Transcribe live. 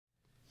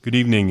Good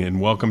evening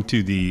and welcome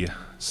to the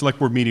Select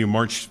Board meeting of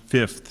March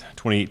 5th,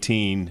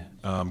 2018.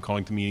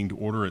 Calling the meeting to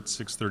order at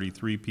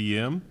 6:33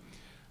 p.m.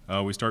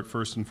 We start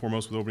first and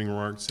foremost with opening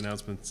remarks,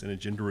 announcements, and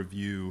agenda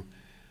review.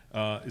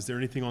 Is there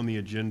anything on the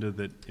agenda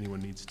that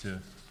anyone needs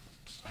to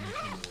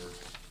mention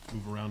or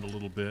move around a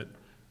little bit?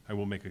 I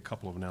will make a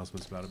couple of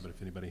announcements about it, but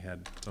if anybody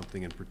had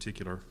something in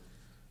particular.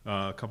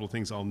 A couple of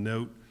things I'll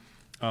note.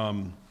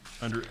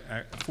 Under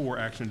 4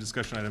 action and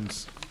discussion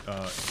items,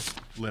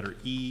 letter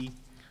E,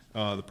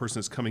 the person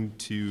that's coming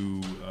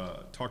to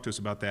talk to us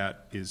about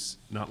that is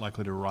not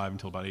likely to arrive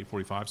until about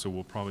 8:45, so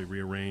we'll probably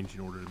rearrange in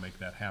order to make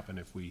that happen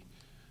if we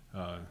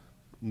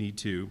need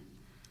to.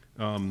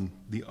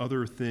 The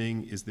other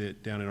thing is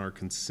that down in our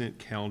consent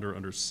calendar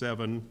under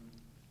 7,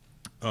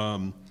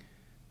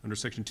 under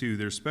section 2,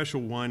 there's special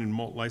wine and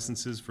malt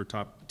licenses for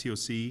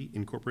TOC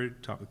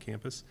Incorporated, top of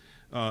campus.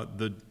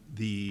 The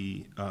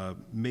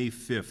May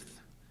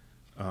 5th,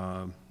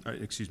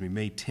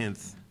 May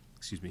 10th,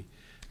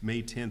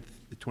 May 10th,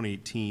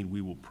 2018, we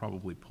will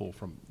pull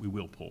from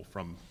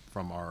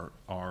our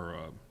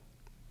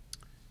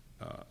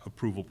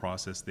approval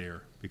process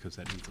there, because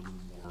that needs a little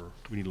more,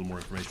 we need a little more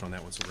information on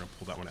that one, so we're gonna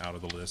pull that one out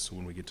of the list. So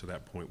when we get to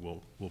that point,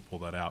 we'll pull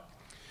that out.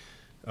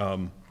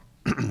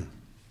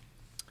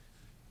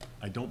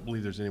 I don't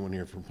believe there's anyone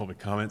here for public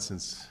comment,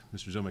 since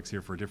Mr. Zomek's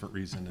here for a different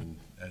reason,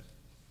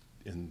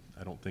 and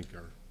I don't think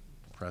our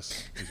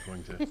press is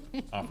going to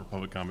offer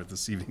public comment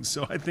this evening.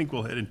 So I think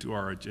we'll head into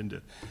our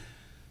agenda.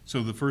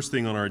 So the first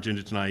thing on our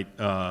agenda tonight,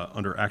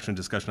 under action and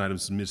discussion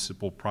items, is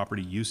municipal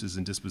property uses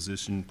and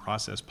disposition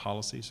process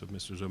policy. So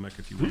Mr. Zomek,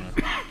 if you want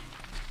to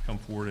come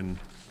forward and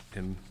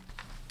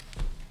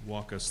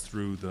walk us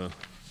through the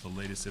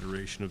latest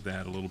iteration of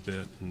that a little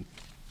bit and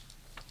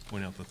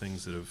point out the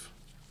things that have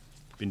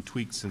been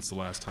tweaked since the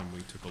last time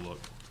we took a look.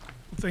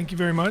 Thank you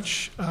very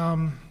much.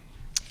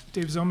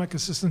 Dave Zomek,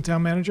 Assistant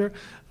Town Manager.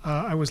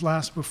 I was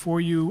last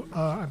before you,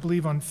 I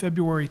believe on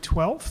February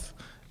 12th,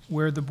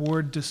 where the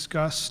board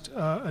discussed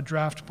a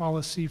draft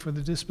policy for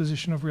the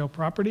disposition of real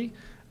property.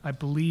 I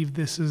believe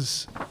this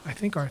is, I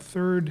think, our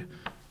third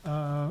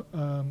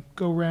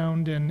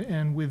go-round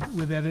and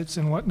with edits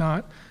and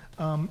whatnot.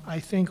 I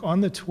think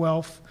on the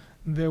 12th,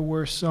 there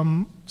were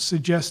some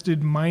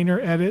suggested minor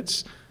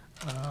edits.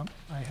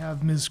 I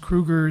have Ms.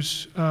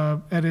 Kruger's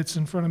edits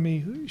in front of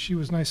me. She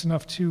was nice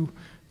enough to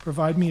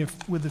provide me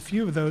with a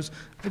few of those.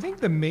 I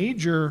think the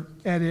major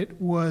edit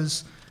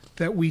was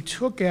that we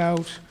took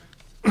out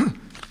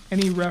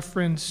any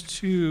reference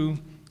to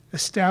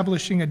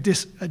establishing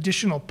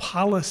additional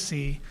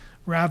policy.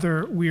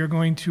 Rather, we are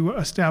going to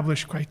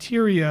establish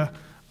criteria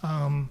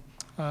under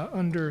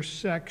the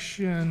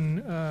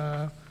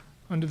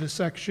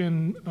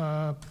section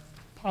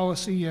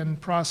policy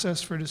and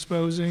process for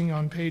disposing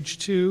on page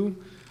 2.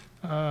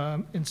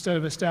 Instead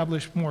of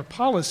establish more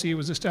policy, it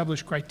was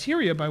established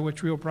criteria by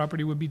which real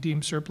property would be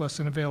deemed surplus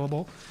and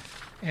available.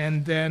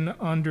 And then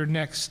under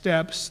next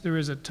steps, there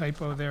is a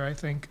typo there, I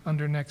think,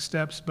 under next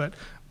steps, but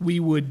we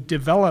would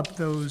develop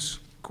those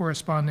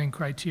corresponding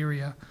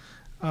criteria.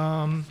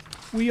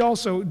 We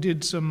also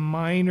did some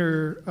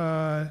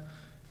minor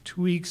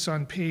tweaks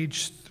on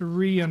page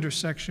 3 under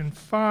section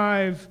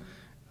 5,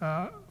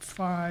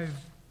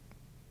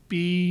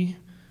 5B,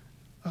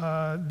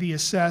 the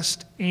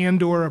assessed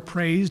and/or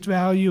appraised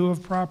value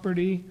of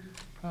property.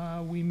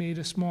 We made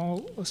a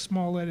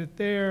small edit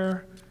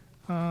there.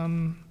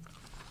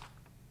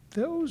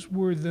 Those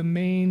were the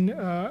main.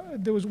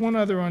 There was one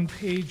other on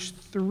page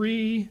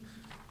 3.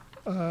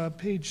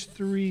 Page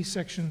 3,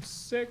 section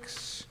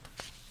 6.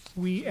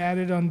 We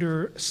added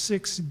under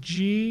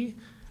 6G,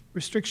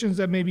 restrictions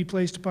that may be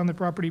placed upon the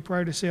property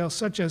prior to sale,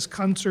 such as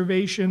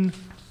conservation,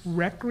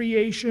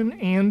 recreation,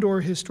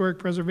 and/or historic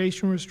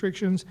preservation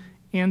restrictions,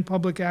 and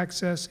public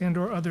access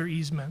and/or other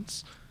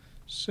easements.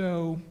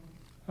 So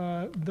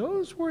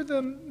those were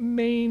the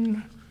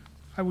main,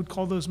 I would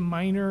call those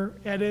minor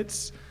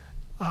edits.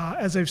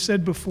 As I've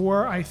said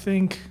before, I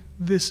think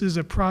this is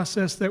a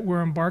process that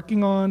we're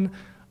embarking on.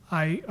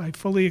 I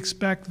fully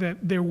expect that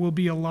there will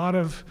be a lot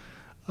of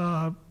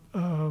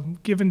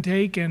give and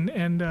take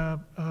and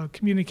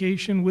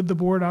communication with the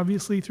board,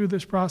 obviously, through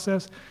this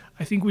process.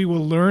 I think we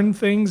will learn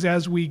things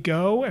as we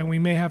go, and we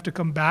may have to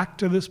come back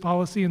to this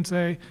policy and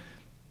say,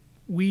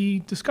 we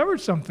discovered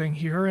something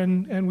here,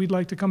 and we'd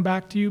like to come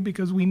back to you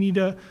because we need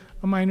a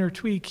minor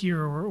tweak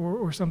here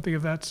or something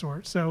of that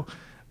sort. So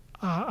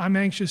I'm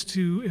anxious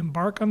to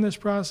embark on this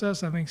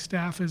process. I think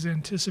staff is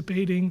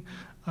anticipating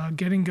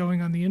getting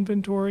going on the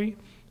inventory.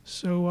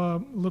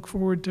 So look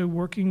forward to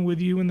working with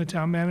you and the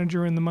town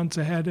manager in the months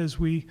ahead as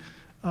we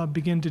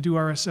begin to do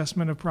our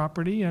assessment of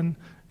property and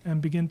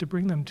begin to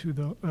bring them to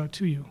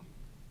you.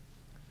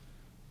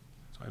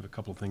 So I have a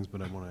couple of things, but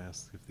I want to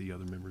ask if the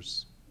other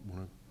members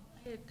want to.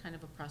 I had kind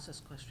of a process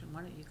question.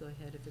 Why don't you go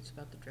ahead if it's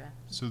about the draft?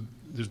 So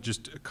there's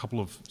just a couple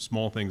of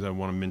small things I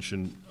want to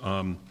mention.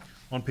 On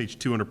page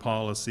 2 under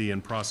policy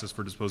and process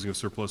for disposing of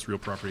surplus real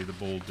property, the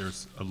bold,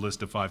 there's a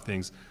list of 5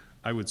 things.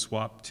 I would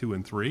swap 2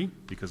 and 3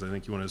 because I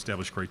think you want to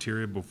establish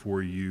criteria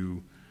before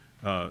you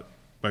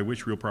by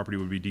which real property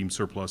would be deemed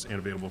surplus and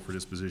available for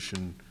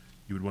disposition.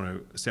 You would want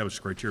to establish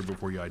criteria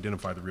before you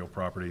identify the real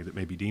property that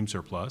may be deemed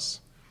surplus.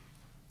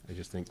 I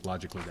just think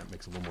logically that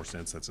makes a little more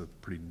sense. That's a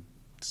pretty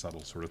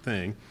subtle sort of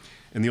thing.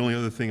 And the only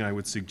other thing I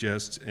would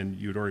suggest, and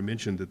you had already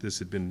mentioned that this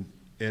had been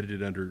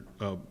edited under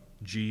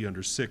G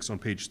under 6 on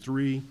page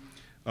 3,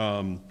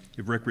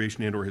 if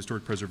recreation and or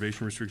historic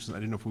preservation restrictions, I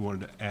didn't know if we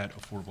wanted to add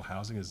affordable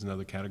housing as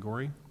another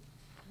category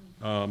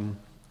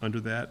under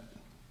that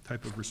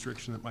type of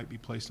restriction that might be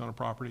placed on a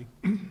property.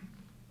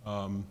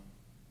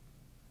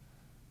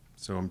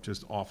 So I'm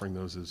just offering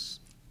those as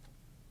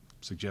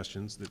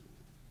suggestions that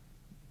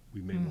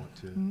we may want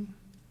to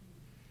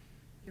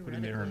put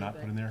in there or not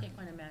put in there. I can't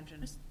quite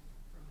imagine.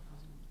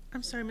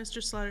 I'm sorry,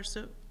 Mr. Slaughter,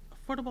 so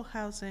affordable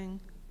housing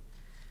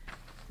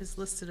is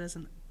listed as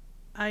an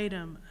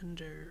item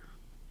under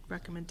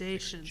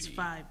recommendations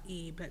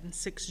 5E, but in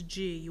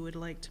 6G, you would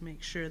like to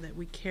make sure that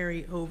we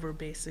carry over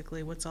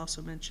basically what's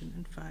also mentioned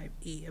in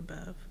 5E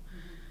above.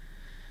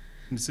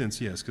 In a sense,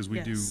 yes, because we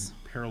do Yes.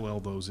 parallel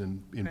those in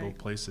both Right.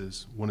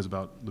 places. One is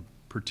about the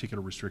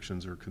particular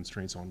restrictions or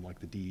constraints on like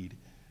the deed.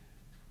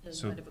 They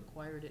So- might have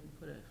acquired it and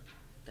put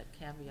that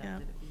caveat Yeah.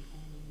 that it be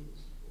only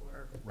used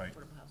for Right.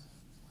 affordable housing.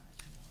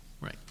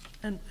 Right,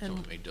 And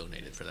someone may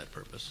donate it for that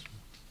purpose.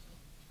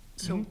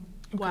 so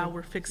while Okay.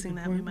 we're fixing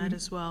Good that, we point. might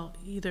as well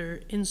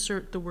either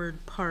insert the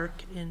word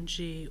park in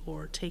G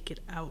or take it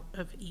out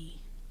of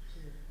E.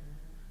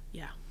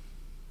 Yeah.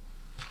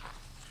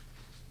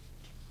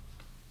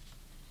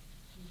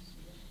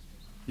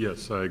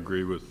 Yes, I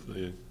agree with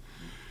the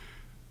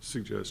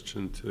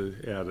suggestion to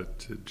add it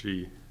to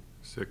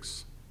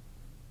G6.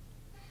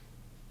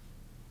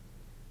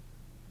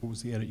 What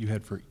was the edit you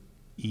had for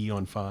E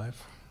on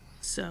 5?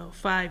 So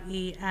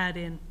 5E, add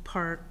in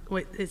park,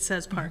 wait, it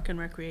says park and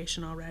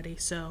recreation already,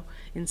 so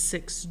in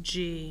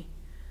 6G,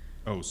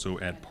 Oh, so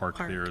add park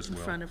park there as in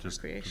well. front of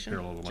just recreation.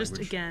 parallel the Just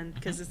language. again,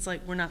 because it's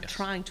like, we're not Yes.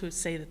 trying to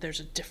say that there's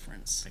a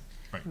difference,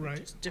 Right.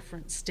 just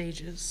different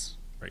stages.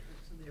 Right.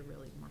 So they're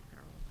really more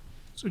parallel.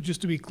 So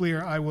just to be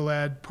clear, I will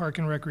add park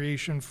and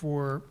recreation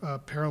for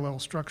parallel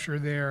structure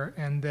there.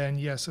 And then,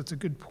 yes, that's a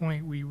good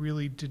point. We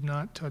really did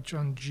not touch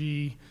on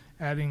G,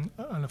 adding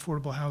an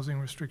affordable housing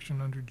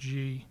restriction under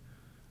G.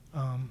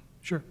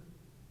 Sure.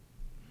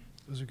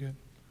 Those are good.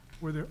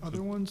 Were there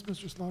other ones,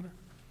 Mr. Slaughter?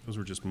 Those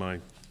were just my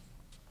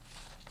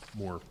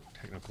more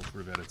technical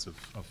sort of edits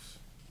of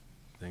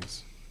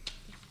things.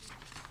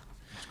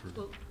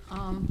 Well,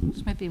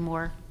 this might be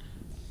more,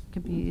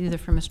 could be either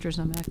for Mr.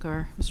 Zemek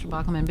or Mr.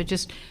 Bockelman, but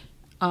just,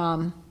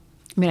 I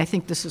mean, I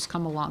think this has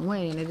come a long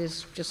way, and it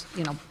is just,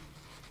 you know,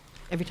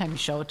 every time you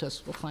show it to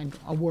us, we'll find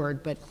a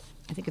word, but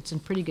I think it's in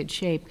pretty good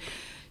shape.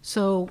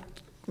 So,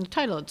 the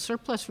title, it's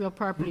Surplus Real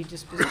Property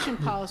Disposition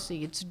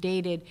Policy, it's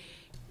dated.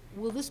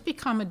 Will this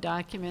become a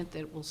document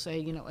that will say,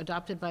 you know,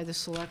 adopted by the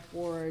Select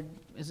Board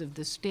as of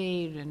this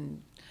date,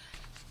 and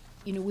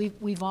you know,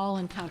 we've all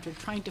encountered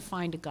trying to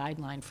find a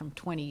guideline from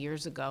 20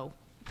 years ago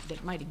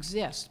that might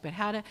exist, but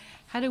how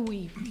do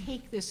we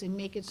take this and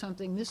make it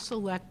something, this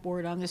select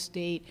board on this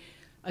date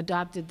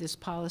adopted this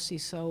policy,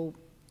 so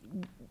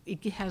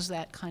it has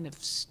that kind of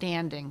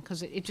standing,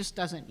 because it just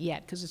doesn't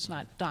yet, because it's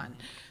not done.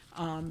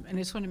 And I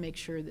just want to make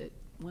sure that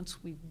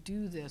once we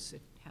do this,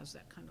 it has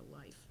that kind of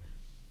life.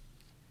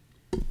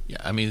 Yeah,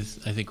 I mean,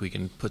 I think we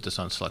can put this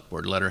on select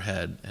board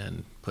letterhead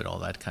and put all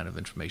that kind of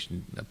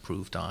information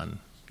approved on,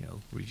 you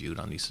know, reviewed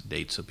on these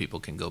dates, so people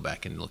can go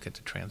back and look at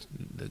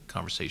the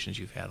conversations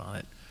you've had on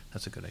it.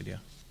 That's a good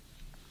idea.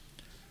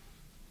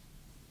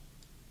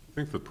 I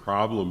think the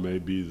problem may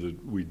be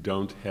that we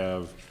don't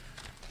have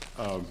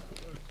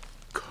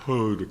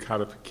code, a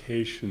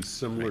codification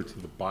similar to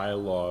the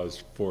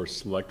bylaws for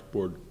select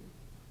board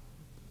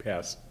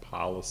passed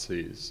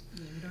policies.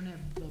 Yeah, we don't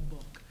have the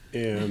book.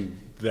 And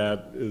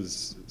that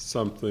is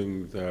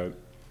something that,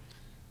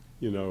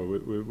 you know,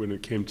 when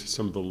it came to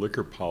some of the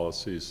liquor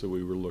policies that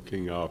we were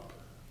looking up,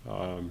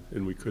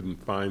 and we couldn't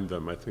find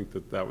them, I think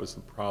that was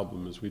the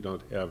problem, is we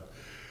don't have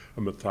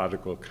a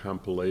methodical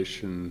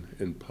compilation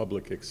and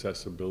public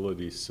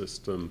accessibility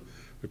system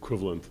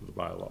equivalent to the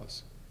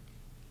bylaws.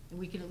 And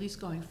we can at least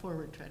going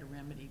forward try to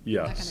remedy.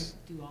 We're not going Yes.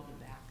 to do all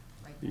the back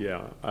right now.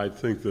 Yeah, I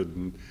think that,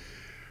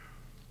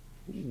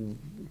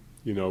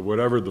 you know,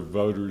 whatever the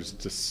voters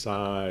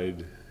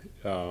decide,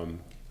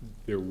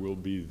 there will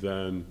be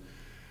then,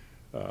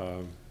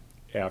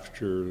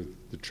 after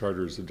the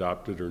charter is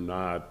adopted or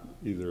not,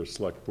 either a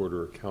select board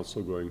or a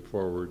council going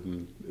forward,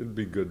 and it'd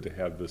be good to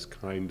have this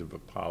kind of a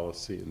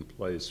policy in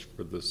place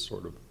for this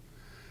sort of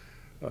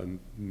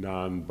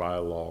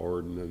non-bylaw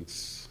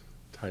ordinance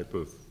type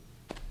of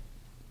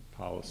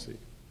policy.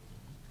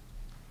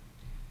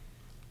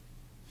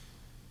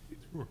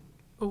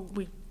 Oh,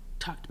 we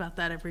talked about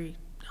that every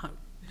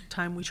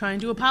time we try and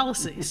do a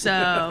policy.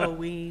 So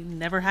we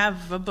never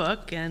have a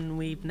book, and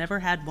we've never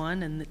had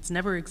one, and it's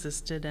never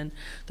existed. And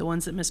the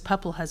ones that Ms.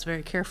 Pupple has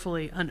very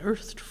carefully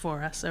unearthed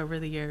for us over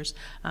the years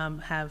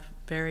have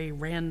very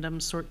random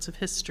sorts of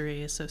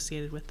history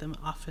associated with them,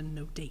 often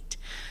no date.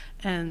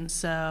 And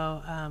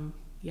so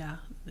yeah,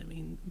 I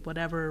mean,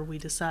 whatever we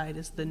decide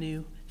is the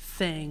new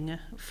thing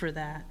for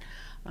that.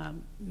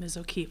 Ms.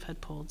 O'Keefe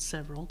had pulled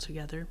several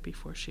together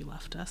before she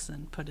left us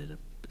and put it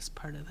as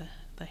part of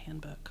the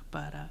handbook.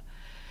 But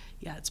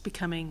yeah, it's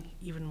becoming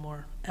even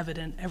more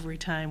evident every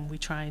time we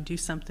try and do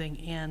something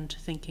and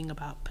thinking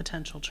about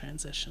potential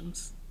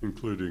transitions.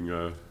 Including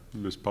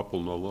Ms.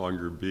 Pupple no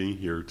longer being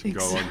here to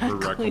go on her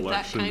Exactly, that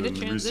recollection kind of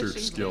and research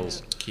transition.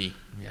 skills. Key,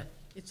 yeah.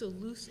 It's a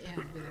loose end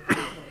with a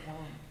capital L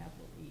and a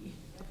capital E.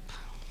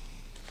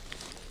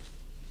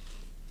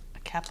 A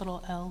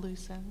capital L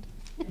loose end?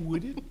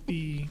 Would it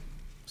be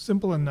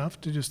simple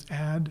enough to just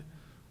add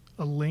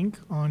a link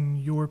on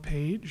your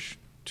page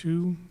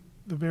to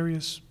the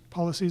various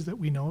policies that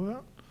we know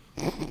about?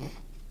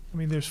 I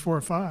mean, there's 4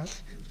 or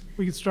 5.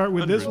 We could start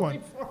with this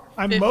one.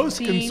 I'm most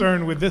 15.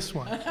 concerned with this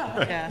one.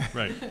 Yeah,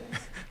 Right.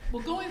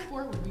 Well, going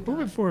forward, we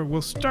Moving forward,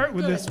 we'll start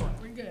with this one.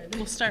 we're good.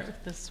 we'll start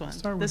with this one.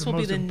 Start with This the will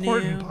be most the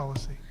important new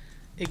policy.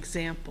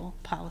 example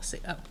policy.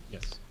 Oh,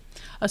 Yes.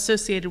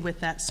 associated with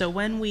that. So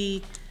when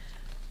we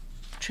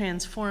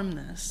transform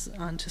this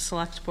onto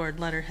select board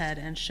letterhead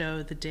and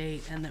show the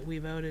date and that we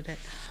voted it,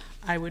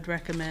 I would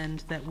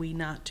recommend that we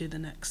not do the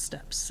next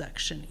steps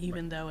section,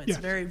 even though it's Yes.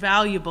 very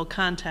valuable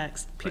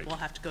context. People Right.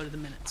 have to go to the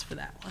minutes for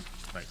that one.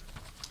 Right.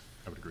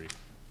 I would agree.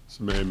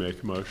 So may I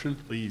make a motion?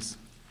 Please.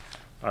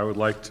 I would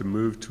like to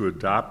move to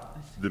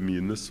adopt the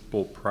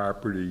municipal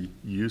property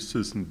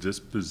uses and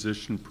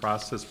disposition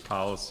process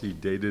policy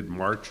dated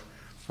March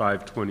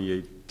 5,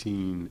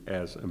 2018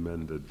 as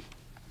amended.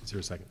 Is there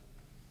a second?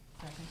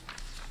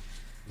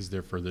 Is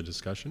there further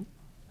discussion?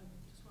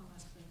 Just one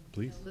last thing.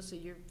 Please.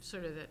 Alyssa, you're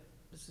sort of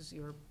this is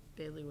your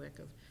bailiwick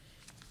of,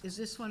 is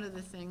this one of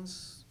the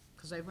things,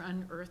 because I've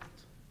unearthed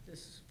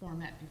this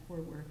format before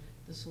where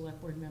the select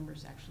board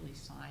members actually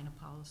sign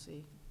a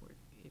policy?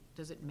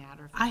 Does it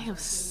matter? if I it's have our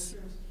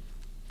signatures?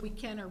 We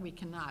can or we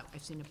cannot.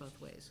 I've seen it both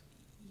ways.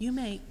 You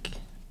make,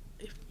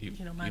 if you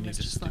don't mind, need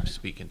Mr. to Slaughter.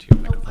 speak into your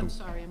Oh, microphone. I'm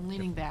sorry, I'm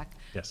leaning back.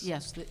 Yes.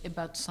 Yes,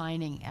 about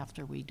signing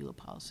after we do a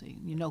policy.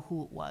 You know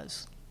who it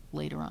was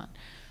later on.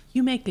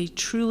 You make a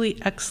truly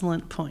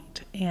excellent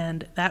point,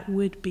 and that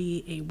would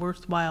be a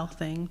worthwhile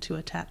thing to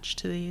attach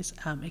to these.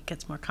 It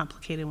gets more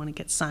complicated when it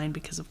gets signed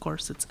because, of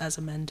course, it's as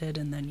amended,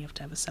 and then you have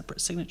to have a separate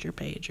signature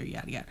page or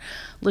yada yada.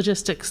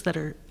 Logistics that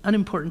are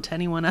unimportant to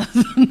anyone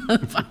other than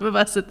the 5 of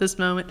us at this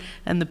moment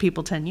and the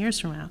people 10 years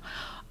from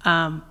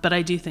now. But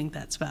I do think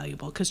that's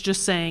valuable because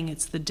just saying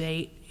it's the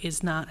date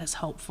is not as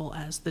helpful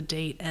as the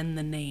date and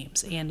the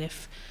names. And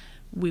if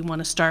we want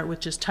to start with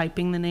just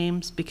typing the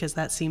names because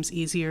that seems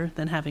easier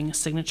than having a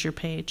signature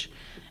page.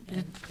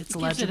 And it's It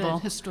gives it a legible.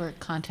 historic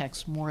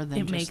context more than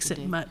It just makes the it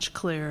date. much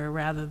clearer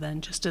rather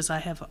than just as I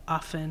have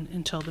often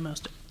until the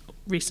most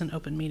recent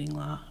open meeting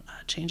law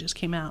changes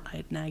came out, I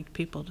had nagged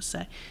people to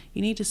say,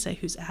 you need to say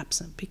who's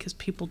absent because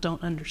people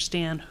don't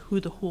understand who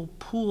the whole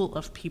pool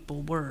of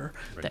people were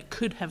Right. that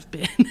could have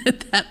been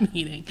at that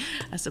meeting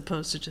as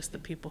opposed to just the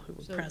people who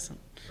were So- present.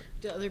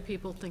 Do other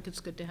people think it's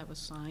good to have us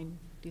sign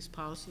these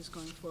policies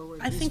going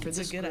forward? I at least think for it's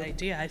a this good group?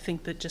 idea. I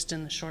think that just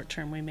in the short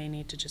term, we may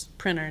need to just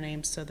print our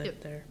names so that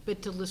Yep. they're.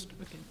 But to list,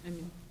 okay, I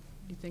mean,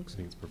 you think I so?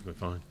 think it's perfectly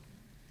fine.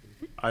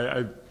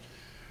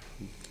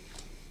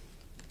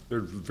 There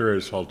are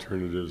various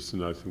alternatives,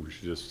 and I think we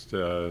should just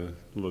let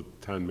the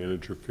town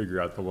manager figure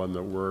out the one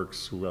that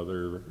works,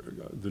 whether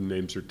the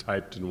names are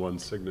typed in one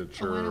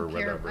signature Oh, I or don't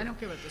care, whatever. I don't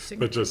care what the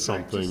signature. just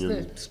part, something Just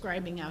in- the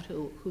scribing out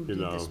who You did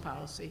this know.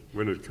 policy.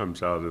 When it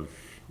comes out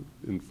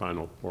in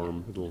final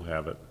form, it'll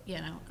have it. You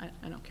know,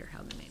 I don't care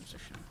how the names are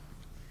shown.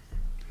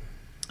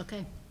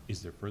 Okay.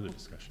 Is there further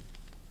discussion?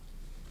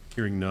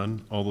 Hearing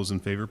none, all those in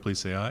favor, please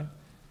say aye.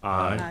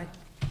 Aye.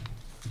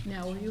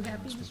 Now, are you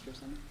happy, Mr.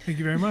 Summer? Thank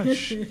you very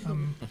much.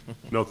 I'm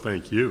No,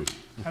 thank you.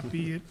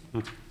 happy it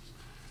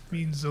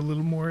means a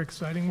little more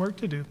exciting work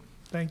to do.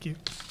 Thank you.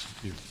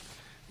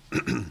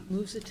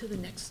 Moves it to the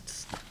next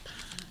step.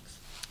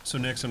 So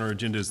next on our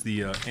agenda is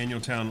the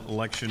annual town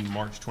election,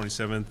 March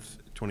 27th,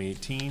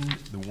 2018,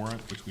 the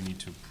warrant, which we need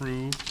to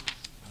approve.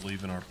 I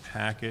believe in our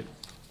packet,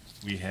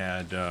 we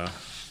had a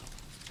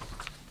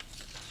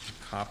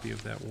copy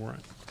of that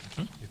warrant. If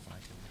I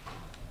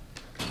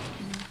can.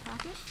 In your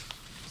pocket?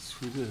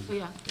 We did. Oh,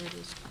 yeah, there it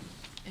is.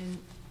 And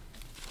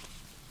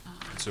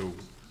So,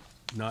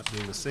 not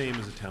being the same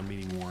as a town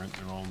meeting warrant,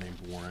 they're all named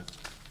warrant,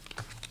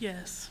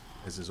 Yes.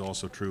 as is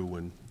also true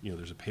when,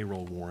 there's a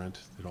payroll warrant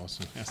that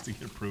also has to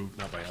get approved,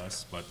 not by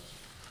us, but,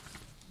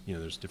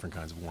 there's different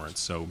kinds of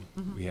warrants. So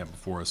we have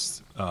before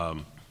us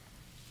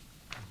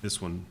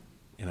this one,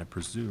 and I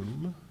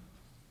presume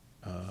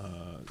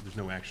there's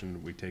no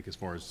action we take as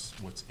far as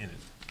what's in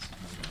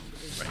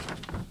it. Right,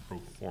 pro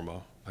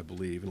forma, I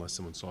believe, unless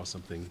someone saw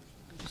something,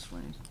 I just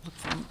wanted to look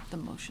for the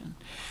motion.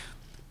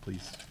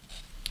 please.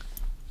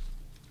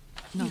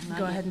 No, You can not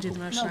go yet. ahead and do the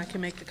motion. No. I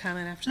can make a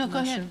comment after No, the go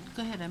motion. ahead,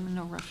 go ahead, I'm in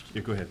no rush.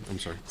 Yeah, go ahead, I'm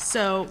sorry.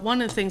 So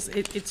one of the things,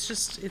 it's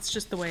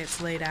just the way it's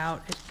laid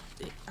out.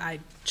 I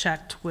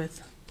checked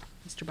with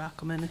Mr.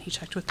 Bockelman and he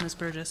checked with Ms.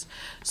 Burgess.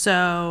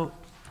 So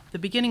the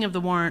beginning of the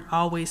warrant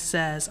always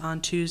says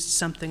on Tuesday,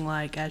 something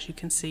like, as you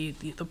can see,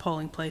 the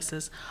polling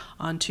places,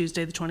 on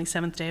Tuesday, the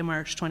 27th day of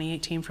March,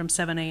 2018, from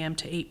 7 a.m.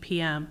 to 8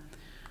 p.m.,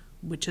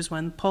 which is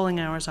when polling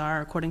hours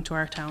are according to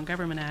our Town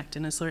Government Act,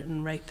 and is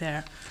written right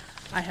there.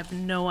 I have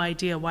no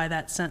idea why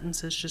that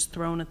sentence is just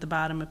thrown at the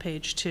bottom of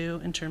page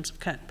 2 in terms of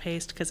cut and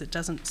paste, because it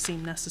doesn't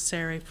seem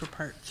necessary for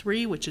part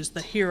 3, which is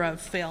the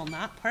hereof fail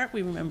not part.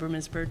 We remember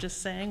Ms. Burgess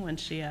saying when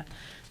she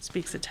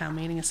speaks at town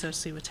meeting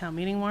associated with town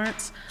meeting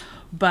warrants.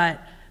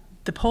 But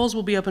the polls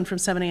will be open from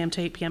 7 a.m.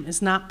 to 8 p.m.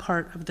 is not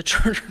part of the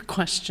charter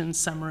question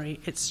summary.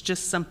 It's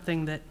just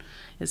something that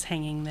is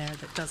hanging there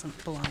that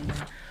doesn't belong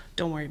there.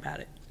 Don't worry about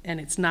it. And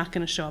it's not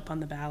going to show up on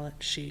the ballot.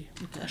 She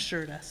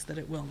assured us that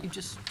it will not. You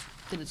just,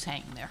 that it's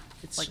hanging there.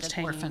 It's like just an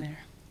hanging orphan. there.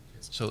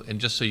 So, and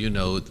just so you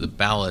know, the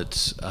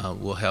ballots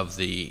will have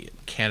the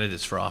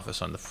candidates for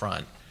office on the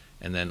front,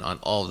 and then on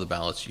all of the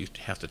ballots, you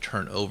have to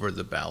turn over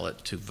the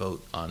ballot to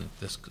vote on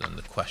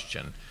the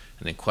question.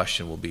 And then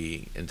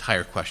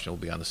entire question will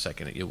be on the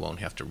second. You won't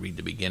have to read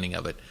the beginning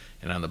of it.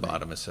 And on the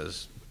bottom, it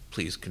says,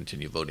 please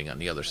continue voting on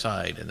the other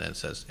side, and then it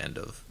says end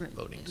of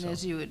voting. And So.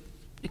 as you had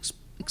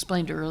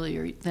explained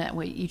earlier, that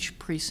way each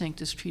precinct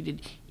is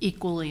treated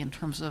equally in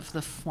terms of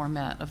the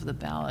format of the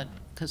ballot,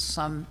 because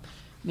some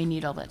may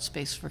need all that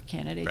space for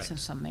candidates Right. and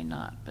some may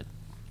not, but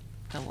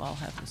they'll all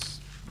have this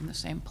in the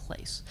same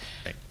place.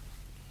 Right.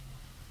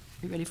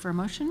 You ready for a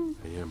motion?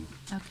 I am.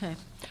 Okay.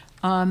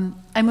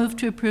 I move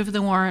to approve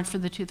the warrant for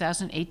the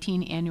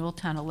 2018 annual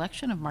town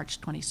election of March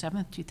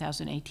 27th,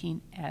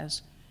 2018,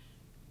 as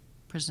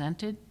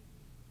presented.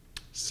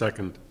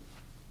 Second.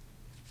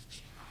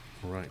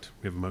 All right,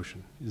 we have a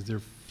motion. Is there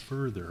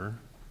further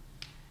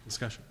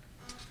discussion?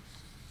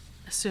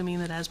 Assuming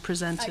that as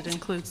presented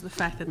includes the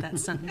fact that that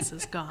sentence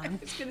is gone.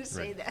 was going to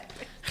say that.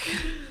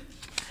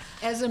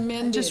 As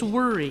amended. Just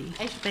worry.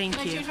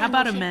 Thank you. How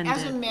about amended?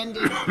 As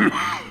amended.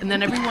 And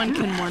then everyone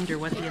can wonder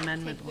what the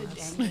amendment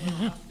was.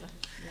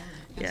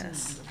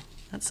 Yes,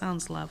 that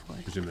sounds lovely.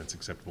 I presume that's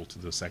acceptable to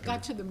the second.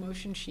 Got to the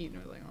motion sheet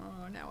and we're like,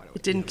 oh, now what do we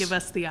It didn't give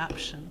us the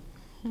option.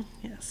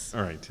 Yes.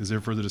 All right, is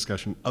there further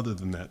discussion other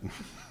than that?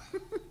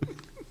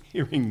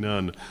 Hearing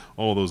none,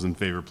 all those in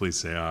favor, please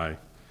say aye.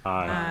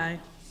 Aye.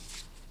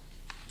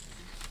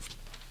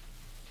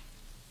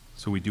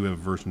 So we do have a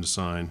version to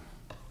sign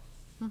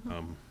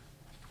on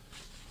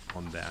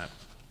that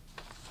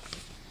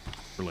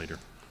for later.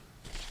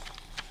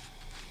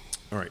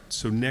 All right,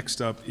 so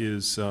next up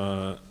is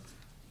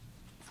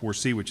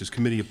 4C, which is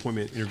committee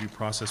appointment interview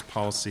process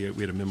policy.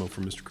 We had a memo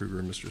from Mr. Kruger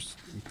and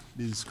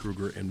Ms.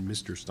 Kruger and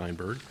Mr.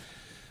 Steinberg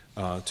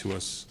to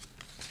us.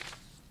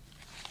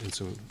 And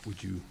so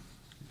would you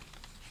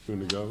You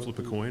want to go? flip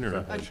a coin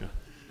or?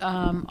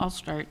 I'll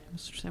start,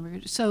 Mr.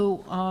 Steinberg.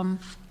 So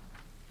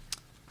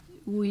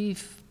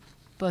we've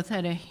both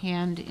had a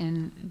hand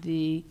in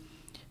the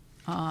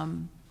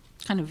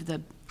kind of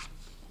the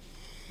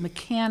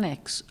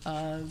mechanics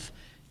of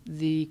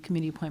the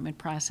committee appointment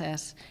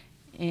process,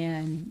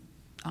 and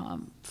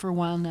for a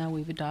while now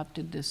we've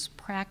adopted this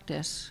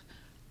practice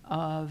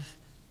of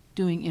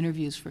doing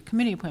interviews for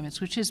committee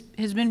appointments, which has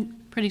been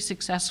pretty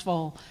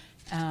successful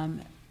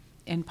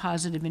and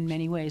positive in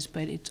many ways,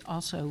 but it's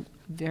also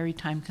very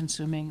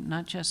time-consuming,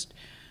 not just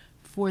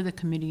for the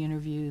committee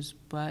interviews,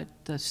 but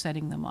the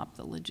setting them up,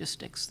 the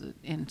logistics.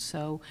 And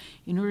so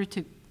in order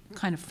to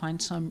kind of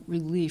find some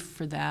relief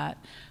for that,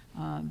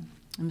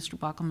 Mr.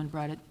 Bockelman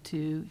brought it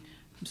to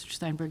Mr.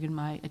 Steinberg and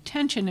my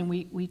attention, and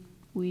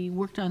we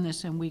worked on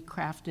this and we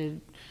crafted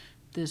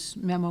this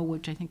memo,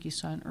 which I think you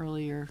saw an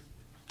earlier,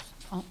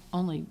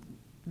 only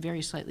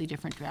very slightly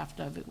different draft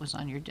of. It was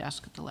on your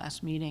desk at the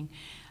last meeting.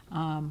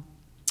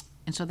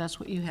 And so that's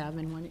what you have,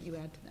 and why don't you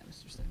add to that,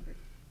 Mr. Steinberg?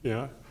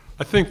 Yeah,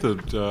 I think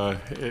that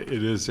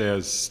it is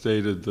as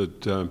stated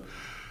that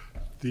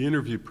the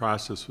interview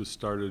process was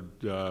started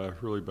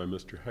really by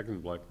Mr.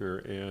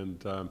 Heckenbleckner,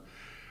 and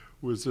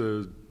was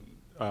a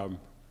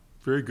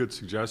very good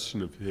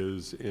suggestion of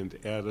his, and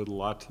added a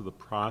lot to the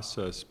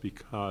process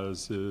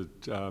because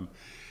it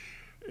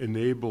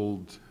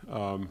enabled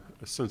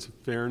a sense of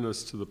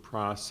fairness to the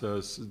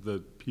process,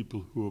 that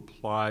people who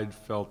applied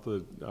felt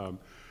that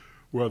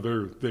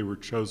whether they were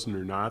chosen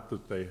or not,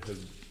 that they had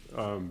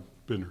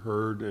been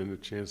heard and a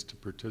chance to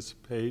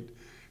participate.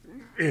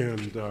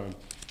 And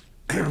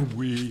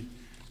we,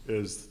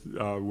 as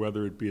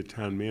whether it be a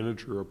town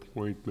manager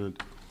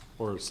appointment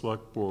or a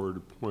select board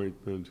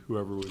appointment,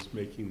 whoever was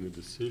making the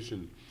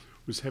decision,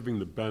 was having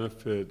the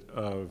benefit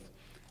of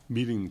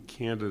meeting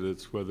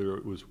candidates, whether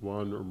it was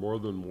one or more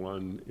than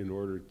one, in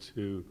order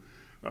to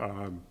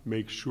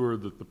make sure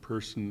that the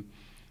person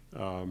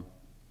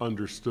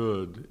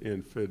understood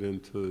and fit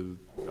into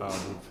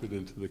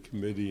the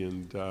committee,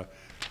 and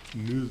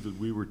knew that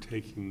we were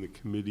taking the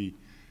committee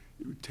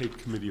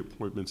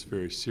appointments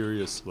very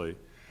seriously.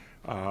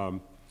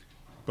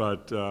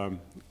 But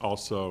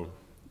also,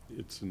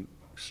 it's an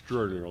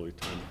extraordinarily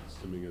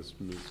time-consuming, as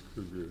Ms.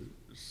 Kruger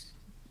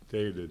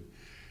stated,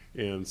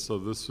 and so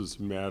this was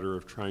a matter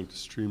of trying to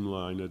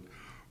streamline it,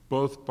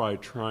 both by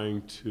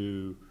trying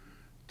to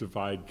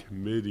divide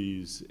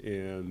committees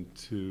and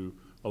to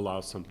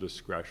allow some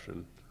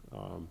discretion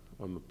on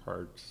the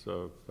parts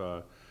of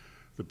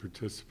the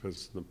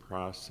participants in the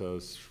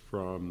process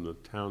from the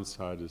town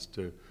side as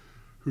to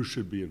who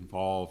should be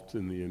involved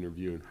in the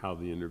interview and how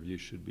the interview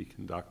should be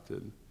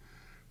conducted,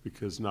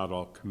 because not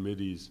all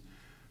committees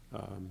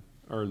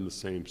are in the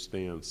same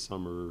stance.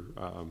 Some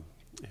are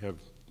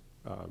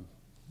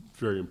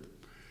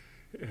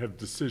have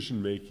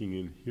decision-making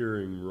and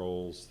hearing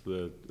roles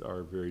that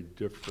are very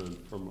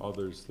different from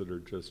others that are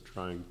just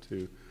trying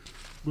to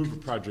move a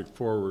project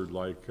forward,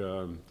 like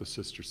the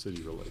sister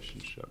city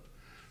relationship.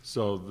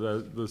 So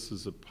this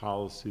is a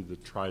policy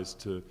that tries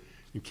to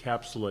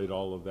encapsulate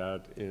all of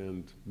that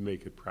and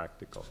make it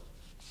practical.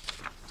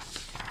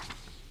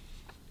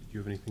 Do you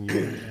have anything you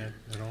want to add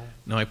at all?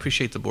 No, I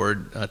appreciate the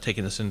board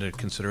taking this into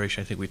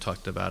consideration. I think we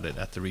talked about it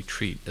at the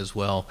retreat as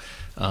well.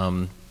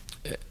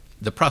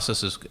 The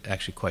process is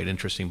actually quite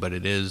interesting, but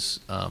it is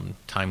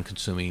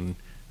time-consuming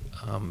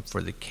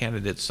for the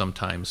candidates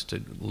sometimes to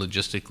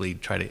logistically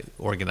try to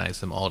organize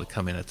them all to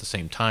come in at the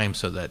same time,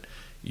 so that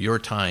your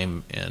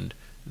time and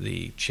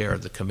the chair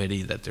of the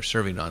committee that they're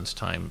serving on's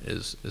time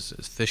is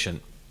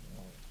efficient,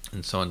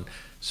 and so on.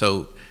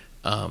 So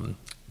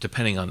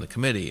depending on the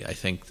committee, I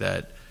think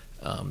that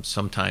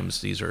sometimes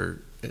these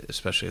are,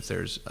 especially if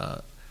there's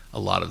a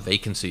lot of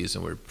vacancies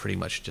and we pretty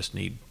much just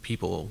need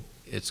people,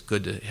 it's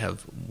good to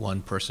have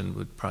one person.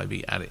 Would probably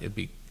be it'd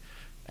be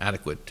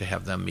adequate to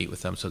have them meet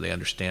with them so they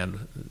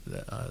understand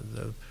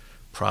the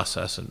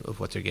process and of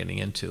what they're getting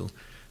into.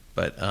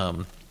 But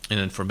and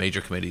then for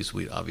major committees,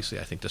 we obviously,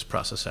 I think this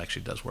process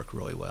actually does work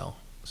really well.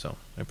 So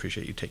I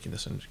appreciate you taking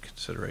this into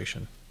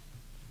consideration.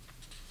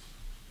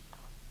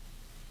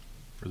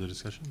 Further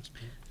discussions?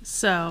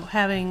 So,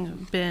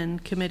 having been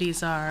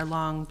committees are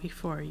long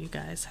before you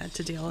guys had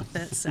to deal with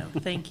it, so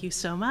thank you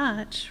so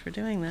much for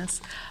doing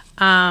this.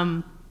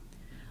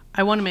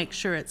 I want to make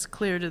sure it's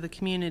clear to the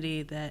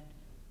community that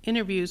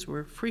interviews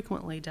were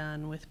frequently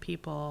done with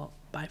people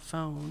by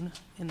phone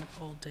in the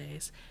old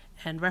days,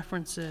 and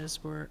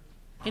references were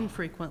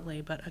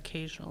infrequently but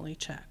occasionally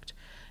checked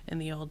in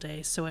the old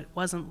days. So it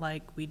wasn't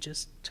like we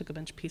just took a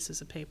bunch of pieces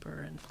of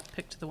paper and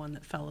picked the one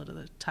that fell to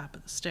the top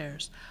of the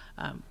stairs.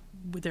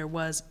 There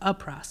was a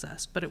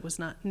process, but it was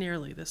not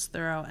nearly this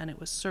thorough, and it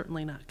was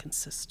certainly not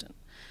consistent.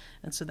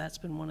 And so that's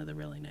been one of the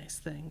really nice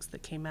things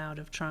that came out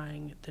of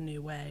trying the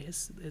new way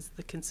is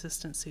the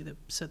consistency,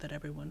 so that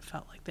everyone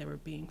felt like they were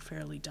being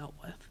fairly dealt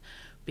with,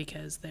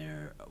 because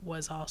there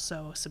was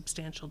also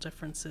substantial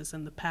differences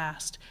in the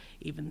past,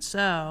 even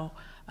so,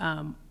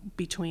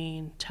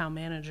 between town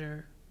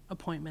manager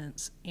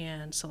appointments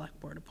and select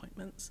board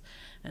appointments.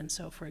 And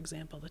so, for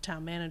example, the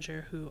town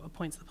manager who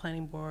appoints the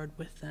planning board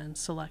with then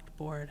select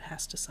board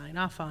has to sign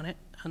off on it,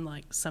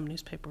 unlike some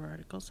newspaper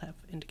articles have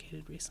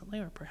indicated recently,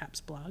 or perhaps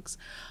blogs.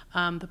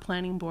 The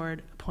planning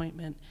board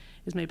appointment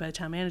is made by the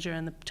town manager,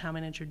 and the town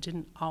manager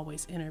didn't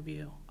always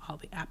interview all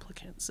the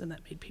applicants, and that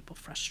made people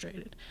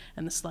frustrated.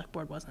 And the select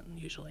board wasn't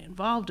usually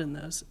involved in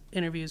those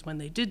interviews when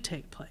they did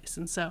take place.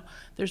 And so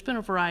there's been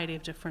a variety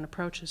of different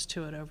approaches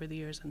to it over the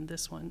years, and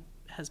this one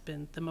has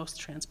been the most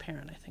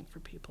transparent, I think,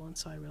 for people, and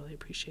so I really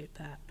appreciate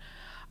that.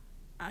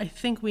 I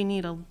think we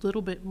need a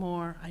little bit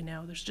more. I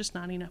know there's just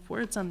not enough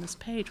words on this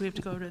page. We have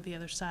to go to the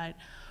other side.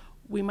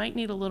 We might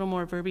need a little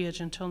more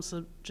verbiage in terms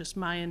of just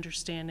my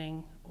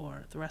understanding,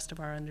 or the rest of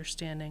our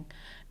understanding,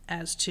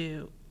 as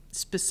to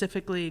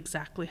specifically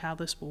exactly how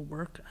this will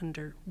work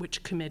under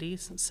which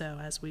committees. And so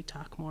as we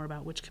talk more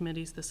about which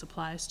committees this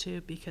applies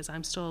to, because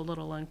I'm still a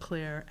little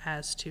unclear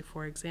as to,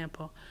 for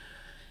example,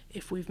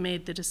 if we've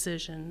made the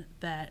decision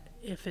that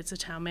if it's a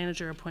town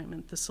manager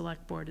appointment, the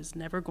select board is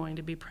never going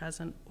to be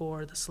present,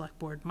 or the select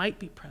board might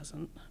be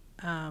present,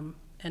 and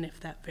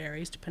if that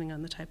varies depending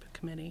on the type of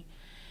committee.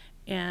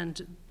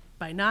 And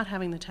by not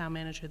having the town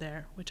manager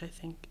there, which I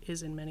think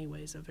is in many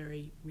ways a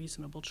very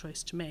reasonable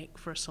choice to make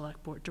for a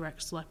select board,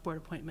 direct select board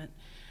appointment,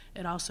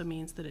 it also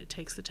means that it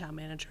takes the town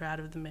manager out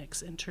of the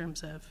mix in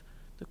terms of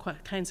the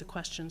kinds of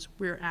questions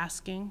we're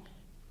asking,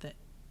 that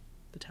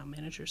the town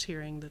manager's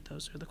hearing that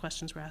those are the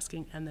questions we're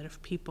asking, and that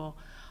if people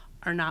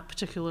are not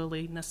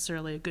particularly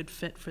necessarily a good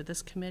fit for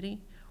this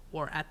committee,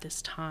 or at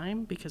this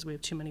time, because we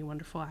have too many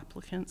wonderful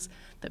applicants,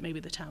 that maybe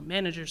the town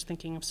manager's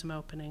thinking of some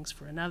openings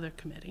for another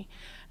committee.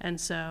 And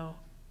so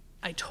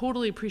I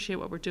totally appreciate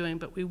what we're doing,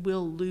 but we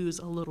will lose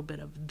a little bit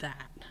of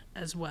that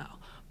as well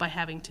by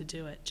having to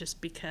do it,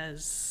 just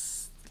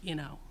because, you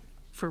know,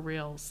 for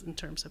reals in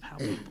terms of how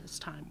people's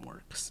time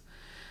works.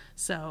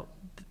 So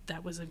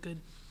that was a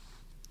good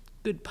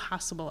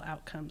possible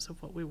outcomes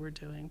of what we were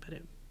doing, but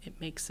it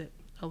makes it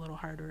a little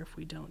harder if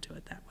we don't do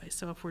it that way.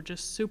 So if we're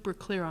just super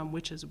clear on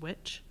which is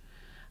which,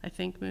 I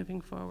think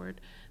moving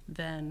forward,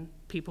 then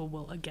people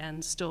will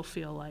again still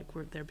feel like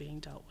they're being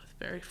dealt with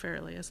very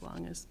fairly, as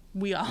long as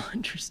we all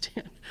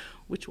understand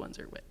which ones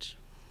are which.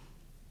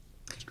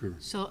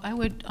 So I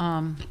would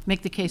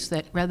make the case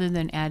that rather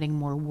than adding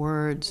more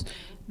words,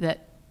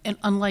 that, and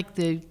unlike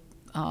the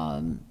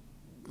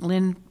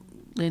Lynn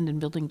land and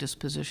building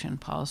disposition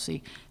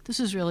policy. This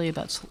is really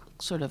about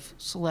sort of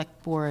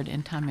select board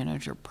and town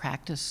manager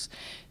practice,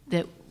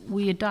 that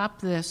we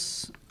adopt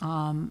this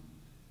and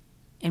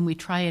we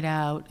try it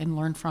out and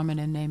learn from it,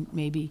 and then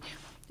maybe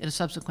at a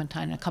subsequent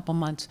time, in a couple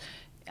months,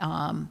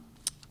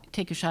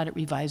 take a shot at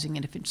revising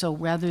it. So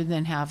rather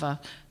than have a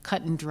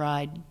cut and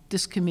dried,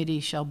 this committee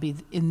shall be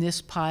in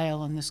this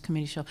pile and this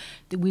committee shall,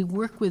 that we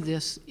work with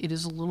this, it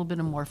is a little bit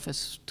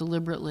amorphous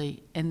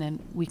deliberately, and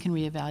then we can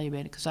reevaluate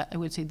it. Because I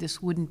would say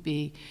this wouldn't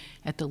be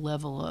at the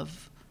level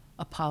of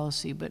a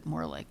policy, but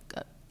more like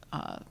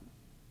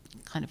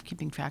kind of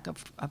keeping track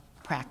of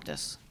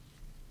practice.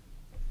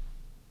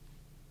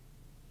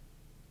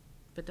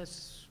 But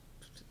that's,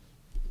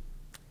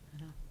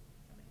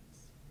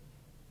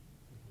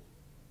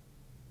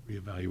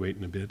 Reevaluate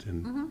in a bit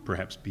and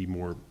perhaps be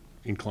more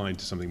inclined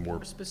to something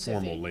more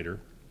specific. formal later.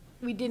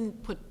 We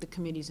didn't put the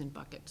committees in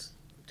buckets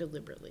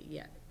deliberately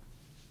yet.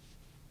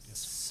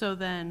 So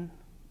then,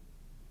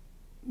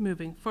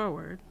 moving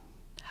forward,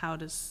 how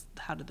do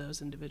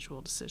those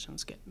individual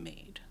decisions get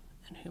made,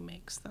 and who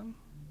makes them?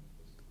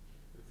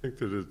 I think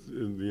that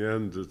in the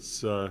end,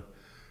 it's the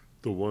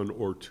one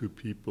or two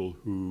people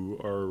who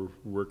are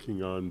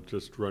working on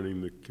just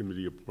running the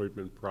committee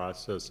appointment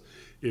process.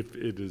 If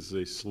it is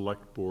a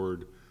select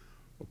board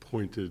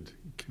appointed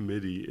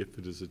committee, if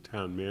it is a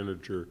town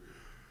manager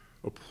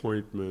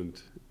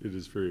appointment, it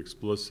is very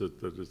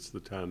explicit that it's the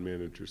town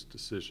manager's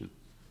decision.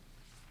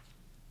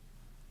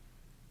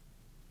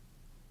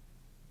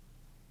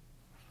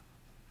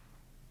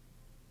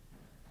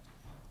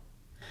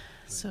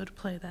 So to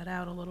play that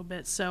out a little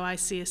bit, so I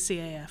see a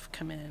CAF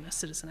come in, a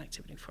citizen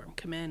activity form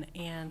come in,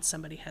 and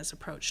somebody has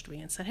approached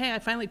me and said, hey, I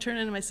finally turned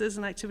in my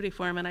citizen activity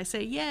form, and I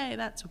say, yay,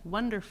 that's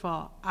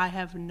wonderful. I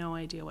have no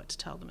idea what to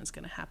tell them is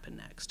going to happen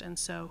next. And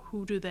so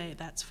who do they,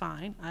 that's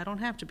fine. I don't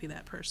have to be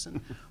that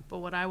person. But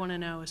what I want to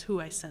know is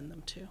who I send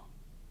them to.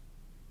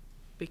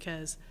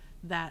 Because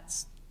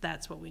that's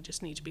what we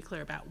just need to be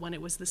clear about. When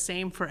it was the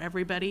same for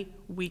everybody,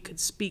 we could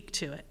speak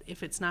to it.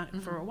 If it's not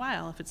for a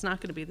while, if it's not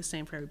going to be the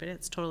same for everybody,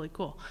 it's totally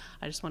cool.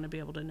 I just want to be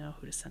able to know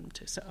who to send them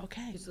to. So,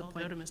 okay, I'll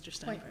go to Mr.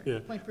 Steinberg. Yeah.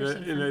 Point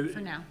person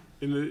for now.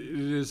 And it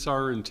is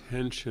our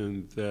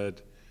intention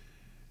that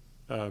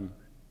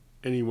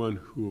anyone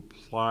who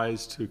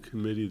applies to a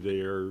committee,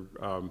 they are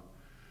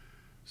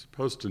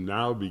supposed to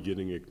now be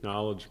getting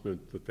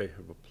acknowledgement that they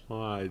have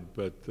applied,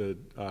 but that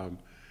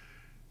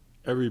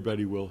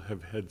everybody will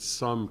have had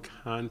some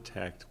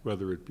contact,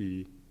 whether it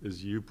be,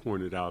 as you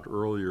pointed out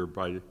earlier,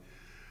 by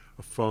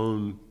a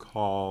phone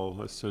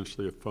call,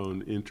 essentially a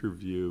phone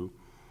interview,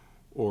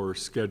 or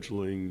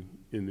scheduling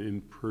an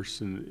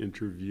in-person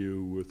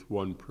interview with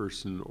one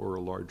person or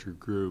a larger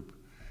group.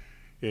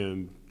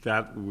 And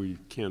that we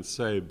can't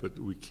say, but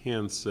we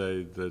can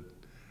say that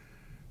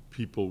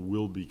people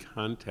will be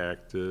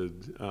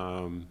contacted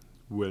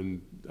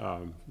when,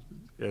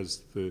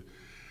 as the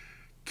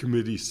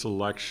committee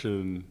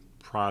selection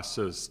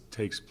process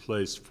takes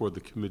place for the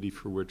committee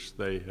for which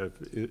they have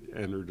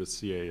entered a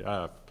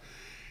CAF.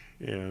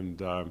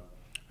 And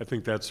I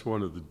think that's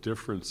one of the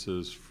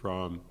differences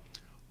from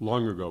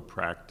long ago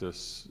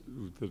practice,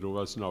 that it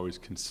wasn't always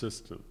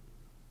consistent,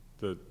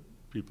 that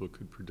people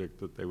could predict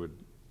that they would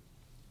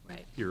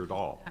hear it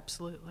all.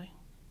 Absolutely.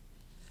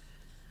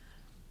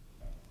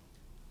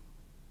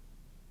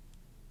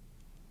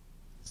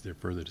 Is there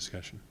further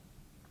discussion?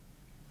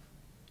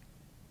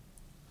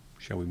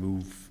 Shall we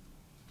move?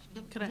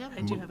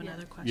 I do have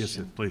another question. Yes,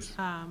 please.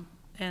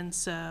 And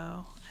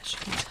so,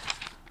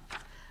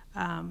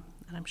 and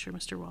I'm sure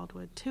Mr. Wald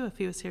would too if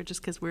he was here, just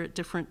because we're at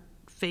different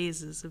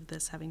phases of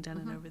this, having done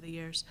it over the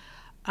years.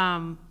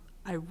 I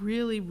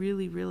really,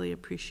 really, really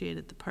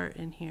appreciated the part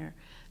in here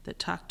that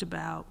talked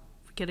about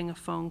getting a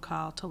phone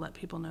call to let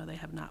people know they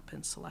have not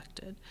been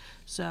selected.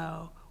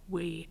 So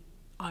we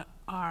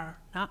are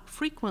not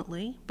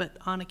frequently, but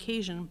on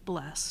occasion,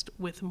 blessed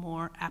with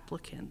more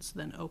applicants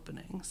than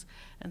openings.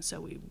 And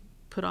so we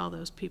put all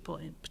those people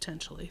in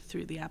potentially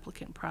through the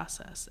applicant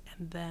process,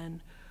 and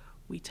then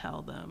we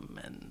tell them,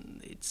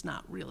 and it's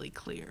not really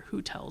clear who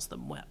tells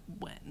them what,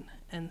 when.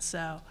 And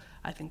so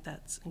I think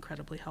that's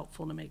incredibly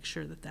helpful to make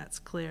sure that that's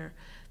clear,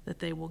 that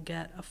they will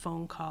get a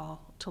phone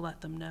call to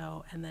let them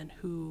know, and then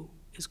who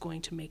is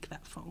going to make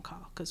that phone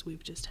call, because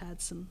we've just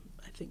had some,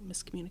 I think,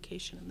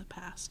 miscommunication in the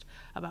past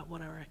about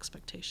what our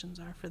expectations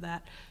are for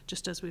that,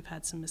 just as we've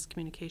had some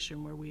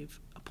miscommunication where we've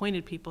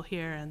appointed people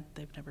here and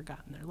they've never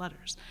gotten their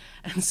letters.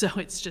 And so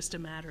it's just a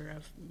matter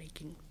of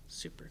making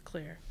super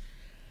clear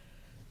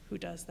who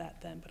does that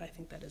then, but I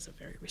think that is a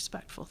very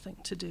respectful thing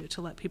to do,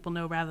 to let people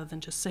know rather than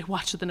just say,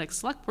 watch the next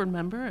select board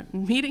member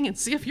meeting and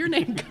see if your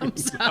name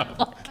comes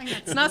up.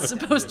 It's not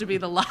supposed to be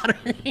the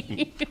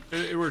lottery.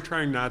 And we're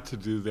trying not to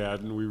do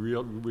that, and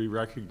we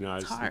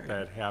recognize that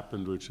that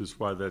happened, which is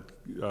why that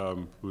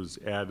was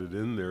added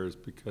in there, is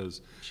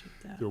because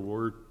there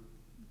were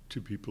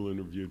two people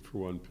interviewed for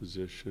one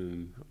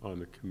position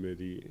on a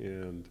committee,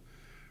 and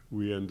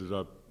we ended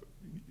up,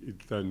 it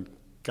then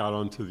got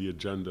onto the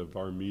agenda of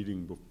our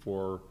meeting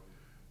before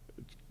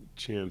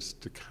chance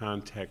to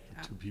contact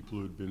the two people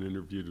who had been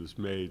interviewed was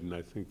made, and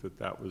I think that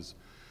that was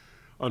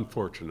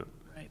unfortunate.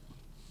 Right.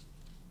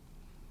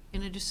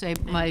 And I just say,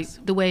 Thanks.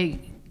 the way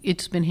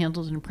it's been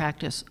handled in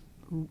practice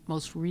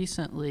most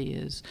recently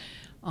is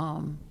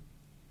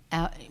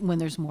when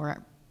there's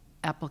more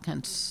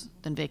applicants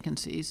than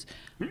vacancies,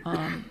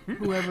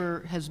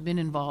 whoever has been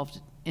involved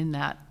in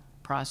that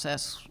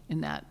process,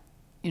 in that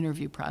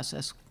interview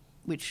process,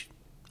 which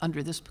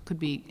under this could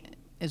be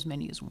as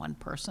many as one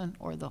person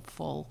or the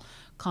full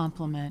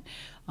complement,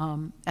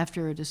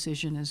 after a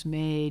decision is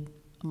made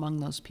among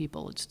those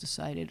people, it's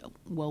decided,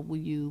 well, will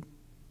you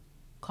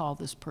call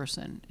this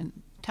person and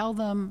tell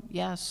them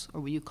yes,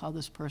 or will you call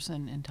this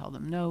person and tell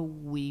them no?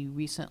 We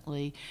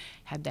recently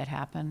had that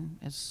happen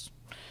as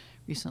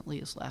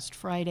recently as last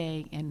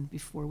Friday, and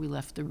before we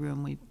left the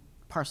room, we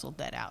parceled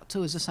that out. So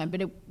it was a sign,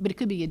 but it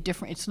could be a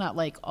different, it's not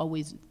like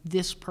always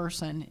this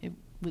person. It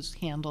was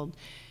handled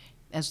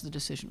as the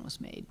decision was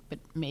made, but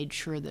made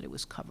sure that it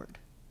was covered.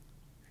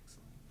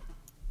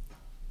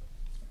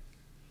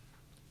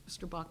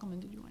 Mr. Bockelman,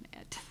 did you want to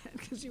add to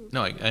that? 'Cause you were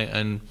No,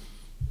 and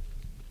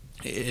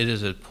it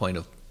is a point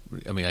of,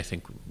 I mean, I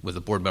think with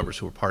the board members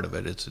who were part of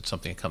it, it's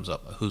something that comes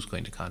up, who's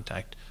going to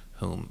contact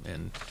whom,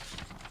 and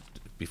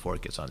before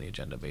it gets on the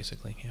agenda,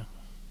 basically, yeah.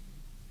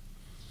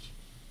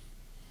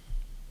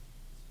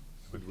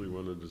 Would we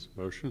want to do a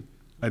motion?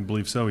 I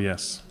believe so,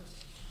 yes.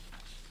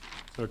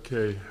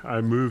 Okay, I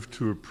move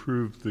to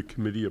approve the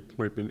committee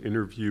appointment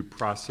interview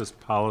process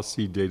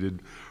policy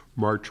dated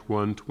March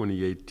 1,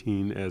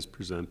 2018, as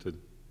presented.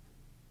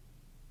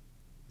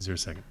 Is there a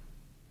second?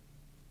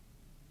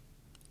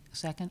 A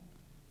second?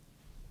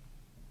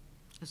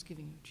 Just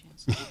giving you a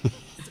chance.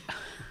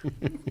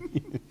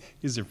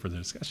 Is there further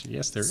discussion?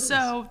 Yes, there is.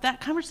 So that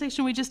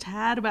conversation we just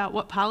had about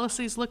what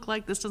policies look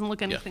like, this doesn't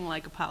look anything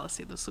like a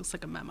policy. This looks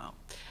like a memo,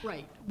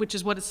 Right. which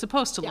is what it's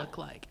supposed to Yeah. look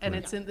like. And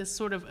it's in this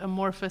sort of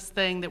amorphous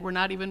thing that we're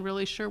not even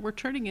really sure we're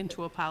turning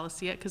into a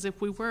policy yet, because if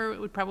we were, it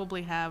would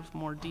probably have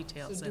more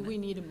details So do in we it.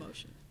 need a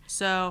motion?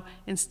 So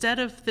instead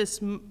of this,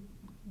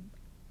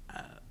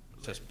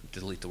 Just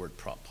delete the word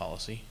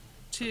policy.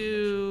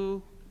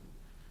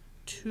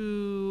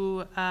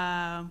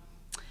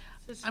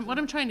 what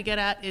I'm trying to get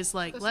at is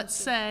like, let's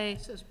say,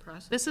 It says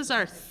process. this is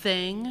our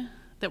thing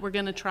that we're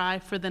gonna try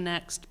for the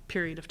next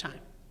period of time.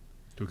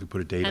 We could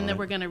put a date on And then it.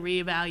 we're gonna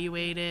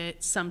reevaluate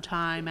it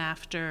sometime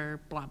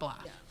after blah, blah,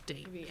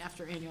 date. Maybe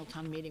after annual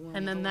town meeting. when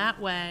And we then vote.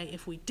 that way,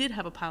 if we did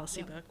have a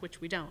policy book,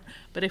 which we don't,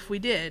 but if we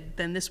did,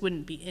 then this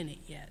wouldn't be in it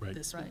yet. Right.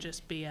 This would Right.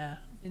 just be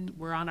And-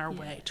 we're on our yeah.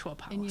 way to a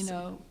policy. And you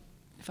know,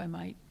 if I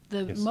might,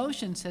 the Yes.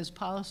 motion says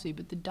policy,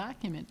 but the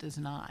document does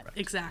not.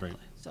 Exactly. Right.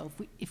 So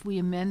if we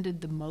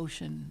amended the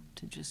motion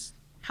to just,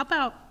 How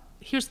about,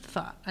 here's the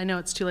thought, I know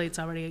it's too late, it's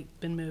already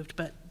been moved,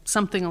 but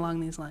something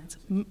along these lines.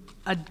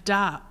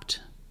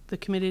 Adopt the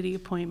committee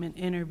appointment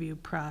interview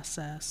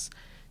process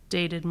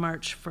dated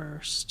March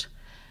 1st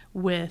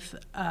with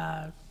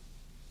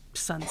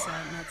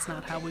sunset, and that's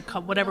not how we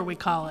call, whatever we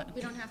call it.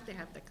 we don't have to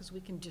have that, because we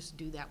can just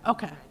do that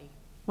Okay. when we're ready.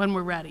 When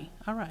we're ready,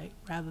 all right,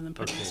 rather than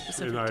putting a Okay,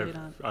 specific and date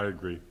on. I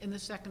agree. And the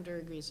seconder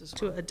agrees as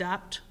To well.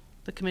 adopt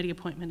the committee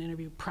appointment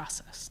interview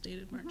process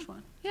dated March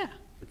 1. Yeah,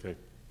 Okay.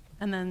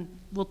 and then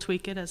we'll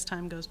tweak it as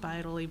time goes by.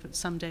 It'll even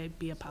someday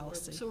be a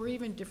policy. So we're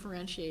even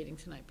differentiating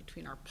tonight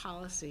between our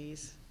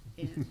policies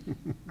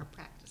and our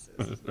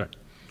practices. Right,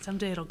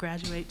 Someday it'll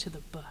graduate to the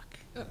book.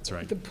 that's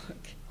right. The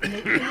book, and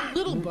the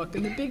little book,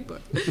 and the big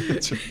book.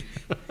 That's right.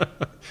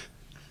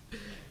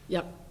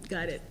 Yep,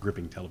 got it.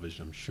 Gripping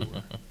television, I'm sure.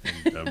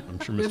 And, I'm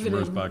sure Mr.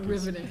 Rosbach is,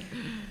 Riveting.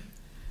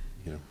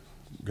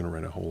 going to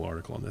write a whole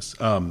article on this.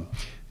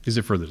 Is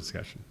there further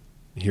discussion?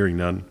 Hearing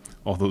none,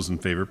 all those in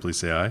favor, please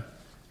say aye.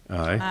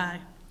 Aye. Aye.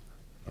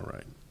 All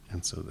right,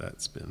 and so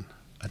that's been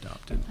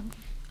adopted.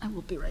 I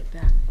will be right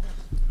back.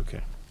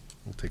 Okay,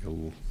 we'll take a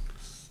little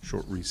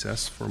short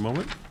recess for a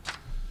moment.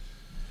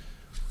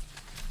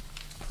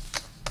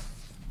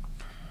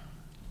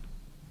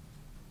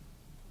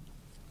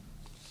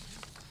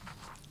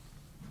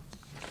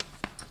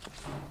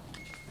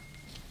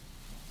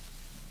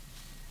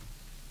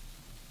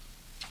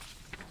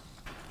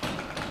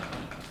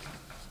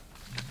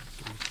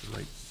 The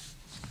right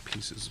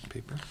pieces of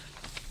paper.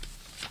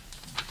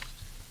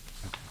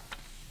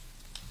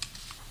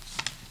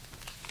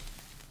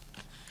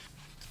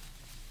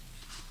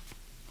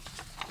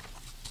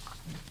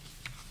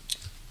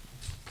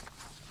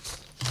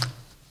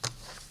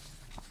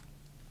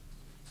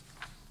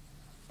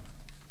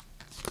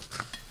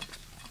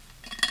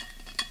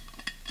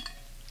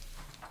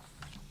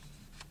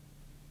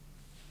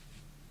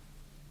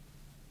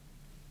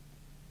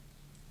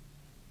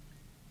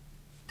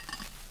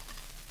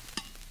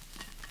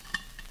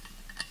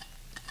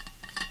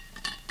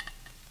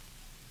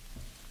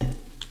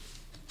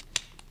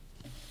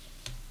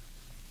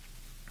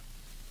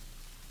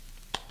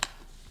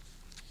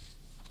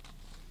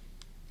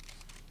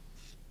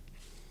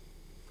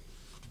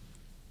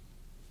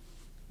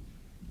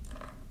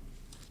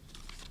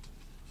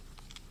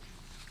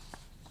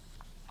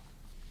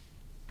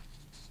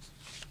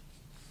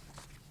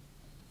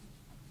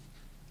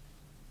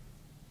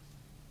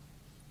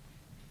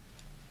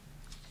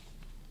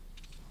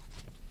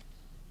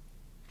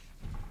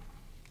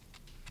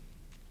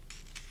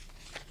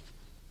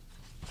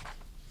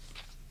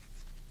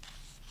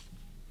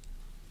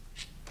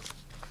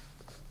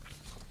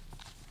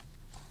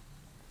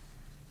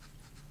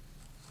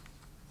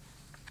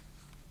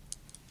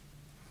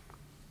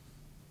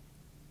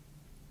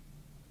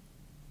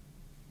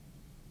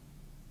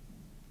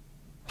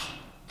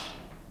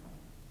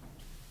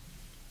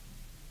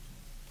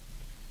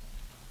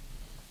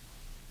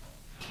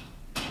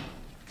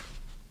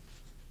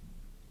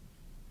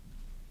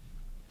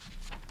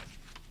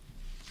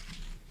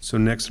 So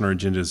next on our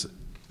agenda is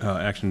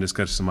action and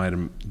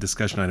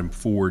discussion item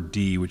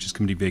 4D, which is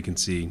committee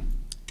vacancy.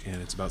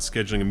 And it's about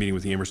scheduling a meeting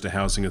with the Amherst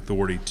Housing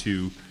Authority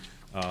to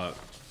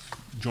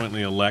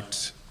jointly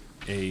elect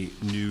a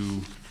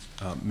new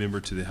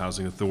member to the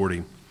Housing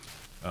Authority.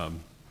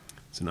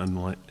 It's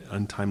an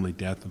untimely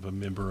death of a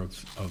member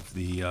of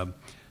the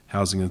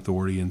Housing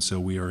Authority, and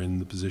so we are in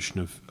the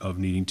position of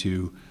needing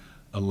to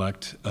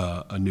elect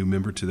a new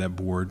member to that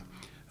board.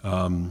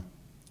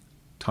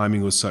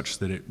 Timing was such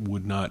that it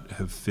would not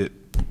have fit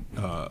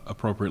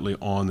appropriately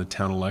on the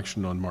town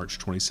election on March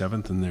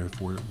 27th, and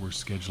therefore we're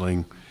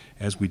scheduling,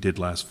 as we did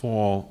last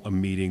fall, a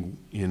meeting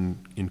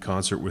in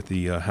concert with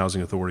the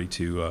Housing Authority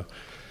to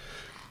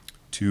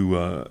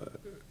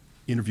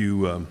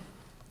interview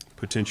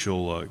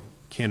potential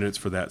candidates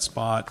for that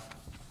spot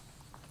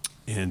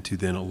and to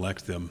then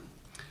elect them.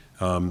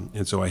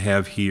 And so I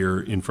have here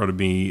in front of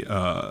me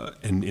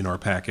and in our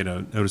packet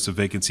a notice of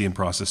vacancy and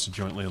process to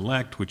jointly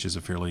elect, which is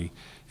a fairly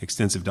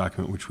extensive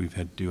document which we've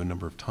had to do a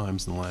number of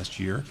times in the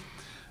last year.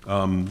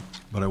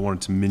 But I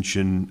wanted to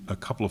mention a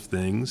couple of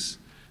things.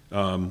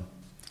 And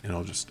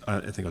I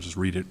think I'll just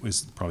read it.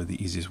 It's probably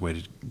the easiest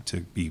way to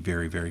be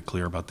very, very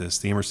clear about this.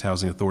 The Amherst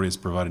Housing Authority has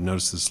provided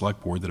notice to the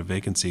Select Board that a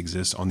vacancy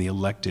exists on the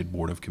elected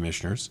Board of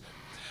Commissioners.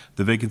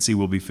 The vacancy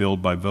will be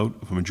filled by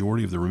vote of a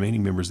majority of the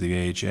remaining members of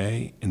the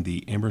AHA and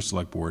the Amherst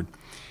Select Board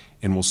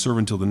and will serve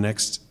until the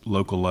next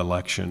local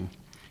election.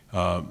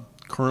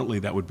 Currently,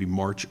 that would be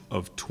March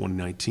of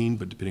 2019,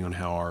 but depending on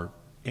how our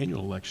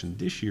annual election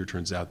this year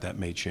turns out, that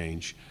may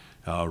change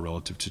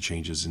relative to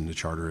changes in the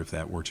charter if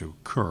that were to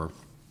occur.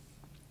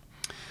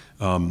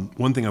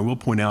 One thing I will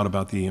point out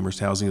about the Amherst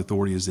Housing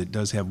Authority is it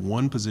does have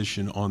one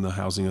position on the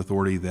Housing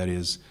Authority that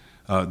is,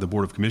 the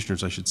Board of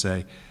Commissioners, I should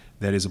say,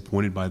 that is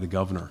appointed by the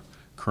governor.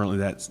 Currently,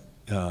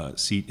 that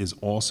seat is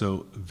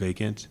also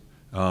vacant,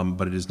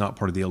 but it is not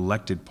part of the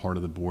elected part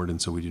of the board,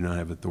 and so we do not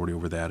have authority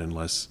over that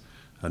unless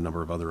a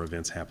number of other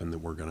events happen that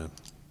we're going to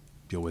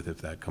deal with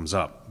if that comes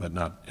up, but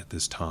not at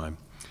this time.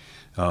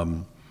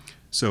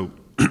 So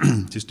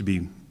just to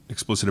be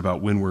explicit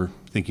about when we're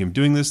thinking of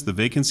doing this, the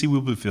vacancy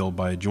will be filled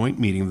by a joint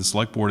meeting of the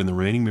Select Board and the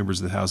remaining members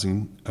of the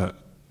Housing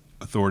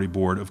Authority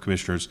Board of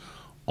Commissioners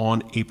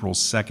on April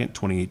 2nd,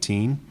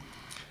 2018.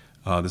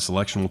 This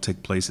election will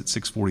take place at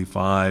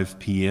 6:45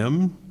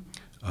 p.m.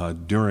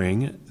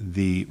 During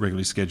the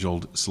regularly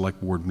scheduled Select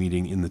Board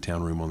meeting in the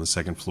town room on the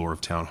second floor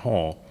of Town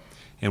Hall,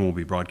 and will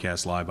be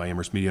broadcast live by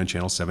Amherst Media on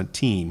Channel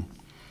 17.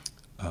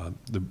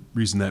 The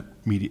reason that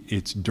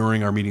it's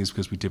during our meetings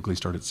because we typically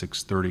start at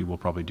 6:30. We'll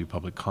probably do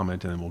public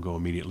comment, and then we'll go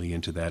immediately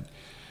into that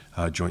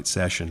joint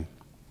session.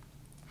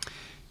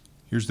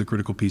 Here's the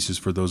critical pieces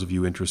for those of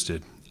you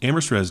interested.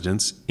 Amherst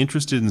residents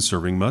interested in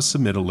serving must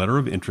submit a letter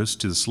of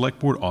interest to the Select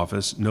Board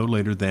office no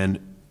later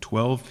than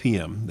 12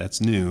 p.m.,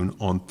 that's noon,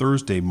 on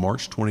Thursday,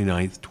 March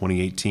 29th,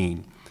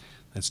 2018.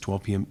 That's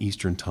 12 p.m.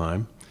 Eastern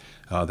Time.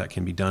 That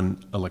can be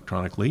done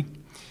electronically.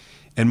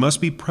 And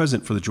must be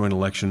present for the joint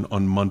election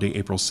on Monday,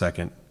 April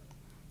 2nd,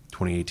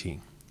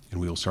 2018. And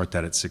we will start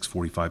that at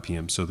 6:45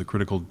 p.m. So the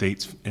critical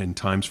dates and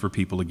times for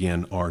people,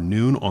 again, are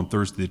noon on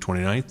Thursday the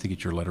 29th to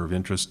get your letter of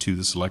interest to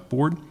the Select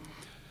Board,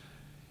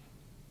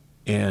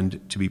 and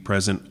to be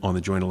present on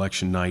the joint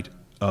election night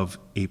of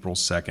April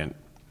 2nd,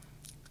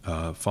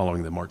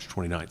 following the March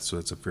 29th. So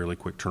it's a fairly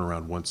quick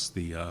turnaround once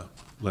the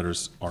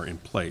letters are in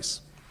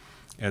place.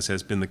 As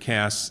has been the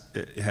case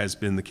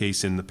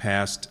in the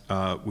past,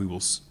 we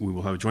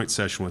will have a joint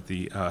session with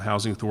the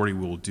Housing Authority.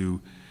 We will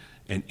do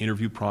an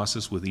interview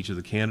process with each of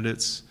the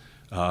candidates,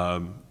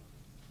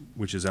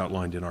 which is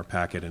outlined in our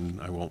packet,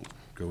 and I won't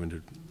go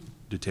into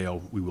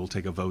detail. We will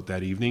take a vote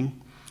that evening.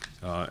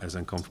 As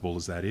uncomfortable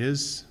as that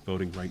is,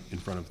 voting right in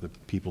front of the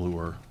people who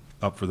are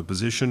up for the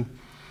position.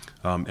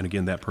 And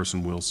again, that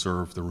person will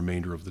serve the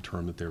remainder of the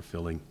term that they're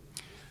filling.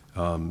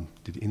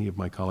 Did any of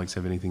my colleagues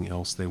have anything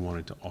else they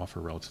wanted to offer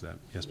relative to that?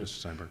 Yes, Mr.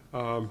 Steinberg.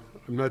 I'm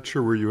not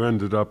sure where you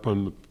ended up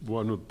on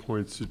one of the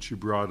points that you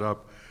brought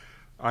up.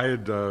 I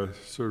had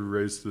sort of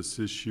raised this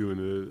issue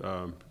in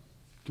a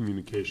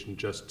communication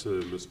just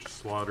to Mr.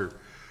 Slaughter,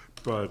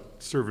 but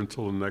serve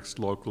until the next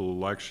local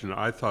election.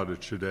 I thought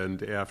it should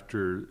end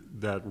after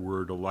that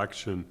word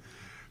election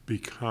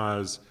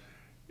because,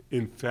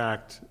 in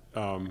fact,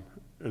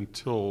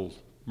 until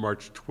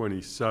March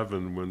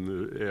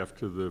 27,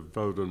 after the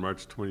vote on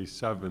March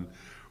 27,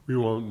 we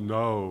won't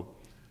know,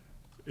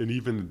 and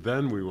even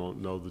then we won't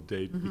know the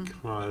date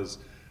because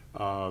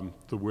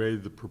the way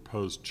the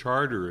proposed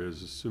charter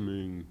is,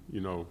 assuming,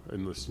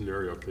 in the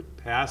scenario of it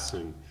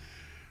passing,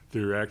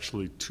 there are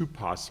actually two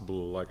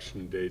possible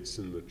election dates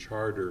in the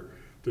charter.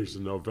 There's a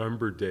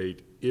November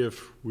date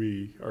if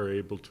we are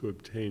able to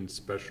obtain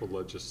special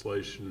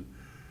legislation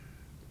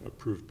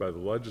approved by the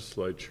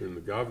legislature and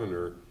the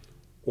governor,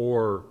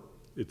 or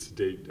its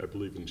date, I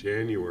believe in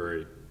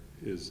January,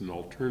 is an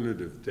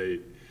alternative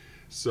date.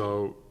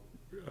 So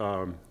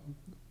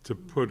to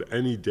put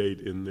any date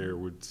in there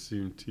would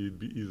seem to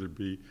either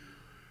be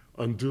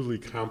unduly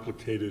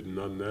complicated and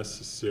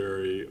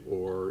unnecessary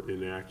or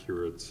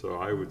inaccurate. So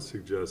I would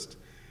suggest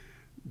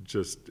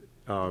just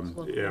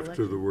Local after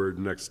election. the word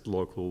next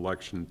local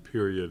election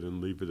period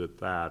and leave it at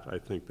that. I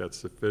think that's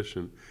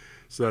sufficient.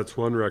 So that's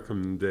one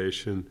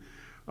recommendation.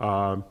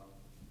 I'm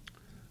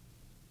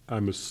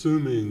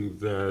assuming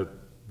that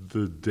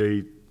the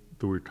date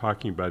that we're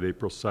talking about,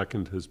 April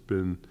 2nd, has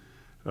been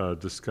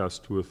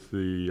discussed with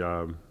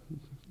the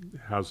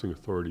Housing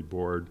Authority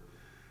Board.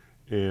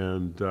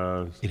 And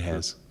It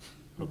has.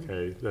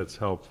 okay, that's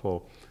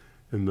helpful.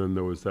 And then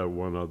there was that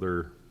one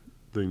other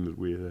thing that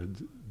we had,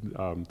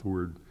 the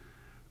word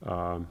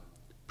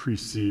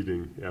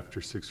preceding after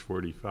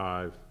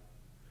 6:45.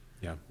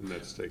 Yeah, And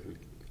that's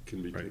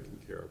can be Right. taken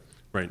care of.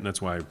 right, and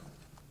that's why I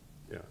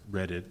Yeah.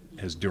 read it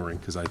as during,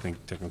 because I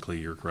think technically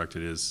you're correct,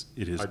 it is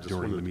I just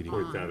during the wanted to meeting.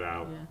 point that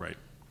out. Yeah. Right.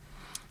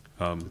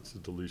 It's a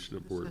deletion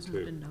of word Hasn't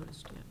two. been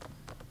noticed yet.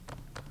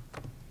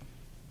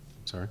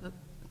 Sorry? Go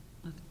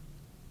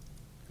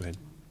ahead.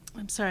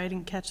 I'm sorry, I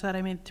didn't catch that.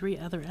 I made 3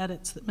 other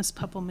edits that Ms.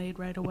 Pupple made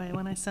right away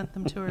when I sent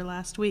them to her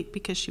last week,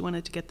 because she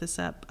wanted to get this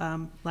up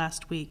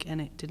last week, and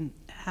it didn't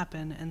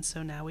happen, and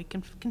so now we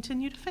can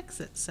continue to fix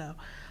it, so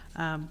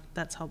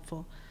that's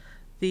helpful.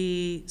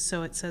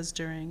 So it says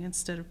during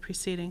instead of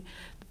preceding,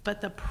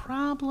 but the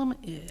problem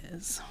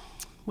is,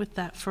 with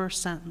that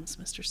first sentence,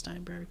 Mr.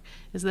 Steinberg,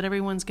 is that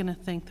everyone's going to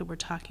think that we're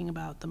talking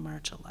about the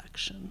March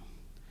election,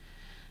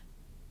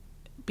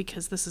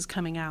 because this is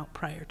coming out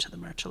prior to the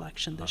March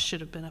election. This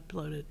should have been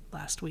uploaded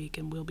last week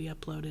and will be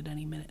uploaded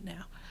any minute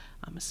now,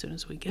 as soon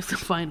as we give the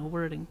final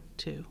wording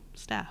to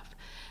staff.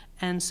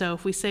 And so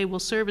if we say we'll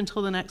serve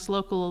until the next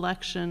local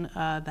election,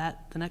 the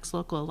next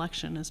local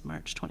election is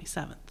March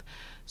 27th.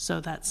 So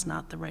that's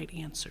not the right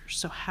answer.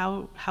 So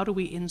how do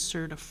we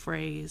insert a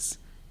phrase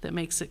that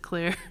makes it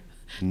clear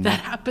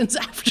that happens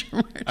after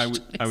March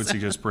 27th? I would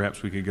suggest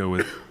perhaps we could go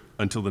with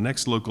until the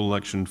next local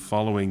election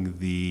following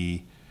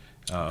the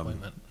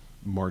Appointment.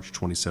 March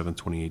 27th,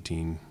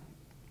 2018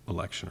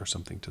 election or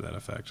something to that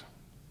effect,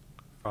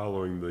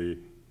 Following the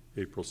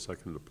April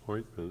 2nd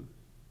appointment.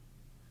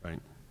 right?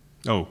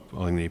 Oh,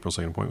 following the April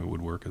 2nd appointment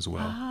would work as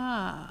well.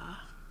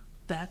 Ah,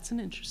 that's an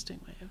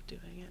interesting way of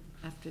doing it.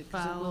 After,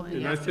 'cause it will be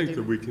And I after think they-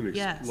 that we can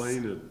Yes.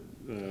 explain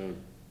it.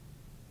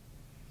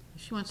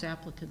 She wants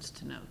applicants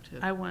to know, too.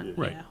 I want,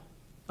 Right. yeah,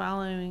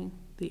 following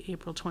the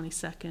April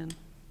 22nd,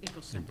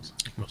 April 2nd,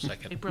 April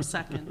 2nd. April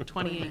 2nd,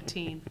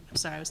 2018. I'm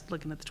sorry, I was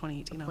looking at the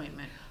 2018.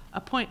 appointment.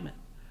 Appointment,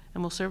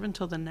 and will serve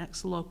until the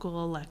next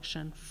local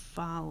election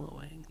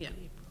following Yeah,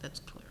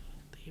 that's clear.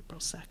 the April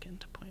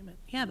 2nd appointment.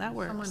 Yeah, that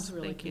works. Someone's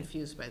really Thank you.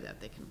 confused by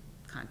that, they can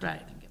contact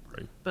Right. and get more.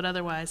 Right. But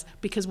otherwise,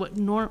 because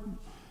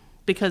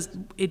because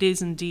it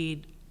is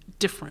indeed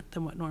different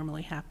than what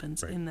normally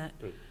happens Right. in that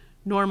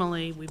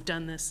normally we've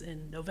done this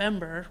in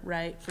November,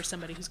 right, for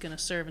somebody who's going to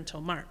serve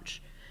until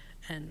March.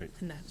 And Right.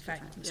 in that, in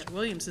fact, Yep. Mr.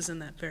 Williams is in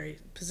that very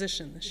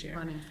position this year.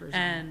 Running for his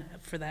And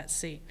for that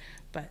seat.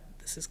 But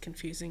this is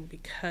confusing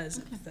because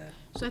of the,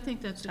 So I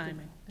think that's a good,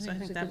 Timing. I So I think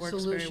think it's a that good works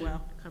very solution.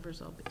 well.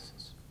 Covers all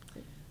bases.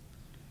 Great.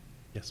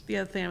 Yes. the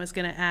other thing I was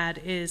going to add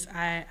is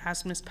I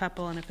asked Ms.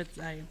 Pupple, and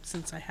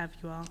since I have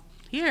you all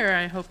here,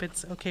 I hope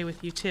it's okay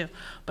with you too.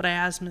 But I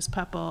asked Ms.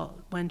 Pupple,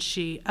 when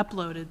she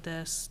uploaded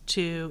this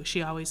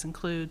she always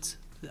includes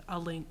a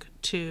link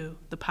to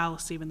the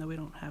policy, even though we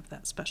don't have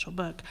that special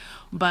book,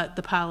 but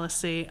the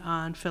policy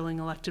on filling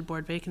elected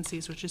board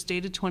vacancies, which is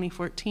dated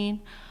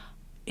 2014.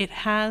 It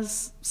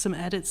has some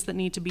edits that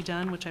need to be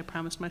done, which I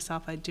promised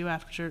myself I'd do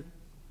after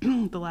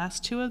the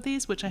last 2 of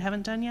these, which I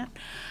haven't done yet,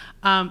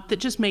 that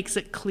just makes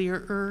it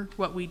clearer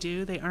what we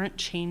do. They aren't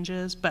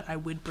changes, but I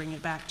would bring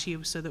it back to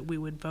you so that we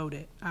would vote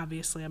it.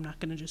 Obviously, I'm not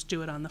going to just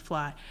do it on the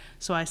fly.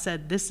 So I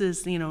said, this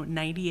is,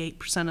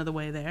 98% of the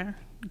way there.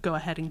 Go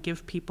ahead and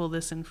give people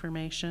this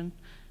information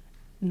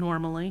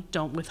normally.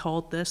 Don't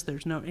withhold this.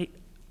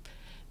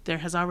 There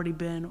has already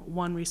been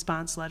one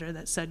response letter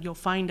that said, you'll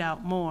find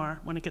out more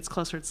when it gets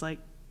closer. It's like,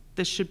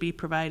 this should be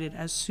provided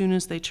as soon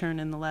as they turn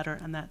in the letter,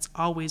 and that's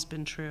always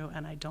been true,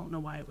 and I don't know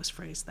why it was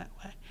phrased that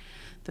way,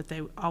 that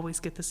they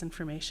always get this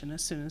information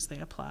as soon as they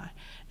apply.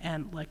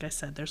 And like I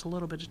said, there's a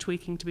little bit of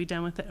tweaking to be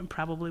done with it, and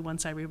probably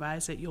once I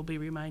revise it, you'll be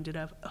reminded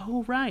of,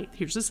 oh, right,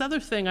 here's this other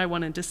thing I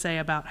wanted to say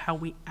about how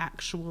we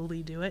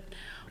actually do it,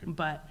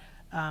 but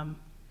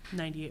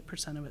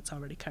 98% of it's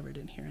already covered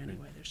in here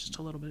anyway. There's just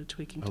a little bit of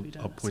tweaking to be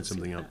done. I'll point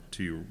something out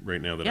to you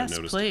right now that Yes, I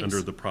noticed. please.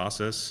 Under the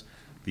process,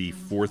 the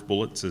 4th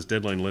bullet says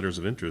deadline letters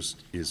of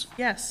interest is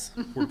Yes.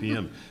 4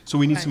 PM. So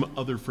we need Right. some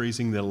other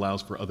phrasing that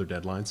allows for other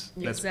deadlines.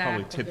 That's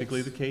probably Exactly.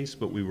 typically the case,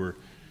 but we were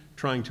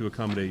trying to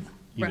accommodate,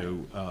 Right.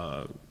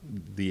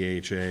 the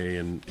AHA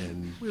and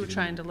We were getting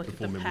trying to look the at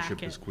full the membership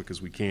packet. as quick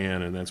as we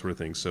can and that sort of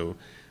thing. So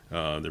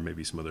there may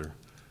be some other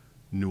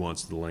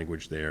nuance to the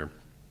language there.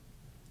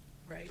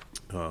 Right.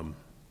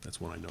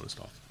 That's one I noticed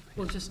off.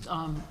 Well, just,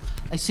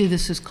 I see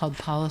this is called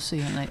policy,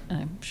 and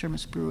I'm sure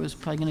Ms. Brewer is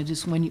probably going to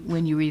just,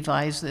 when you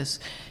revise this,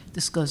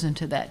 this goes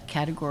into that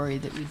category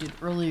that we did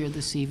earlier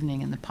this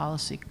evening in the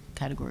policy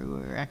category,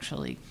 where we're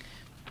actually,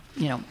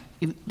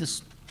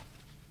 this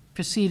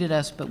preceded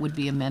us but would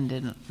be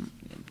amended,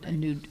 a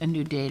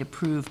new date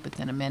approved but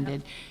then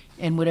amended.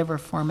 in whatever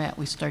format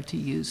we start to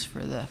use for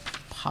the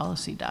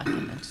policy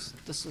documents.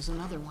 This is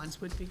another one. This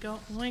would be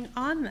going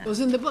on that. Goes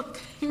in the book.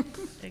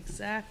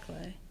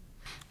 Exactly.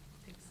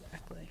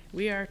 Exactly.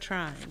 We are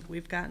trying.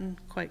 We've gotten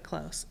quite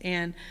close.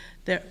 And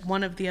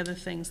one of the other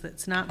things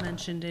that's not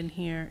mentioned in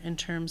here in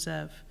terms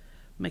of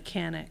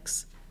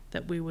mechanics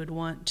that we would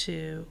want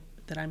to,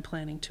 that I'm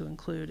planning to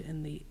include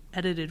in the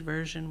edited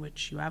version,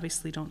 which you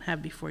obviously don't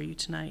have before you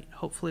tonight.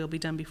 Hopefully it'll be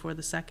done before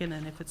the 2nd,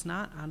 and if it's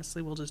not,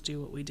 honestly, we'll just do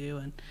what we do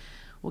and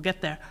we'll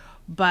get there.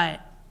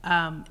 But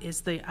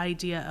is the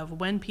idea of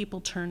when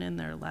people turn in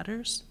their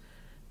letters,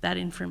 that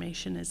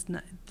information is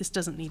not, this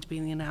doesn't need to be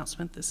in the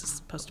announcement, this is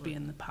supposed to be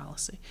in the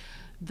policy.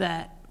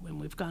 That, when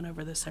we've gone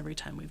over this every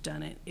time we've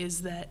done it,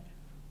 is that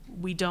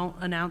we don't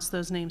announce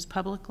those names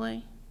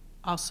publicly.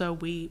 Also,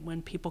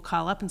 when people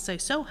call up and say,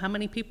 so how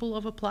many people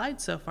have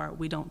applied so far?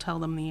 We don't tell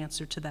them the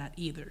answer to that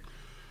either.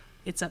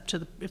 It's up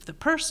to if the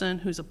person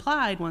who's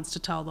applied wants to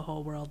tell the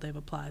whole world they've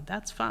applied,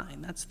 that's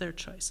fine, that's their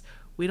choice.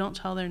 We don't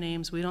tell their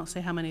names, we don't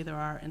say how many there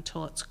are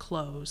until it's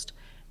closed,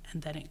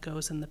 and then it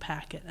goes in the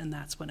packet, and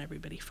that's when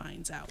everybody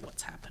finds out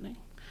what's happening.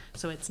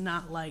 So it's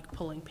not like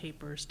pulling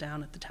papers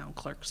down at the town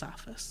clerk's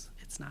office.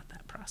 It's not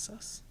that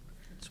process.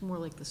 It's more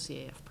like the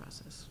CAF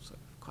process. So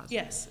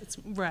Yes, it's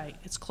right,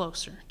 it's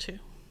closer too.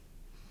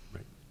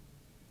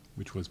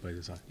 Which was by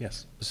design,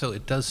 yes. So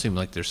it does seem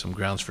like there's some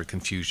grounds for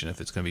confusion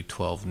if it's going to be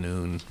 12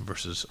 noon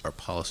versus our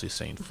policy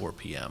saying 4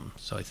 p.m.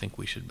 So I think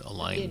we should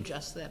align. We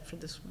adjust that for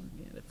this one,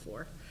 yeah, at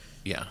 4.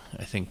 Yeah,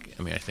 I think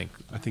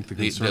the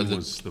concern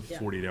was the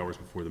 48 hours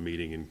before the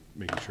meeting and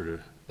making sure to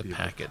The be able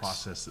to packets.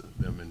 process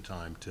them in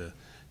time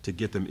to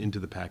get them into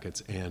the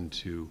packets and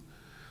to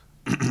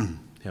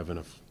have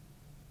enough,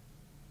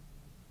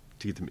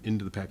 to get them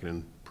into the packet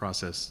and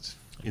processed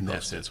in that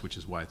Posted. sense, which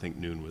is why I think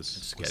noon was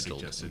scheduled,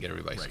 suggested. and get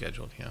everybody Right,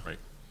 scheduled, yeah. Right.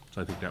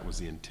 So I think that was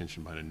the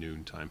intention behind a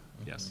noon time,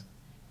 yes.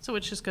 So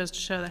which just goes to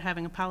show that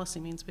having a policy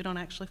means we don't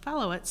actually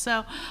follow it.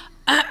 So,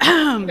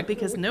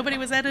 because nobody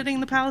was editing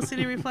the policy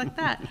to reflect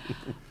that.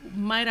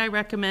 Might I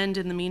recommend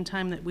in the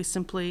meantime that we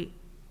simply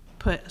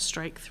put a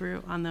strike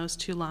through on those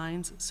 2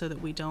 lines so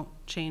that we don't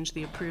change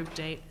the approved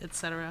date, et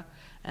cetera,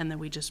 and then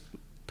we just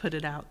put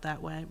it out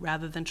that way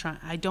rather than try.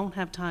 I don't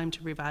have time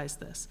to revise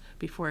this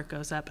before it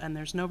goes up, and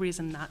there's no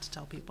reason not to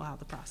tell people how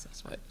the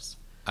process works.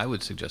 I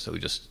would suggest that we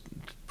just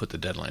put the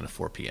deadline of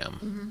 4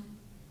 p.m.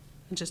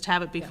 And just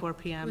have it before It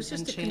PM was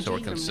and just a change it So we're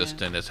from there.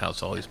 consistent as how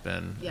it's always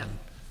been. Yeah,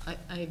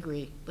 I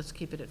agree. Let's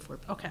keep it at 4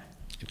 p.m. Okay,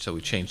 And so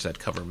we changed that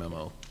cover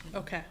memo.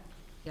 okay.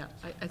 Yeah,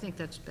 I think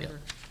that's better.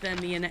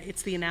 Then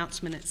it's the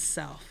announcement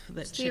itself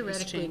that is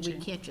Theoretically, we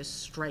changing. can't just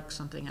strike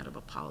something out of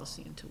a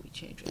policy until we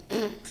change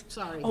it.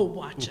 Sorry. Oh,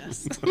 watch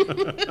us.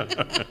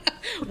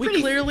 We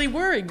clearly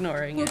were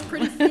ignoring We're it.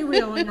 pretty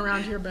freewheeling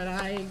around here, but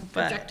I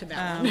But, object to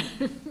that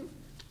one.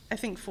 I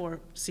think 4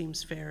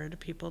 seems fairer to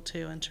people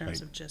too, in terms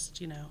Right. of just,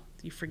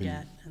 you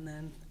forget and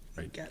then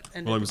you Right. get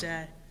end Well, of the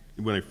day.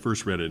 When I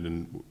first read it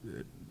and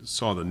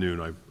saw the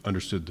noon, I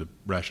understood the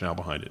rationale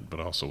behind it, but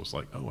I also was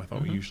like, oh, I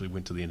thought we usually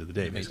went to the end of the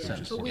day. Makes Maybe we sense.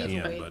 just But we have a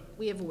can, way, but-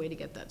 we have a way to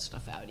get that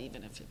stuff out,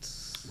 even if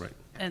it's Right.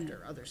 And-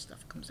 after other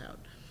stuff comes out.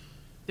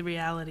 The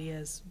reality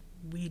is,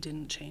 we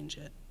didn't change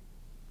it.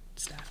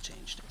 Staff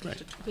changed it.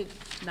 Right.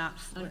 But Not,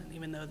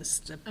 even though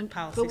the but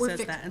policy we're says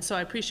fix- that. And so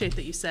I appreciate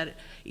that you said it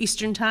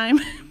Eastern time,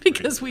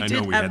 because we I know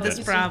did we have had this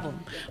that. problem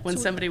when So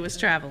we- somebody was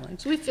traveling.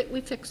 So we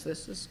fixed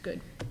this, this is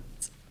good.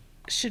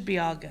 Should be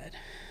all good.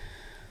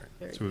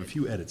 Very So we have a good.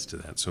 few edits to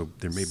that, so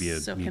there may be a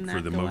So need can for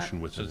that the go up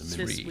motion with an So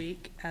amendment. This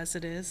week, as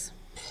it is,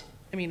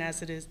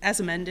 as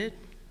amended,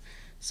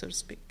 so to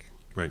speak.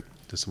 Right.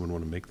 Does someone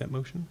want to make that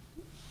motion?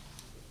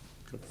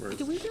 Go for it.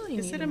 Do we really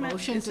Is need it a a mo-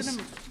 motion is to, it a-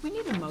 do we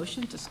need a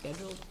motion to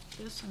schedule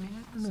this? I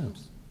mean, it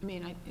seems,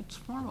 it's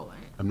formal.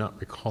 I'm not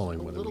recalling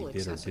A whether little we did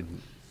or excessive.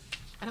 didn't.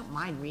 I don't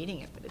mind reading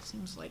it, but it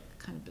seems like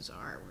kind of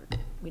bizarre.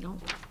 We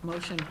don't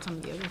motion some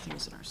of the other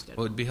things in our Well,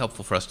 schedule. it'd be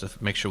helpful for us to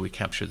make sure we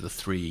capture the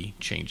 3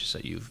 changes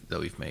that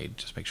we've made,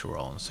 just make sure we're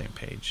all on the same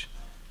page.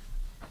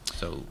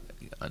 So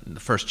the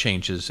first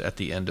change is at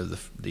the end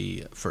of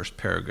the first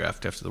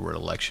paragraph, after the word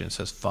election, it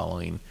says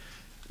following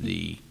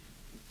the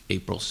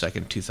April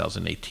 2nd,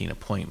 2018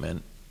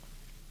 appointment.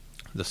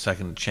 The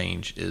second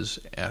change is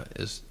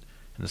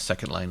in the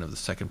second line of the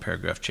second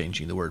paragraph,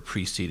 changing the word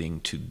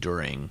preceding to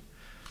during.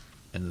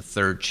 And the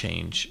third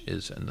change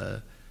is in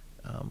the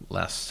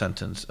last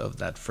sentence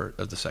of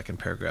of the second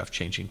paragraph,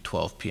 changing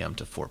 12 p.m.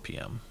 to 4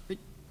 p.m.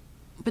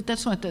 But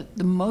that's not the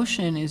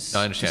motion is.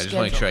 No, I understand. I just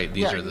want to make sure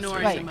these Right. are the 3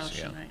 Ignoring the things.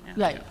 motion Yeah. right now.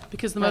 Right.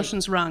 Because the Right.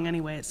 motion's wrong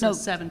anyway, it No,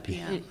 says 7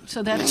 PM.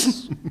 So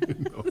that's,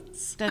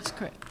 that's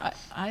correct.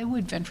 I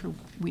would venture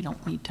we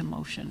don't need to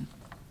motion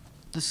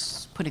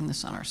this, putting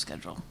this on our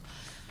schedule.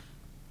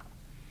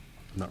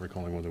 I'm not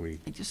recalling whether we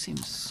It just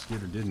seems,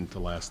 did or didn't the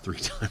last 3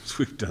 times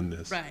we've done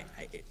this. Right,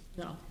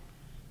 no.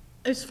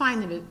 It's fine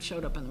that it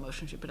showed up on the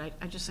motion sheet, but I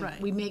just think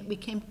Right. we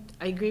came,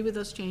 I agree with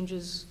those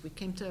changes.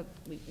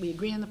 We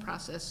agree on the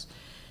process.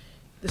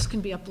 This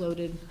can be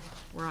uploaded.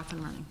 We're off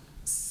and running.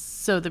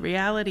 so the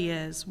reality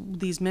is,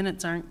 these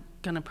minutes aren't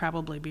gonna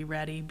probably be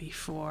ready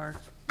before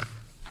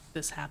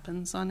this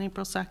happens on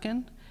April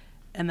 2nd.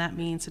 And that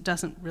means it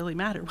doesn't really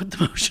matter what the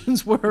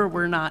motions were or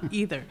were not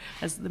either,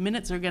 as the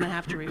minutes are going to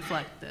have to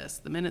reflect this.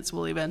 The minutes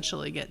will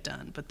eventually get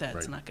done, but that's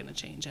Right. not going to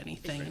change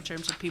anything in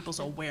terms of people's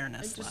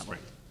awareness level.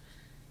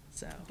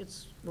 So,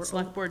 We're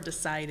select board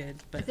decided,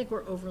 I but think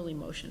we're overly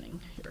motioning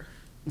here,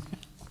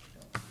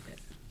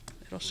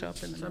 it'll show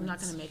up in the so I'm not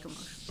minutes. going to make a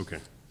motion. Okay.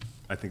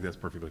 I think that's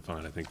perfectly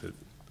fine. I think that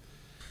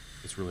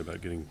it's really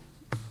about getting,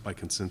 by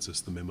consensus,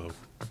 the memo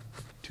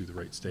to the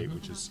right state,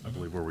 which is, I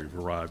believe, where we've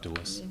arrived,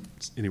 unless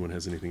anyone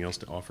has anything else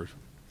to offer.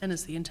 And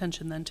is the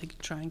intention then to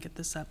try and get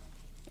this up?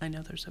 I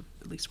know there's at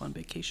least one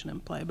vacation in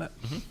play, but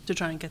to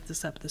try and get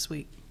this up this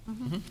week.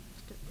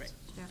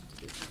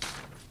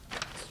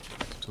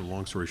 So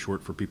long story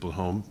short, for people at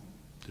home,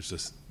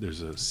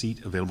 there's a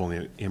seat available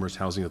in the Amherst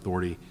Housing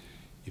Authority.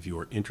 If you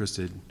are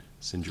interested,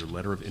 send your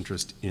letter of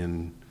interest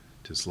in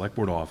to Select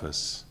Board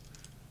office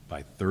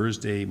by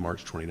Thursday,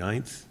 March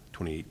 29th,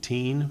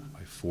 2018,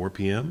 by 4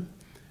 p.m.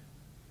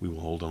 We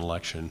will hold an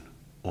election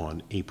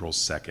on April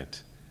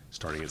 2nd,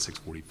 starting at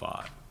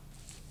 6:45.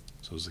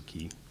 So those are the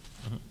key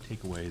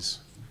takeaways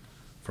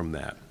from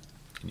that.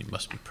 And you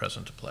must be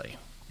present to play.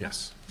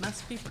 Yes,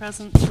 Must be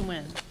present to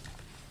win.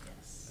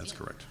 that's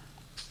correct.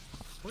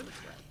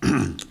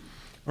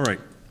 All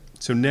right,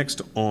 so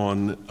next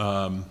on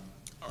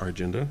our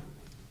agenda,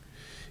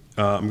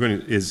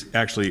 is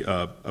actually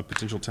a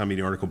potential town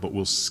meeting article, but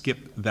we'll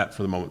skip that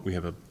for the moment. We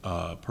have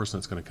a person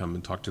that's going to come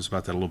and talk to us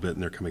about that a little bit,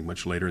 and they're coming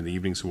much later in the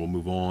evening, so we'll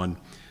move on.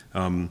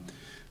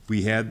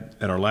 We had,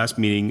 at our last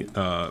meeting,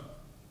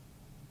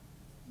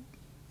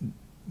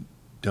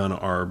 done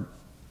our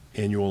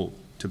annual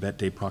Tibet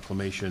Day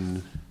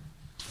proclamation.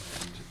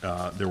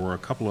 There were a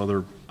couple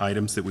other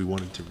items that we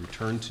wanted to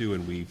return to,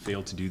 and we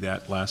failed to do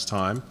that last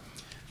time.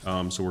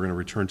 So we're going to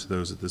return to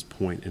those at this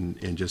point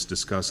and just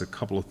discuss a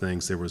couple of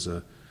things. There was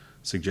a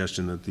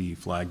suggestion that the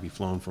flag be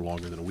flown for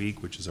longer than a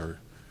week, which is our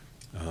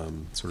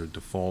sort of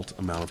default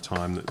amount of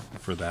time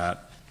for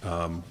that.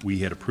 We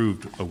had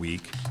approved a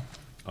week,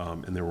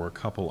 and there were a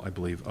couple, I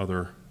believe,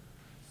 other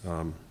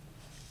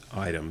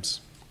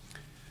items.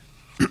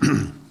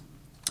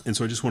 And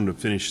so I just wanted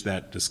to finish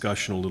that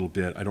discussion a little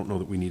bit. I don't know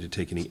that we need to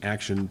take any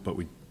action, but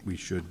we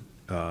should.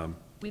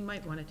 We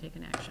might want to take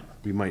an action.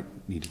 We might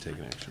need to take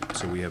an action.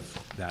 So we have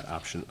that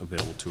option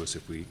available to us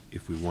if we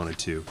wanted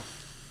to.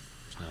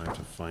 So now I have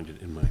to find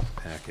it in my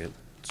packet.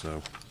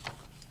 So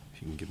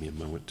if you can give me a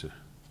moment to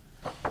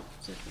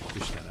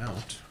fish that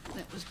out.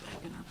 That was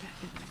back in our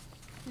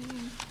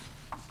packet.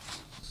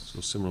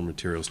 So similar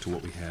materials to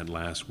what we had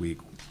last week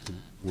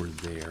were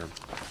there.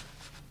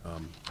 Oh,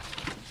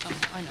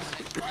 I know,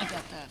 I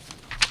got that.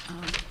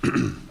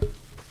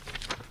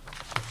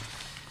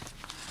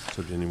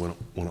 So did anyone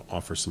want to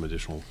offer some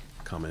additional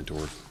comment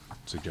or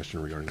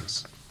suggestion regarding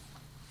this?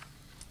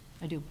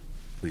 I do.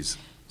 Please.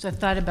 So I've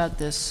thought about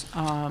this,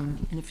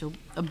 and if you'll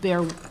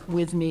bear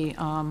with me,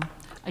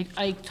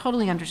 I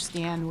totally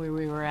understand where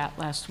we were at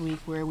last week,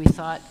 where we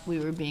thought we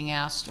were being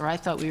asked, or I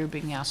thought we were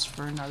being asked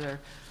for another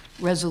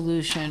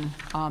resolution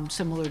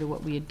similar to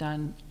what we had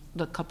done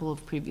the couple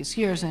of previous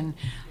years, and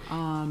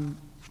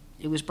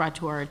it was brought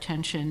to our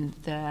attention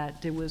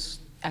that there was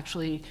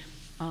actually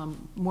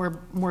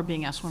more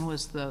being asked. One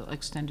was the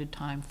extended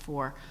time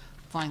for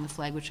flying the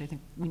flag, which I think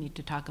we need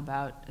to talk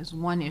about as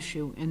one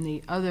issue, and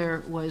the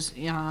other was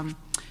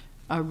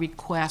a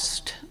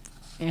request,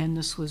 and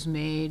this was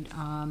made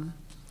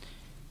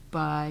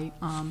by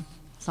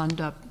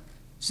Thundup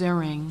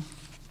Zering,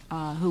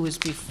 who was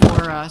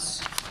before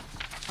us,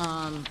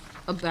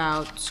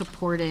 about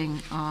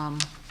supporting, I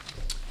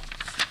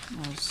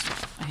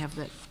have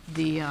that,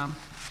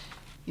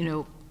 you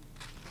know,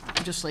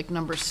 just like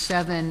number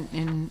 7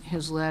 in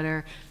his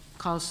letter,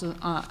 calls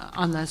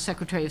on the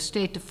Secretary of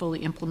State to fully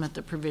implement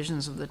the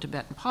provisions of the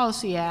Tibetan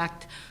Policy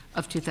Act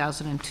of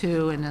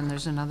 2002, and then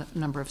there's another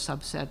number of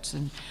subsets,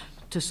 and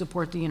to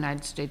support the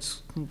United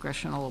States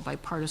congressional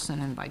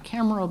bipartisan and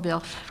bicameral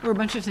bill. There were a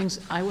bunch of things.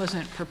 I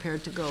wasn't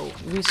prepared to go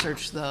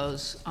research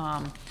those,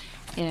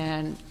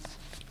 and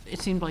it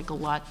seemed like a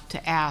lot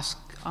to ask,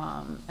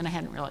 and I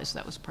hadn't realized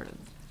that was part of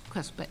the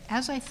request. But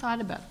as I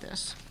thought about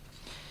this,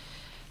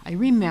 I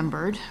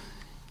remembered,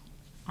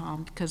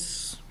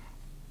 because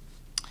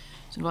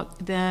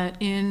that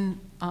in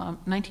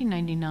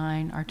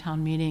 1999, our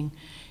town meeting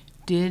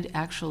did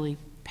actually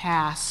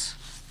pass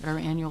at our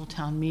annual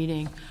town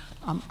meeting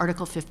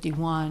Article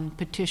 51,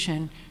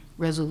 petition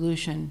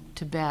resolution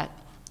Tibet,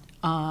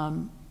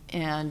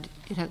 and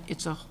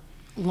it's a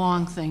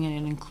long thing, and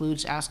it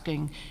includes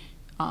asking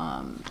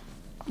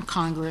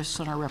Congress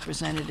and our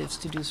representatives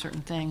to do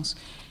certain things.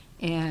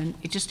 And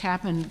it just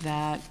happened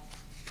that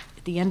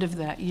at the end of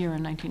that year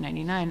in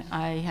 1999,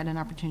 I had an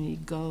opportunity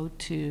to go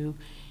to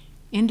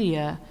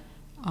India,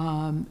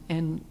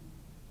 and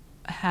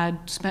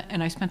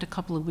I spent a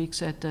couple of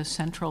weeks at the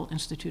Central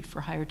Institute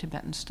for Higher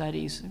Tibetan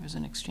Studies. There was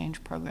an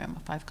exchange program,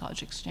 a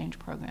 5-college exchange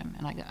program,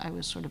 and I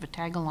was sort of a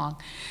tag-along.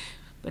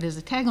 But as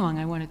a tag-along,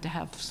 I wanted to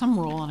have some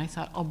role, and I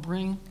thought, I'll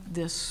bring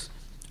this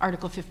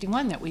Article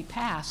 51 that we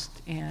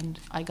passed, and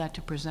I got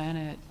to present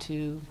it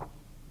to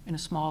in a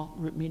small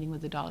group meeting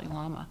with the Dalai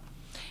Lama.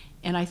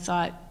 And I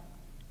thought,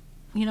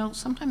 you know,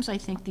 sometimes I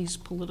think these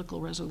political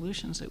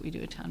resolutions that we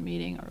do at town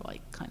meeting are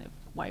like kind of,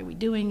 why are we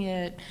doing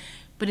it?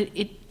 But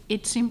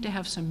it seemed to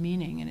have some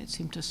meaning, and it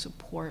seemed to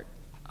support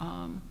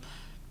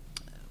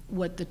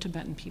what the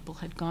Tibetan people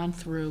had gone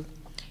through.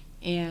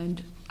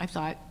 And I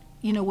thought,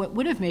 you know, what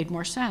would have made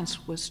more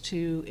sense was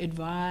to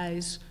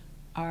advise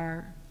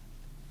our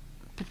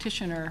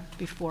petitioner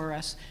before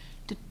us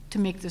to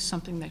make this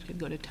something that could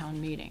go to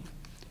town meeting,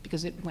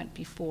 because it went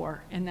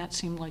before, and that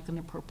seemed like an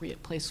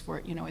appropriate place for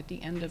it, you know, at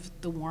the end of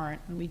the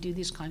warrant when we do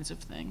these kinds of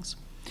things.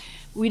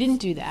 We didn't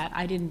do that.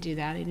 I didn't do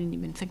that. I didn't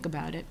even think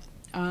about it.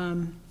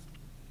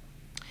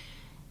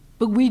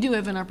 But we do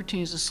have an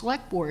opportunity as a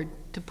select board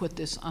to put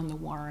this on the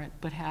warrant,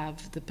 but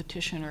have the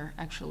petitioner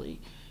actually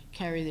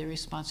carry the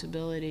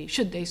responsibility,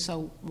 should they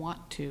so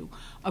want to,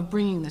 of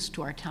bringing this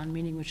to our town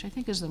meeting, which I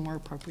think is the more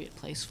appropriate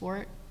place for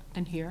it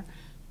than here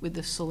with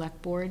the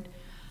select board.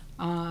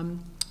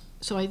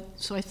 So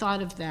I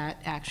thought of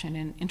that action,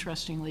 and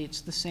interestingly,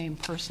 it's the same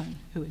person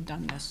who had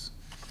done this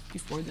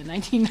before the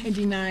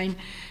 1999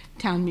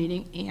 town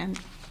meeting. And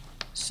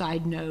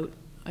side note,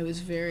 I was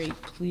very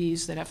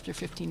pleased that after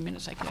 15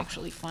 minutes I could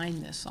actually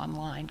find this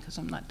online, because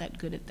I'm not that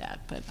good at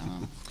that, but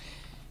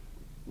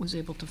was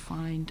able to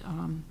find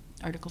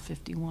Article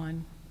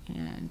 51,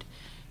 and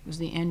it was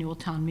the annual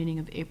town meeting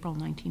of April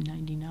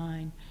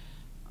 1999.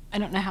 I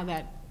don't know how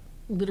that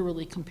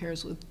literally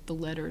compares with the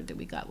letter that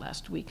we got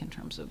last week in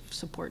terms of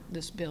support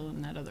this bill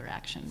and that other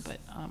action, but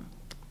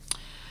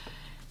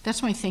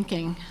that's my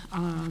thinking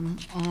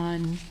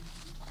on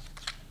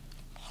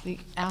the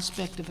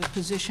aspect of a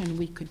position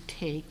we could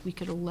take. We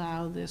could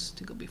allow this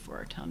to go before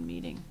our town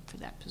meeting for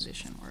that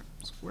position,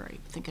 where I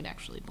think it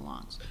actually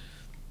belongs.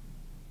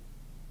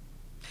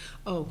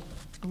 Oh,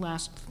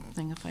 last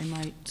thing, if I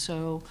might.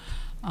 So,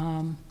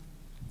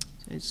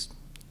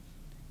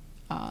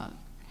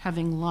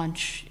 having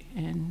lunch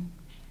and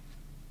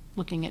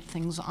looking at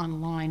things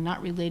online,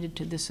 not related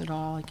to this at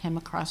all, I came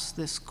across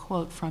this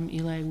quote from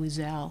Elie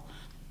Wiesel.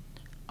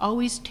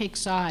 Always take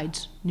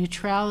sides.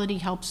 Neutrality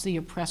helps the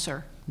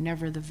oppressor,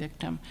 never the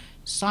victim.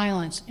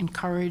 Silence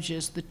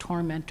encourages the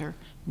tormentor,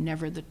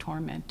 never the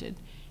tormented.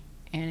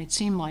 And it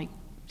seemed like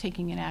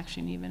taking an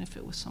action, even if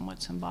it was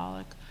somewhat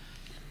symbolic,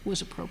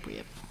 was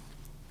appropriate.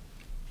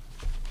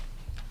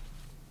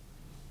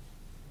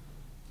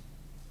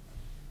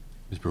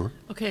 Ms. Brewer?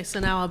 Okay, so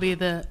now I'll be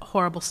the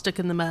horrible stick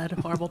in the mud,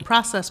 horrible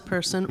process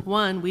person.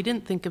 One, we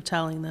didn't think of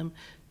telling them.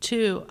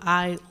 Two,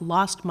 I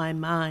lost my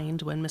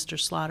mind when Mr.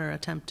 Slaughter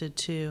attempted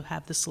to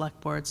have the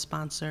select board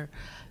sponsor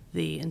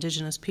the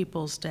Indigenous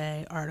Peoples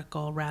Day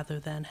article rather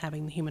than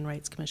having the Human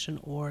Rights Commission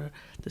or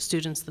the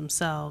students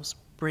themselves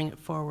bring it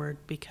forward,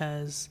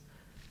 because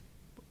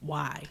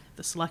why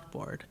the select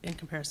board in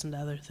comparison to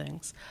other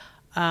things?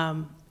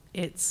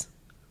 It's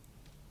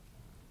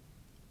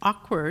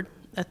awkward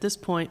at this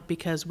point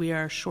because we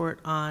are short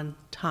on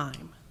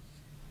time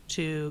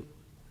to,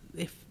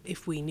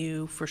 if we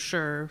knew for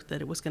sure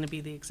that it was going to be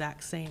the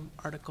exact same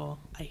article.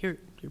 I hear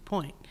your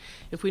point.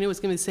 If we knew it was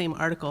going to be the same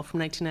article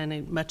from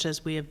 1990, much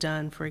as we have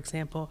done, for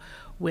example,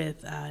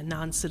 with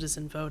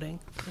non-citizen voting,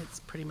 it's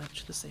pretty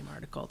much the same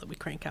article that we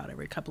crank out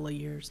every couple of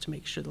years to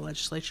make sure the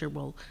legislature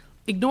will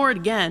ignore it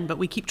again, but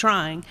we keep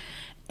trying.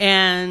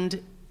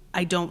 And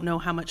I don't know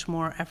how much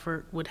more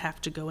effort would have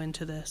to go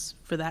into this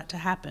for that to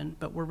happen,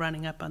 but we're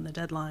running up on the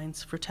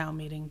deadlines for town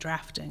meeting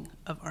drafting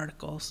of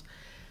articles,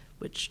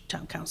 which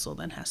town council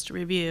then has to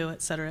review,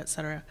 et cetera, et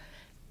cetera.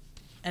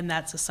 And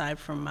that's aside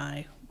from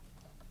my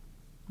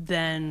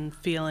then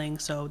feeling,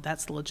 so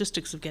that's the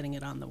logistics of getting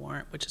it on the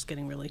warrant, which is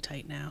getting really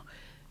tight now,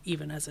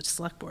 even as a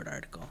select board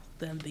article.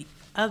 Then the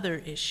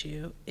other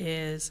issue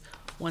is,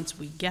 once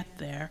we get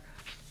there,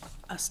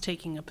 us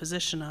taking a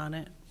position on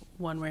it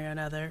one way or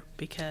another,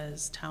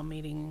 because town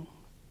meeting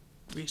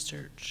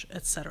research,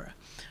 et cetera.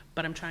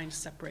 But I'm trying to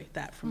separate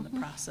that from the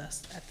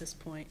process at this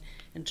point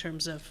in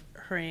terms of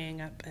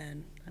hurrying up,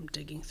 and I'm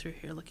digging through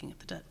here looking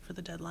at for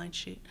the deadline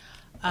sheet.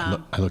 I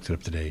looked it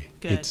up today.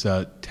 Good. It's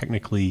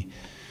technically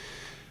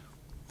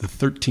the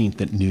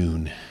 13th at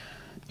noon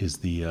is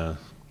the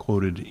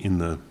quoted in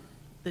the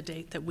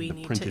date that we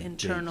need to printed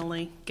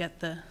internally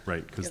get the.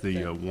 right, because get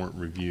the warrant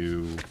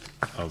review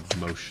of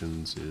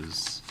motions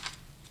is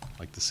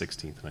like the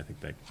 16th, and I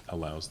think that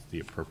allows the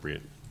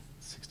appropriate,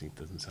 16th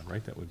doesn't sound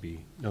right, that would be,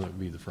 no, that would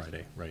be the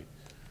Friday, right.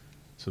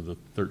 So the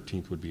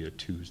 13th would be a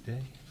Tuesday,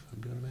 if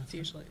I'm doing the math. It's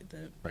usually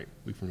right,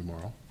 week from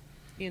tomorrow.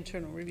 the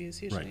internal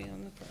reviews usually Right.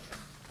 on the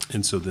Friday.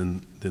 And so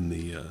then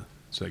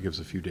so that gives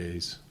a few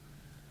days,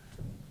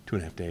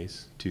 2.5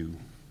 days, to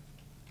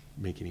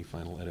make any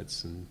final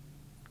edits and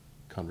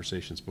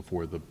conversations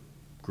before the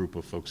group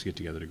of folks get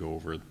together to go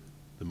over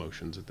the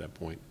motions at that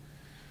point.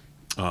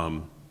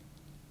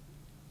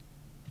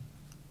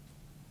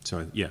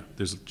 So yeah,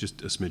 there's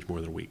just a smidge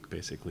more than a week,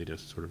 basically, to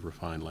sort of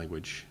refine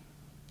language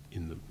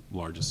in the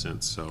largest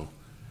sense, so.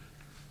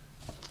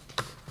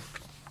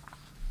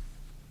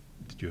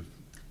 Did you have?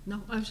 No,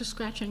 I was just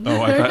scratching.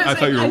 Oh, I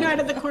thought you were. I know, out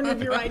of the corner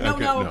of your eye. No,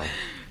 Okay, no.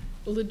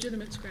 A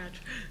legitimate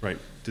scratch. Right.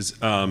 Does,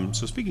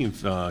 so speaking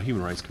of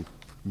Human Rights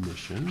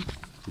Commission,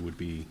 who would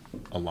be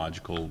a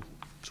logical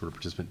sort of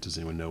participant, does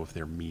anyone know if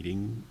they're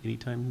meeting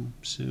anytime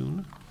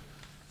soon?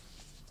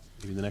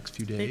 Maybe in the next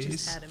few They days?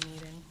 just had a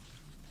meeting.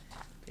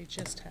 They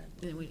just had.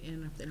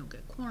 And if they don't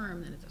get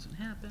quorum, then it doesn't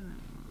happen.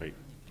 Right.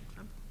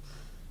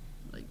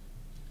 Like,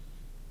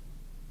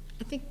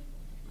 I think,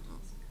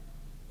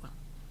 well,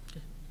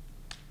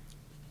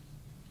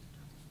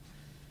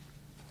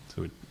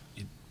 So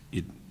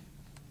it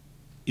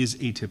is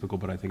atypical,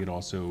 but I think it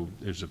also,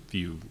 there's a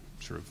few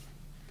sort of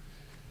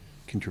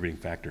contributing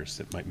factors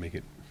that might make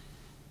it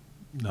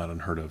not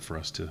unheard of for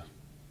us to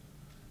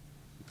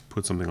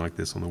put something like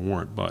this on the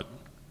warrant, but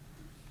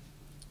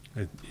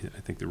I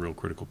think the real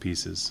critical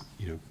piece is,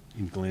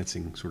 in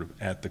glancing sort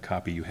of at the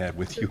copy you had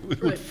with you,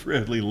 it Right. was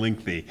fairly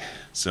lengthy.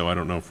 So I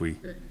don't know if we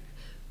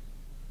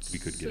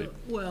could get it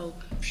well,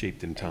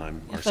 shaped in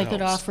time if ourselves. I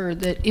could offer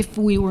that if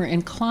we were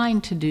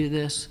inclined to do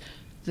this,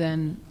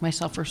 then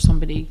myself or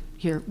somebody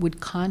here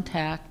would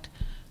contact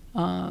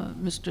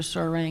Mr.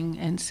 Soring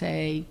and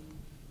say,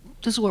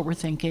 this is what we're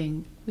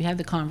thinking. We had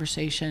the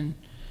conversation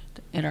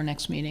at our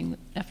next meeting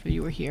after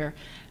you were here.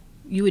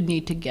 You would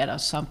need to get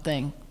us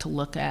something to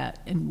look at,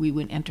 and we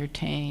would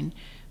entertain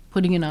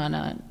putting it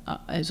on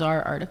as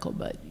our article,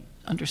 but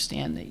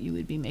understand that you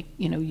would be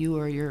you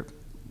or your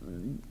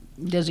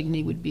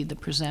designee would be the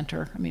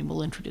presenter. I mean,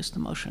 we'll introduce the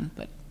motion,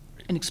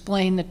 and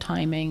explain the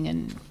timing,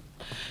 and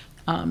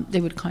they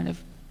would kind of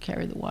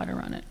carry the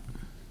water on it.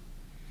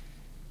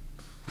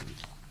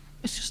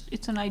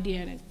 It's an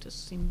idea, and it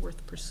just seemed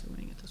worth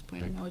pursuing at this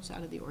point. I know it's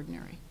out of the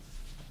ordinary.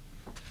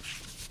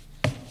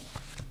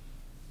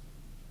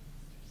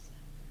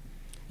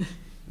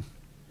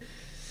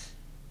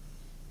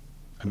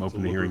 I'm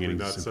open to hearing any.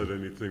 Not said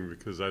anything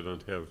because I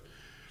don't have,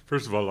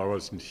 first of all, I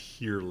wasn't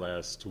here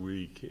last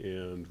week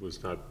and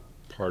was not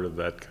part of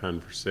that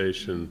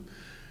conversation,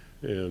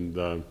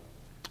 and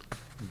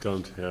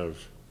don't have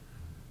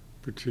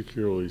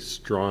particularly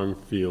strong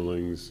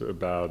feelings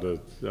about it.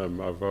 To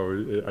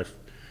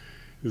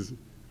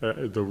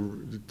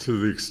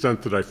the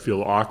extent that I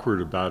feel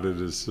awkward about it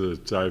is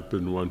that I've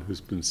been one who's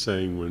been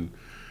saying when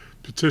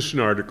petition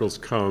articles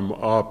come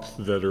up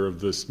that are of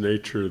this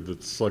nature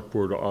that the select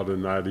board ought to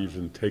not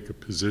even take a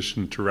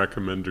position to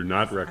recommend or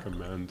not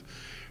recommend,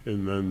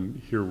 and then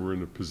here we're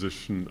in a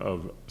position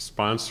of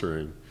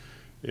sponsoring,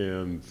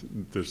 and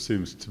there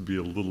seems to be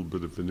a little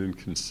bit of an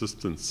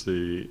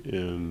inconsistency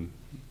in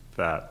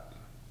that.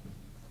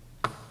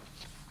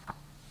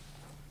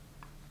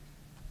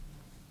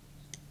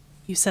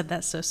 You said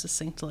that so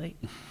succinctly.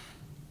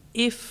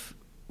 If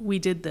we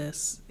did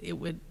this,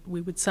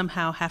 we would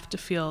somehow have to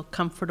feel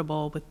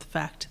comfortable with the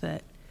fact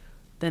that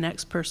the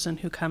next person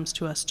who comes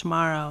to us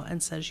tomorrow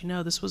and says,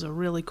 this was a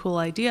really cool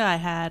idea I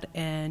had,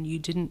 and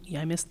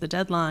I missed the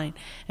deadline,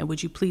 and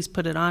would you please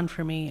put it on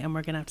for me? And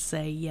we're going to have to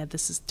say, yeah,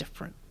 this is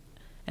different.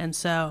 And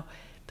so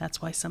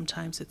that's why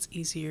sometimes it's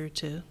easier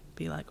to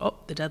be like, oh,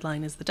 the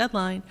deadline is the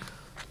deadline.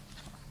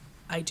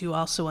 I do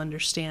also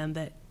understand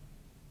that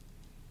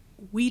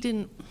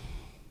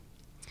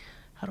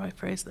how do I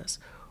phrase this?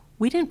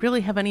 We didn't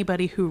really have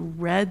anybody who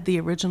read the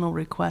original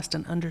request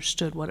and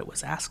understood what it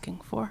was asking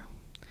for.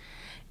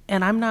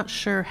 And I'm not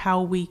sure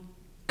how we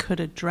could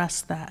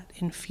address that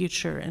in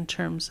future in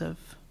terms of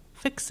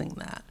fixing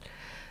that.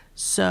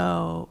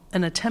 So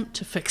an attempt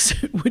to fix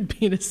it would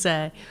be to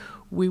say,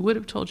 we would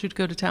have told you to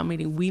go to town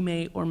meeting. We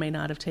may or may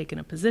not have taken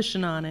a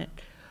position on it,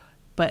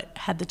 but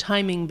had the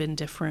timing been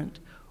different,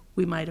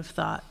 we might have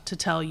thought to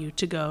tell you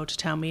to go to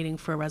town meeting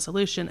for a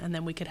resolution, and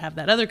then we could have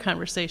that other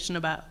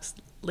conversation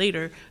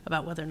later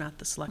about whether or not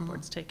the select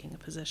board's taking a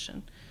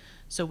position.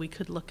 So we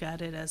could look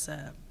at it as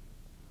a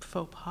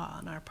faux pas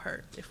on our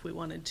part if we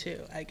wanted to.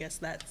 I guess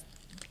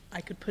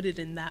I could put it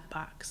in that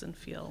box and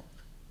feel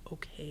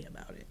okay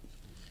about it.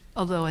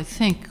 Although I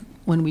think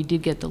when we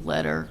did get the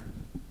letter,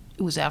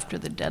 it was after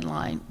the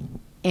deadline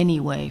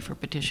anyway for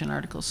petition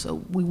articles,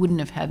 so we wouldn't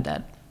have had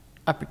that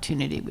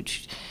opportunity,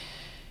 which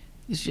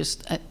is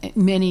just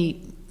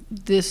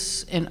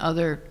this and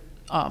other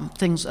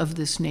things of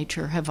this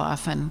nature have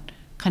often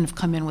kind of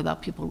come in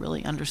without people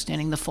really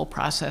understanding the full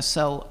process.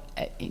 So,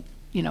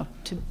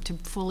 to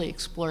fully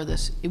explore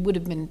this, it would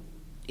have been,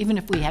 even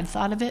if we had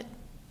thought of it,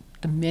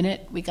 the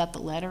minute we got the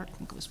letter, I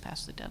think it was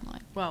past the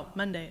deadline. Well,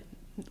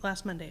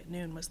 last Monday at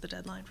noon was the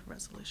deadline for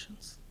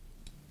resolutions.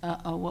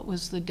 What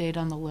was the date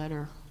on the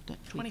letter? That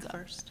we got?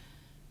 21st.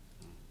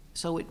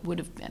 So it would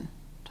have been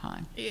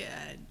time. Yeah,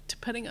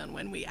 depending on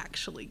when we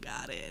actually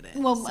got it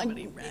and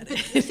somebody read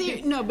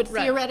it. But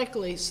Right.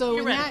 theoretically, so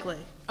in that-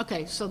 Theoretically.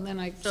 okay, so then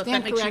I So if that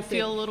stand makes you corrected.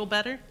 feel a little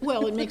better?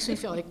 Well, it makes me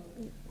feel like,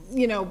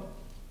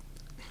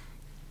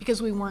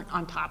 because we weren't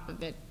on top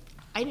of it,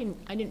 I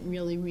didn't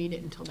really read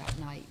it until that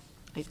night.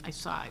 I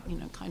saw it,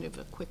 kind of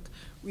a quick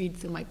read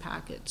through my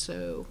packet,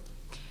 so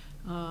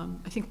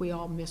I think we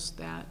all missed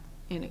that,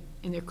 and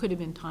there could have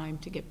been time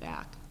to get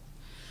back.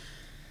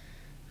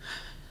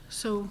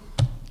 So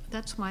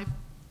that's my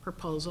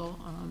proposal.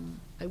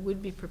 I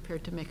would be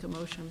prepared to make a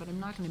motion, but I'm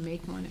not going to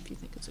make one if you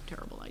think it's a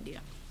terrible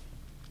idea.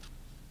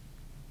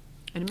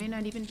 And it may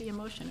not even be a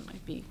motion, it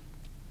might be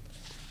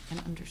an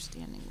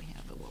understanding we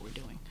have of what we're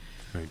doing.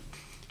 Right.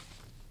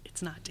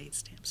 It's not date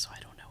stamped, so I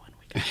don't know when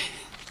we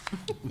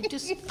go.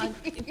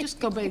 Just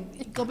go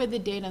by the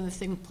date on the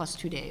thing plus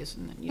 2 days,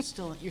 and then you're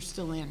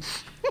still in.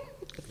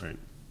 Right.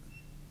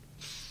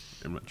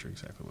 I'm not sure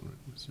exactly when it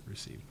was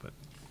received, but,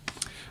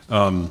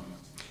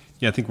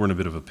 yeah, I think we're in a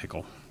bit of a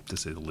pickle, to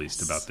say the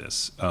least, about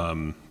this.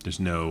 There's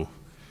no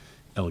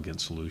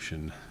elegant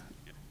solution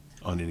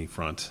on any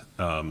front.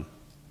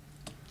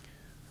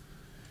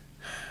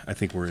 I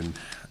think we're in,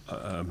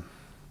 I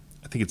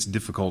think it's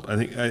difficult.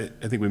 I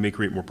think we may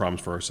create more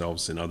problems for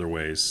ourselves in other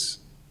ways,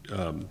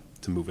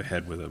 to move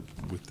ahead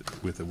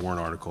with a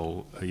warrant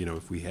article. You know,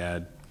 if we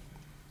had,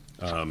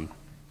 you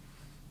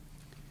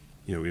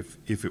know,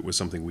 if it was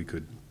something we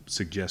could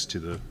suggest to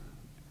the,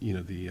 you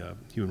know, the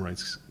Human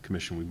Rights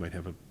Commission, we might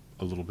have a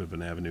little bit of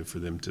an avenue for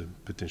them to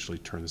potentially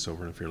turn this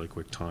over in a fairly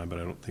quick time, but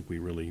I don't think we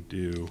really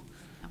do.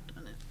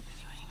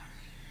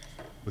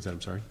 What's that,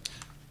 I'm sorry?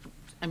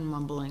 I'm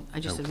mumbling. I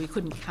just said we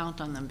couldn't count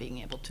on them being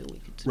able to. We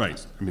could suggest.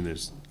 Right. I mean,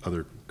 there's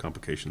other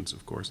complications,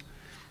 of course.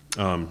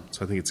 So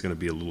I think it's going to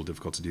be a little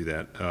difficult to do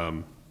that.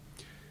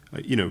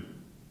 You know,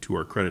 to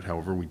our credit,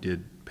 however, we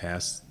did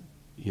pass,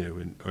 you know,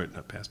 or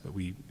not pass, but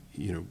we,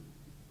 you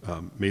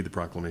know, made the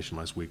proclamation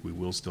last week. We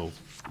will still,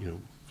 you know,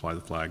 fly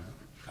the flag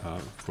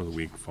for the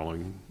week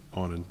following the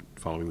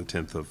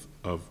 10th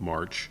of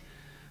March.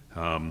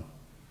 And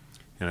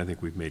I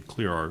think we've made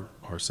clear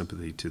our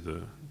sympathy to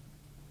the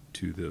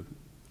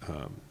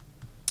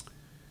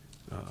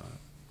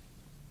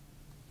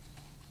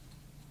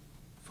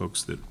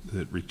folks that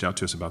reached out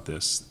to us about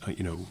this.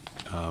 You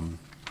know,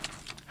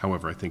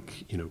 however, I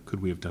think, you know,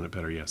 could we have done it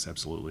better? Yes,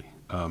 absolutely.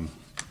 And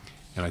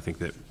I think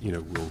that, you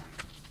know, we'll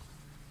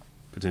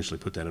potentially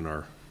put that in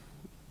our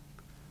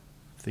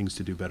things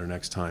to do better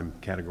next time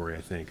category,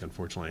 I think.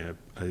 Unfortunately,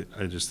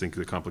 I just think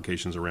the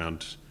complications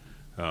around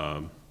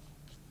the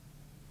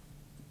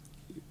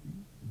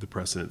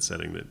precedent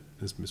setting that,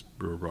 as Ms.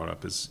 Brewer brought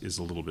up, is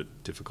a little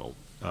bit difficult.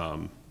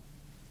 So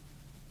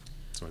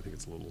I think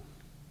it's a little,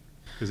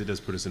 because it does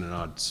put us in an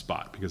odd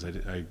spot, because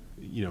I,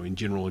 you know, in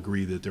general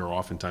agree that there are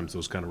oftentimes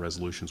those kind of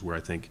resolutions where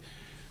I think,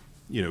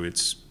 you know,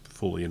 it's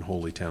fully and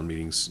wholly town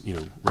meetings, you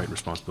know, right and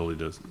responsibility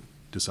to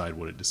decide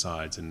what it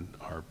decides, and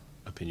our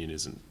opinion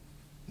isn't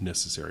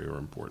necessary or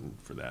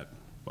important for that,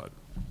 but.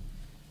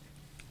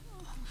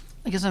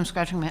 I guess I'm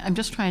scratching my, I'm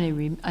just trying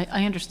to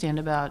I understand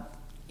about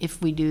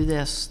if we do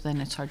this,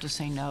 then it's hard to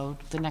say no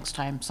the next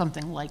time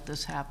something like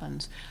this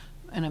happens.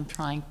 And I'm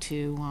trying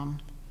to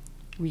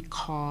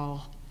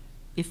recall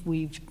if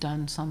we've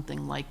done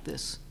something like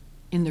this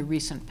in the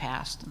recent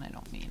past, and I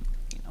don't mean,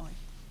 you know, like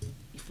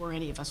before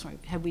any of us,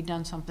 have we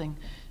done something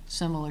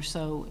similar?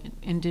 So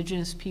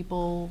Indigenous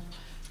people,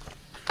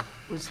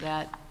 was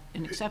that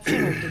an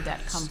exception, or did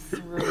that come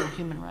through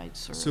human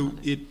rights? Or so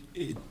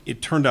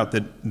it turned out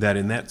that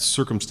in that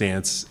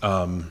circumstance,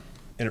 and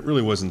it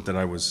really wasn't that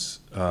I was,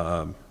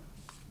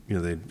 you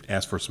know, they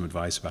asked for some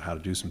advice about how to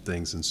do some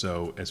things, and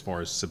so as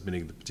far as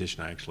submitting the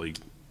petition, I actually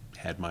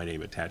had my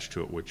name attached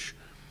to it, which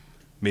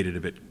made it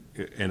a bit,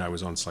 and I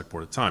was on select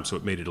board at the time, so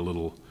it made it a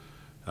little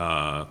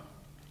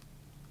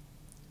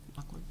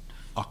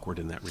awkward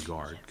in that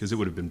regard, because it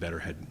would have been better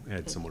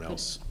had someone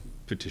else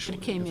petition.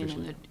 It came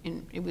in,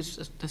 it was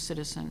just a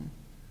citizen.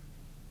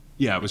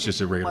 Yeah, it was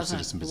just a regular wasn't-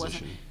 citizen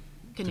position.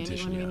 Can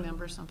petition, anyone yeah.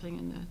 remember something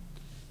in the,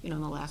 you know,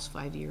 in the last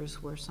 5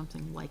 years where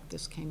something like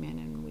this came in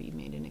and we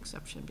made an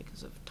exception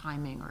because of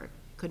timing, or it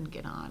couldn't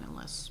get on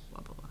unless blah,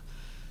 blah, blah?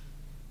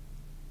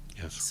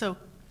 Yes. So,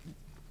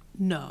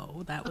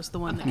 no, that was the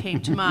one that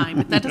came to mind,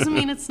 but that doesn't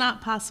mean it's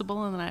not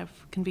possible, and I've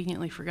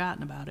conveniently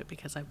forgotten about it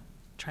because I've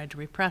tried to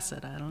repress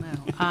it, I don't know.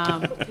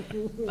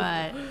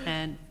 But,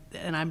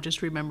 and I'm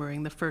just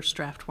remembering the first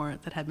draft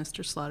warrant that had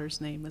Mr.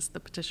 Slaughter's name as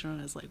the petitioner, and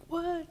I was like,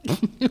 what?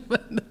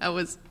 But that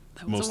was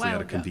a Mostly while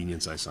out of ago.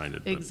 convenience, I signed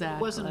it. But. Exactly.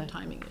 It wasn't a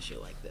timing issue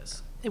like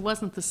this. It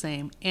wasn't the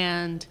same,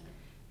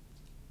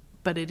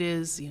 but it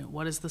is, you know,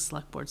 what is the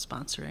select board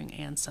sponsoring?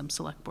 And some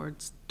select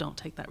boards don't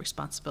take that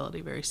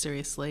responsibility very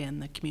seriously,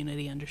 and the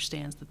community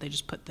understands that they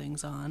just put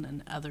things on,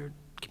 and other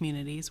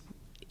communities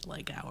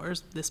like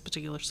ours, this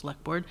particular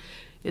select board,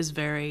 is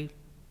very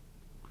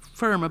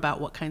firm about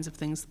what kinds of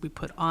things we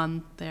put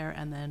on there,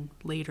 and then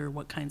later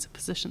what kinds of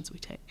positions we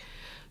take.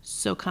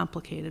 So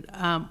complicated.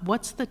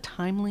 What's the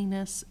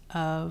timeliness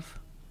of,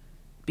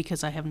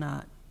 because I have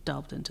not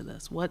delved into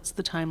this, what's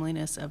the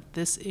timeliness of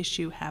this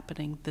issue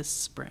happening this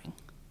spring?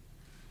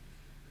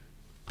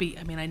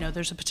 I mean, I know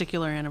there's a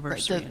particular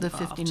anniversary Right, the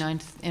involved.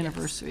 59th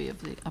anniversary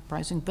of the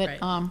uprising, but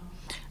Right.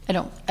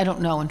 I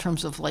don't know in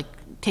terms of like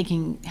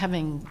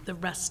having The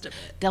rest of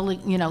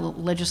it. you know,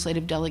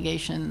 legislative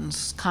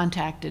delegations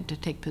contacted to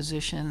take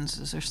positions.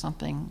 Is there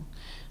something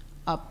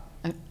up?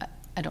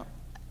 I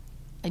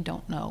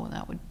don't know.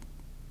 That would,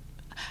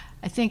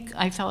 I think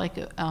I felt like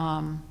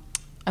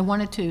I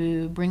wanted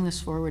to bring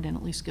this forward and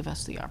at least give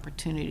us the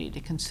opportunity to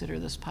consider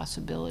this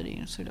possibility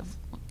and sort of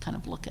kind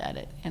of look at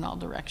it in all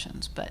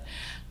directions. But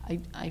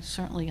I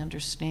certainly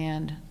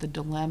understand the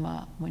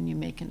dilemma when you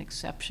make an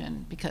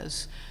exception,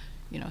 because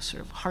you know,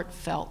 sort of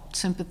heartfelt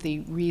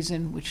sympathy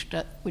reason, which,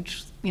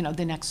 you know,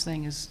 the next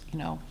thing is, you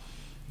know,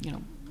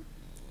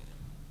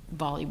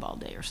 volleyball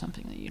day or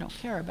something that you don't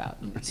care about.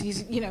 And it's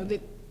easy, you know,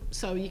 that,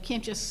 so you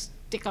can't just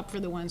stick up for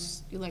the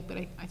ones you like, but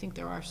I think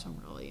there are some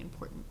really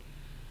important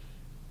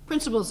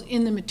principles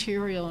in the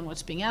material and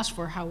what's being asked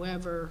for.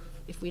 However,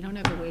 if we don't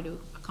have a way to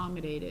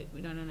accommodate it,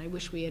 we don't, and I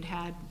wish we had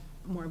had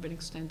more of an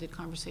extended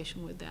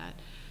conversation with that.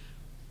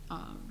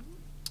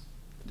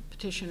 The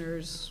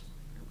petitioners,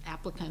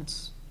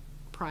 applicants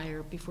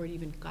prior, before it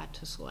even got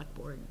to select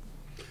board.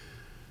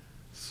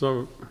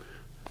 So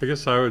I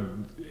guess I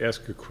would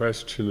ask a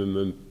question and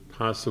then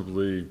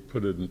possibly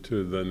put it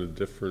into then a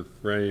different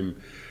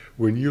frame.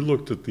 When you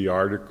looked at the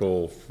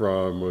article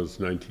from, was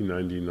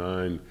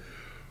 1999,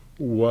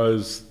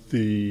 was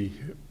the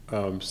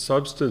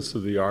substance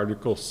of the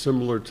article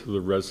similar to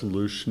the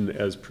resolution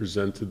as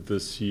presented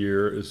this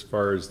year as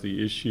far as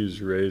the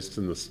issues raised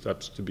and the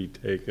steps to be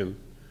taken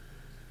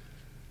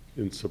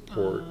in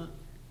support?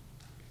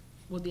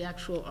 Well, the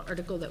actual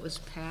article that was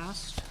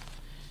passed,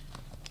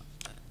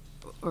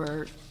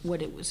 or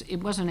what it was, it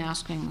wasn't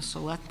asking the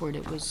select board,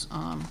 it was,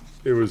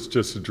 It was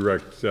just a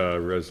direct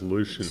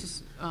resolution.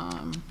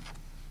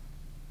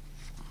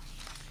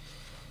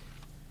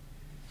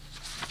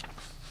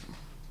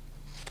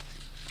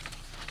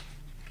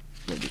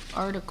 the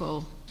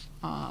article,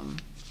 I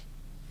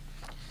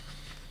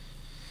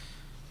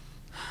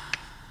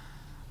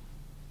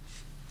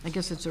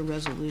guess it's a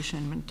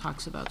resolution and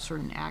talks about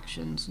certain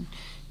actions and,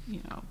 you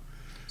know,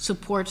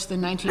 supports the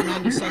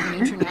 1997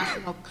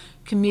 International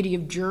Committee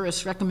of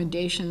Jurists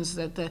recommendations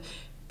that the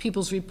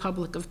People's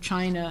Republic of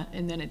China,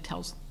 and then it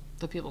tells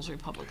the People's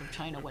Republic of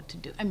China what to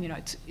do. I mean, you know,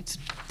 it's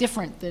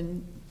different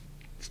than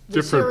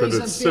the Different, but series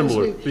of it's bills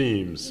similar we-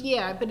 themes.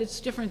 Yeah, but it's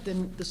different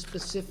than the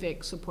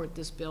specific support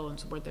this bill and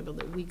support that bill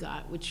that we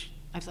got, which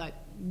I thought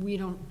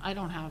I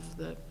don't have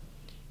the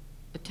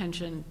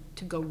attention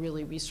to go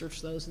really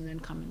research those and then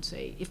come and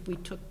say, if we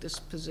took this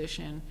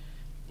position,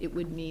 it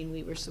would mean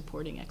we were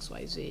supporting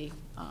XYZ.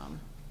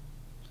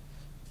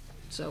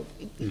 So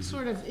it's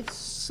sort of, it's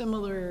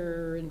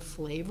similar in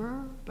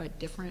flavor, but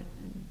different.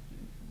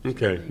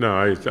 Okay, no,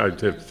 I'd have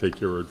to take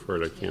your word for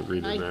it. I can't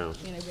read it now.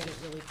 And I read it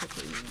really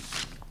quickly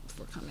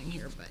before coming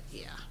here, but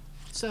yeah.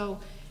 So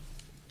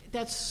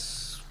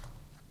that's,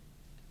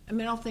 I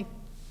mean, I don't think,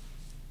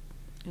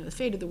 you know, the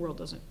fate of the world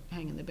doesn't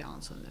hang in the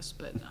balance on this,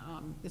 but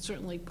it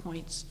certainly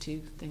points to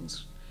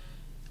things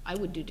I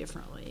would do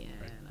differently.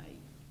 And I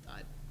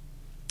thought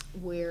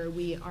where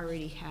we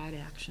already had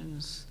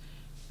actions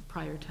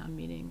prior town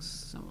meetings,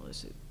 some of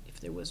us, if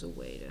there was a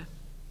way to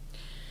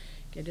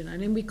get it on,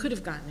 and we could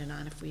have gotten it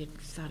on if we had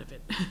thought of it.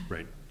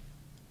 Right,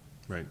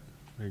 right,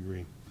 I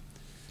agree.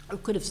 Or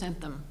could have sent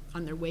them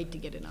on their way to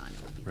get it on.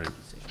 It would be Right. the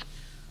decision.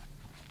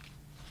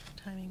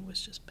 Timing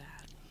was just bad.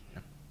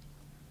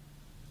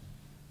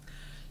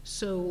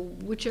 So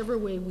whichever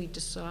way we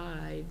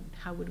decide,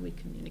 how would we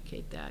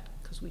communicate that?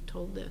 Because we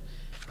told the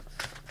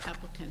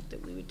applicant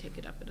that we would take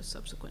it up at a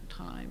subsequent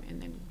time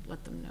and then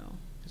let them know.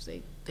 Because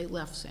they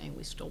left saying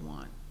we still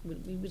want,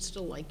 we would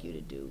still like you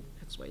to do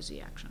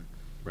XYZ action.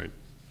 Right.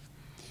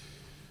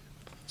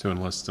 So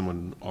unless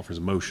someone offers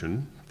a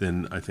motion,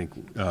 then I think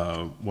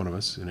one of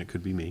us, and it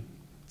could be me,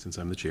 since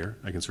I'm the chair,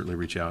 I can certainly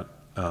reach out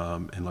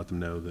and let them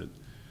know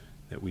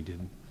that we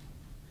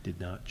did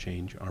not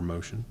change our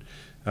motion.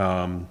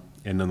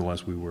 And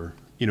nonetheless, we were,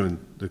 you know, in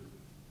the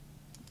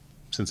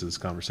sense of this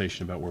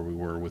conversation about where we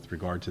were with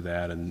regard to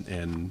that and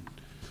you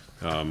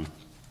know,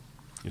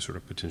 sort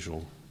of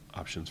potential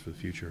options for the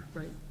future.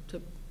 Right,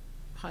 to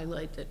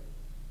highlight that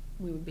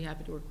we would be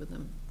happy to work with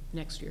them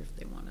next year if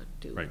they want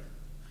to do. Right.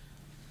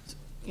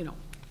 You know,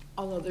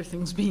 all other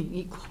things being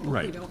equal.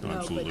 Right, We don't no, know,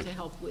 but absolutely. to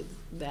help with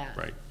that.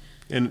 Right.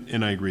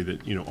 And I agree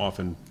that, you know,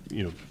 often,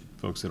 you know,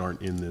 folks that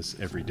aren't in this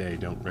every day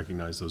don't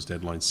recognize those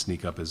deadlines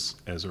sneak up as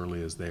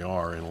early as they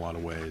are in a lot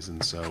of ways.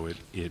 And so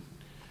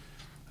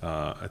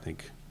I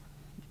think,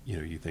 you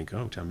know, you think,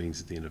 oh, town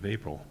meeting's at the end of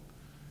April,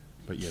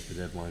 but yet the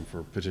deadline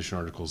for petition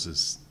articles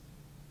is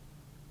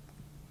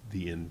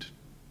the end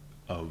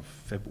of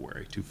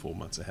February, 2 full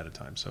months ahead of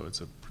time. So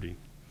it's a pretty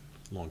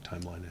long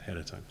timeline ahead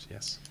of time,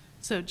 yes.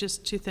 So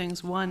just two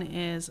things. One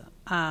is,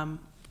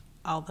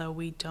 although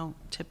we don't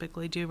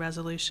typically do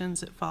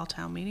resolutions at fall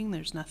town meeting,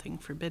 there's nothing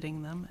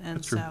forbidding them. And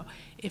That's true. so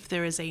if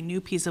there is a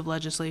new piece of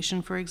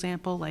legislation, for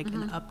example, like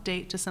an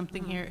update to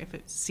something here, if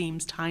it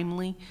seems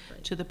timely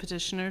to the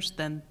petitioners,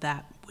 then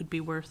that would be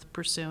worth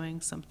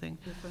pursuing something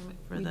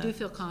for We the. do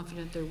feel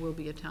confident there will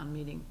be a town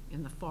meeting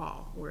in the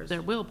fall, whereas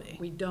There will be.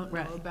 we don't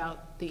know Right.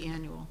 about the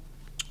annual.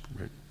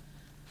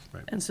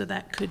 Right. And so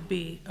that could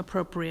be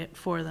appropriate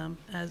for them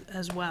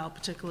as well,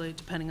 particularly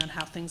depending on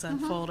how things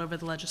unfold over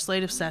the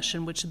legislative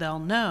session, which they'll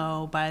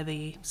know by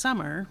the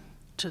summer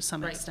to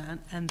some Right. extent,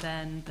 and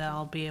then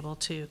they'll be able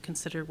to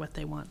consider what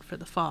they want for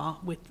the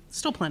fall, with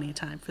still plenty of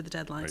time for the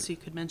deadline, Right. so you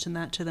could mention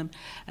that to them.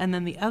 And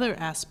then the other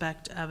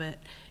aspect of it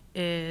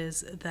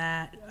is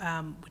that,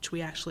 which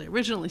we actually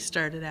originally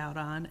started out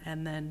on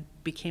and then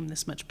became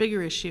this much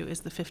bigger issue,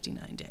 is the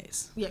 59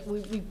 days. Yeah,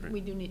 we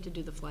do need to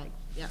do the flag,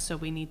 yeah. So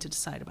we need to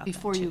decide about that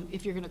Before too. you,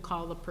 if you're going to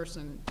call the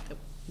person, that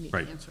you need to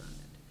Right. answer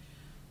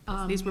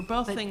on it. These were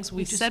both But things we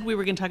we just- said we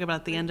were going to talk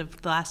about at the end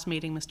of the last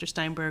meeting, Mr.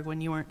 Steinberg, when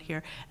you weren't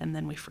here, and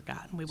then we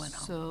forgot and we went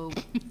home.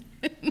 So,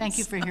 thank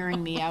you for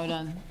hearing me out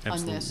on this.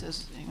 Absolutely.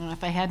 As, you know,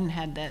 if I hadn't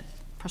had that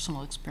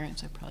personal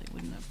experience, I probably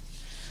wouldn't have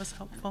That's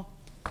helpful.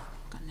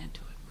 gotten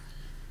into it.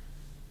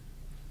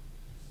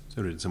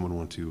 So did someone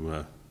want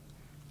to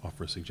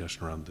offer a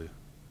suggestion around the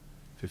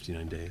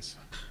 59 days?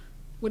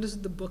 What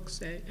does the book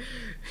say?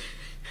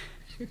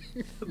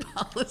 The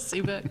policy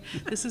book.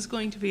 This is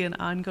going to be an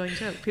ongoing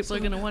joke. People are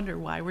going to wonder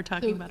why we're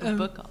talking about a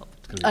book all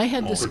the time. I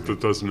had this, But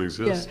that doesn't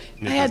exist.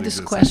 It I had doesn't this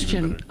exist, that's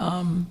even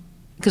question,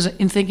 because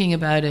in thinking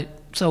about it,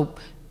 so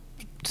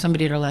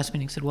somebody at our last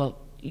meeting said, well,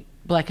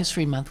 Black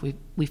History Month,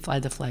 we fly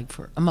the flag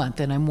for a month,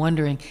 and I'm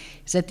wondering,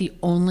 is that the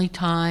only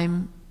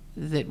time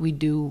that we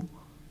do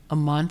a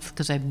month?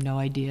 Because I have no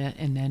idea,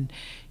 and then,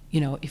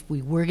 you know, if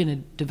we were going to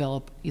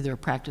develop either a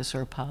practice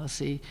or a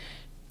policy,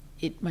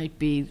 it might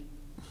be,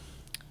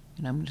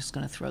 and I'm just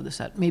going to throw this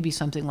out, maybe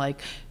something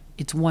like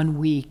it's 1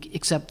 week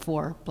except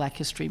for Black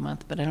History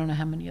Month, but I don't know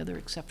how many other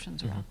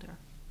exceptions are out there.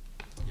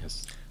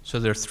 Yes. So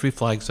there are 3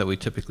 flags that we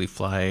typically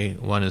fly.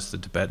 One is the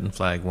Tibetan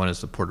flag, one is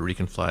the Puerto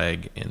Rican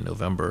flag in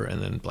November,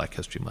 and then Black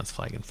History Month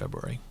flag in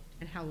February.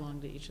 And how long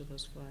do each of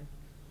those fly?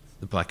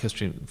 The Black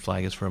History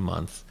flag is for a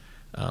month.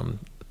 The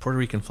Puerto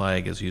Rican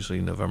flag is usually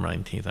November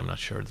 19th. I'm not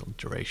sure the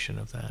duration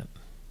of that.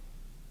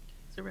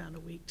 It's around a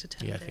week to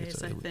 10 Yeah, I think it's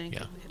days, a I week, think.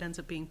 yeah. It ends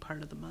up being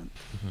part of the month.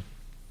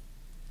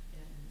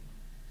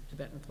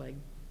 Tibetan flag.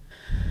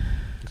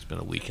 It's been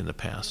a week in the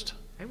past.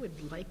 I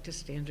would like to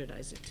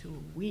standardize it to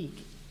a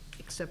week,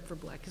 except for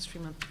Black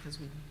History Month, because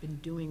we've been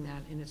doing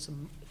that, and it's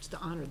to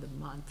honor the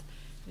month,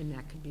 and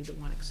that could be the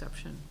one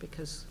exception,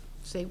 because,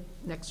 say,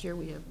 next year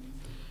we have,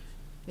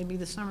 maybe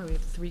this summer we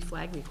have 3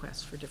 flag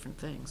requests for different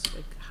things.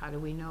 Like, how do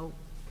we know?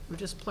 We're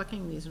just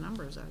plucking these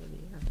numbers out of the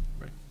air.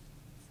 Right.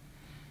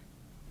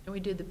 And we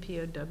did the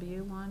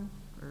POW one,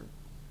 or,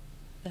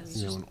 That's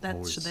Yeah, just, and that's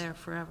always- there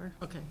forever.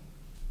 okay.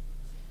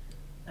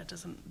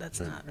 That's Right.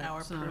 not Right, our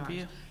it's not ours.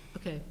 purview.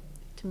 Okay,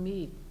 to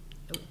me,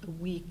 a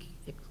week,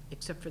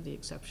 except for the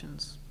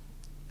exceptions,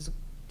 is a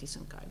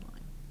decent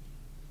guideline.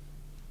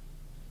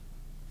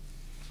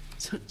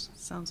 So it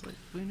sounds like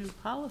we knew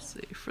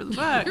policy for the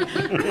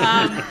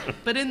book.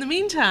 But in the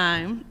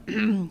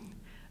meantime,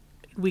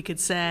 we could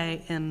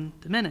say in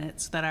the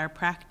minutes that our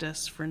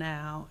practice for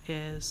now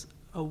is,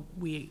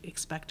 we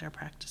expect our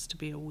practice to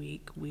be a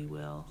week. We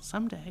will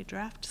someday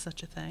draft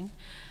such a thing.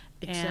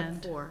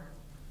 Except for,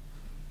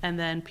 And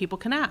then people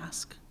can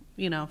ask,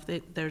 you know,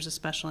 if there's a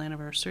special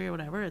anniversary or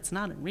whatever, it's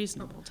not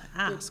unreasonable to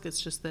ask. It's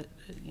just that,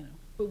 you know,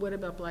 but what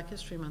about Black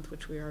History Month,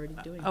 which we're already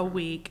doing? a for-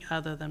 week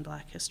other than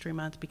Black History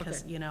Month,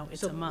 because, Okay. you know, it's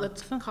So a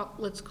month.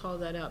 let's call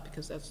that out,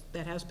 because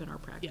that has been our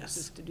practice, Yes.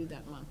 is to do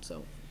that month.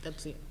 So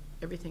that's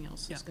everything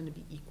else Yeah. is going to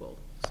be equal,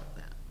 so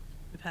that.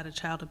 We've had a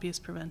child abuse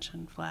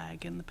prevention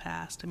flag in the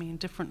past. I mean,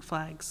 different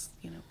flags,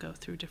 you know, go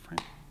through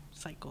different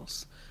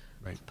cycles.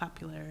 Right. of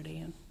popularity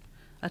and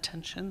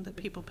attention that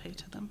people pay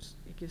to them.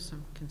 It gives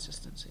some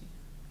consistency.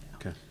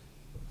 Okay.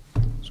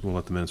 So we'll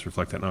let the minutes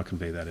reflect that, and I'll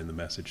convey that in the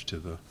message to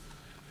the,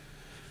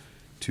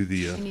 We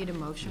need a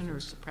motion or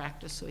it's a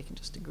practice, so we can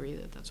just agree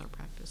that that's our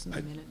practice in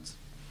the minutes.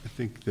 I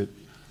think that,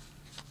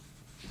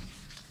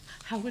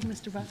 How would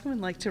Mr. Buckman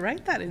like to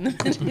write that in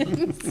the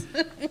minutes?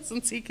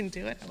 Since he can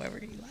do it however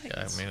he likes.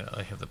 Yeah, I mean,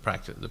 I have the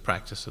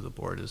practice of the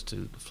board is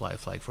to fly a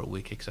flag for a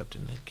week, except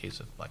in the case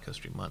of Black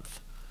History Month.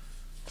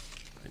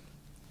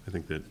 I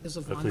think that, There's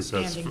a I think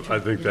longstanding. I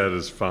think that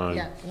is fine.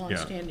 Yeah,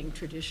 longstanding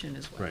tradition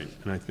as well. right,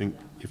 and I think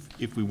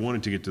if we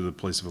wanted to get to the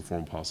place of a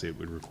formal policy, it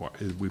would require,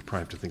 we'd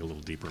probably have to think a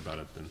little deeper about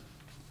it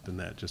than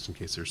that, just in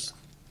case there's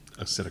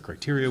a set of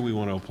criteria we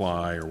want to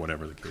apply, or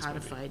whatever the case may be.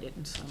 Codified it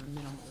in some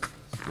minimal.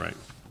 Right,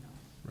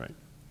 right.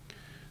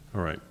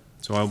 All right,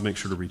 so I'll make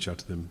sure to reach out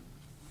to them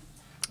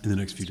in the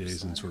next few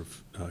days and sort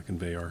of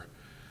convey our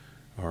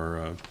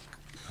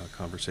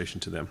conversation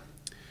to them.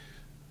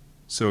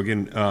 So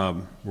again,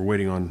 we're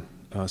waiting on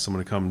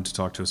someone to come to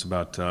talk to us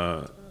about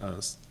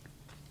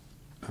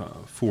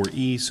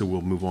 4E, so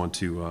we'll move on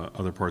to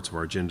other parts of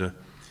our agenda.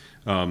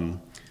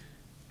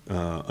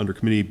 Under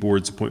committee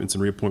boards, appointments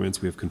and reappointments,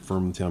 we have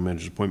confirmed the town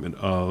manager's appointment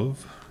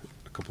of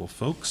a couple of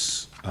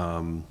folks.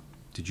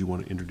 Did you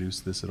want to introduce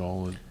this at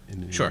all in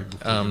any way Sure.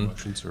 before the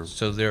motions, or?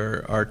 So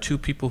there are 2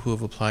 people who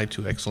have applied,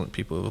 2 excellent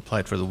people who have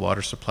applied for the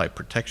Water Supply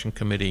Protection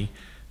Committee,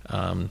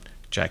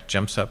 Jack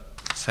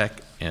Jemsek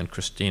and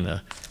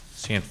Christina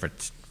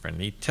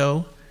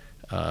Sanfranito.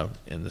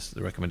 And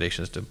the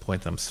recommendation is to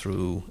appoint them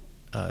through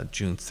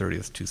June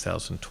 30th,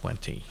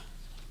 2020.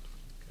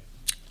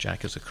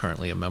 Jack is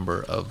currently a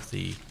member of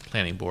the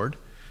Planning Board,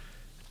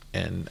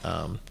 and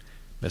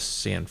Ms.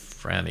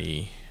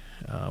 Sanfrani,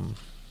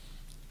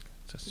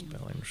 the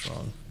spelling's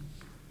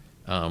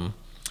wrong,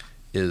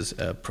 is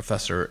a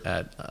professor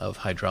of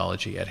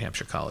hydrology at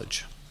Hampshire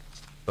College.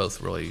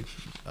 both really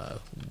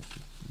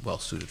well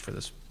suited for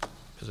this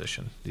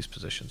position, these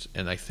positions.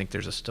 And I think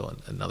there's still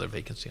another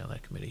vacancy on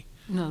that committee.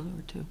 No, there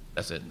were two.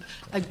 That's it.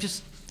 I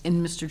just,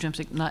 and Mr.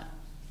 Jemsek, not,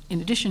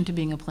 in addition to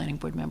being a planning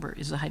board member,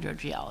 is a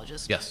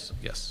hydrogeologist. Yes,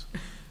 yes.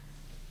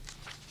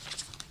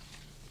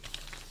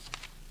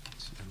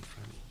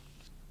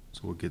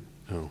 So we'll get,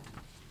 oh,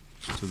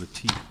 so the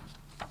TO.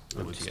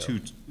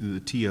 the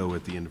TO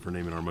at the end of her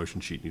name in our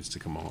motion sheet needs to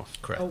come off. Oh,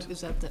 Correct.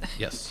 is that the?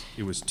 Yes.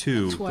 It was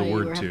two, That's the why you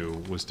were word having-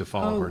 two was to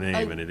follow her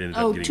name, and it ended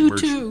oh, up getting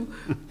merged. two.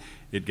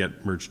 It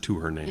got merged to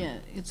her name. Yeah,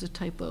 it's a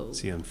typo.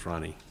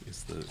 Cianfrani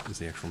is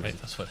the actual name.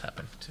 Right, that's what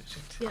happened.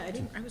 Yeah, I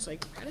didn't, I was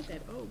like, how did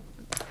that, oh,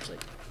 I was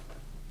like,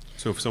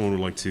 So if someone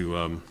would like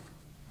to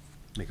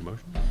make a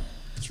motion?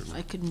 Certainly.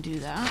 I couldn't do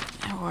that,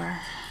 or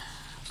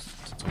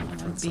It's on the on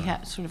front side.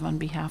 behalf, sort of on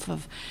behalf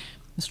of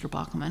Mr.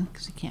 Bockelman,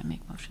 because he can't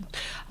make motions.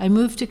 I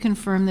move to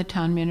confirm the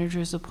town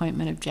manager's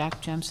appointment of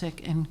Jack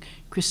Jemsek and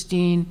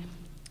Christine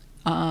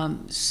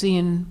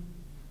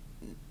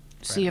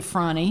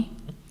Ciafrani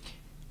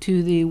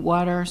to the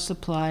Water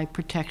Supply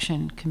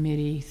Protection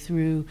Committee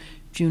through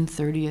June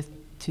 30th,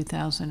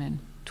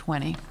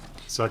 2020.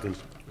 Second.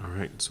 All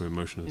right, so a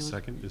motion and a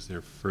second. Is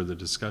there further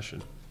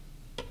discussion?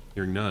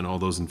 Hearing none, all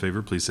those in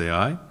favor, please say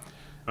aye.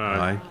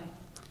 Aye.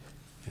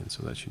 And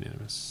so that's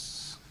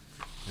unanimous.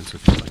 And so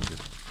if you'd like to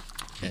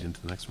lead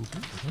into the next one,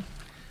 please.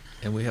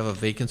 And we have a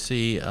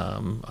vacancy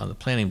on the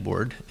planning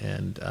board,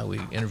 and we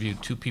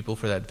interviewed two people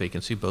for that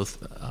vacancy, both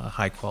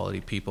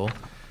high-quality people.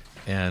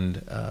 And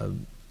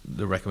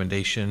the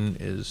recommendation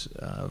is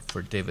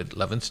for David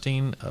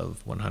Levenstein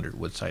of 100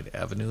 Woodside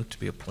Avenue to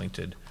be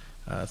appointed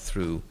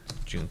through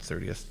June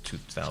 30th,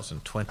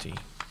 2020.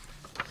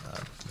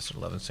 Mr.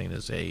 Levenstein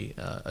is a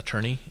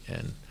attorney,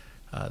 and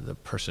the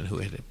person who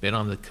had been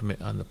on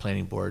the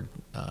planning board,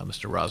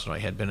 Mr. Rosnoy,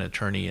 had been an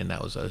attorney, and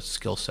that was a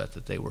skill set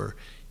that they were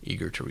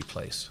eager to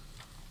replace.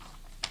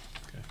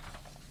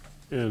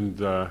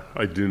 And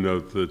I do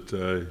note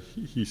that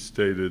he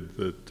stated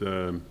that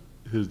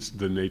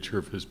the nature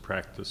of his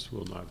practice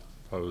will not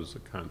pose a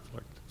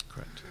conflict.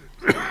 Correct.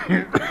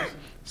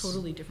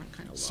 Totally different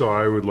kind of law. So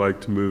I would like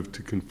to move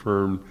to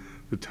confirm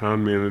the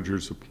town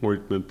manager's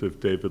appointment of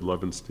David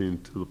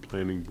Levenstein to the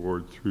planning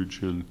board through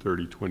June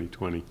 30,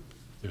 2020. Is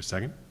there a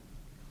second?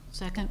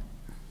 Second?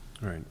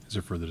 All right, is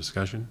there further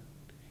discussion?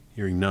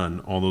 Hearing none,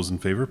 all those in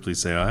favor,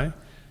 please say aye.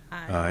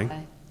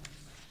 Aye.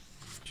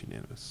 It's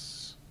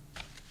unanimous.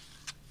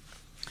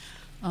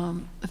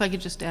 If I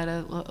could just add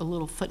a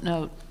little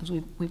footnote, because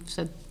we've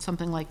said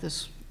something like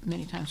this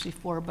many times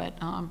before, but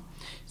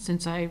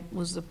since I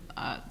was the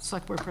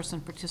select board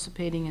person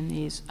participating in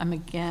these, I'm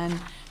again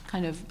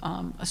kind of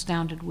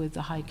astounded with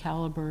the high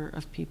caliber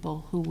of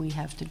people who we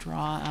have to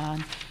draw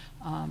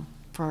on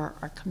for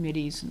our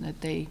committees, and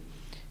that they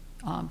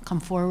come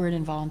forward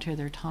and volunteer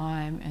their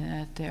time, and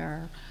that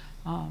they're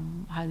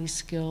highly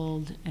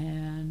skilled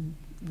and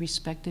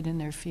respected in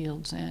their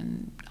fields.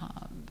 And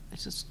it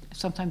just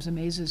sometimes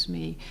amazes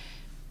me.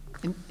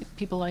 And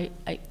people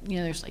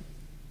there's like,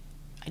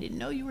 I didn't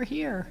know you were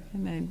here,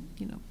 and then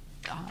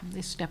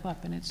they step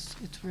up, and it's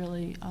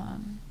really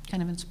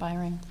kind of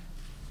inspiring.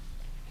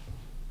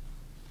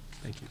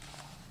 Thank you.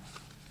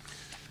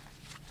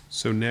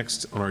 So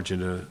next on our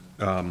agenda,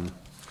 we'll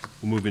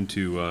move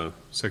into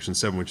section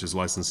 7, which is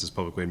licenses,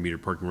 public way and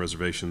metered parking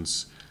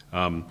reservations. We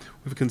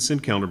have a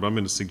consent calendar, but I'm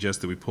going to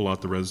suggest that we pull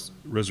out the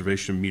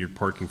reservation of metered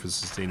parking for the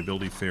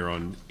Sustainability Fair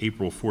on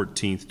April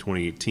 14th,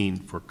 2018,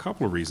 for a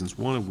couple of reasons,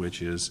 one of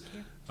which is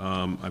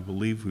I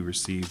believe we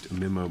received a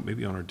memo,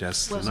 maybe on our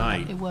desk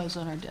tonight. It was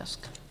on our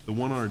desk. The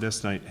one on our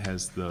desk tonight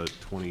has the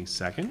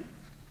 22nd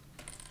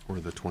or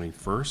the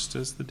 21st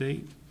as the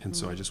date, and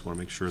so I just want to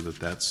make sure that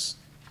that's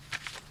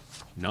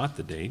not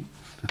the date.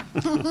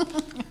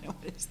 What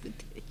is the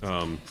date?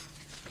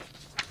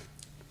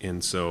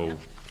 And so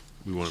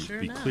we want to Sure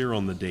be enough. clear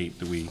on the date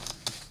that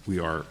we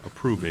are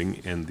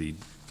approving and the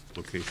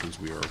locations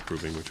we are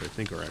approving, which I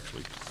think are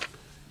actually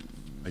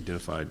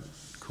identified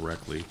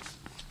correctly.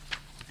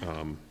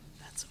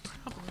 That's a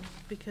problem,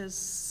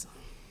 because,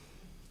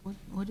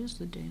 What is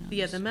the date on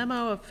yeah, this? the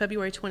memo of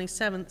February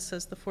 27th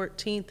says the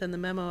 14th, and the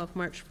memo of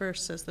March 1st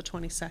says the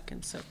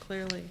 22nd, so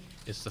clearly,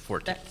 It's the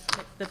 14th,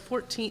 the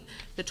 14th,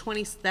 the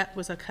 20, that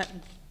was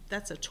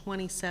that's a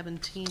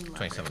 2017 letter.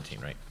 2017,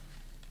 right?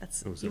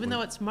 That's, Oh, is that even what-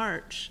 though it's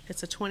March,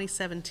 it's a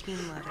 2017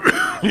 letter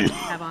that we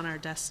have on our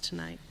desk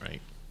tonight.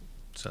 Right.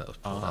 So that was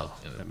pulled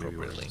out that may be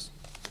what it inappropriately. is.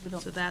 We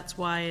don't- So that's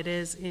why it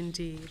is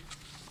indeed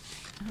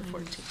the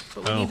 14th.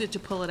 But we Oh. needed to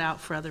pull it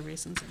out for other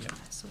reasons anyway,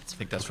 so it's I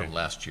think that's from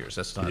last year's.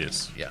 That's not, It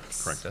is. yeah, correct.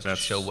 That's to That's-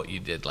 show what you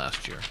did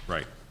last year.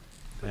 Right.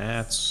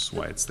 That's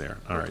why it's there.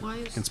 All But why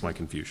right, is- hence my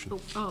confusion.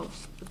 Oh,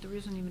 but there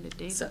isn't even a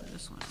date So- on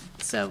this one.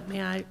 So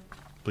may I,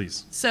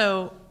 Please.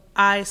 so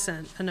I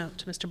sent a note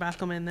to Mr.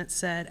 Bockelman that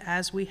said,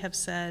 as we have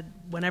said,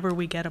 whenever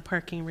we get a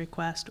parking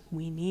request,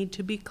 we need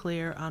to be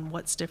clear on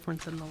what's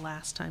different than the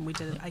last time we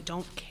did it. I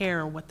don't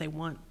care what they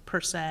want per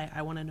se.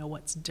 I want to know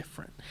what's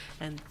different.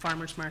 And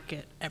farmer's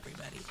market,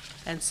 everybody.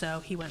 And so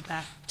he went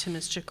back to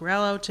Ms.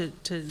 Ciccarello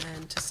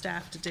and to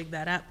staff to dig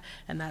that up.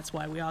 And that's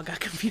why we all got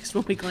confused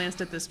when we glanced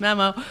at this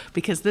memo,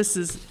 because this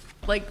is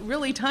like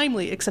really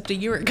timely, except a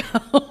year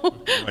ago.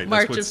 Right,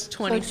 March of what's-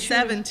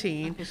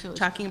 2017, Okay, so it's-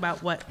 talking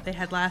about what they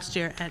had last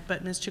year.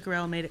 But Ms.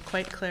 Ciccarello made it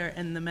quite clear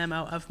in the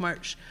memo of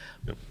March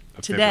Yep,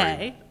 of today,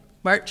 February.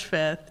 March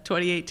 5th,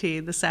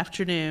 2018, this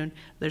afternoon,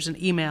 there's an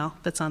email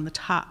that's on the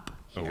top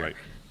Oh, here right.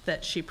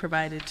 that she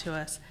provided to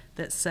us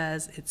that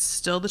says it's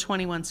still the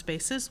 21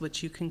 spaces,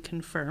 which you can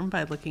confirm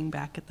by looking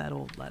back at that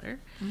old letter.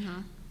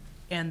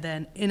 And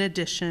then in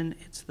addition,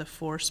 it's the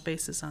 4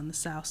 spaces on the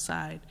south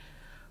side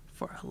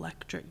for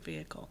electric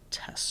vehicle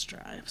test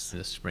drives. In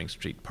the Spring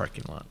Street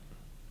parking lot.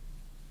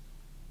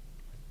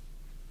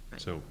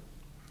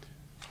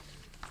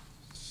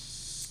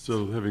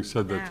 So having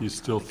said that, do you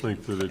still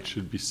think that it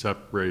should be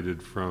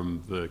separated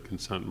from the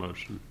consent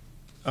motion?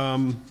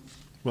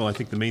 Well, I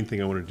think the main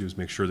thing I wanted to do is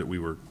make sure that we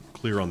were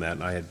clear on that,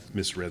 and I had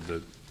misread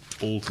the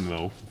old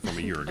memo from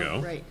a year ago.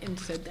 Right, and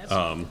said that's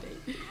not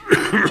the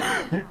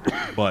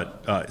date.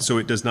 But, so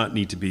it does not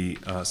need to be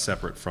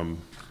separate from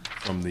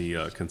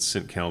the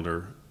consent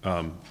calendar.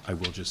 I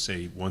will just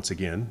say, once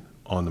again,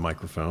 on the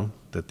microphone,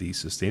 that the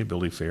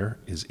Sustainability Fair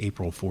is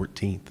April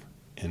 14th,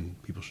 and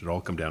people should all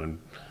come down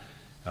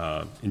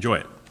and enjoy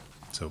it.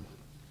 So,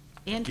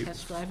 And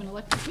test drive an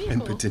electric and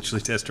vehicle. potentially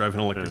test drive an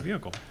electric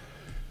vehicle.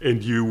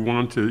 And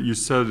you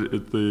said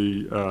at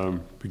the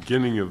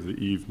beginning of the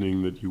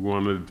evening that you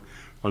wanted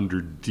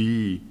under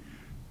D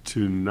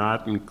to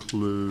not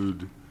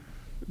include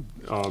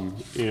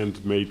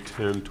and May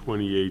 10,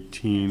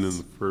 2018 in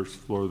the first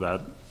floor,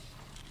 that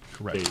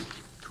Correct. date.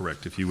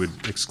 Correct. If you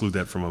would exclude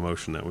that from a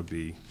motion, that would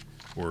be,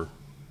 or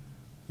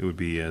it would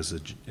be as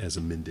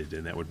amended,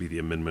 and that would be the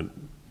amendment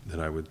that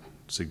I would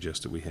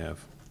suggest that we have.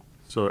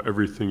 So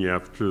everything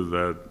after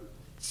that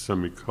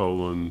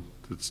semicolon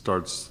that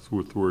starts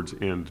with the words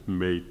 "and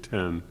May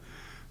 10,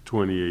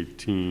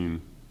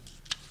 2018"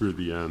 through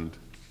the end.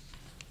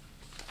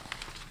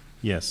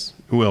 Yes.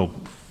 Well,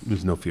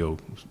 Ms. Nofio,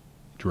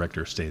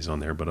 director, stays on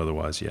there, but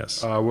otherwise,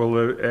 yes.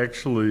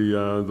 Actually,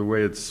 the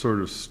way it's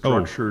sort of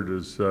structured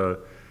is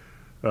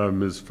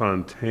Ms.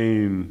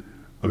 Fontaine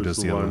was does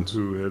the the other one ones.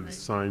 who had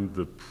signed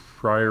the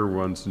prior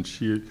ones, and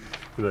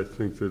I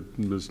think that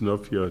Ms.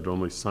 Nofio had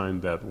only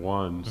signed that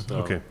one, so.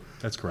 Okay,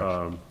 that's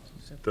correct.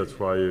 That's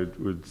why it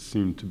would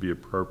seem to be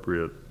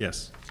appropriate.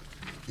 Yes.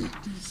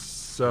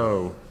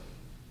 So,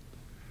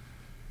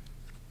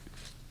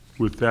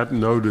 with that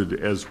noted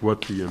as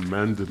what the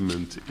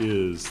amendment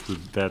is,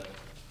 that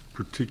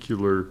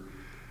particular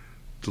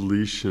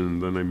deletion,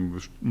 then I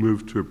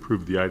move to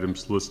approve the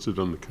items listed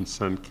on the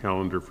consent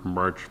calendar for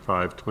March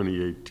 5,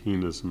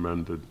 2018 as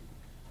amended.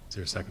 Is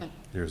there a second?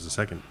 There's a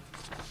second.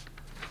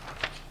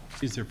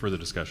 Is there further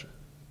discussion?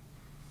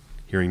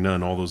 Hearing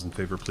none, all those in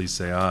favor, please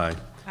say aye.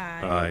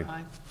 Aye.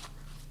 Aye.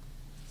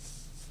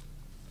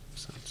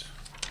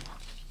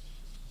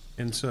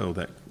 And so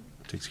that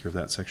takes care of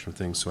that section of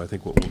things. So I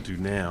think what we'll do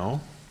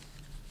now,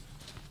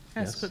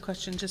 Can I ask Yes. a quick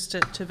question, just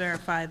to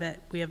verify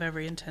that we have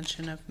every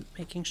intention of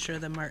making sure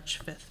the March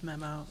 5th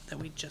memo that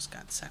we just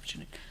got this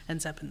afternoon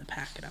ends up in the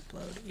packet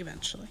upload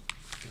eventually?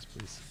 yes,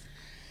 please,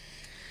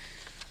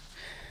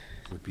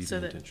 would be So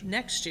the that intention.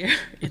 next year,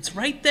 it's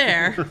right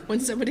there when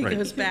somebody Right.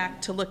 goes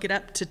back to look it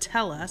up to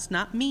tell us,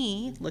 not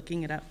me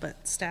looking it up,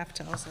 but staff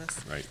tells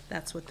us. Right.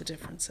 That's what the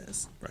difference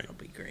is. Right. That'll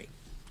be great.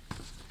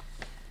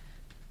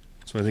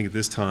 So I think at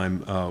this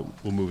time,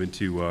 we'll move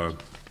into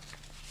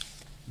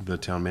the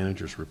town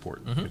manager's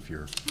report, if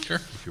you're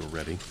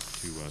ready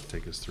to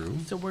take us through.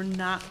 So we're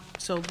not,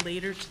 so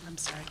later, I'm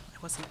sorry, I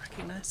wasn't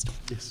recognized.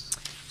 Yes.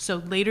 So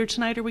later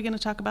tonight, are we going to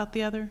talk about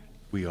the other?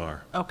 We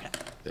are, Okay.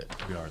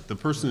 we are. The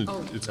person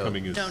that's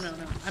coming is. No.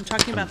 I'm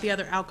talking about the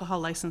other alcohol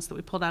license that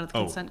we pulled out of the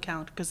Oh. consent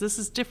calendar, because this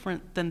is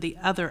different than the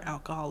other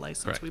alcohol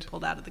license we Correct.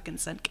 pulled out of the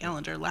consent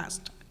calendar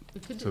last time. We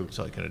could do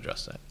So I can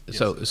address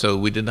that. So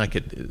we did not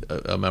get,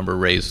 a member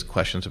raised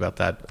questions about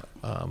that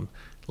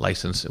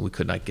license, and we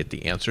could not get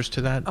the answers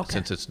to that. Okay.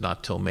 Since it's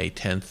not till May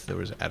 10th,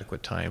 there's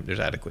adequate time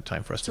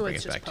for us to So bring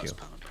it's it just back to you.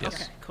 postponed. Yes.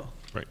 Okay, cool.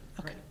 Right,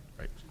 Okay,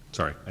 right.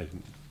 Sorry, I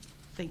didn't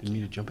thank mean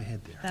you. to jump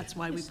ahead there. That's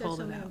why You we said pulled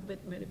it something out.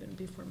 that might have been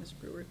before Ms.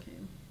 Brewer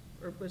came,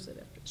 or was it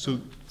after?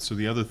 So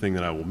the other thing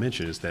that I will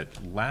mention is that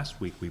last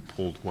week we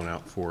pulled one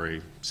out for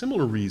a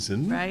similar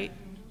reason. Right?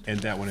 And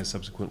that one has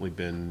subsequently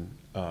been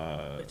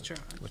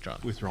Withdrawn.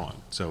 withdrawn.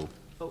 So,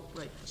 Oh,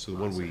 right. so the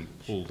one we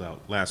pulled out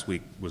last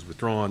week was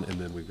withdrawn, and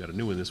then we've got a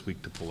new one this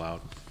week to pull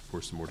out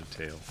for some more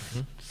detail.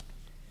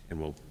 And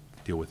we'll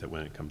deal with it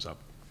when it comes up,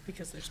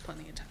 Because there's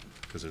plenty of time.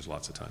 because there's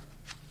lots of time.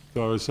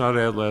 So I was not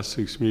at last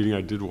week's meeting.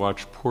 I did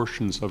watch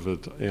portions of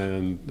it,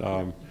 and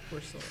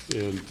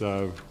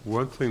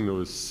one thing that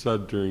was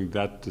said during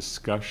that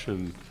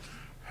discussion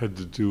had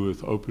to do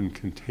with open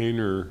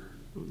container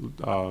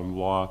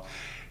law,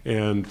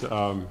 and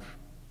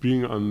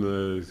being on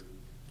the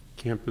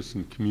Campus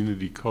and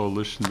Community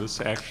Coalition,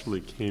 this actually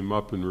came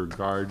up in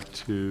regard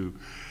to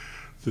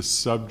the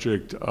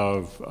subject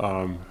of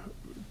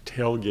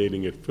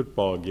tailgating at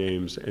football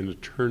games, and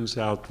it turns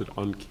out that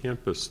on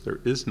campus there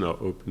is no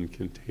open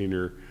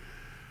container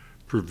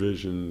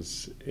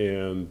provisions,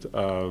 and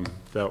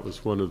that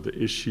was one of the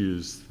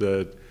issues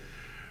that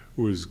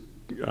was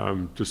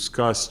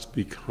discussed,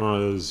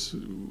 because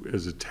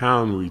as a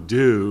town we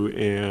do,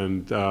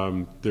 and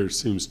there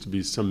seems to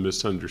be some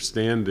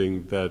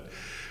misunderstanding that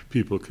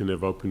people can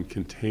have open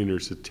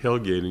containers at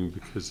tailgating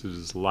because it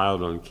is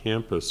allowed on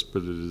campus,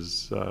 but it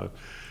is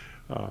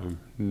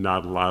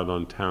not allowed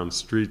on town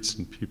streets,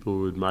 and people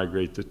would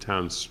migrate to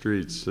town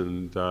streets,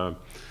 and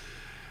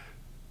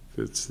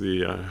it's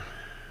the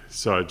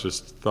so I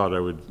just thought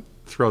I would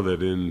throw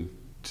that in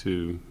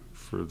to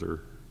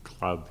further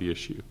cloud the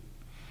issue.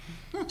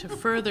 To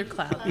further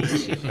cloud the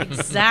issue,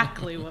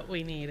 exactly what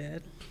we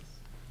needed.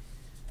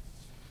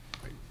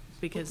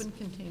 Because Open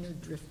container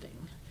drifting.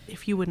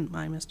 if you wouldn't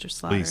mind, Mr.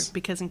 Slaughter, Please.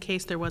 because in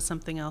case there was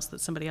something else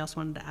that somebody else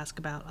wanted to ask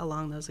about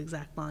along those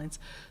exact lines.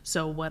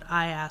 So what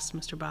I asked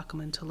Mr.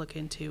 Bockelman to look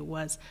into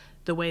was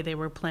the way they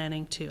were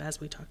planning to, as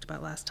we talked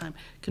about last time,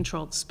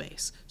 controlled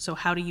space. So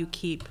how do you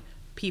keep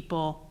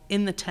people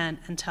in the tent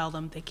and tell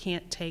them they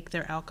can't take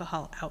their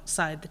alcohol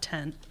outside the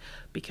tent?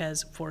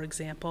 Because, for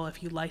example,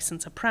 if you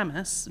license a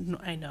premise,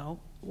 I know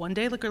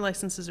one-day liquor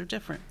licenses are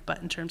different, but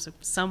in terms of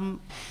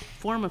some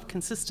form of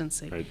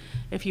consistency, Right.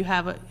 if you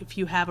have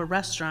a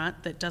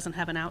restaurant that doesn't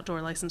have an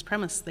outdoor licensed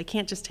premise, they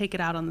can't just take it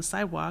out on the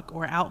sidewalk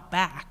or out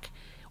back.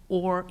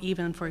 Or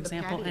even, for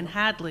example, in patio.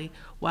 Hadley,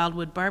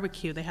 Wildwood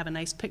Barbecue, they have a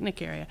nice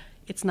picnic area.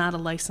 It's not a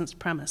licensed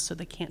premise, so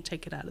they can't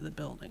take it out of the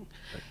building.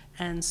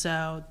 And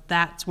so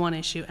that's one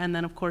issue. And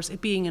then, of course, it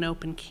being an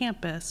open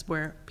campus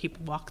where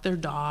people walk their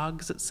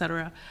dogs, et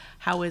cetera,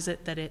 how is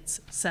it that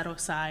it's set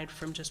aside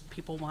from just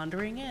people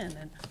wandering in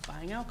and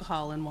buying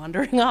alcohol and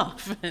wandering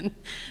off? And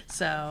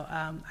so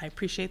I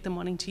appreciate them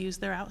wanting to use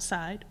their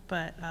outside,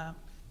 but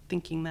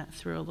thinking that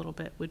through a little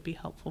bit would be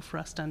helpful for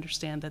us to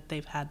understand that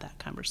they've had that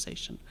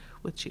conversation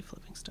with Chief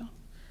Livingstone.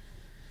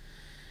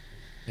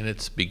 And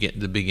it's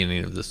the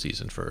beginning of the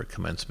season for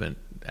commencement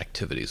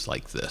activities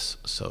like this.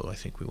 So I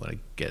think we want to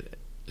get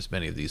as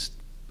many of these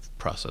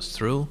processed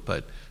through,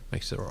 but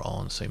make sure we're all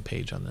on the same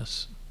page on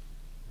this.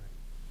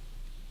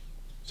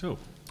 So,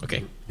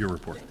 Okay. your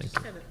report. Thank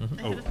you.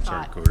 Oh,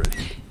 sorry, go ahead.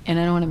 And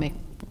I don't want to make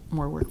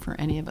more work for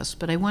any of us,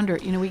 but I wonder,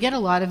 you know, we get a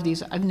lot of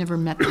these, I've never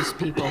met these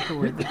people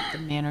who are the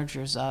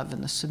managers of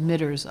and the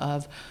submitters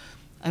of.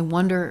 I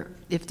wonder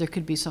if there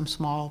could be some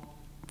small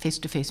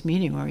face-to-face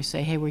meeting where we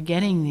say, hey, we're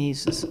getting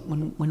these,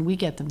 when we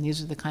get them,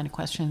 these are the kind of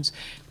questions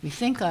we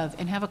think of,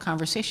 and have a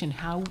conversation.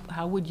 How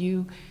were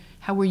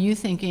you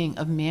thinking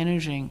of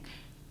managing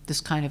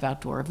this kind of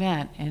outdoor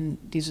event? And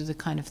these are the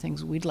kind of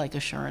things we'd like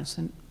assurance,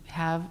 and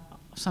have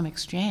some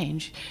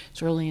exchange.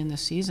 It's early in the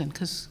season,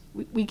 because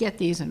we get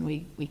these and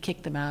we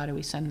kick them out or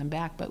we send them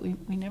back, but we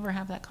never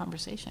have that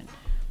conversation.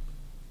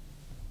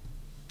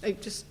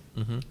 It just,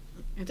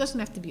 it doesn't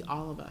have to be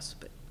all of us,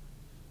 but.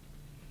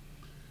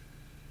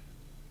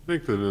 I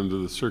think that under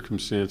the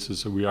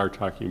circumstances that we are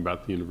talking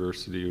about the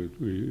university,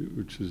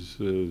 which is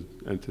an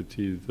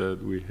entity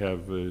that we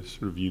have a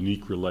sort of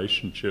unique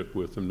relationship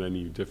with in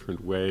many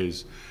different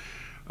ways,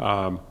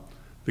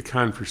 the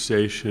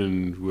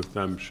conversation with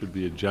them should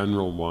be a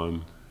general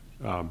one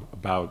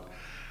about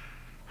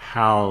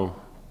how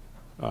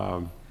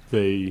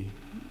they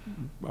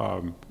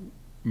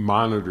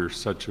monitor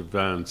such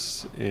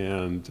events,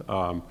 and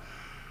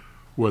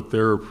what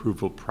their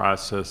approval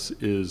process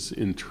is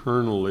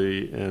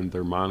internally and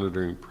their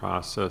monitoring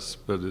process.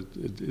 But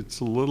it's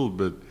a little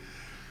bit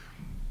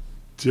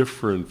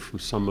different from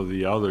some of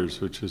the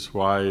others, which is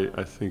why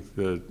I think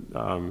that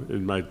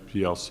it might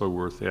be also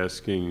worth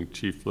asking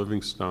Chief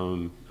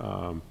Livingstone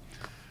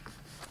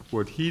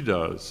what he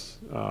does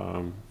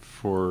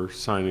for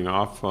signing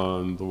off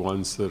on the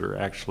ones that are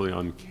actually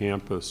on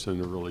campus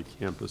and are really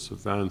campus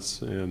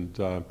events, and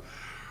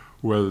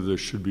whether there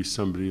should be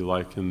somebody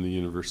like in the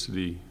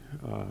university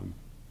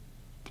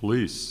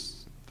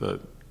police that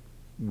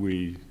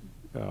we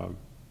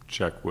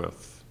check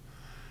with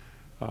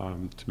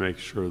to make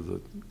sure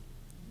that,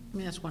 I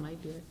mean, that's one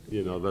idea.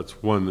 you know,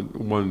 that's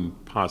one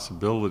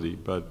possibility.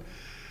 But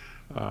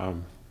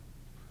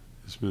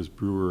as Ms.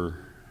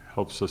 Brewer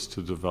helps us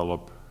to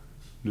develop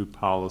new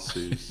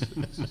policies,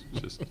 it's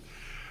just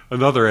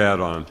another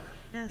add-on.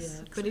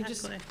 Yes, But it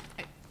just,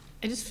 exactly.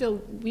 I just feel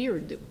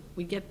weird that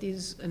we get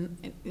these,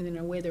 and in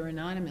a way they're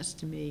anonymous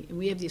to me, and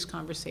we have these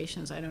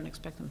conversations. I don't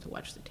expect them to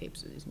watch the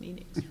tapes of these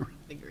meetings,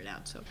 figure it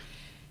out. So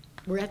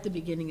we're at the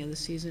beginning of the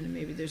season, and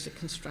maybe there's a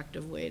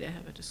constructive way to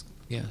have a discussion.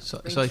 Yeah,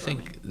 so I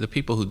think the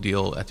people who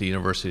deal at the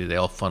university, they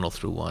all funnel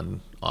through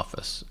one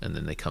office, and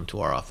then they come to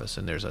our office,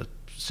 and there's a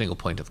single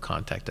point of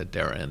contact at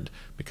their end,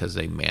 because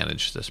they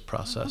manage this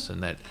process,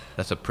 and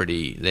that's a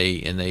pretty,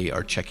 they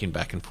are checking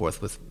back and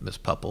forth with Ms.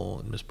 Pupple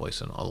and Ms.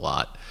 Boyson a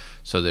lot.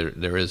 So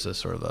there is a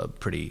sort of a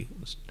pretty,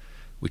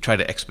 we try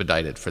to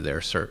expedite it for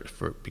their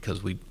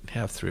because we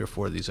have 3 or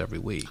 4 of these every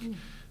week.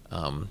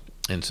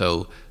 And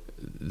so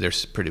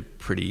there's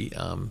pretty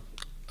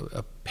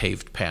a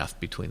paved path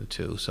between the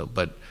two. So,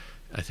 but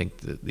I think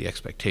the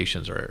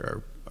expectations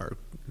are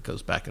it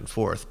goes back and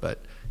forth. But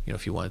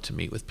if you wanted to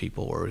meet with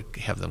people or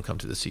have them come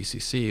to the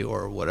CCC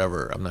or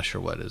whatever, I'm not sure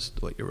what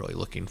you're really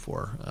looking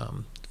for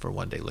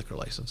one-day liquor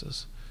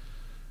licenses.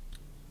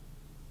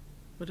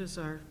 What does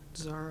our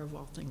czar of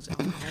all things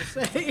alcohol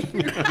say?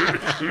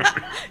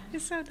 You're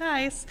so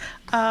nice.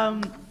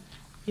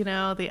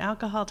 The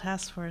alcohol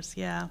task force,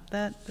 yeah,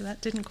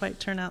 that didn't quite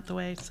turn out the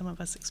way some of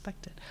us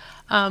expected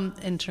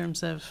in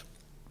terms of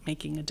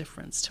making a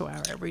difference to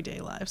our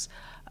everyday lives.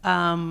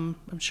 I'm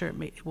sure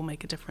it will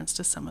make a difference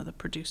to some of the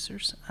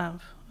producers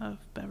of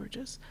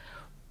beverages.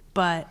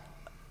 But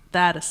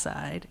that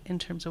aside, in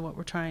terms of what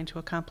we're trying to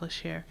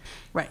accomplish here,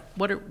 right,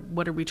 what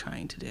are we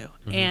trying to do?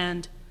 Mm-hmm.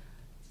 And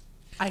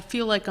I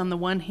feel like on the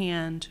one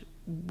hand,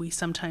 we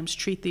sometimes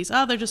treat these,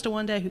 they're just a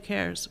one day, who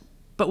cares?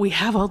 But we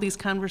have all these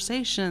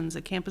conversations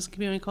at Campus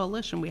Community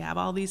Coalition. We have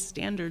all these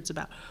standards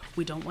about,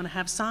 we don't want to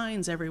have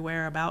signs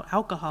everywhere about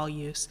alcohol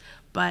use.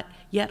 But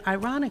yet,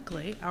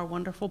 ironically, our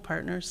wonderful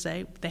partners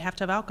say they have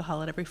to have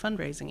alcohol at every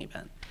fundraising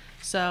event.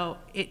 So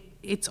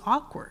it's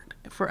awkward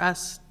for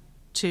us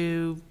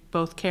to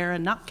both care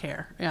and not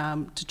care,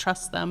 to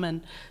trust them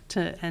and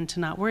to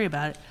not worry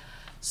about it.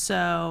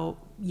 So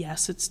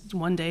yes,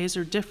 one days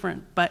are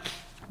different, but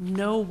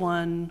no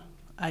one,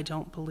 I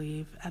don't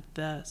believe, at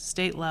the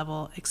state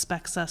level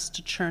expects us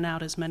to churn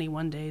out as many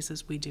one days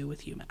as we do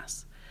with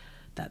UMass.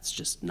 That's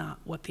just not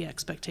what the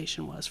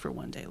expectation was for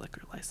one-day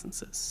liquor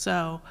licenses.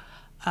 So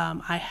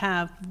I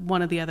have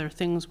one of the other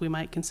things we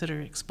might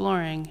consider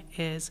exploring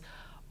is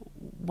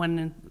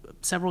when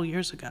several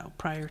years ago,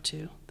 prior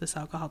to this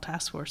alcohol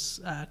task force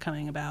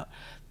coming about,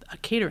 a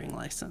catering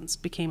license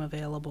became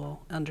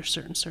available under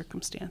certain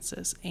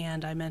circumstances.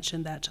 And I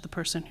mentioned that to the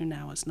person who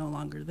now is no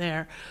longer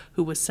there,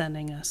 who was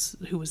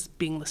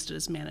being listed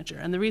as manager.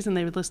 And the reason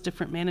they would list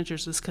different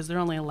managers is because they're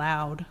only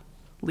allowed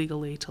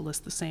legally to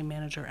list the same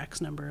manager X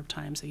number of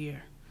times a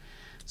year.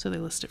 So they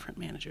list different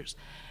managers.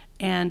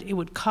 And it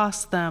would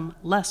cost them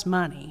less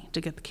money to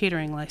get the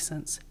catering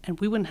license, and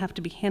we wouldn't have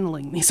to be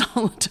handling these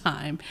all the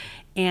time.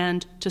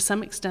 And to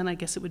some extent, I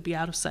guess it would be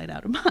out of sight,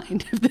 out of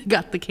mind if they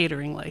got the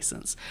catering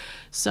license.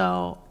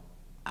 So,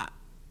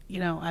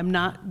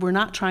 we're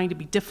not trying to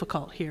be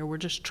difficult here. We're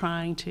just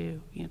trying to,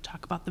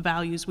 talk about the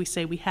values we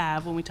say we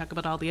have when we talk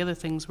about all the other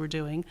things we're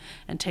doing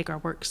and take our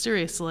work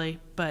seriously.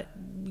 But,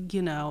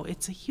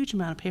 it's a huge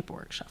amount of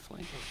paperwork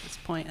shuffling at this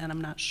point, and I'm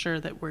not sure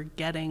that we're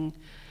getting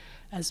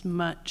as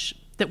much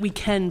that we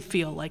can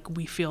feel like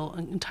we feel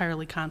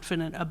entirely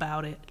confident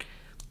about it,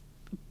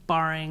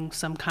 barring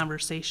some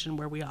conversation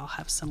where we all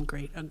have some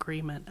great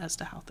agreement as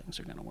to how things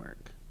are going to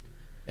work.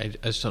 I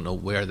just don't know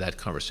where that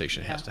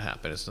conversation has to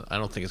happen. I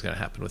don't think it's going to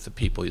happen with the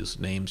people whose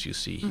names you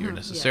see here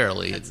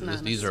necessarily.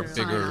 These are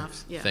bigger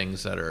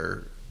things that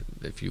are,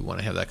 if you want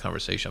to have that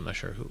conversation, I'm not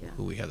sure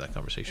who we have that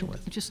conversation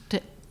with. Just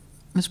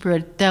Ms.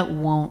 Barrett, that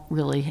won't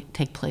really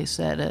take place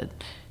at a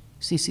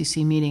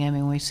CCC meeting. I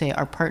mean, when we say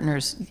our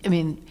partners,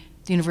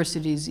 the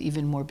university is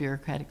even more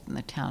bureaucratic than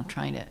the town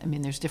trying to,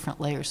 there's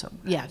different layers. So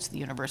yeah, it's the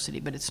university,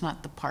 but it's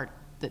not the part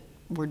that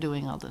we're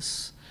doing all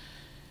this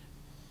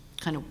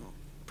kind of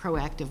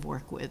proactive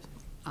work with.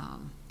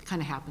 It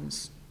kind of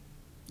happens,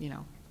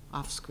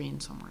 off screen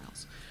somewhere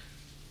else.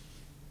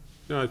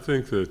 No, I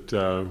think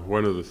that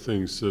one of the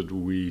things that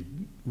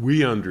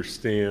we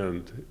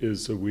understand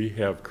is that we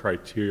have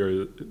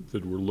criteria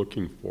that we're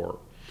looking for.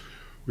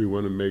 We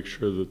want to make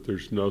sure that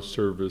there's no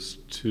service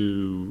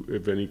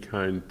of any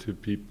kind to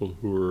people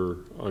who are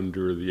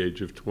under the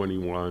age of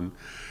 21,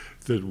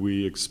 that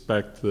we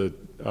expect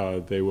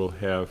that they will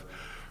have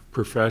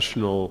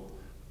professional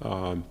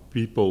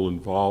people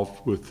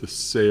involved with the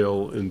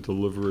sale and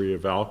delivery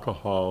of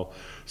alcohol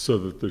so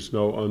that there's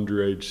no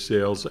underage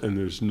sales and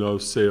there's no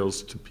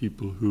sales to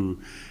people who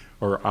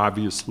are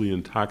obviously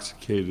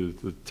intoxicated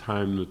at the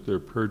time that they're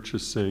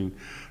purchasing,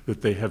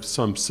 that they have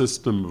some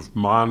system of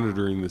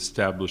monitoring the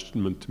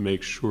establishment to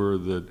make sure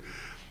that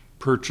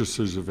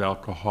purchasers of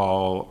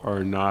alcohol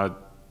are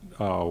not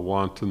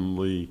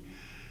wantonly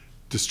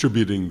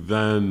distributing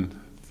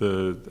then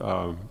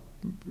the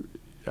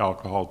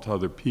alcohol to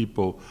other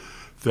people,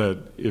 that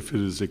if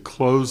it is a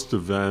closed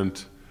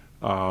event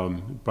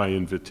by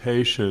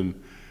invitation,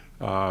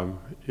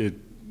 it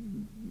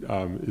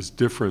is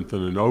different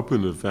than an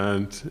open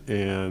event,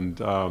 and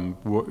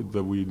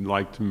that we'd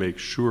like to make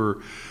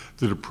sure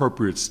that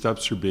appropriate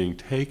steps are being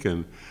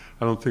taken.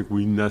 I don't think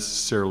we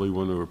necessarily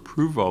want to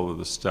approve all of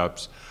the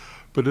steps,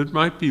 but it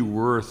might be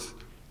worth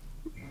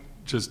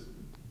just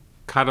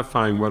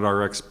codifying what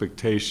our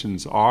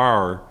expectations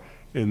are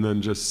and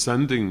then just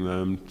sending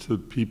them to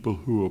people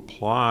who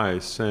apply,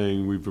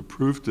 saying we've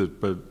approved it,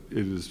 but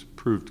it is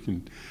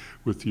approved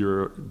with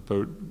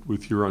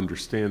your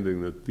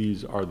understanding that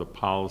these are the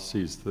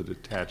policies that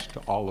attach to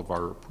all of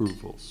our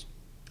approvals.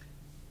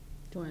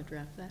 Do you want to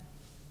draft that?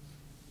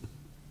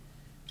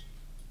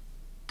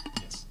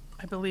 Yes.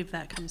 I believe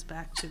that comes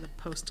back to the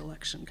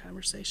post-election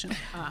conversation.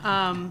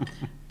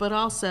 But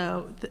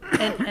also,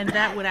 and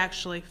that would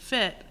actually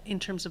fit in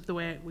terms of the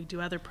way we do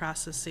other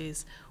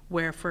processes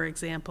where, for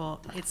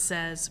example, it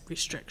says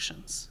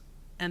restrictions.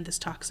 And this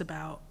talks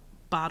about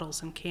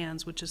bottles and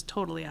cans, which is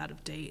totally out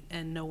of date,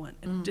 and no one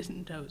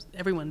didn't know.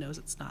 Everyone knows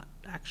it's not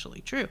actually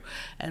true,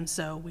 and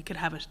so we could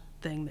have a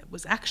thing that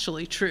was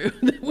actually true.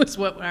 That was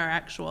what our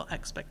actual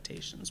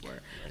expectations were,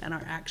 and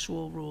our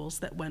actual rules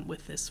that went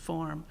with this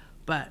form.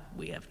 But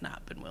we have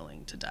not been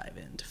willing to dive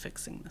into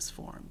fixing this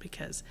form,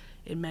 because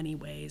in many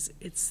ways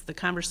it's the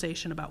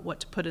conversation about what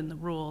to put in the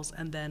rules,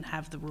 and then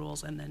have the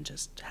rules, and then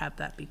just have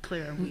that be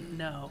clear and we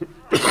know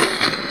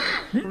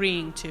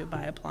agreeing to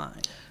by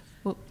applying.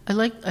 Well, I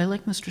like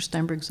Mr.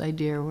 Steinberg's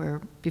idea where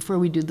before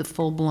we do the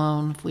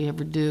full-blown, if we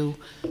ever do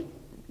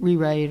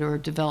rewrite or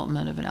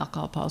development of an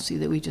alcohol policy,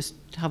 that we just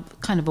have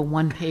kind of a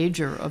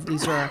one-pager of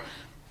these are,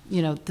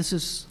 you know, this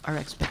is our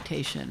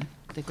expectation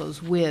that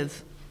goes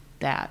with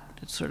that.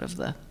 It's sort of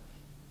the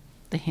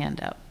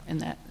handout, and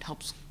that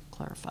helps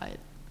clarify it.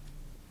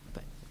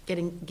 But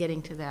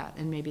getting to that,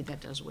 and maybe that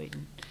does wait,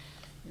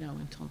 you know,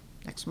 until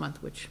next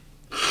month, which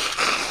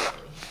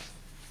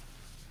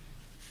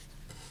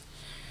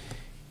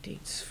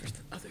dates for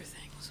other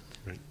things.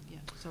 Right. Yeah.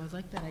 So I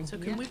like that idea. So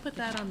can we put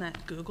that on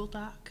that Google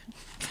Doc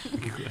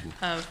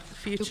of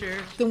future?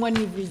 The one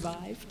you've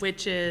revived?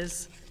 Which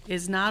is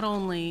not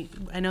only,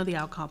 I know the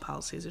alcohol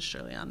policies is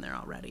surely on there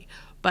already,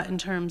 but in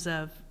terms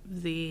of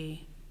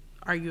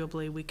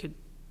arguably we could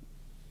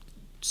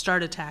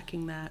start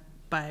attacking that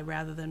by,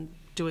 rather than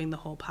doing the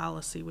whole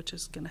policy, which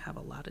is going to have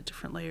a lot of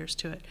different layers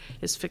to it,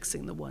 is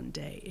fixing the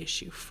one-day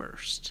issue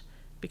first.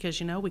 Because,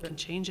 you know, we can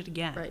change it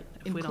again Right,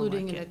 if we don't like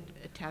including it.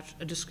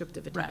 a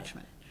descriptive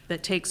attachment.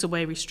 That takes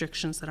away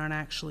restrictions that aren't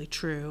actually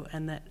true,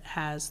 and that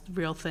has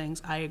real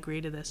things. I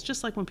agree to this.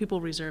 Just like when people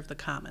reserve the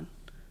common.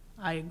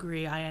 I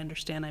agree, I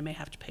understand I may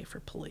have to pay for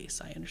police.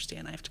 I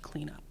understand I have to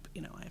clean up,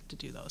 you know, I have to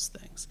do those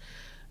things.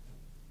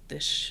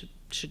 This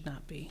should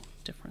not be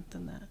different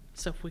than that.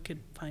 So if we could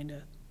find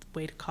a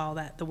way to call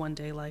that the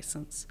one-day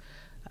license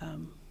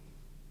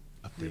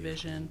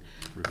revision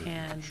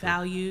and sure.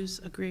 Values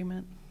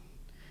agreement.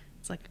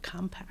 It's like a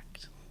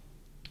compact.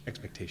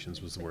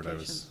 Expectations was the word I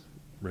was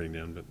writing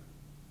down, but.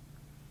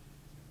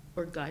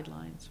 Or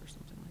guidelines or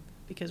something like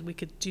that. Because we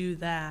could do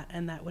that,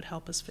 and that would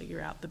help us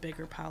figure out the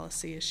bigger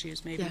policy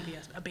issues, maybe Yeah. be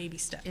a baby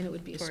step. And it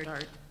would be a toward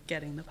start.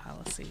 getting the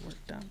policy work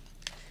done.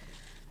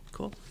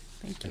 Cool,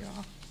 thank you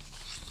all.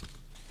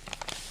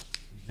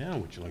 Now,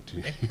 would you like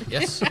to?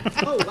 Yes.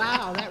 Oh,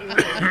 wow, that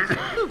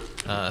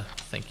really.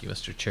 Thank you,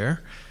 Mr.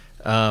 Chair.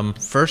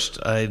 First,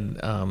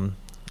 I'd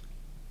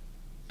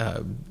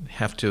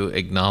have to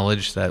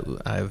acknowledge that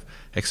I've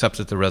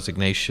accepted the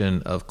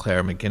resignation of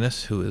Claire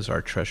McGinnis, who is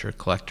our treasurer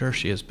collector.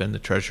 She has been the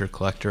treasurer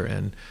collector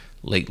and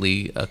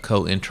lately a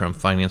co-interim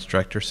finance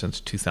director since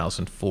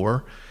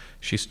 2004.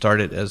 She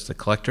started as the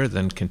collector,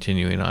 then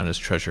continuing on as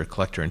treasurer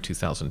collector in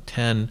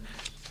 2010,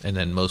 and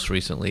then most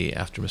recently,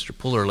 after Mr.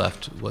 Puller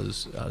left,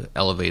 was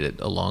elevated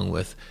along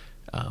with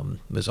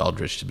Ms.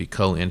 Aldridge to be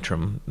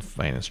co-interim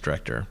finance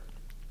director.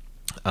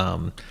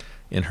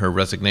 In her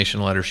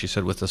resignation letter, she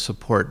said, with the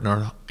support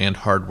and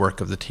hard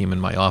work of the team in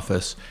my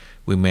office,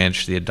 we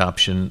managed the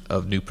adoption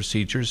of new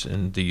procedures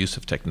and the use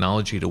of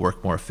technology to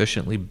work more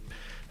efficiently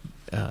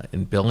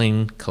in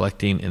billing,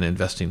 collecting, and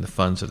investing the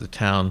funds of the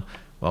town,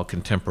 while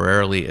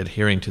contemporarily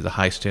adhering to the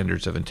high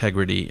standards of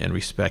integrity and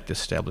respect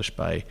established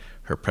by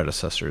her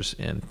predecessors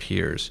and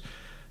peers.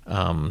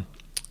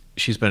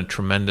 She's been a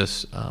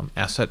tremendous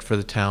asset for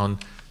the town.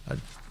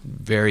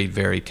 Very,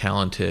 very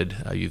talented.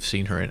 You've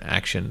seen her in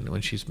action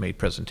when she's made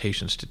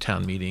presentations to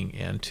town meeting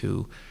and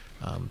to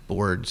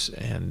boards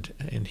and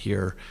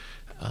here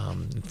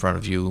in front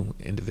of you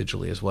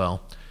individually as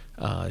well.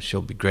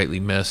 She'll be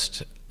greatly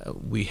missed.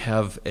 We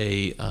have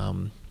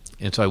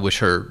and so I wish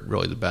her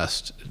really the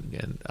best.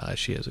 And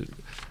she has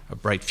a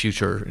bright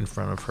future in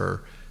front of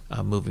her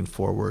moving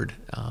forward.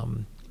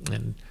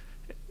 And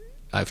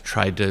I've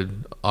tried to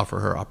offer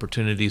her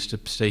opportunities to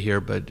stay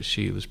here, but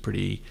she was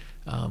pretty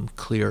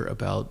clear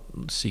about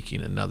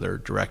seeking another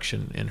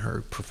direction in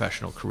her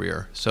professional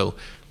career. So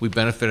we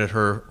benefited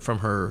from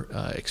her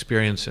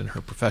experience and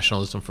her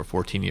professionalism for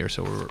 14 years,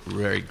 so we're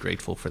very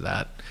grateful for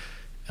that,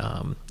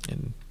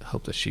 and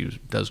hope that she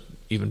does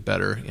even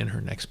better in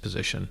her next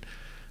position.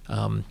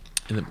 And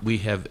we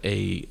have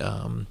a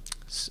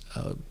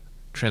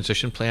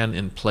transition plan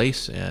in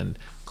place, and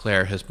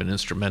Claire has been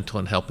instrumental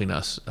in helping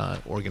us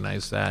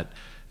organize that.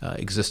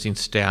 Existing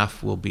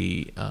staff will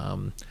be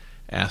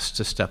asked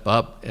to step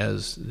up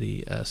as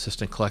the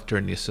assistant collector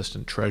and the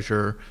assistant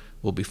treasurer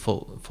will be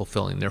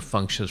fulfilling their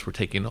functions. We're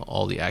taking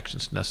all the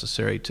actions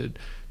necessary to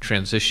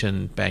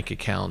transition bank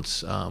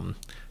accounts,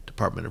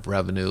 Department of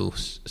Revenue,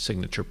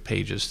 signature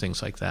pages,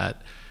 things like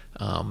that.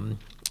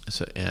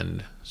 So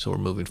we're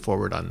moving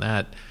forward on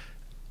that.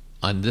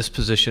 On this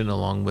position,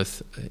 along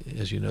with,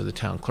 as you know, the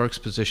town clerk's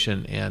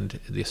position and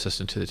the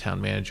assistant to the town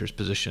manager's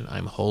position,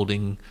 I'm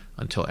holding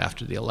until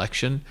after the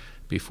election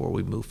before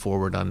we move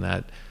forward on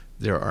that.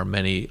 There are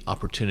many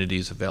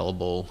opportunities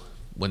available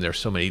when there are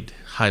so many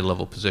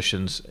high-level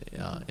positions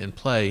in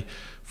play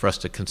for us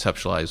to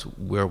conceptualize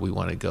where we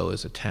want to go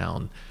as a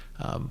town.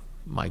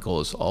 My goal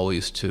is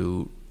always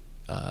to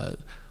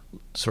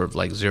sort of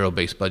like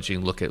zero-based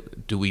budgeting, look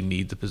at, do we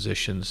need the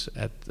positions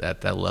at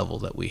that level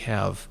that we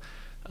have?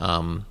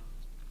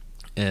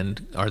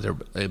 And are there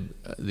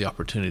the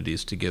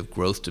opportunities to give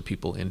growth to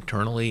people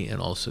internally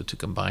and also to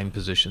combine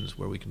positions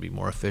where we can be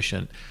more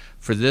efficient?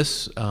 For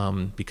this,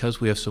 because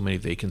we have so many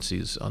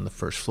vacancies on the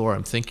first floor,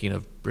 I'm thinking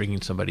of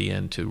bringing somebody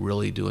in to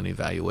really do an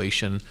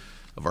evaluation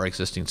of our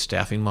existing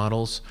staffing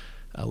models.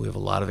 We have a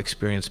lot of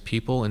experienced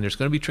people, and there's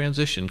going to be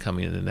transition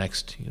coming in the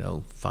next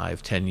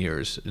 5-10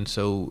 years. And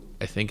so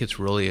I think it's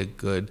really a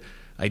good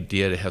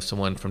idea to have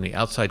someone from the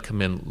outside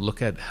come in,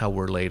 look at how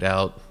we're laid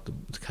out,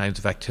 the kinds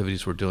of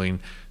activities we're doing,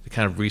 the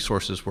kind of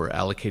resources we're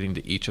allocating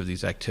to each of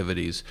these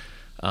activities,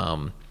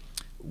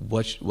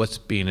 what's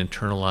being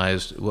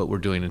internalized, what we're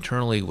doing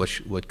internally,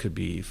 what could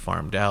be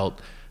farmed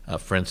out.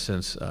 For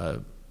instance,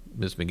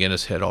 Ms.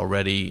 McGinnis had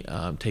already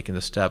taken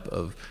the step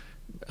of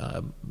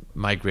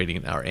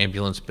migrating our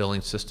ambulance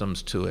billing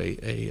systems to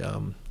a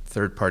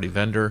third-party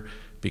vendor,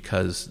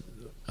 because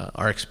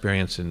our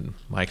experience and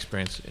my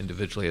experience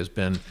individually has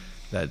been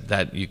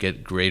that you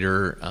get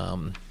greater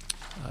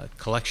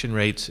collection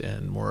rates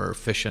and more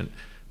efficient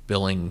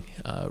billing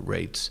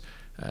rates.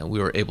 We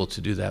were able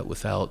to do that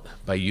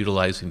by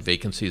utilizing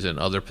vacancies in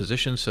other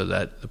positions, so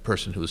that the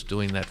person who is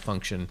doing that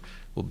function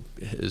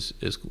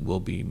will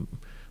be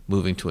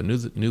moving to a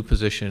new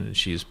position, and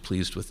she's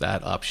pleased with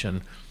that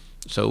option.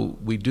 So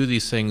we do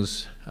these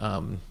things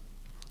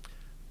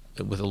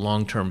with a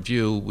long-term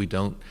view.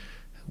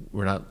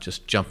 We're not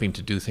just jumping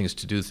to do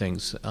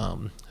things.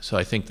 So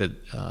I think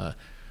that,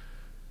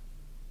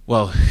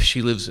 well,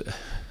 she lives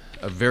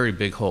a very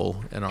big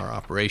hole in our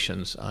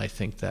operations. I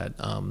think that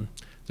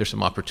there's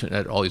some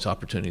all these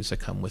opportunities that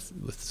come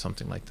with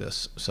something like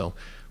this. So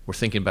we're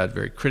thinking about it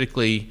very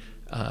critically.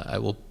 I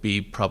will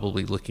be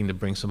probably looking to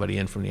bring somebody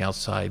in from the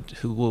outside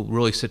who will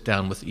really sit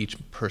down with each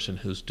person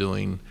who's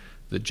doing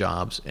the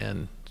jobs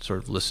and sort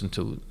of listen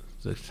to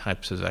the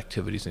types of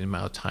activities and the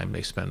amount of time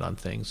they spend on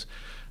things.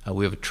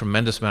 We have a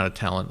tremendous amount of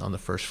talent on the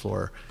first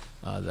floor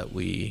that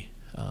we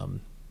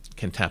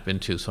can tap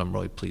into, so I'm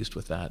really pleased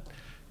with that.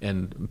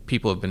 And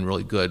people have been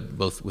really good,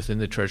 both within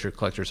the Treasurer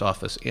Collector's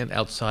office and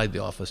outside the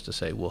office, to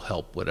say we'll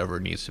help whatever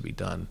needs to be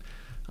done.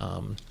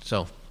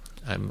 So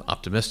I'm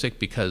optimistic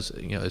because,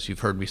 as you've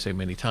heard me say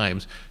many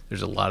times,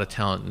 there's a lot of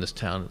talent in this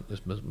town,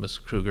 as Ms.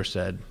 Kruger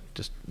said,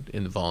 just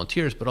in the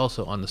volunteers, but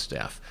also on the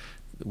staff.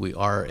 We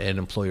are an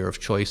employer of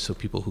choice, so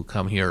people who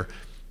come here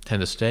tend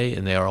to stay,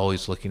 and they are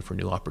always looking for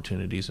new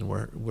opportunities, and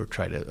we're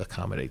trying to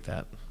accommodate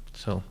that.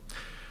 So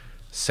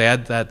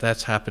sad that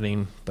that's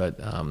happening, but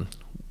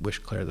wish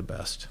Claire the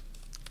best.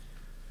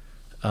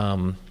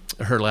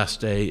 Her last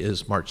day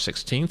is March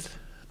 16th,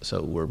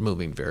 so we're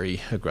moving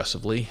very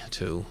aggressively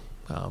to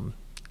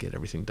get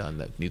everything done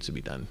that needs to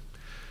be done.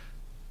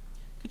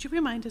 Could you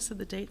remind us of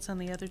the dates on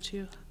the other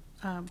two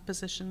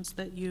positions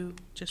that you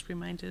just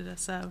reminded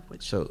us of?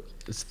 So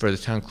for the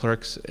town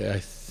clerks, I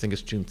think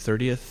it's June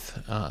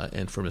 30th,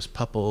 and for Ms.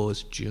 Pupple,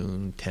 it's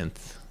June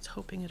 10th. I was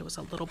hoping it was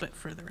a little bit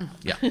further out.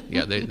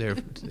 Yeah,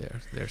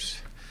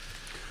 there's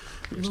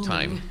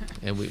time,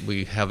 and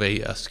we have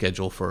a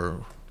schedule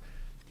for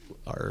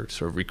our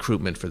sort of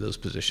recruitment for those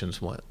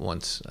positions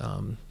once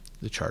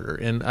the charter.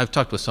 And I've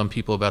talked with some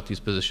people about these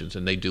positions,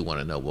 and they do want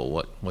to know,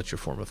 well, what's your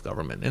form of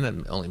government? And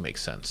it only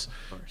makes sense.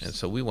 And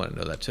so we want to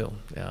know that too.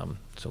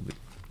 So we're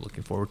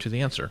looking forward to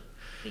the answer.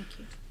 Thank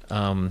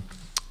you.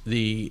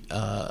 The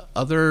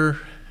other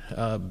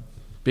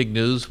big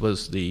news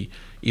was the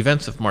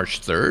events of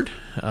March 3rd,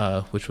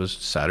 which was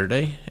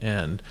Saturday,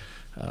 and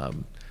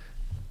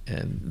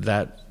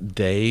that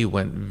day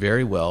went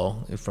very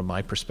well from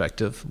my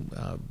perspective.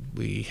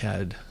 We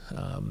had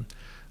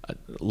a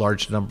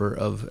large number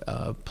of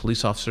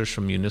police officers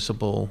from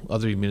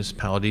other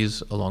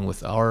municipalities, along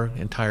with our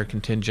entire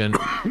contingent,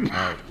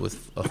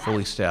 with a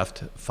fully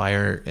staffed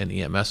fire and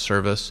EMS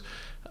service.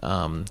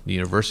 The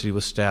university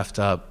was staffed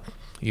up.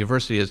 The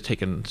university has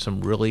taken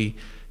some really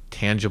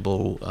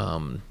tangible,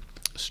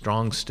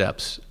 strong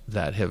steps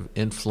that have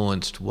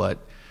influenced what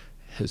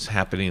is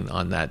happening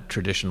on that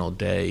traditional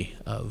day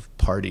of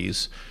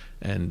parties.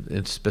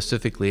 And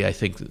specifically, I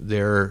think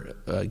their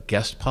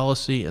guest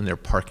policy and their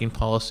parking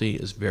policy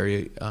is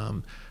very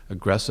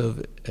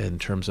aggressive in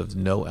terms of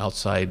no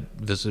outside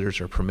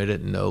visitors are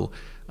permitted, no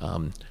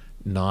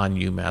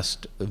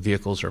non-UMass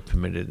vehicles are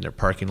permitted in their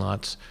parking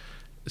lots.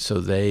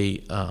 So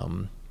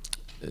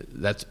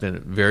that's been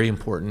very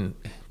important,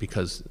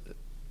 because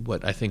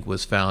what I think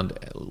was found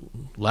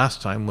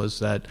last time was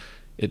that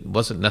it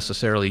wasn't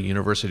necessarily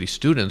university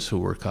students who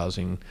were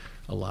causing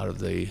a lot of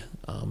the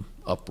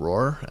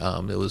uproar.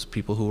 It was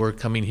people who were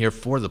coming here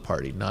for the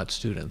party, not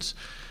students.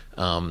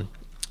 And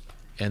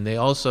they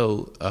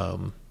also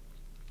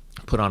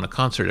put on a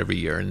concert every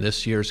year. And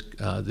this year's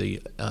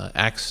the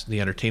acts,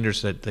 the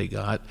entertainers that they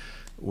got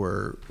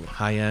were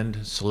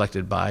high-end,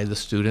 selected by the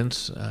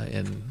students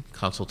in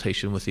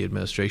consultation with the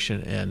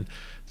administration. And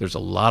there's a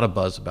lot of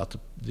buzz about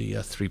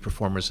the three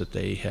performers that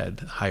they had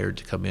hired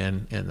to come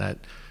in, and that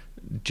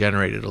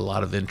generated a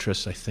lot of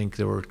interest. I think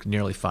there were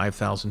nearly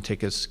 5,000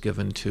 tickets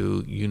given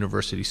to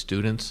university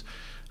students.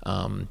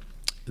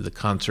 the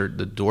concert,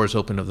 the doors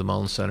open of the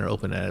Mullins Center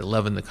opened at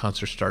 11. The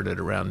concert started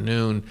around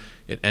noon.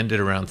 It ended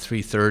around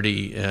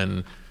 3:30,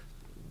 and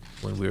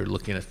when we were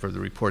looking at for the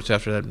reports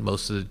after that,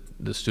 most of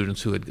the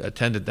students who had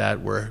attended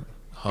that were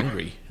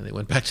hungry, and they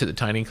went back to the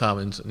dining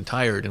commons and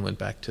tired and went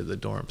back to the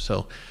dorm.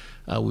 So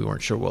we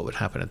weren't sure what would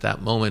happen at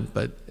that moment,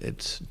 but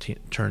it's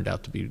turned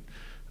out to be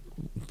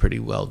pretty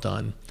well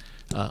done.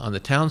 On the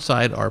town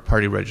side, our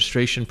party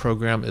registration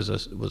program was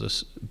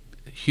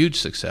a huge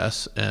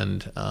success,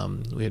 and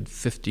we had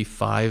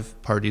 55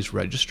 parties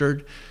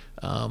registered.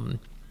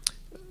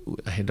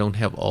 I don't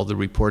have all the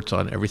reports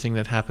on everything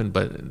that happened,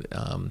 but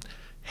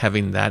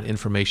having that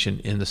information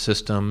in the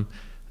system,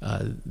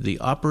 the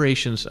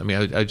operations, I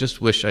mean, I just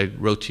wish I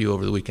wrote to you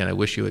over the weekend. I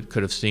wish you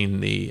could have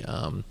seen the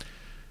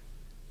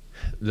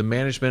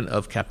management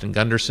of Captain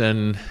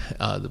Gunderson,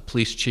 the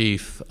police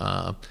chief,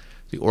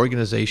 the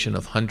organization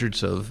of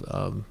hundreds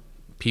of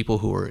people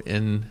who were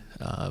in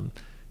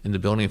the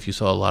building. If you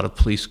saw a lot of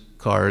police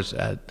cars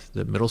at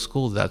the middle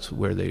school, that's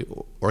where they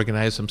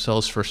organized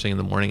themselves first thing in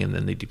the morning, and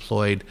then they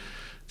deployed.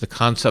 The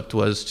concept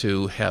was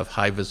to have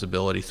high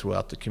visibility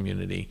throughout the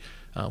community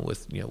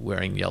with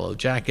wearing yellow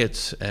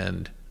jackets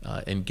and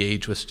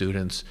engage with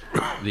students.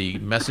 The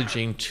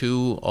messaging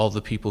to all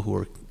the people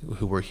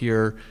who were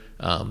here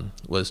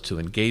was to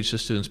engage the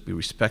students, be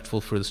respectful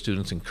for the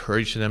students,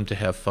 encourage them to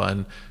have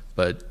fun,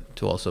 but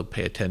to also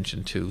pay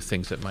attention to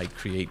things that might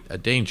create a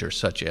danger,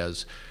 such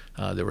as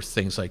there were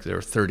things like there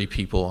were 30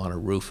 people on a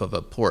roof of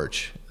a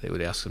porch. They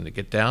would ask them to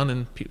get down,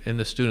 and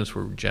the students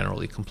were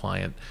generally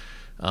compliant.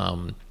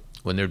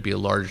 When there'd be a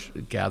large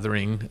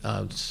gathering,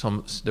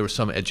 there was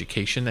some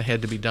education that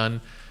had to be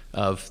done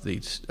of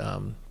these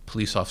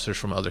police officers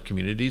from other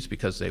communities,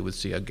 because they would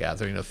see a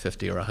gathering of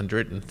 50 or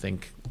 100 and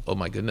think, oh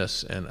my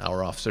goodness, and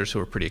our officers who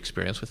were pretty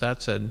experienced with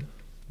that said,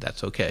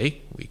 that's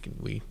okay,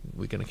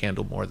 we can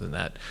handle more than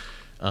that.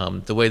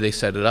 The way they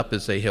set it up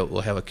is they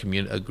will have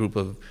a group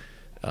of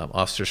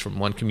officers from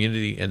one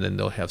community, and then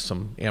they'll have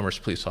some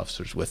Amherst police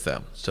officers with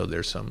them. So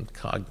there's some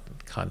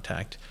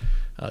contact.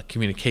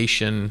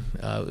 Communication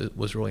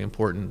was really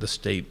important. The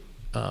state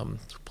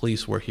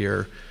police were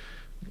here.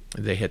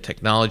 They had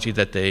technology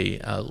that they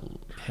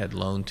had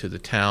loaned to the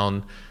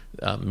town.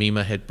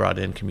 MEMA had brought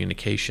in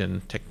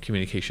communication.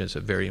 Communication is a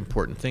very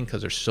important thing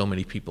because there's so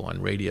many people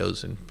on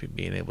radios, and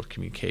being able to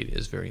communicate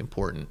is very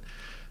important.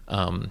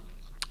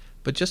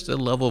 But just the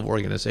level of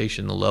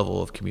organization, the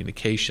level of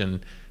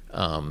communication,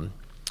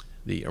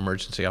 the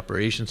Emergency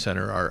Operations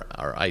Center,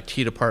 our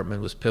IT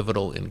department was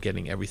pivotal in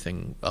getting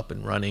everything up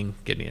and running,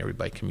 getting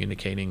everybody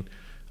communicating.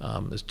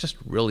 It's just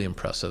really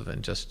impressive,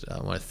 and just I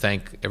want to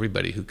thank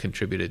everybody who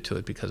contributed to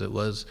it, because it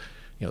was,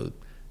 it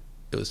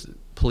was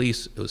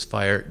police, it was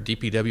fire,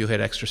 DPW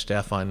had extra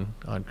staff on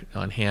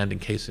hand in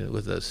case,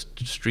 with a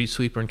street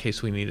sweeper in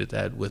case we needed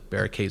that, with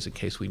barricades in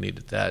case we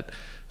needed that.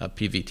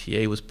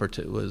 PVTA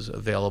was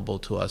available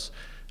to us.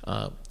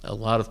 A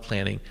lot of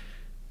planning.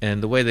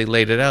 And the way they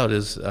laid it out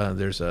is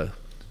there's a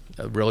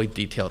really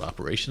detailed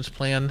operations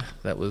plan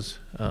that was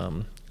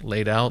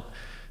laid out.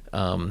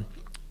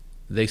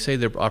 They say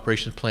their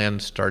operations plan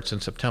starts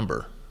in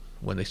September,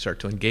 when they start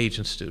to engage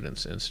in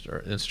students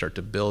and start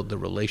to build the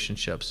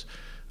relationships.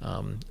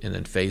 And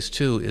then phase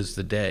 2 is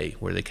the day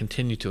where they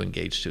continue to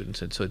engage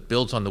students. And so it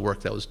builds on the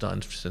work that was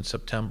done since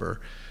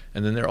September.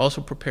 And then they're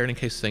also prepared in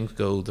case things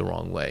go the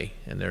wrong way.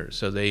 And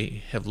so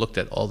they have looked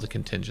at all the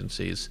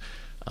contingencies.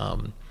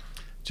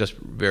 Just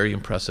very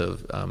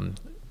impressive.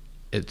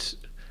 It's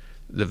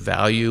the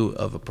value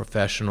of a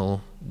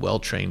professional,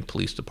 well-trained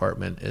police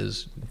department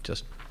is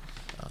just,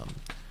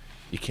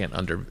 you can't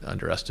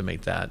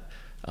underestimate that.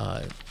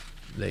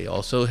 They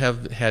also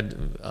have had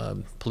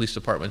police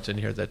departments in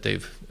here that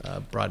they've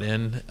brought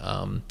in,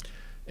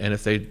 and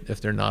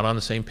if they're not on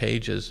the same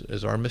page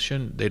as our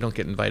mission, they don't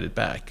get invited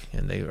back,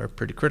 and they are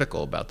pretty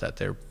critical about that.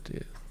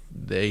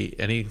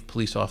 Any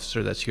police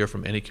officer that's here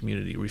from any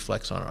community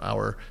reflects on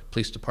our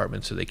police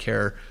department, so they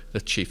care.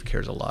 The chief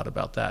cares a lot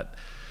about that.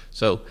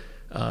 So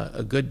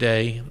a good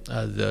day.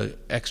 The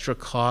extra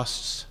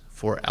costs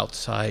for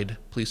outside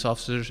police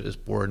officers is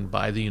borne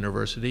by the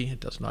university.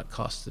 It does not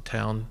cost the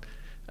town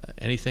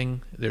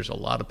anything. There's a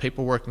lot of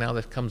paperwork now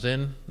that comes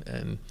in,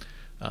 and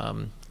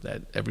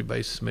that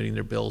everybody's submitting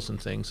their bills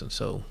and things, and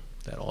so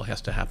that all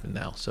has to happen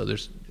now. So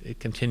it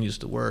continues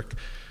to work.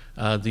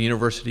 The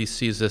university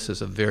sees this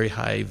as a very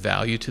high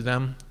value to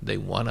them. They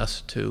want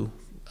us to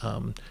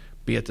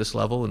be at this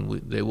level, and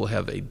they will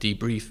have a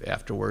debrief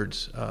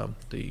afterwards,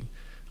 the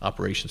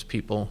operations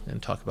people,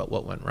 and talk about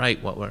what went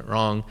right, what went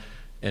wrong,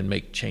 and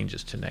make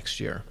changes to next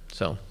year.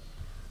 So, are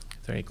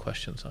there any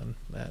questions on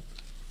that?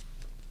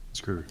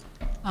 Screw.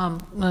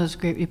 That was a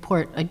great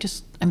report.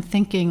 I'm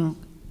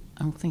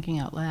thinking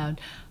out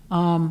loud.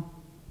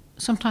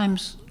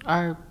 Sometimes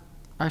our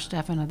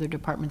staff and other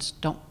departments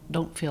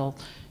don't feel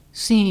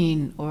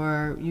seen,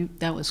 or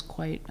that was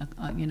quite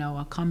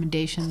a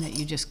commendation that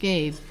you just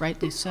gave,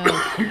 rightly so.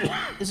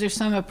 Is there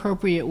some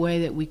appropriate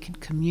way that we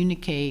could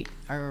communicate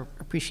our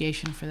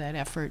appreciation for that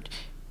effort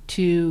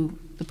to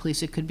the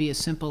police? It could be as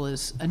simple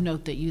as a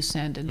note that you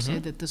send and say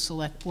that the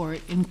select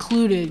board,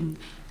 including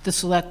the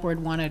select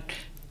board wanted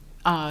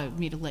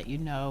me to let you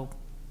know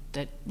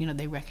that, you know,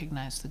 they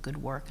recognize the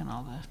good work and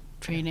all the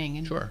training.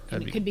 And, Sure,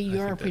 and that'd it could be I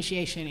your think that-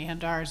 appreciation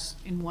and ours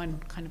in one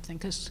kind of thing,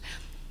 because,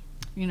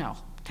 you know,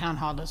 town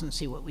hall doesn't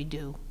see what we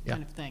do Yeah.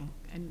 kind of thing.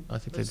 And I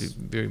think they let's-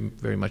 do very,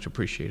 very much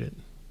appreciate it.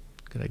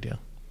 Good idea.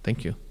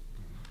 Thank you.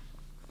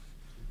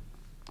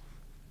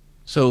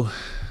 So,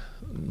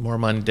 more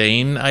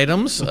mundane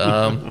items.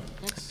 On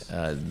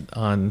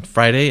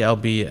Friday, I'll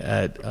be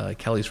at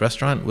Kelly's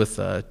Restaurant with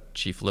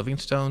Chief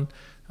Livingstone,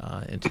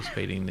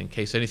 anticipating in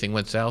case anything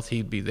went south,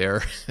 he'd be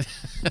there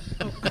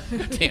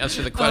to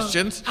answer the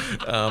questions.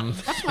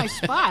 That's my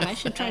spot. I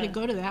should try to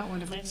go to that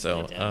one if I.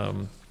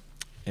 So,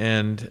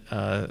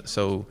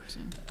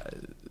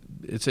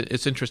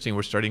 it's interesting.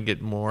 We're starting to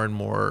get more and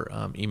more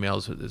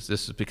emails. This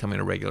is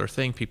becoming a regular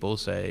thing. People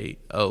say,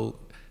 "Oh,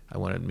 I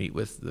want to meet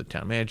with the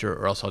town manager,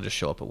 or else I'll just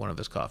show up at one of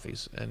his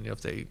coffees." And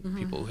if they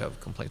people who have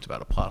complaints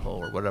about a pothole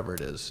or whatever it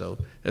is, so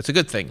it's a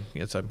good thing.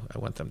 It's I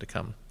want them to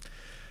come.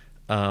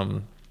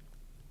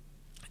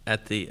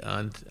 At the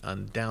on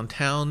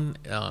downtown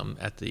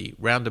at the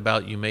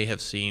roundabout, you may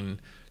have seen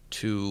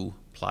 2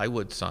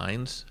 plywood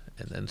signs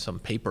and then some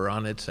paper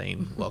on it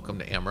saying "Welcome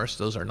to Amherst."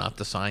 Those are not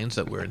the signs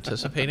that we're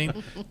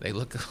anticipating. They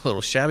look a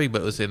little shabby,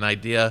 but it was an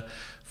idea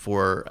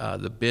for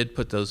the bid.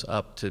 Put those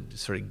up to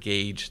sort of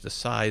gauge the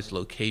size,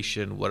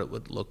 location, what it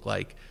would look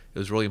like. It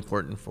was really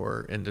important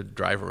and to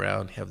drive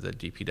around, have the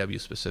DPW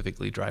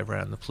specifically drive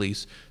around, the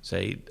police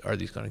say, are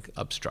these going to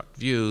obstruct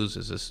views?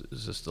 Is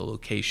this the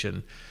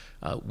location?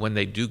 When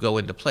they do go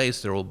into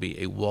place, there will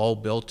be a wall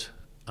built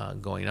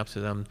going up to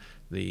them.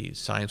 The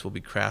signs will be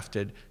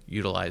crafted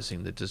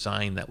utilizing the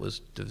design that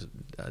was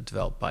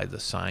developed by the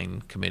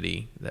sign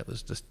committee.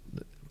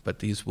 But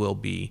these will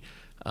be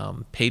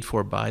paid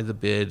for by the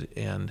bid,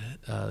 and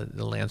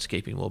the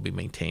landscaping will be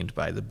maintained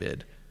by the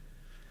bid.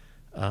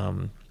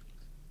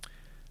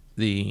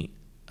 The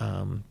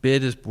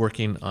bid is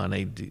working on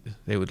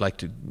they would like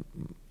to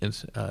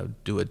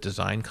do a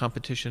design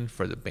competition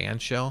for the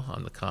band shell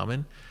on the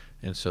Common,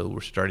 and so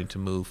we're starting to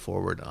move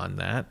forward on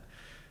that.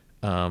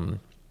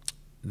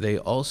 They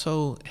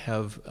also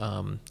have,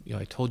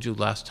 I told you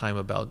last time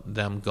about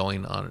them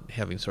going on,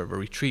 having sort of a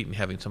retreat and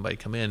having somebody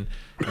come in,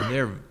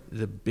 and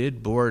the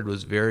bid board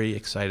was very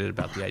excited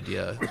about the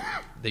idea.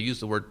 They use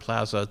the word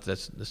plaza.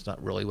 That's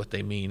not really what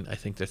they mean. I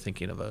think they're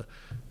thinking of a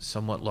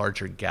somewhat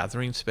larger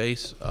gathering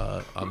space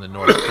on the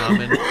North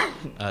Common.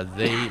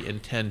 They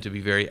intend to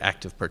be very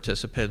active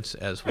participants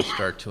as we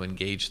start to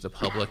engage the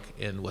public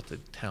in what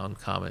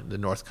the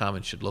North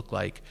Common should look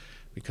like,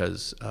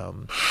 because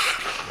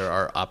there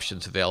are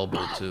options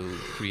available to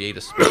create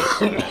a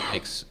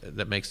space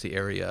that makes the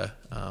area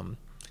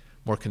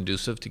more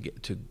conducive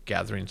to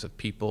gatherings of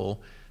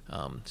people,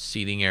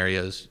 seating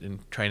areas, and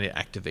trying to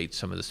activate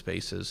some of the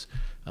spaces,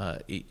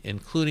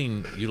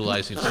 including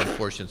utilizing some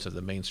portions of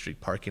the Main Street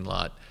parking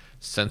lot,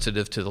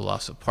 sensitive to the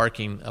loss of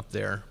parking up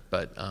there,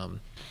 but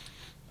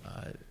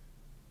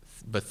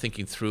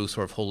thinking through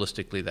sort of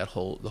holistically the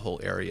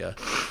whole area.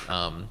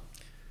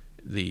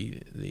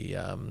 The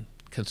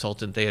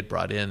consultant they had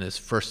brought in, his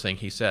first thing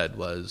he said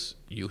was,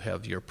 "You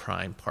have your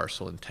prime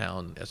parcel in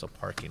town as a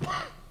parking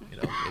lot.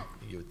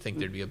 You would think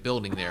there'd be a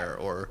building there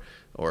or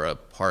a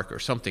park or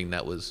something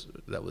that was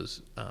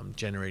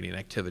generating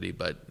activity,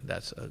 but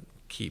that's a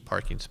key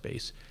parking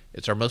space.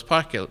 It's our most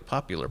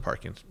popular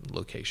parking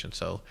location,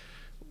 so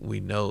we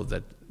know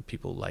that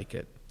people like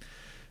it."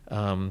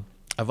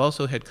 I've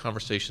also had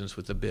conversations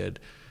with the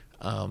bid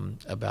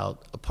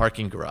about a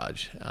parking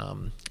garage.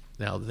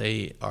 Now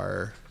they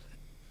are.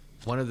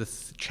 One of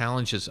the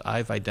challenges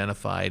I've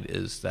identified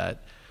is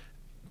that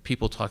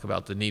people talk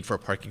about the need for a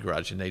parking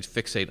garage and they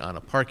fixate on a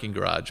parking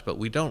garage, but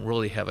we don't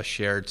really have a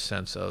shared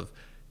sense of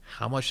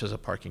how much does a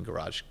parking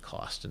garage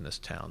cost in this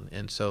town.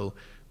 And so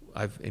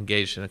I've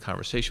engaged in a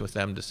conversation with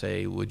them to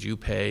say, would you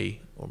pay,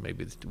 or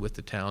maybe with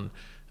the town,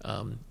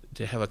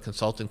 to have a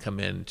consultant come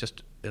in,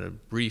 just in a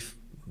brief,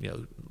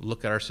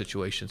 look at our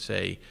situation,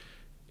 say,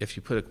 if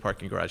you put a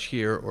parking garage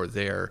here or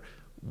there,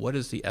 what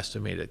is the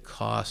estimated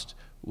cost?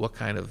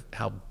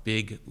 How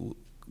big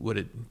would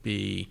it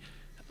be?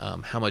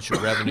 How much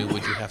revenue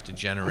would you have to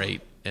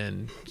generate?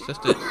 And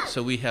just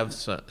so we have,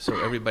 so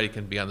everybody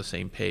can be on the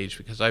same page,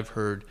 because I've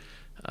heard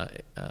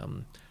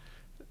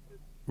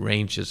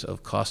ranges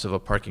of cost of a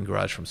parking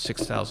garage from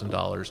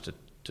 $6,000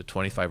 to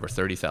 $25,000 or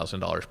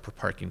 $30,000 per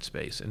parking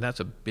space. And that's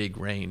a big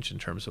range in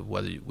terms of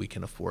whether we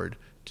can afford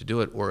to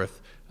do it, or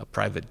if a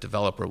private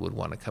developer would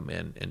want to come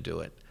in and do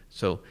it.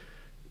 So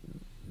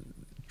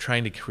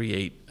trying to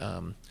create,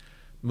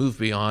 move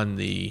beyond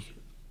the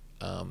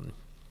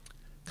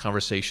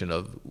conversation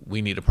of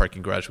we need a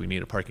parking garage,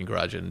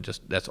 and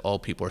just that's all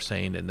people are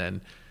saying, and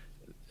then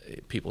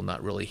people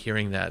not really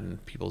hearing that, and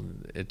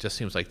it just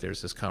seems like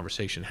there's this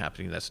conversation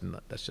happening that's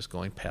just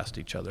going past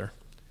each other.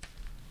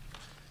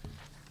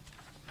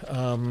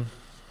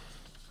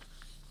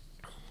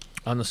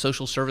 On the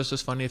social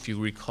services funding, if you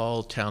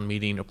recall, town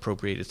meeting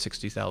appropriated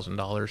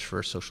 $60,000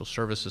 for social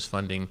services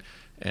funding,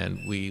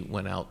 and we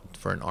went out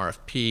for an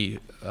RFP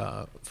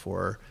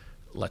for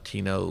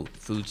Latino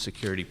food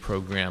security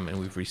program, and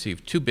we've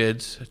received 2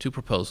 bids, 2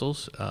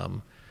 proposals.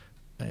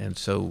 And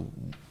so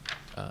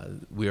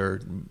we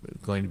are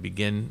going to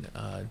begin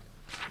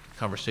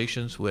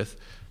conversations with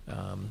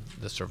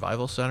the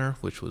Survival Center,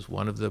 which was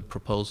one of the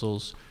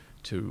proposals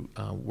to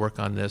work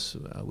on this.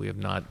 We have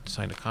not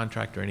signed a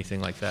contract or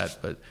anything like that,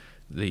 but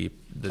the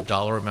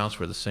dollar amounts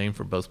were the same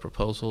for both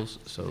proposals.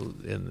 So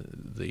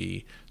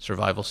the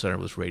Survival Center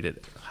was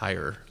rated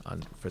higher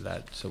for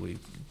that. So we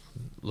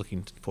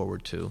looking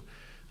forward to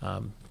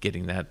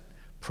getting that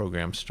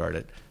program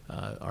started.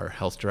 Our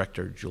health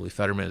director, Julie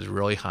Fetterman, is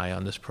really high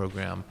on this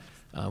program.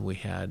 We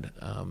had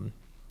a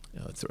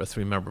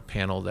 3-member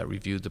panel that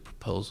reviewed the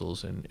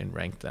proposals and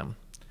ranked them.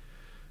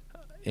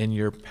 In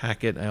your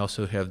packet, I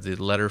also have the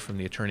letter from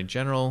the Attorney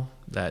General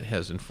that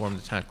has informed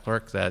the town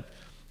clerk that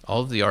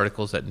all of the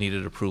articles that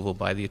needed approval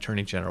by the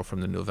Attorney General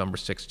from the November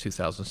 6,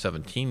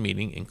 2017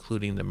 meeting,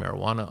 including the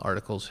marijuana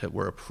articles that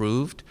were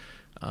approved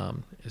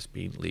as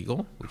being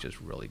legal, which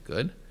is really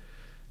good.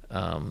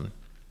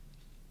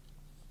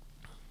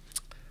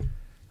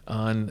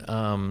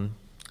 On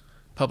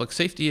public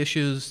safety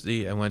issues,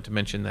 I want to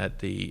mention that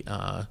the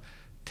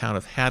town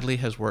of Hadley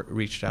has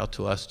reached out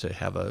to us to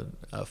have a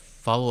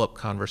follow-up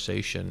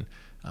conversation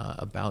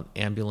about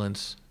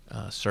ambulance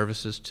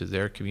services to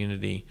their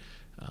community.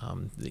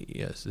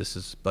 Yes, this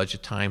is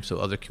budget time, so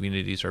other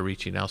communities are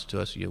reaching out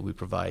to us. We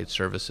provide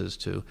services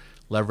to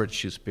Leverett,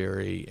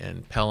 Shrewsbury,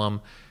 and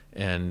Pelham,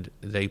 and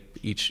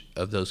each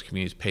of those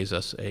communities pays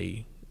us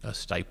a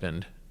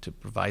stipend to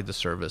provide the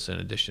service in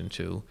addition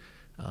to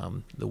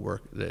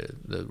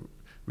the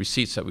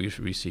receipts that we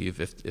receive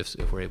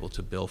if we're able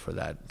to bill for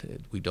that.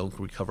 We don't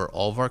recover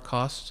all of our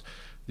costs.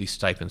 These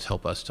stipends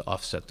help us to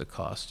offset the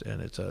cost,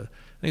 and I think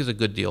it's a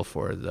good deal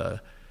for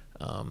the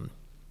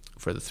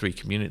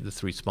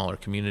 3 smaller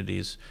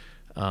communities.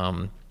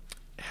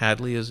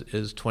 Hadley is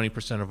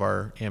 20% of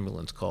our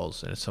ambulance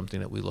calls, and it's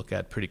something that we look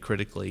at pretty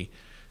critically.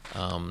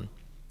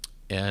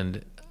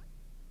 And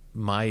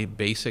my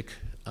basic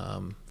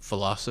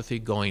philosophy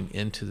going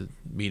into the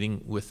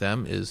meeting with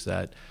them is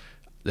that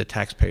the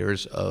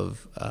taxpayers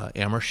of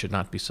Amherst should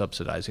not be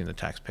subsidizing the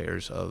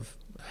taxpayers of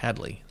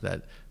Hadley,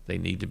 that they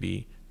need to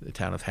be, the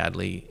town of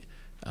Hadley,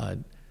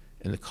 and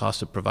the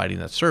cost of providing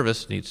that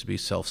service needs to be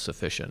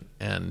self-sufficient.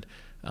 And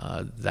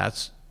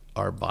that's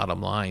our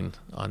bottom line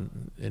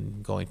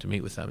in going to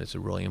meet with them. It's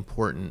really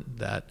important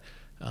that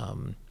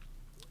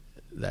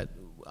that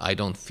I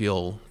don't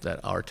feel that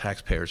our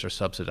taxpayers are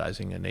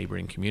subsidizing a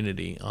neighboring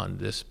community on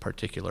this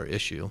particular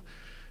issue,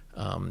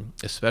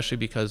 especially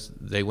because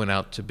they went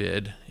out to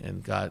bid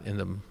and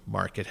the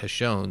market has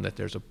shown that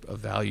there's a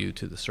value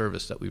to the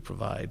service that we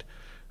provide.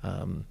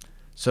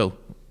 So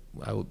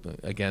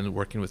again,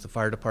 working with the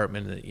fire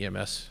department and the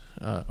EMS,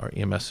 our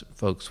EMS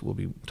folks, will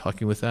be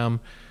talking with them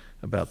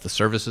about the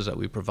services that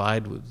we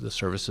provide. The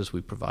services we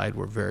provide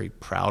we're very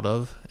proud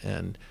of,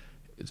 and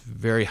it's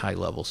very high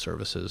level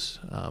services.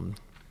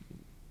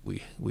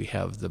 We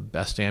have the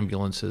best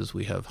ambulances.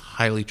 We have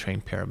highly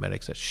trained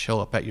paramedics that show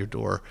up at your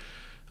door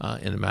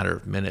in a matter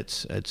of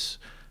minutes. It's,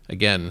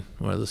 again,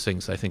 one of those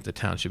things I think the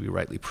town should be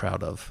rightly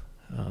proud of.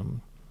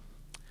 I'm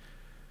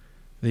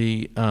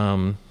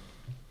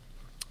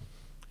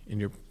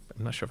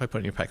not sure if I put it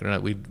in your packet or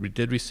not, we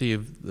did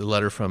receive the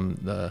letter from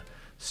the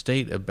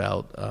state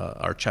about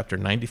our Chapter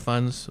 90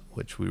 funds,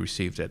 which we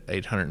received at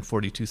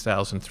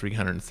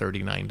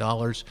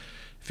 $842,339.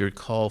 If you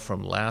recall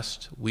from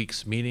last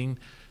week's meeting,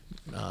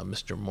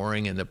 Mr.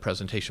 Mooring in the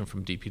presentation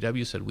from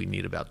DPW said we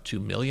need about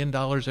 $2 million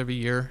every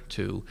year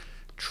to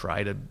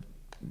try to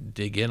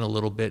dig in a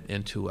little bit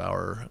into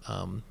our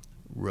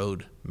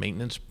road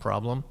maintenance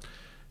problem.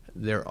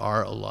 There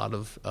are a lot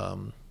of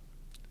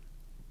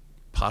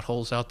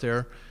potholes out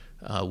there.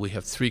 We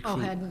have 3 crews. Oh,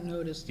 hadn't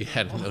noticed. You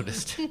hadn't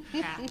noticed.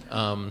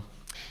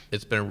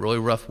 It's been a really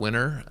rough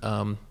winter.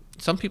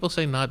 Some people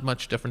say not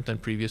much different than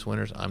previous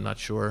winters. I'm not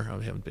sure.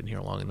 I haven't been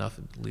here long enough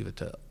and leave it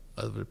to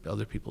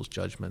other people's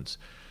judgments.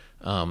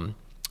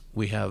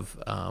 We have,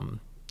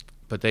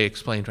 but they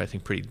explained, I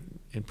think,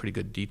 in pretty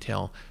good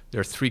detail.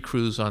 There are 3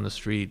 crews on the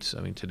streets. I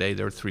mean, today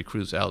there are 3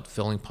 crews out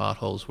filling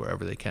potholes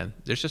wherever they can.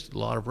 There's just a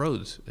lot of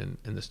roads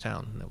in this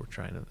town that we're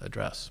trying to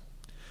address.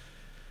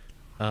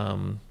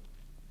 Talked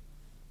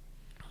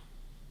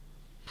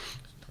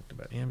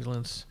about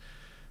ambulance.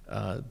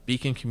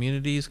 Beacon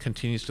Communities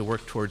continues to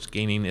work towards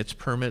gaining its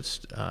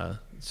permits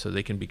so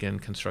they can begin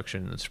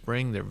construction in the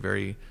spring. They're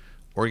very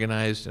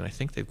organized, and I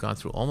think they've gone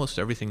through almost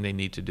everything they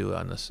need to do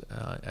on this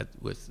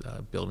with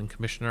building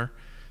commissioner.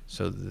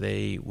 So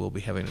they will be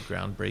having a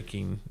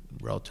groundbreaking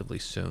relatively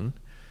soon.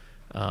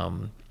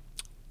 The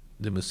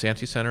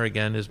Musanti Center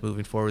again is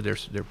moving forward.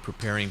 They're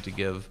preparing to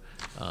give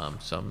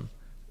some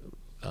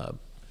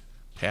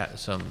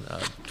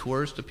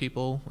tours to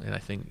people, and I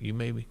think you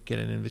may get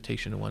an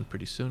invitation to one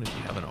pretty soon if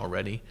you haven't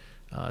already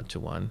to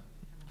one.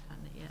 I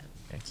haven't gotten it yet.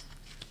 Okay.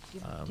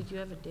 Did you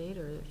have a date,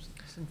 or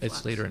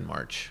It's later in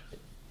March.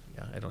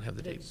 Yeah, I don't have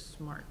the date. It's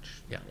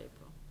March, Yeah. not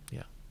April.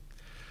 Yeah.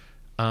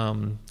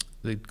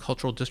 The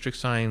cultural district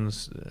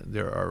signs,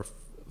 there are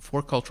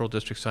 4 cultural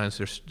district signs.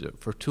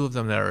 For 2 of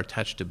them that are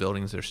attached to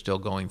buildings, they're still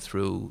going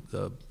through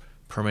the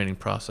permitting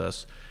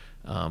process.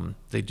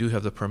 They do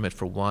have the permit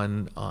for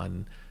one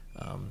on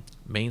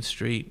Main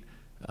Street,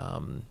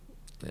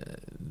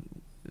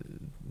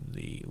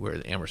 where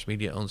the Amherst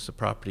Media owns the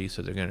property,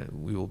 so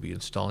we will be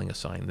installing a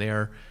sign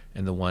there,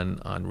 and the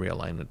one on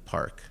Realignment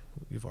Park.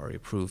 We've already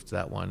approved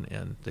that one,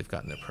 and they've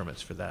gotten their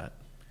permits for that.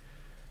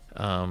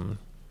 Let's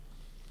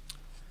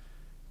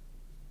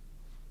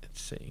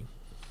see.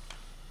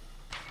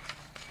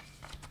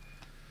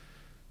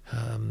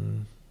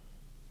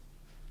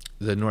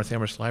 The North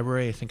Amherst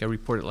Library, I think I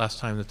reported last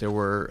time that there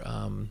were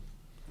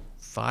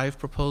 5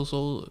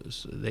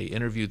 proposals. They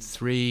interviewed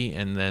 3,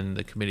 and then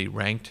the committee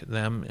ranked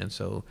them, and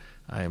so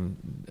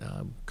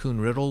Kuhn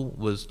Riddle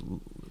was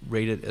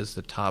rated as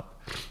the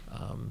top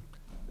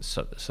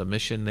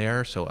submission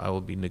there, so I will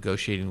be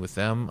negotiating with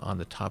them on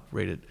the top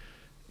rated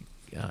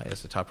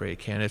as the top rated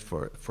candidate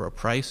for a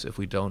price. If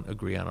we don't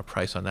agree on a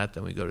price on that,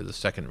 then we go to the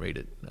second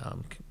rated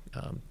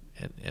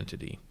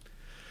entity.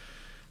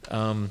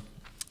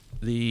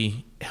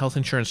 The Health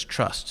Insurance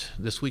Trust.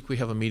 This week we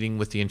have a meeting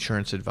with the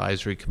Insurance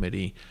Advisory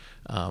Committee.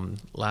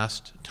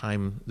 Last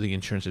time the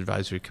Insurance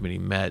Advisory Committee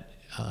met,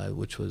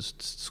 which was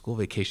school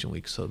vacation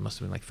week, so it must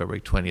have been like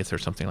February 20th or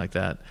something like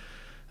that.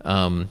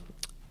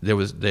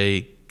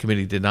 The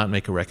committee did not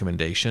make a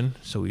recommendation,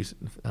 so we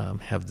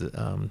have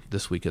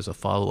this week as a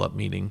follow-up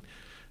meeting.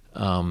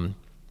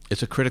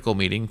 It's a critical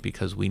meeting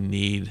because we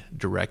need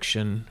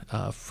direction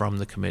from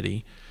the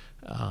committee,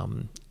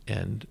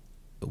 and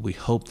we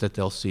hope that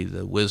they'll see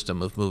the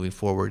wisdom of moving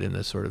forward in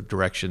the sort of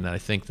direction that I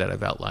think that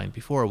I've outlined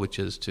before, which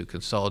is to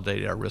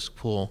consolidate our risk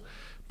pool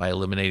by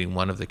eliminating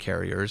one of the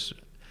carriers,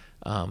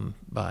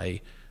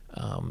 by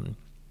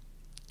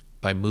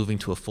moving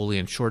to a fully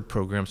insured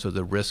program, so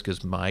the risk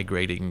is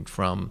migrating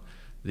from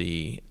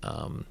the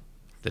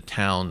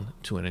town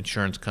to an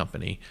insurance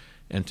company,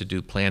 and to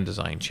do plan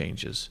design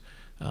changes.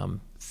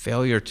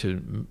 Failure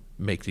to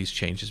make these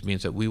changes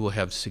means that we will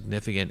have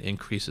significant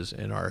increases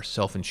in our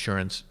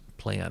self-insurance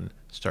plan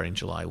starting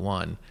July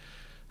 1,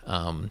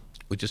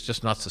 which is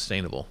just not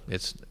sustainable.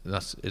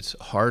 It's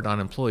hard on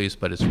employees,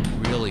 but it's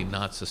really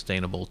not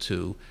sustainable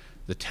to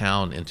the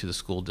town and to the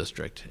school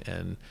district.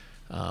 And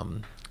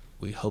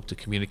we hope to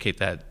communicate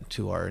that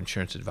to our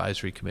Insurance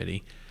Advisory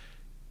Committee.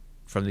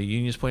 From the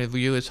union's point of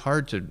view, it's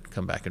hard to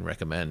come back and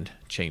recommend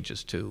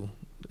changes to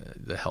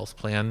the health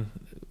plan.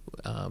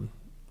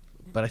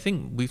 But I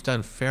think we've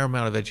done a fair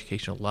amount of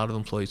education. A lot of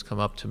employees come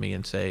up to me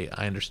and say,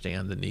 I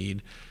understand the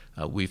need.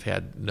 We've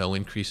had no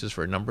increases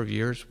for a number of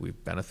years.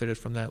 We've benefited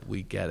from that.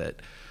 We get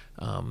it.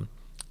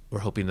 We're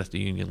hoping that the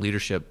union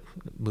leadership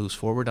moves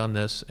forward on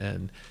this,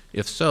 and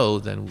if so,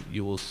 then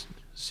you will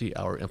see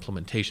our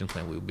implementation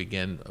plan. We will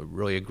begin a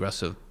really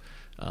aggressive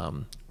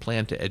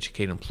plan to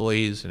educate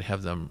employees and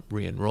have them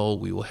re-enroll.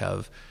 We will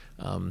have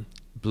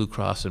Blue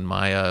Cross and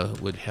Maya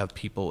would have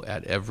people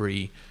at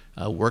every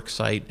work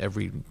site,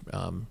 every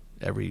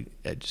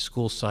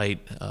school site,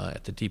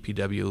 at the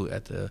DPW,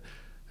 at the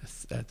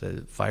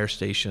fire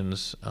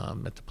stations,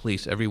 at the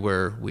police,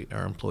 everywhere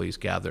our employees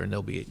gather, and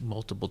there'll be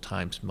multiple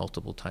times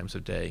a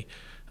day.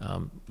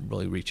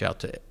 Really reach out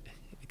to,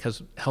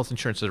 because health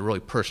insurance is a really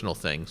personal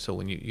thing. So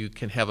when you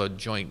can have a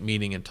joint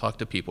meeting and talk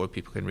to people, or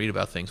people can read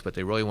about things, but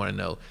they really want to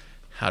know,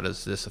 how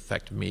does this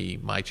affect me?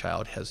 My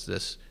child has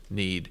this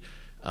need.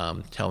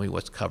 Tell me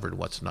what's covered,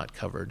 what's not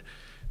covered.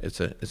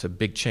 It's a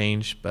big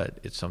change, but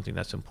it's something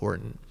that's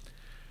important.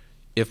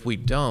 If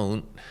we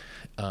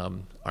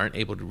aren't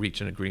able to reach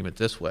an agreement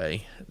this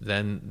way,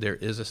 then there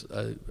is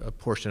a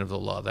portion of the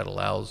law that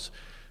allows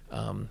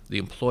the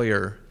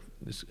employer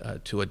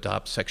to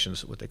adopt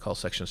sections, what they call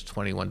sections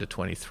 21 to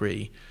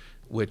 23,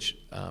 which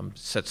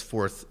sets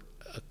forth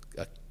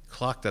a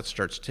clock that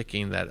starts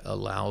ticking that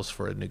allows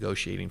for a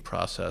negotiating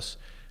process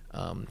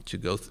to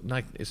go.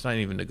 It's not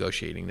even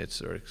negotiating; it's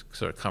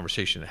sort of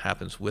conversation that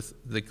happens with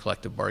the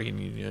collective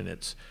bargaining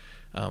units.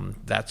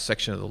 That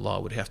section of the law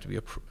would have to be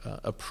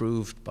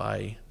approved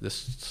by the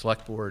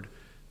select board,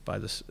 by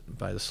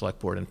the select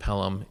board in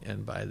Pelham,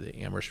 and by the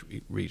Amherst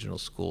Regional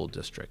School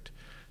District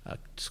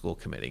School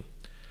Committee.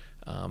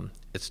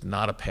 It's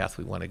not a path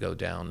we want to go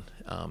down.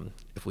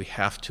 If we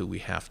have to, we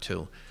have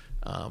to.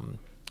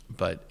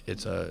 But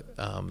it's a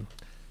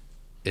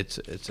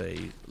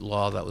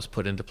law that was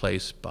put into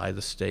place by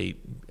the state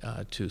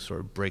to sort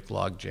of break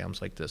log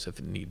jams like this if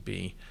it need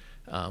be.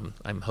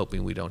 I'm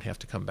hoping we don't have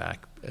to come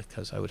back,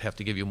 because I would have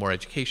to give you more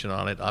education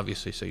on it,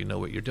 obviously, so you know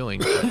what you're doing.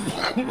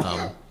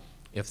 But,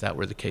 if that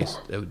were the case,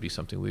 that would be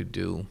something we'd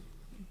do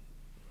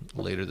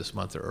later this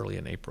month or early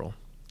in April.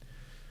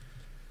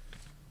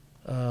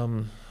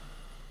 So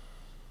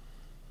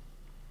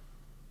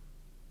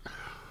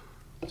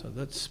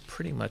that's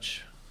pretty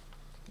much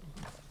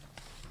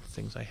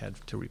things I had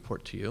to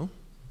report to you.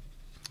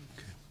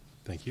 Okay,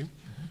 thank you.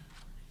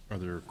 Are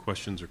there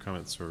questions or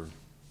comments for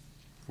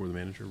the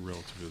manager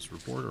relative to this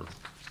report or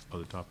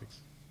other topics?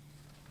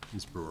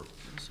 Ms. Brewer.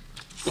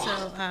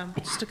 So,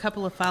 just a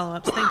couple of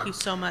follow-ups. Thank you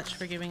so much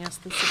for giving us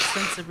this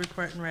extensive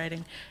report in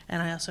writing,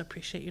 and I also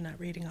appreciate you not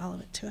reading all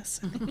of it to us.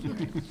 Thank you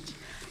very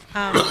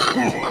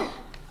much.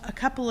 A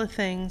couple of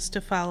things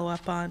to follow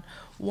up on.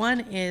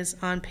 One is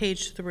on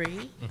page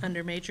 3,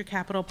 under major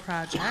capital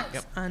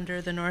projects,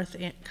 under the North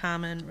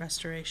Common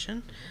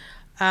restoration.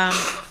 I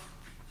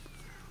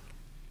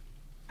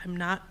am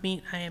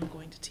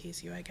going to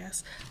tease you, I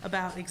guess,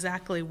 about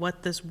exactly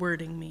what this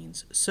wording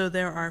means. So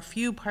there are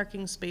few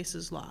parking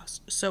spaces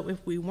lost. So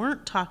if we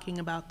weren't talking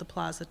about the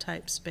plaza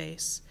type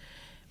space,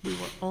 we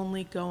were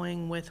only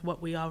going with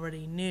what we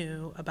already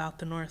knew about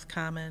the North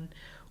Common,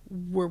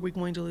 were we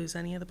going to lose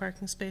any of the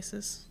parking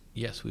spaces?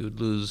 Yes, we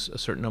would lose a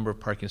certain number of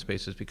parking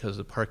spaces because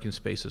the parking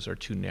spaces are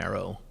too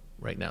narrow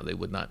right now. They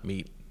would not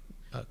meet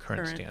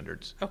current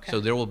standards. Okay. So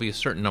there will be a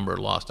certain number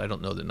lost. I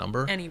don't know the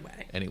number.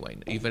 Anyway,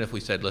 Even if we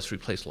said, let's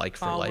replace like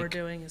for all like. we're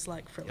doing is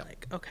like for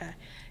like, okay.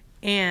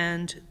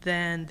 And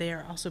then they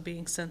are also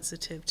being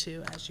sensitive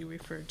to, as you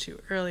referred to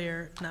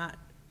earlier, not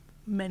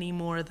many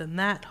more than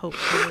that,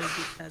 hopefully,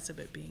 because of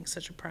it being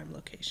such a prime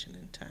location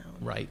in town.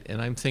 Right, and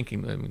I'm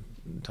thinking,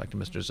 talking to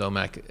Mr.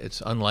 Zomack,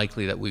 it's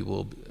unlikely that we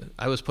will,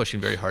 I was pushing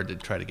very hard to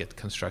try to get the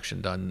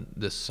construction done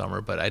this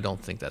summer, but I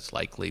don't think that's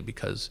likely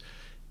because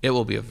it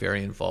will be a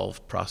very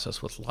involved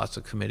process with lots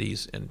of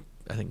committees, and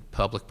I think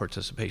public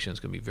participation is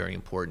going to be very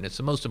important. It's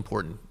the most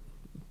important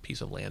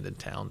piece of land in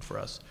town for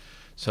us.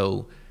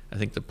 So I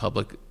think the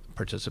public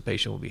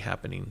participation will be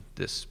happening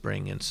this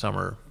spring and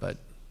summer, but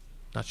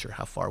not sure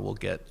how far we'll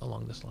get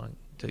along this line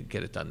to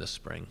get it done this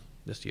spring,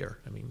 this year.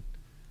 I mean,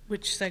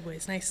 Which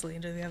segues nicely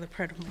into the other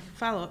part of my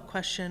follow-up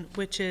question,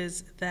 which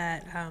is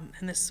that,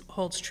 and this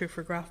holds true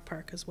for Groff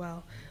Park as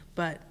well,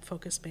 but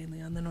focused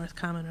mainly on the North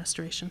Common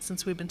restoration,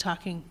 since we've been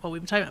talking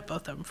about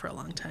both of them for a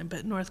long time,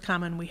 but North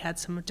Common, we had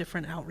some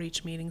different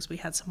outreach meetings, we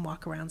had some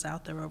walkarounds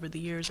out there over the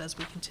years as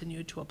we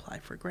continued to apply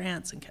for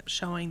grants and kept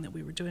showing that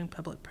we were doing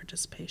public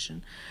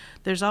participation.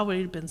 There's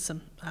already been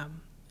some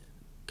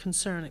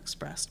concern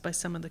expressed by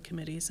some of the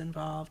committees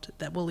involved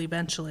that will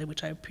eventually,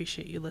 which I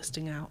appreciate you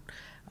listing out,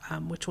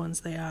 which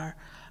ones they are,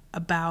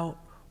 about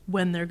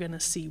when they're going to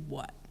see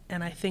what.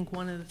 And I think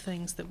one of the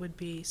things that would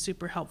be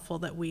super helpful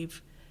that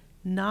we've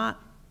not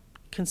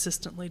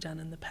consistently done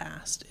in the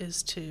past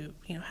is to,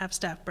 have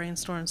staff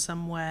brainstorm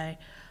some way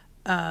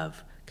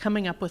of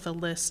coming up with a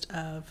list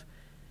of,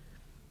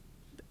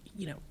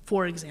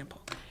 for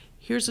example,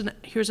 here's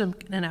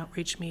an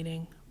outreach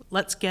meeting.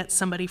 Let's get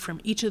somebody from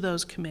each of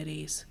those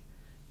committees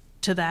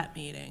to that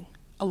meeting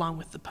along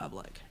with the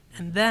public.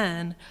 And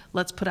then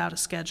let's put out a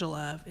schedule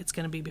of, it's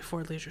going to be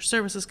before Leisure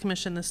Services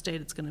Commission this date,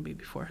 it's going to be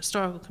before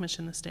Historical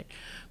Commission this date.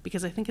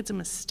 Because I think it's a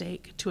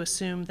mistake to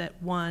assume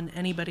that, one,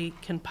 anybody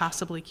can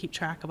possibly keep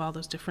track of all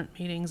those different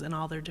meetings and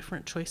all their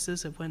different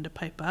choices of when to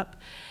pipe up.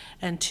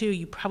 And two,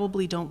 you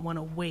probably don't want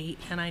to wait,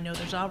 and I know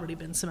there's already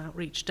been some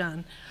outreach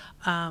done,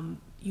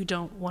 you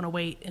don't want to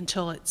wait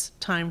until it's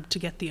time to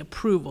get the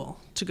approval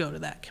to go to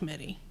that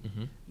committee.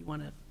 Mm-hmm. You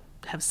want to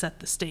have set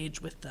the stage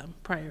with them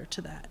prior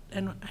to that.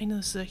 And I know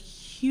this is a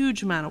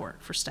huge amount of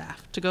work for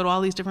staff to go to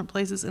all these different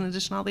places in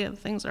addition to all the other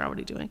things they're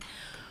already doing.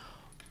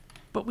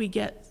 But we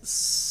get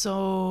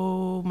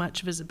so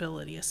much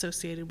visibility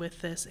associated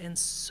with this and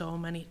so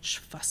much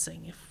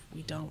fussing if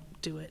we don't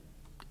do it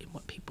in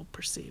what people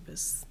perceive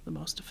as the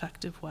most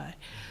effective way.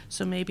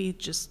 So maybe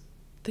just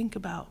think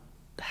about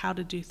how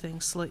to do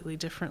things slightly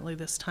differently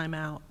this time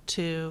out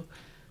to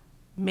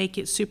make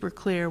it super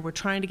clear we're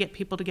trying to get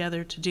people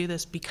together to do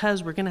this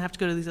because we're going to have to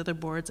go to these other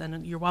boards,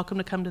 and you're welcome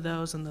to come to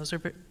those, and those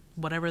are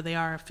whatever they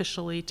are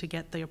officially to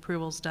get the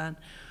approvals done.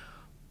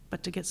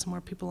 But to get some more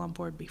people on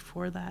board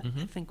before that,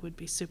 I think would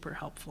be super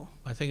helpful.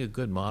 I think a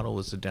good model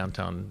was the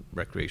Downtown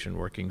Recreation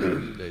Working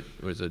Group. It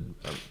was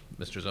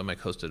Mr. Zomack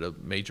hosted a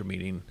major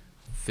meeting,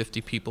 50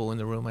 people in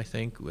the room, I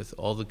think, with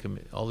all the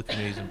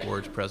committees and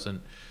boards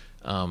present,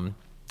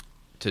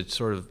 to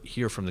sort of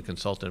hear from the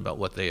consultant about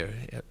what they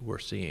were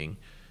seeing.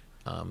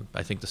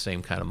 I think the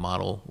same kind of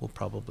model will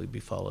probably be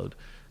followed.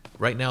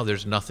 Right now,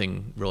 there's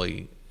nothing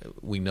really,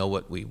 we know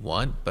what we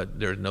want, but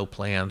there's no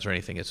plans or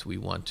anything. We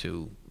want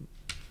to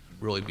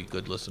really be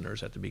good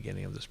listeners at the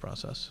beginning of this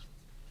process.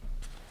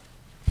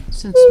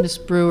 Since Ms.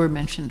 Brewer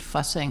mentioned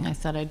fussing, I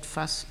thought I'd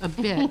fuss a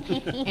bit,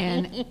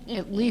 and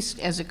at least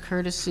as a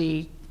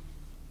courtesy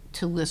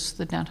to list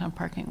the Downtown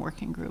Parking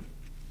Working Group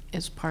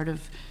as part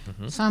of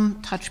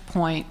some touch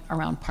point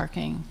around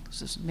parking.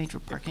 This is a major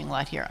parking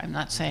lot here. I'm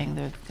not saying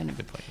they're going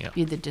to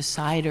be the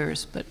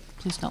deciders, but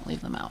please don't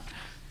leave them out.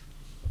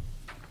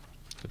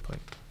 Good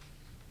point.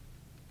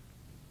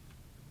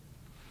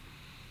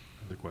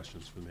 Other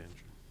questions for the manager?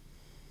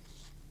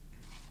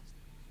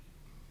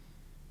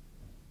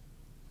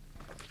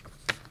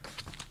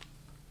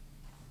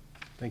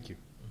 Thank you.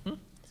 So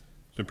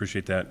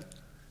appreciate that.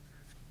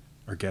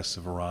 Our guests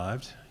have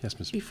arrived. Yes,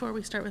 Ms. Before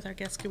we start with our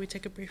guests, could we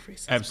take a brief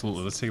recess?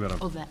 Absolutely. Let's take about a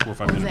 4 or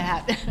 5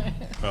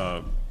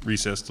 minute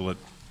recess to let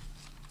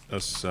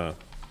us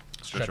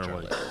stretch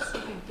our legs.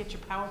 Get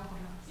your PowerPoint.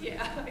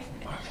 Yeah.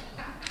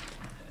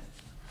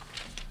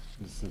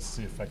 Let's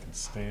see if I can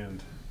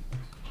stand.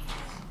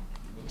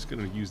 Just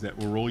gonna use that,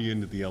 we'll roll you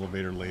into the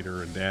elevator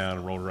later and down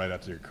and roll right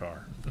out to your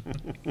car.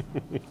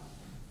 Yeah,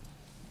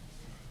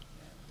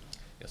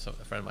 so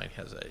a friend of mine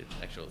has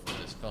actually with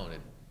his phone, it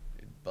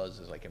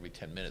buzzes like every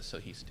 10 minutes, so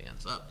he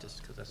stands up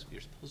just because that's what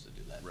you're supposed to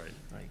do that. Right.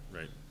 Right.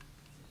 Right.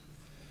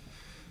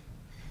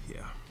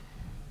 Yeah.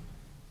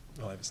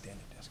 Well, I have a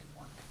standing desk at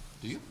work.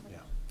 Do you? Yeah.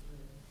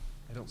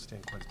 I don't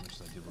stand quite as much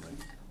as I did when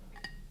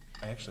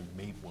I actually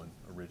made one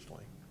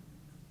originally.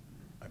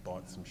 I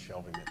bought some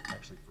shelving that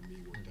actually for me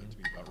worked out to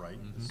be about right.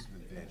 This is the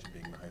advantage of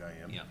being the height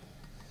I am. Yeah.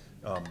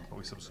 But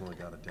we subsequently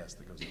got a desk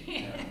that goes, the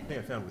thing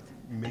I found with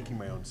making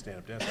my own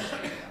stand-up desk,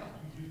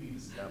 you do need to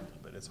sit down a little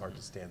bit. It's hard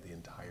to stand the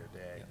entire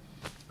day.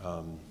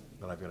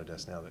 But I've got a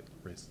desk now that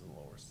raises and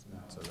lowers,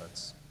 so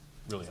that's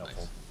really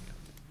helpful.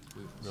 Nice.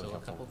 Really So a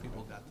helpful. couple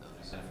people got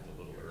those. A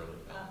little early.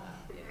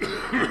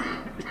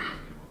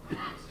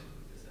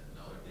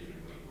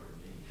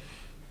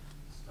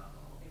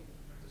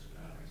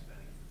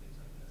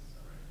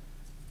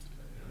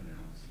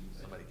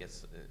 Somebody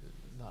gets,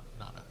 not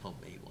a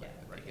homemade one,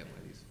 but they get one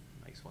of these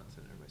nice ones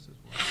and everybody says,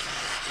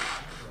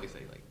 well, they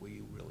say like, will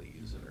you really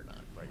use it or not,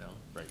 Right. you know?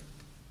 Right.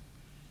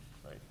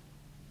 Right.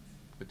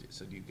 But,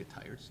 so do you get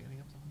tired standing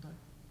up the whole time?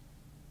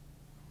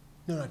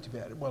 No, not too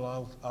bad.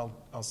 Well,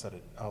 I'll set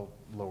it, I'll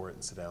lower it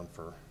and sit down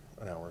for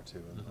an hour or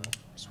two and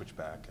switch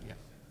back. And Yeah.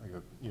 I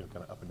go,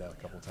 kind of up and down a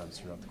couple of times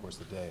throughout the course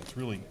of the day. It's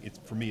really,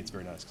 for me, it's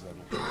very nice because I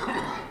don't,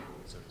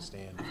 so to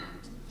stand,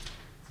 it's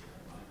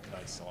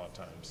nice a lot of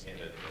times.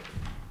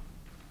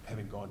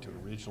 Having gone to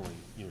originally,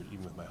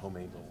 even with my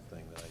homemade little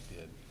thing that I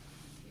did,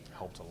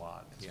 helped a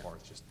lot as Yeah. far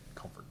as just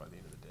comfort by the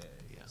end of the day.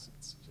 Yeah.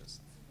 It's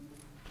just,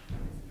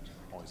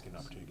 always get an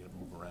opportunity to get to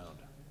move around.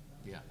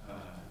 Yeah.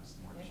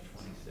 March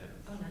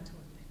 27th. Oh, not till.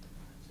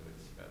 So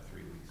it's about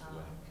 3 weeks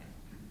away. Okay.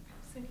 I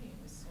was thinking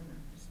it was sooner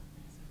for some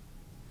reason.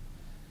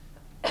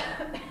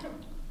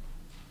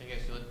 How you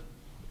guys doing?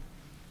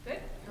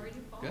 Good, how are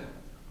you, Paul? Good.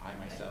 I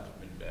myself have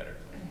been better.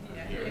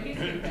 Yeah, Here. he's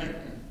been better.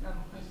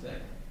 I'm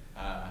sick.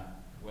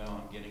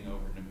 Well, I'm getting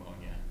over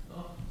pneumonia,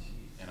 Oh,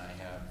 jeez. and I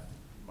have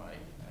a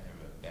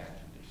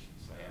back condition,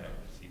 so I have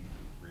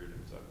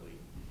Reardon's ugly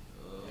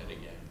head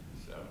again,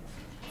 so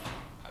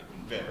I've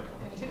been better.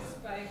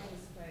 Despite,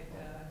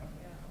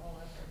 all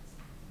efforts.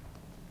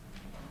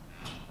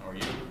 How are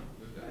you?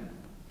 We're good.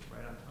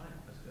 Right on time.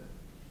 That's good.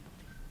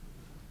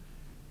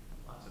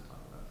 Lots to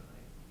talk about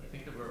tonight. I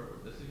think that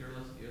this is your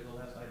list, you're the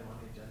last item on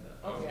the agenda.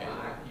 Okay.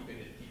 We're keeping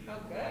it. Oh,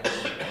 good.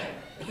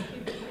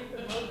 Keep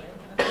it moving.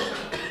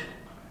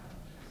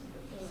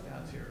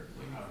 Scott's here,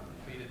 waiting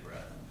for bated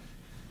breath.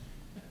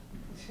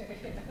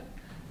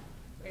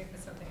 Wait for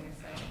something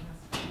exciting.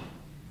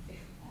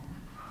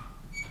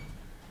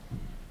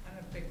 I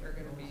don't think we're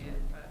gonna be in,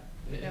 but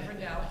you never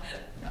know.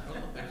 I don't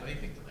know if there's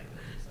anything tonight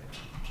that's exciting.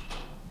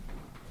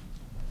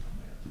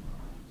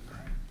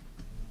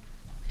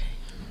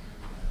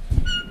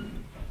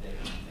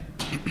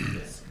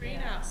 The screen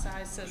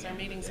outside says our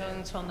meeting's on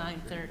until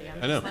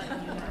 9:30. I know.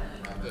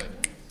 Good.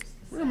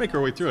 We're gonna make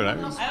our way through it. I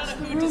don't know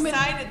who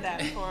decided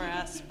that for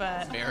us,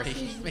 but. Mary,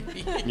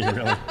 maybe. You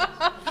really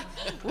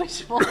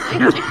Wishful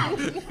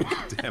thinking.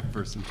 damn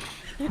person.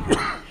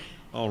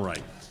 All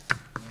right.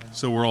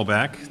 So we're all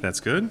back. That's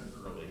good.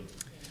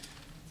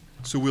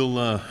 So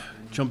we'll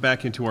jump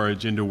back into our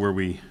agenda where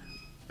we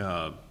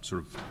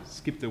sort of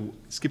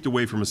skipped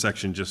away from a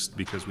section just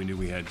because we knew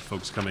we had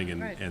folks coming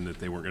and, Right. and that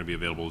they weren't going to be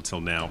available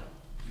until now.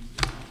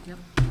 Yep.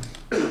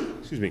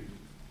 Excuse me.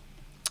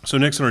 So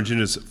next on our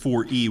agenda is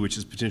 4E, which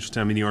is potential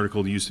town meeting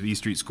article, the use of East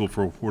Street School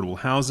for affordable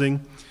housing.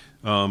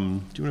 Do you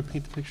want to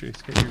paint the picture?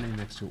 It's got your name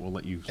next to it. We'll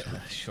let you sort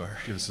of Sure.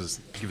 give us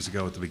a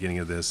go at the beginning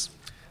of this.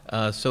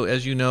 So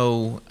as you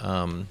know,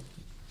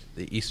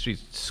 the East Street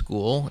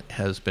School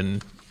has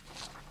been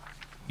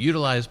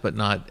utilized but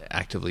not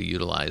actively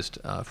utilized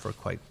for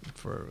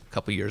a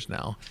couple years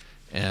now,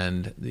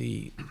 and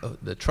the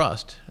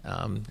trust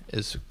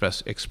has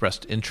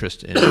expressed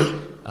interest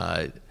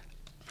in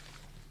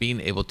being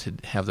able to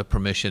have the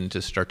permission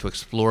to start to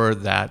explore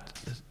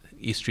that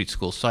East Street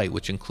School site,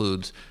 which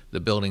includes the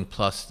building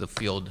plus the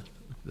field,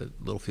 the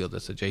little field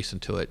that's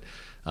adjacent to it,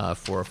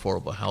 for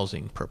affordable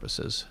housing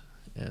purposes.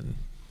 And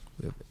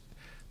we have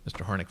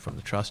Mr. Hornick from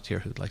the trust here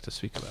who'd like to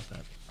speak about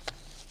that.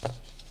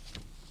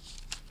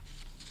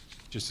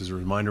 Just as a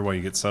reminder, while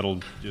you get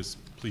settled, just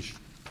please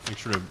make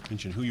sure to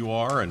mention who you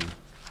are and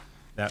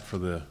that for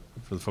the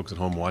folks at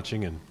home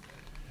watching. And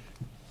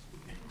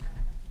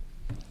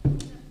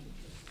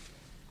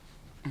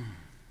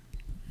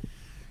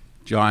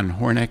John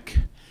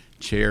Hornick,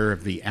 Chair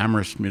of the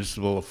Amherst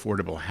Municipal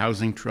Affordable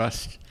Housing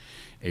Trust,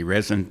 a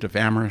resident of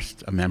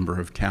Amherst, a member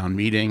of town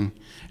meeting,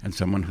 and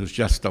someone who's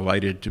just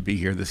delighted to be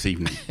here this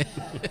evening.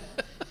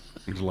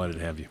 we're delighted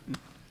to have you.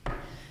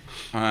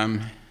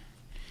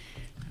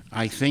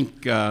 I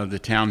think the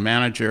town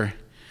manager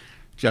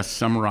just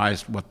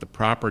summarized what the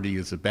property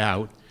is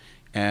about,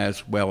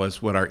 as well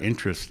as what our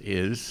interest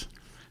is.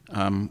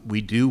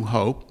 We do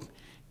hope,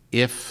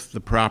 if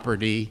the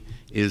property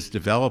is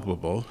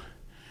developable,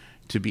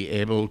 to be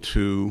able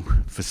to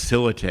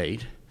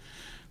facilitate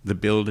the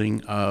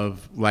building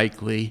of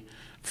likely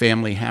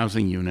family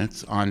housing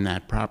units on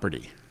that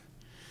property.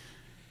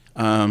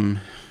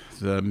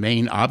 The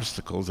main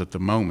obstacles at the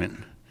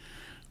moment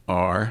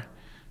are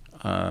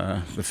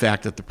the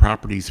fact that the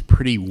property is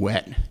pretty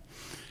wet,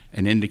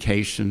 an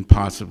indication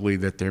possibly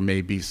that there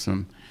may be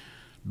some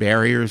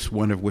barriers,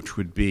 one of which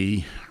would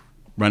be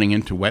running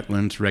into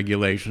wetlands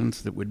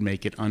regulations that would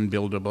make it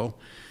unbuildable.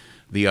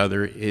 The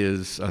other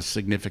is a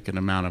significant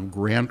amount of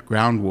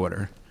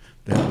groundwater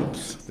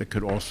that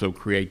could also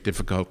create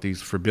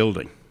difficulties for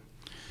building.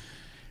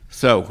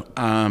 So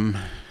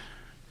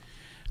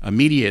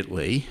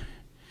immediately,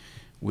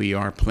 we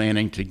are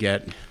planning to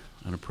get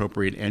an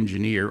appropriate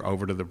engineer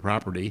over to the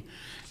property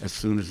as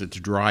soon as it's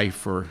dry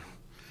for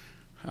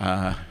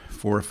 4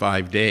 or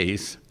 5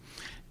 days,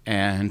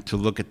 and to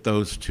look at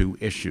those two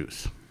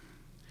issues.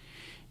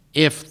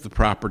 If the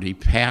property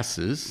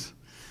passes,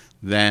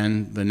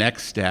 then the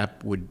next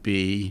step would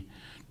be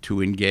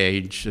to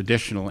engage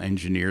additional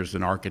engineers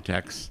and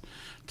architects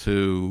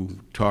to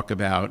talk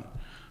about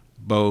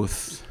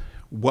both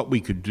what we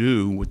could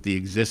do with the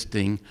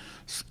existing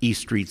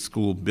East Street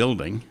School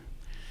building.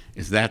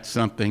 Is that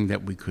something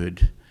that we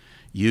could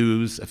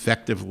use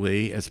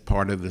effectively as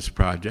part of this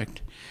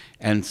project?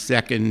 And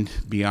second,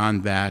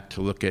 beyond that,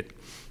 to look at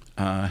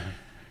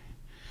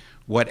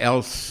what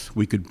else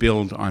we could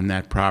build on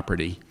that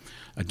property,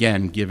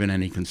 again, given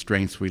any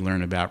constraints we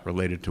learn about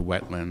related to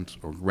wetlands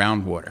or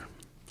groundwater.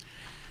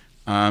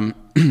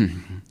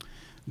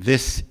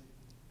 This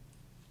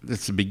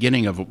is the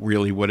beginning of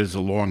really what is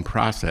a long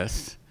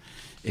process.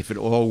 If it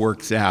all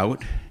works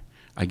out,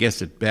 I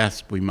guess at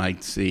best we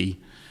might see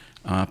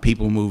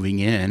people moving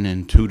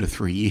in 2 to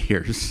 3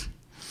 years.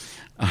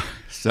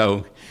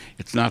 So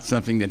it's not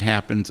something that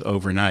happens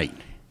overnight.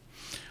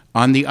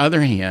 On the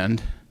other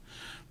hand,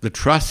 the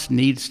trust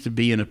needs to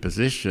be in a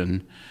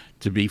position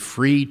to be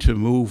free to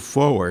move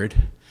forward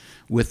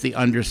with the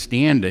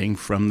understanding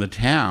from the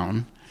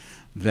town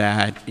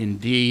that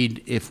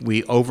indeed if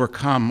we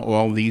overcome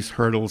all these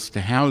hurdles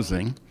to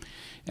housing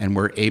and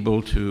we're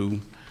able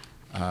to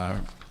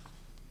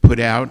put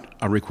out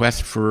a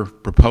request for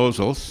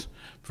proposals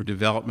for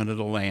development of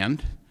the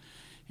land,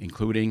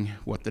 including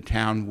what the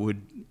town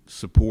would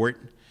support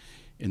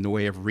in the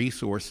way of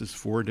resources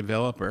for a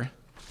developer,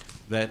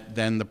 that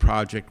then the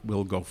project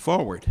will go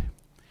forward.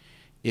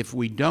 If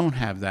we don't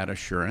have that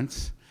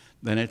assurance,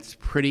 then it's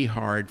pretty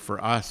hard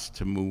for us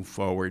to move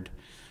forward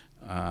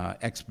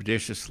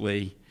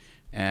expeditiously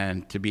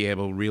and to be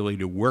able really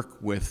to work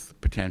with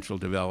potential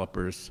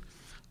developers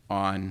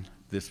on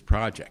this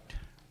project.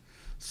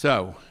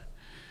 So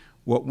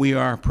what we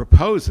are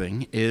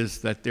proposing is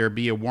that there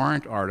be a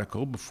warrant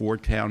article before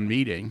town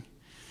meeting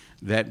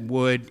that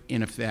would,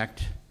 in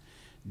effect,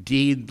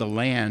 deed the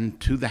land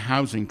to the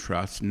housing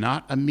trust,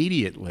 not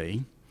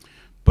immediately,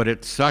 but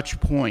at such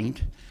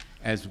point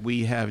as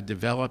we have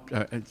developed,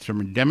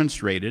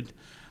 demonstrated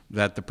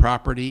that the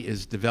property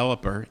is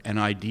developer, and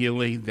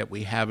ideally that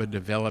we have a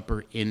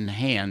developer in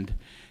hand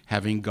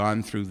having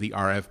gone through the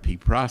RFP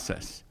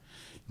process.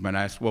 You might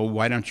ask, well,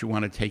 why don't you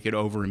want to take it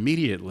over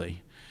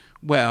immediately?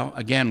 Well,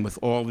 again, with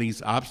all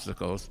these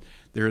obstacles,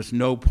 there is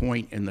no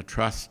point in the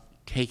trust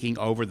taking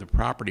over the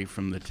property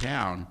from the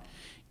town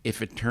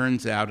if it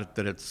turns out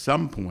that at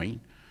some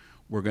point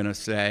we're going to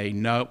say,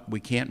 no,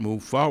 we can't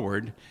move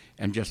forward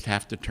and just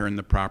have to turn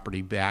the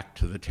property back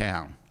to the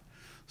town.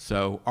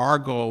 So our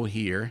goal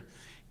here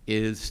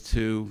is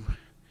to,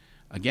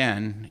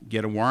 again,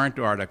 get a warrant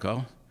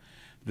article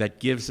that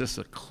gives us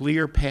a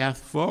clear path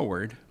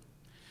forward,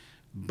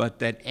 but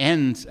that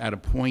ends at a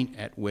point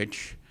at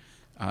which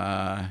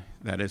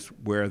that is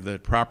where the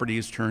property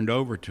is turned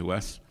over to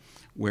us,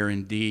 where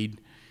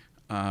indeed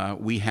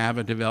we have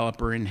a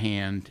developer in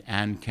hand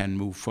and can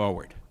move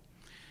forward.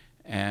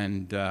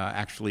 And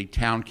actually,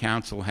 Town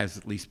Council has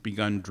at least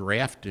begun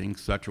drafting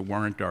such a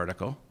warrant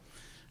article,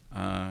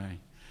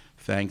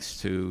 thanks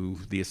to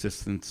the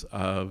assistance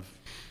of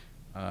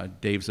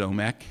Dave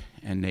Zomek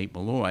and Nate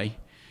Malloy.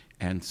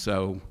 And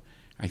so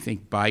I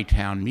think by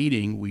town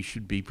meeting, we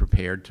should be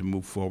prepared to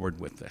move forward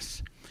with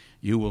this.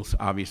 You will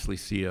obviously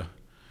see a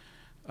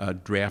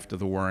draft of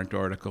the warrant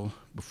article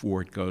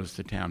before it goes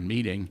to town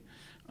meeting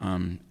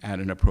at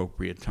an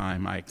appropriate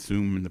time, I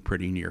assume in the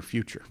pretty near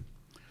future.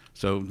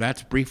 So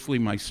that's briefly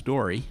my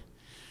story,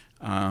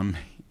 and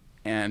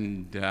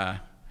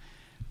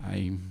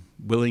I'm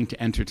willing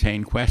to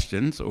entertain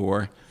questions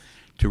or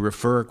to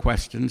refer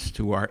questions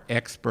to our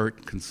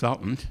expert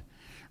consultant,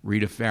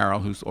 Rita Farrell,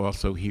 who's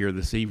also here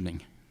this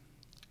evening.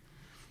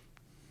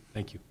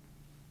 Thank you.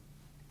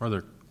 Are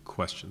there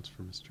questions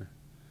for Mr.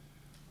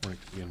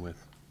 Hornick to begin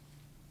with?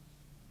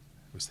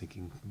 I was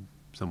thinking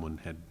someone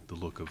had the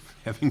look of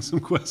having some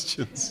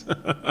questions.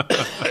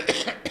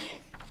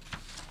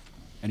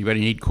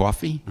 Anybody need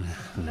coffee?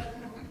 No.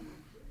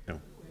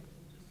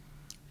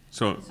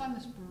 So, I saw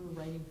Ms. Brewer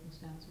writing things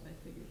down, so I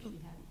figured she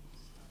had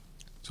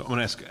it. so I'm going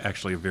to ask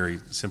actually a very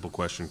simple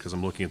question because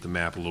I'm looking at the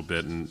map a little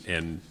bit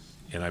and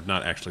I've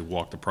not actually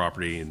walked the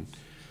property, and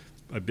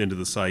I've been to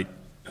the site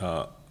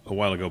a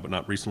while ago, but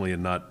not recently,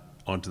 and not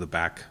onto the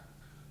back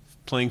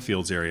playing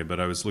fields area, but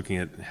I was looking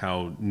at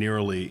how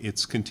narrowly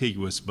it's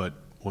contiguous, but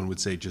one would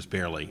say just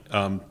barely.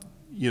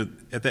 You know,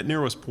 at that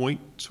narrowest point,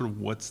 sort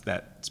of what's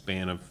that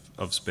span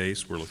of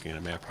space? We're looking at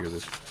a map here,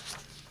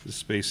 this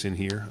space in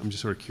here. I'm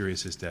just sort of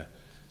curious as to,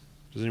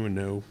 does anyone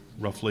know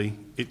roughly?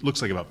 It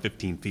looks like about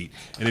 15 feet.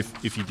 And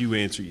if you do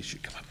answer, you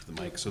should come up to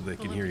the mic so they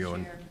can hear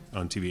you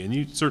on TV.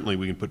 And certainly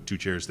we can put 2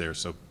 chairs there,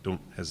 so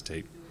don't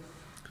hesitate.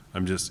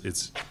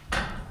 It's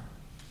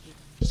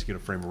just to get a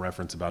frame of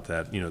reference about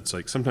that. You know, it's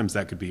like sometimes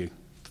that could be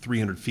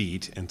 300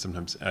 feet, and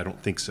sometimes I don't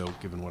think so,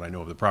 given what I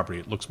know of the property.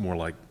 It looks more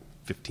like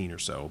 15 or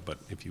so, but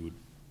if you would.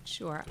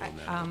 Sure.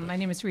 My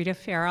name is Rita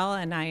Farrell,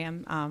 and I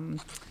am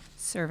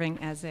serving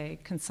as a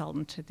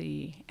consultant to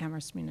the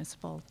Amherst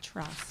Municipal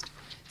Trust.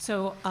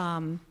 So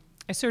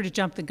I sort of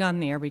jumped the gun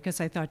there because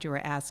I thought you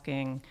were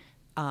asking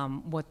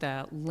what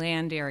the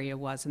land area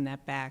was in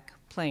that back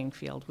playing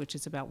field, which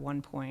is about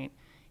 1.8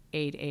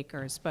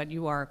 acres, but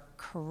you are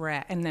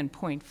correct. And then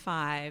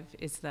 0.5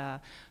 is the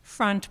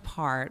front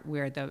part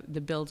where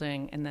the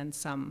building and then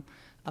some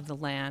of the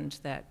land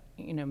that,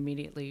 you know,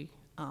 immediately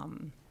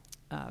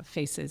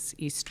faces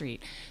East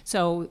Street.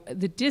 So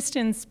the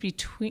distance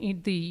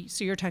between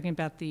so you're talking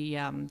about the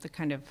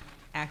kind of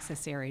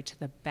access area to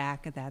the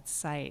back of that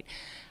site.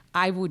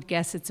 I would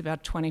guess it's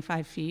about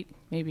 25 feet,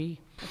 maybe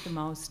at the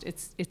most.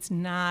 It's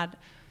not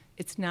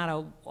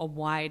a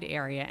wide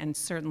area, and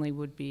certainly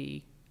would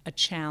be a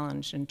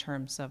challenge in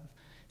terms of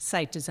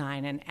site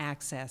design and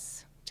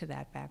access to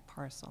that back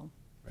parcel.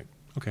 Right.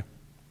 Okay.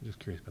 I'm just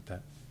curious about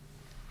that.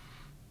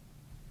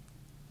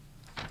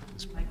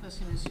 My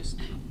question is just,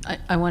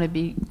 I want to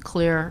be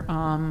clear.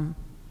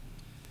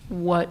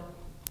 What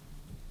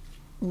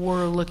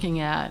we're looking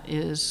at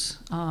is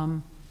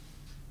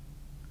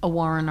a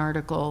warrant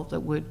article that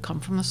would come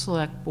from the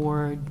select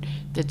board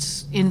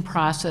that's in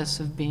process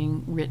of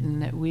being written,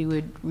 that we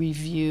would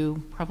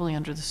review probably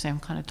under the same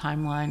kind of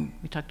timeline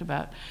we talked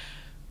about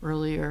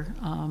earlier.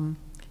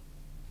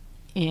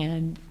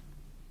 And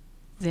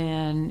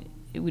then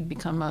it would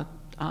become a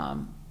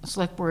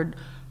select board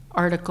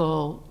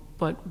article,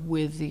 but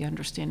with the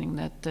understanding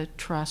that the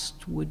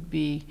trust would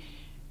be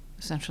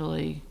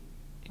essentially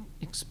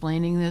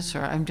explaining this, or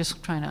I'm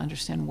just trying to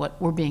understand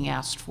what we're being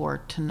asked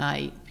for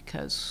tonight,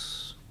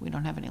 because we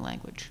don't have any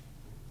language.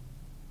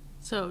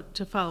 So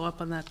to follow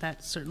up on that,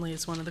 that certainly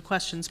is one of the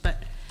questions,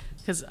 but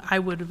because I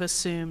would have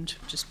assumed,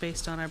 just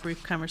based on our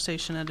brief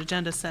conversation at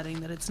agenda setting,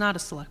 that it's not a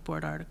select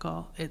board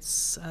article,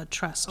 it's a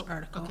trust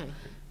article. Okay.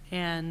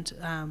 And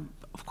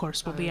of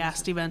course, we'll be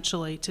asked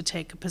eventually to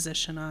take a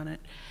position on it.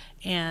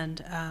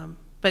 And,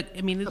 but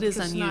I mean, it is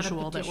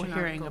unusual that we're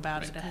hearing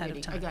about it ahead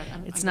of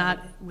time. It's not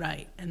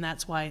right, and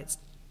that's why it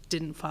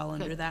didn't fall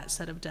under that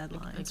set of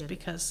deadlines,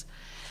 because,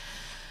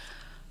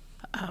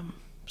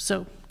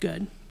 so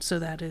good, so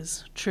that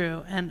is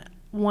true. And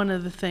one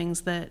of the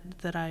things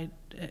that I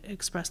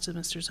expressed to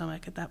Mr.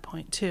 Zomek at that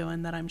point too,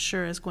 and that I'm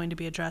sure is going to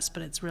be addressed,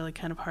 but it's really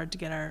kind of hard to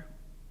get our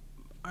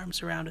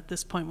arms around at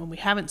this point when we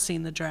haven't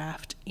seen the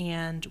draft,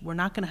 and we're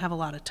not going to have a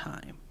lot of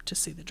time to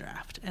see the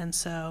draft. And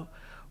so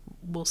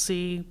we'll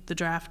see the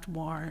draft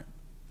warrant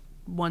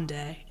one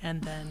day,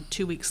 and then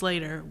 2 weeks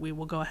later we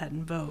will go ahead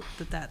and vote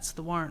that that's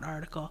the warrant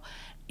article.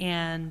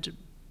 And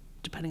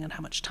depending on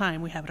how much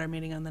time we have at our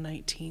meeting on the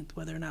 19th,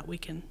 whether or not we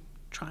can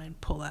try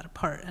and pull that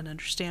apart and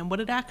understand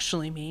what it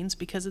actually means,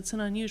 because it's an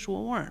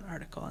unusual warrant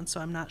article. And so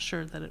I'm not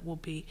sure that it will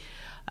be,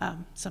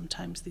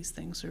 sometimes these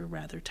things are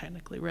rather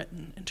technically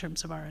written in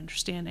terms of our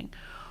understanding.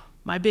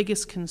 My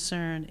biggest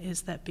concern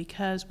is that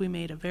because we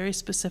made a very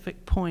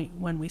specific point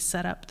when we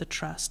set up the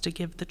trust to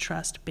give the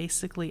trust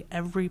basically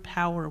every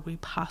power we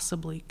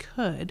possibly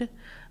could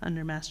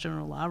under Mass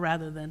General Law,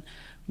 rather than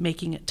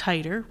making it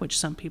tighter, which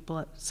some people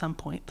at some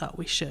point thought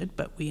we should,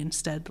 but we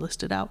instead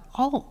listed out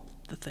all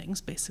the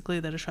things basically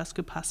that a trust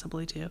could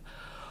possibly do.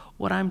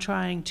 What I'm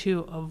trying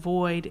to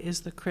avoid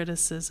is the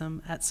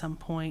criticism at some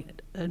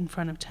point in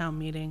front of town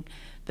meeting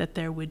that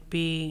there would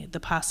be the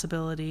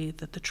possibility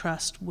that the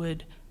trust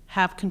would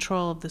have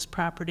control of this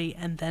property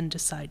and then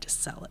decide to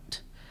sell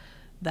it.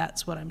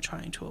 That's what I'm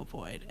trying to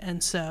avoid.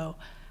 And so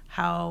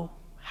how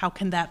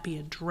can that be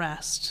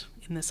addressed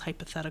in this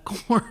hypothetical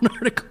warrant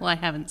article I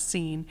haven't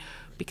seen,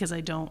 because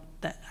I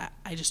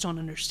just don't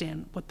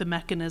understand what the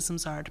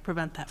mechanisms are to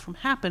prevent that from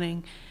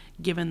happening,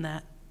 given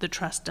that the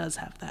trust does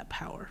have that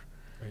power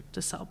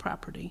to sell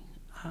property,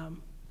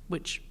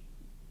 which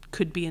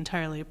could be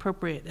entirely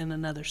appropriate in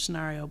another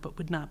scenario, but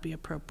would not be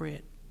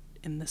appropriate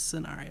in this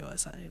scenario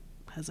as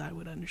I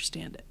would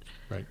understand it.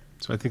 Right.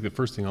 So I think the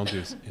first thing I'll do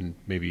is, and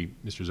maybe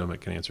Mr. Zomek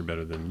can answer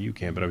better than you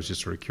can, but I was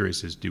just sort of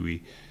curious, is do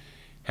we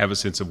have a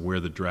sense of where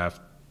the draft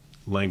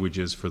language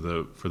is for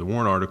the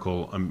warrant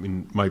article? I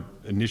mean, my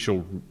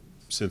initial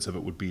sense of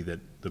it would be that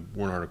the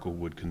warrant article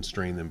would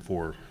constrain them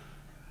for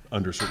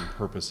under certain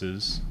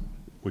purposes,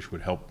 which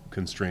would help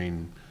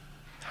constrain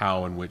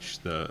how in which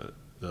the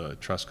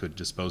trust could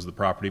dispose of the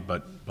property,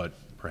 but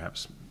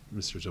perhaps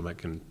Mr. Zomek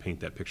can paint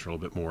that picture a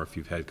little bit more if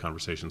you've had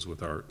conversations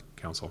with our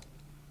council.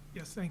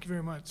 Yes, thank you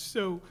very much.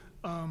 So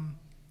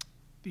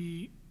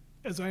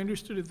as I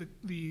understood it,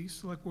 the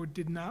select board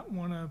did not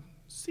want to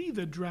see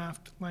the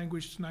draft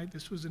language tonight.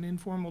 This was an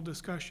informal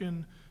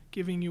discussion,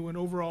 giving you an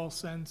overall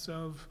sense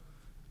of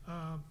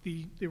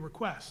the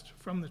request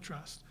from the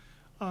trust.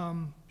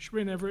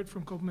 Sharon Everett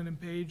from Copeland and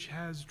Page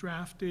has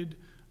drafted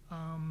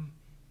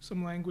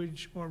some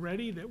language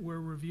already that we're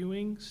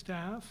reviewing,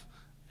 staff,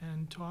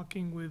 and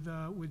talking with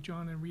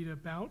John and Rita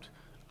about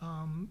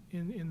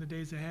in the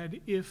days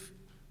ahead. If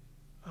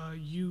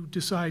you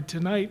decide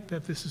tonight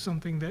that this is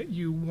something that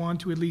you want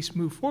to at least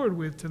move forward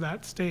with to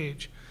that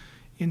stage.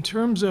 In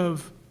terms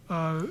of,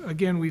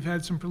 again, we've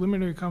had some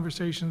preliminary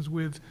conversations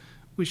with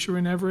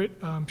Sharon Everett.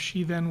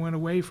 She then went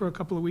away for a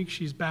couple of weeks.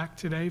 She's back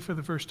today for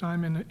the first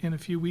time in a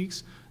few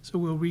weeks, so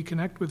we'll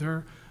reconnect with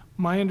her.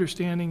 My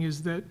understanding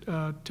is that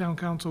Town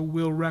Council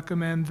will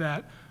recommend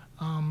that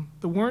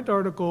the warrant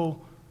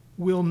article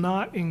will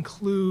not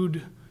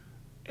include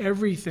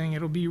everything.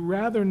 It'll be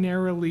rather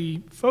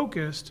narrowly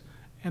focused,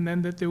 and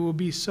then that there will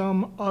be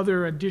some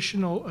other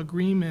additional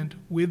agreement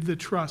with the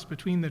trust,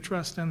 between the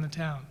trust and the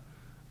town,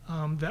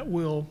 that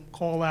will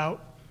call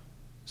out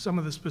some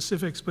of the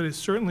specifics, but it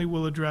certainly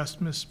will address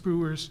Ms.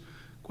 Brewer's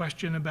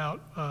question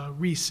about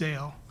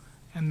resale.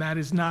 And that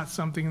is not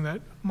something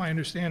that, my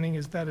understanding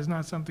is that is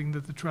not something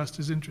that the trust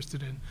is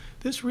interested in.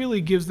 This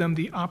really gives them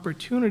the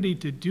opportunity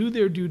to do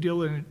their due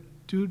diligence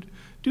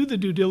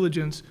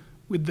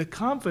with the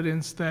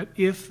confidence that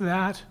if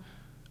that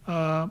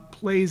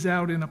plays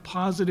out in a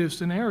positive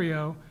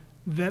scenario,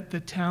 that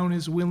the town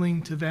is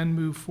willing to then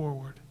move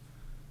forward.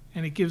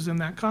 And it gives them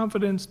that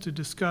confidence to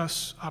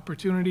discuss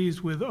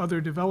opportunities with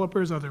other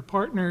developers, other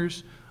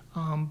partners,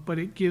 but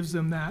it gives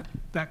them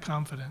that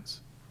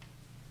confidence.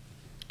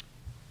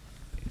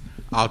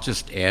 I'll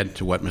just add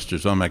to what Mr.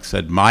 Zomek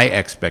said. My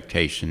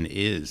expectation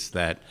is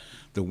that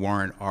the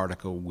warrant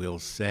article will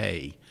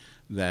say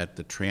that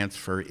the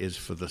transfer is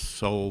for the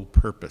sole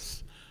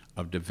purpose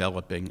of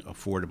developing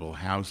affordable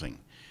housing.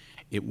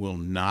 It will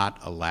not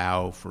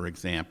allow, for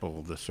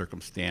example, the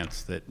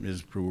circumstance that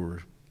Ms.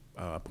 Brewer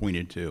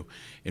pointed to,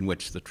 in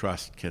which the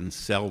trust can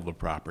sell the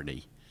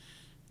property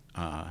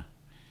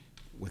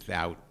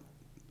without,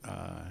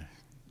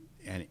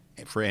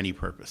 for any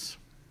purpose.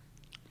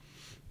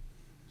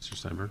 Mr.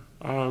 Steinberg?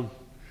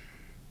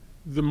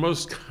 The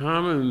most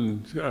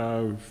common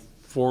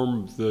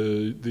form of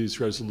these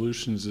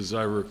resolutions, as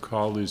I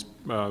recall these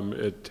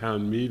at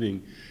town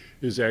meeting,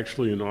 is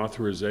actually an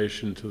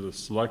authorization to the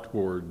select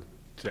board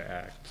to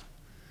act.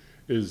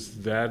 Is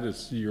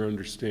your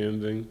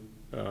understanding?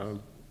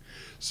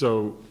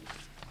 So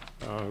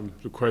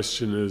the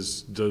question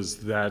is, does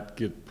that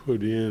get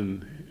put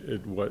in at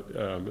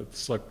at the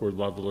select board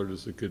level, or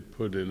does it get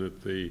put in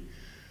at the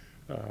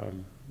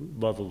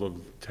level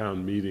of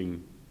town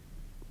meeting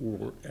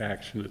or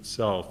action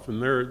itself?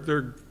 And there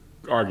are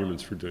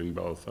arguments for doing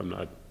both. I'm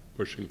not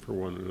pushing for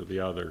one or the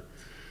other,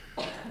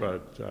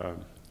 but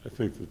I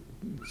think that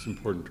it's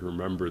important to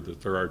remember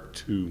that there are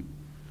two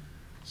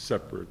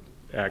separate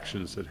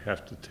actions that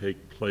have to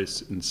take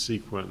place in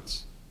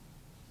sequence.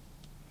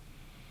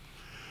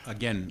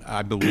 Again,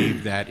 I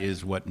believe that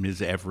is what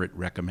Ms. Everett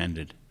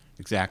recommended,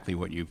 exactly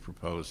what you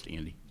proposed,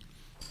 Andy.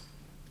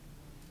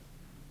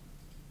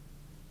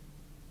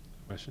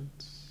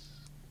 Questions?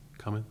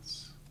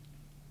 Comments?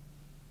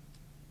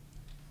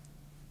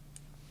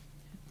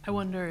 I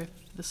wonder if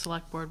the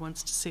select board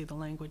wants to see the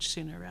language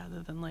sooner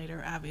rather than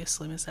later.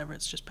 Obviously, Ms.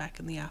 Everett's just back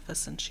in the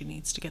office and she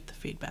needs to get the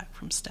feedback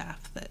from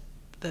staff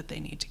that they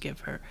need to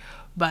give her.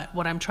 But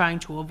what I'm trying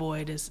to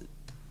avoid is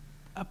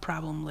a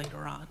problem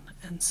later on.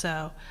 And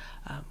so,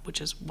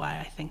 which is why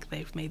I think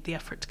they've made the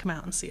effort to come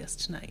out and see us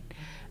tonight.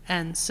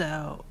 And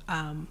so,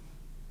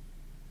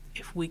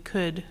 if we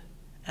could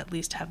at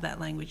least have that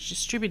language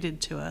distributed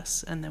to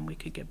us, and then we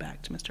could get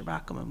back to Mr.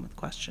 Bockelman with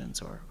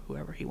questions, or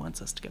whoever he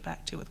wants us to get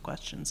back to with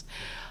questions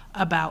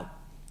about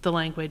the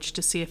language,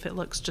 to see if it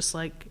looks just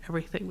like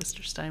everything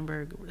Mr.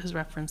 Steinberg has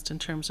referenced in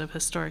terms of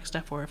historic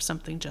stuff, or if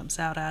something jumps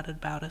out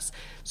about us,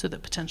 so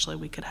that potentially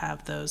we could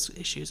have those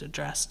issues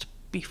addressed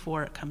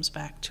before it comes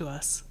back to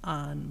us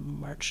on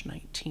March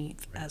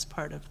 19th as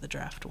part of the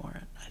draft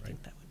warrant. I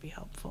think that would be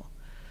helpful.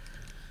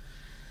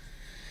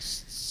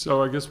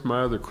 So I guess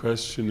my other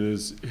question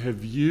is,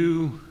 have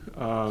you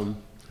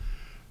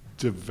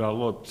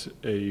developed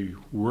a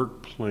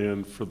work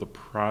plan for the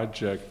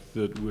project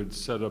that would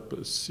set up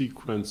a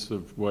sequence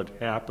of what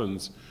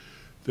happens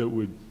that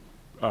would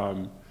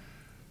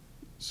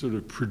sort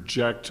of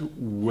project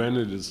when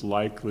it is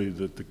likely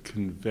that the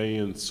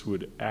conveyance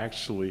would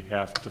actually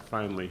have to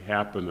finally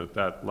happen at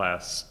that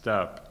last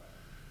step,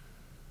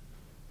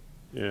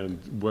 and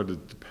what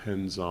it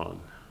depends on?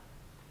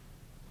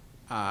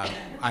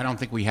 I don't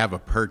think we have a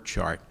PERT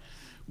chart.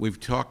 We've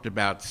talked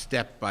about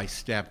step by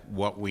step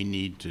what we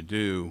need to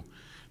do,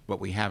 but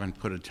we haven't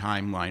put a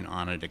timeline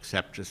on it,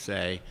 except to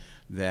say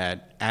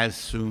that as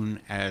soon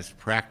as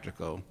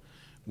practical,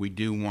 we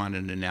do want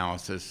an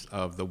analysis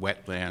of the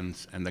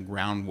wetlands and the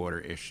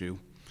groundwater issue.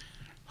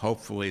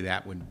 Hopefully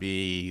that would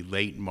be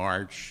late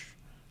March,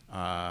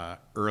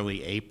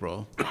 early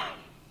April.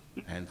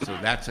 And so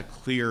that's a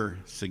clear,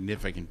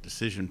 significant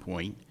decision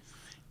point.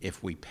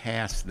 If we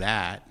pass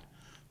that,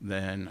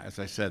 then, as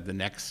I said, the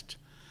next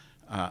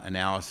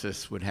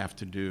analysis would have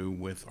to do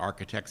with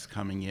architects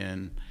coming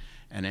in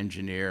and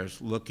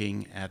engineers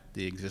looking at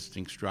the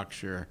existing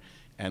structure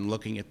and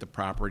looking at the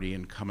property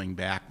and coming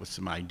back with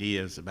some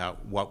ideas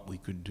about what we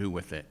could do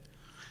with it.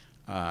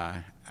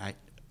 I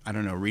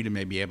don't know, Rita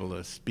may be able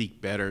to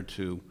speak better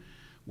to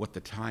what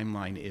the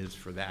timeline is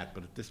for that,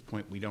 but at this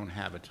point, we don't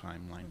have a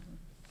timeline.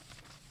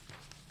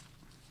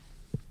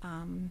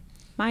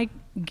 My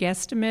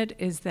guesstimate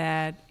is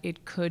that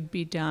it could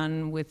be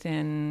done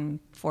within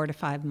 4 to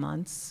 5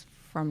 months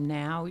from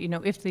now. You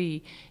know, if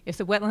the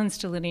wetlands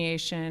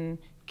delineation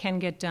can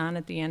get done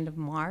at the end of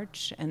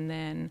March, and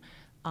then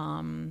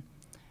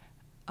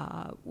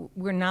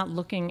we're not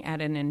looking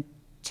at an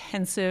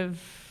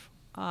intensive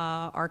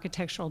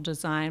architectural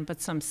design,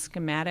 but some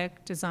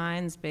schematic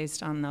designs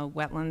based on the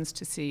wetlands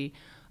to see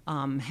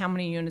how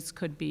many units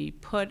could be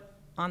put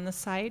on the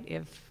site,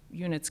 if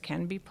units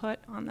can be put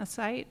on the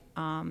site.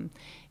 And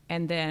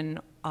then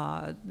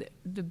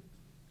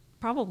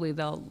probably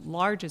the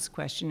largest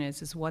question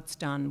is what's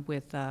done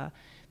with the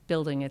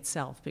building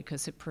itself,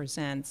 because it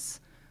presents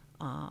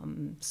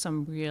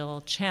some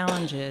real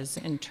challenges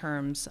in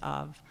terms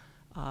of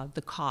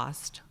the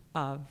cost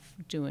of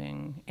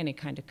doing any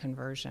kind of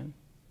conversion.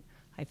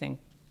 I think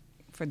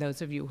for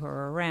those of you who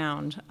are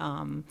around,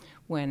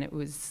 when it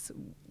was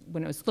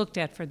looked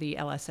at for the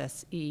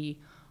LSSE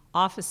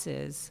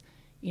offices,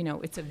 you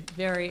know, it's a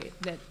very,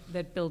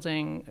 that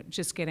building,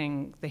 just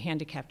getting the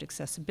handicapped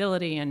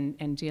accessibility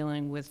and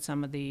dealing with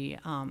some of the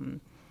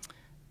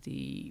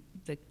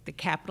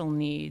capital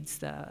needs,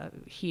 the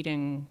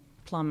heating,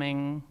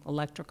 plumbing,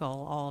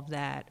 electrical, all of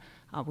that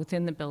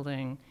within the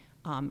building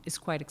is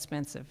quite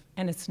expensive,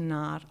 and it's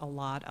not a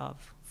lot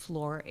of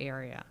floor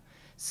area.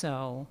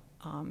 So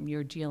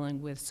you're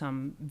dealing with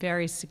some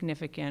very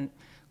significant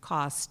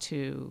costs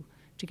to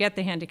get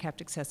the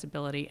handicapped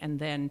accessibility and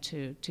then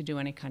to do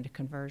any kind of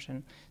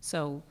conversion.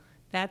 So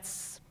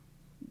that's,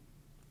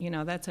 you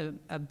know, that's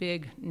a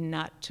big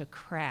nut to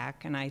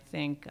crack, and I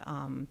think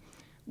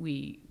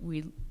we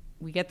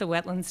get the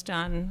wetlands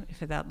done. If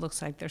that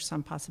looks like there's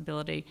some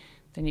possibility,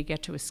 then you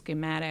get to a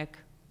schematic,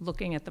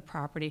 looking at the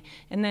property,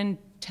 and then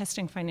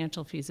testing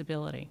financial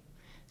feasibility.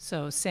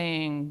 So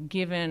saying,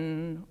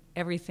 given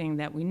everything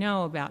that we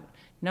know about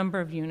number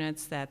of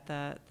units that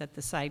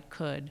the site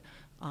could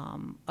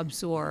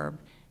absorb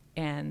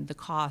and the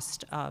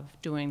cost of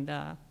doing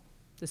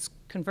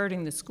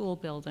converting the school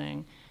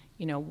building,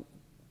 you know,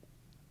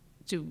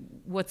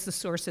 what's the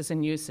sources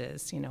and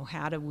uses? You know,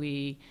 how do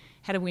we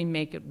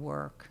make it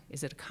work?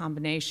 Is it a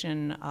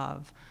combination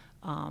of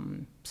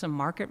some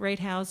market rate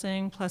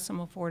housing plus some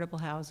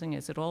affordable housing?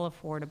 Is it all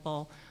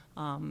affordable?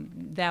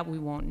 That we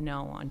won't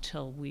know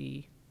until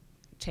we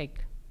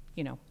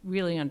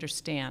really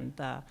understand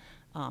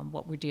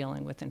what we're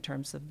dealing with in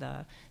terms of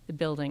the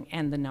building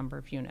and the number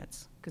of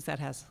units, because that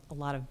has a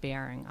lot of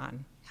bearing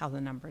on how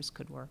the numbers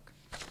could work.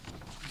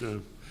 Yeah.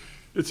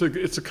 It's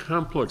a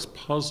complex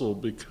puzzle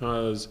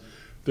because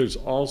there's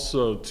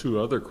also two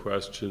other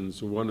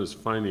questions. One is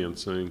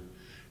financing,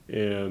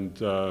 and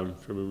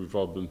we've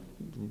all been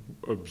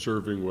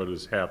observing what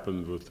has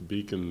happened with the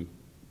Beacon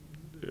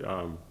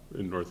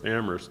in North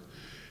Amherst,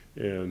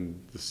 and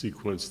the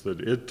sequence that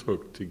it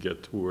took to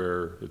get to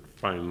where it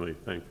finally,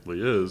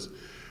 thankfully, is.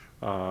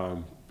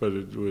 But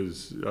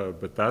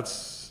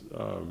that's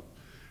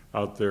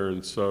out there,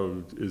 and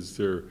so is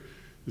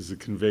the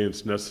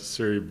conveyance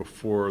necessary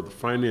before the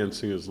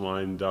financing is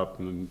lined up?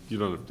 And you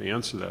don't have to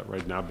answer that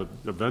right now, but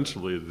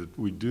eventually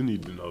we do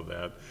need to know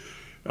that.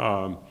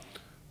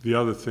 The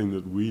other thing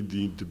that we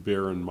need to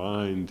bear in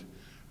mind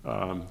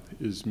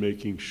is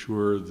making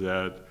sure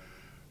that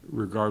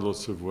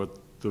regardless of what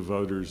the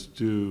voters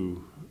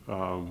do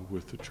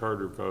with the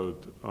charter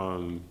vote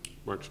on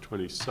March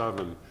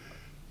 27,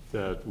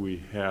 that we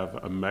have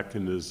a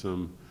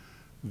mechanism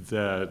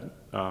that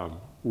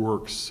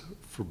works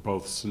for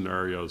both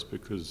scenarios,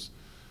 because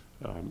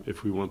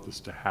if we want this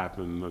to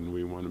happen, then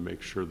we want to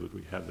make sure that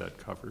we have that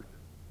covered.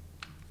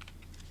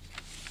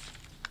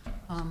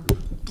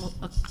 Well,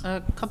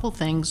 a couple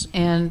things,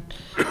 and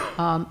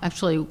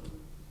actually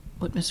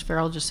what Ms.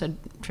 Farrell just said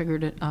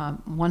triggered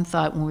one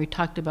thought when we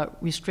talked about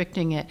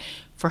restricting it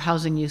for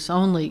housing use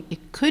only.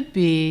 It could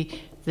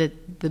be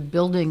that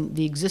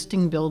the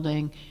existing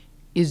building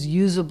is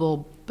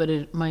usable, but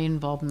it might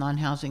involve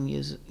non-housing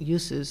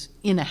uses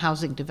in a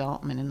housing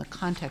development in the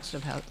context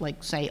of how,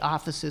 like, say,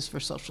 offices for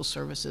social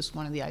services.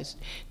 One of the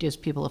ideas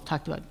people have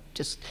talked about,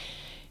 just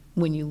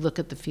when you look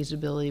at the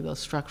feasibility both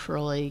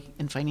structurally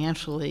and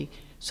financially.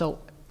 So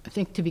I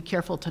think to be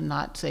careful to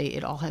not say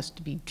it all has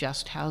to be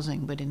just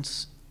housing, but in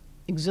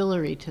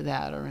auxiliary to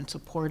that or in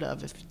support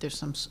of, if there's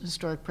some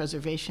historic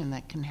preservation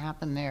that can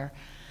happen there,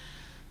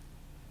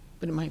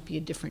 but it might be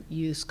a different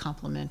use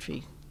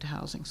complementary to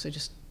housing. So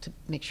just to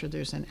make sure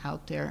there's an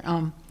out there.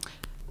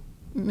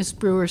 Ms.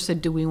 Brewer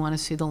said, do we want to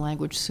see the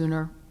language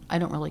sooner? I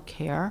don't really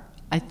care.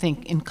 I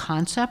think in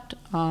concept,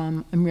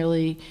 I'm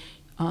really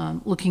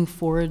looking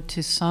forward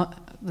to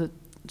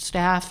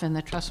staff and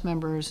the trust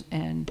members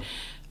and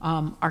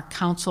our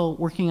council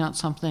working on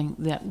something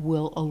that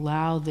will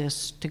allow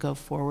this to go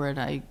forward.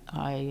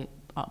 I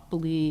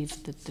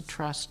believe that the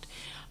trust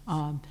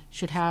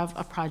should have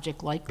a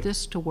project like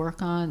this to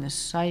work on. This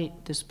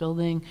site, this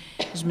building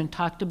has been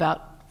talked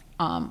about,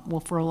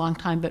 well, for a long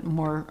time, but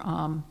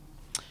more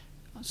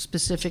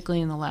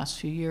specifically in the last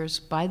few years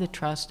by the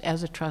trust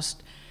as a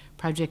trust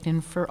project,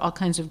 and for all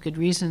kinds of good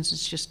reasons.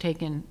 It's just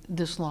taken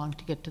this long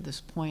to get to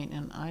this point,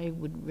 and I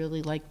would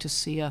really like to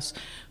see us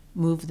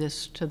move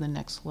this to the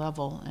next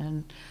level.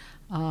 And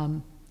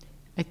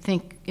I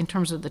think in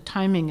terms of the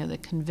timing of the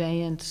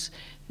conveyance,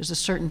 there's a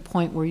certain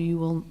point where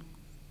you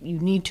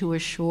need to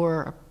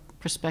assure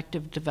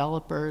prospective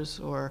developers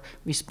or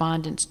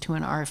respondents to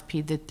an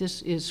RFP that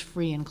this is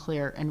free and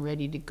clear and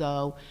ready to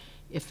go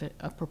if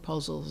a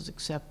proposal is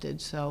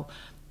accepted. So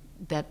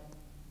that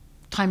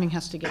timing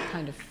has to get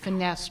kind of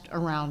finessed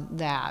around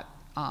that.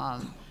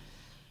 And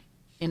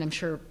I'm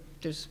sure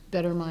there's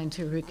better minds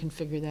here who can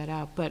figure that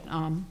out. But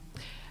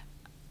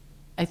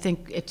I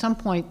think at some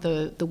point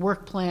the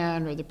work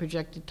plan or the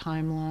projected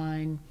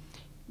timeline,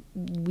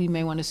 we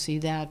may want to see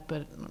that,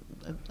 but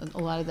a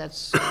lot of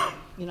that's,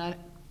 you know,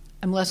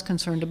 I'm less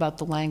concerned about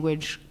the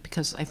language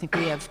because I think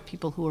we have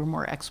people who are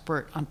more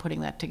expert on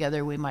putting that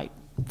together. We might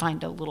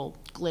find a little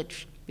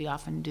glitch, we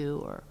often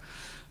do, or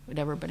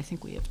whatever, but I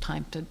think we have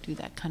time to do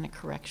that kind of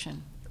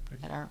correction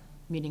at our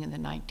meeting on the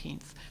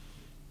 19th.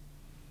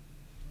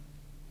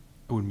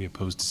 I wouldn't be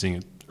opposed to seeing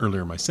it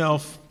earlier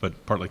myself,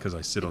 but partly because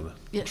I sit on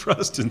the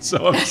trust, and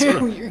so I'm sort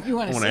of, I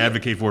want to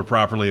advocate for it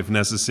properly if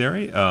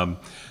necessary.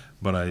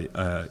 But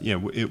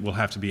it will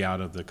have to be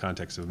out of the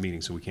context of a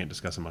meeting, so we can't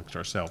discuss amongst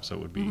ourselves. So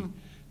it would be,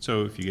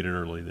 so if you get it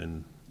early,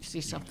 then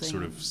see something,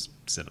 sort of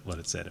let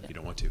it set if you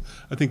don't want to.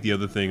 I think the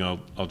other thing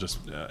I'll just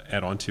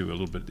add on to a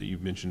little bit that you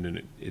mentioned,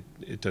 and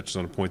it touches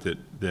on a point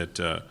that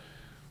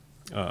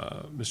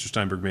Mr.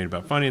 Steinberg made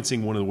about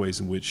financing. One of the ways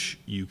in which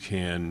you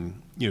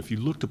can, if you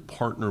look to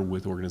partner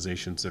with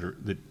organizations that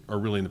are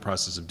really in the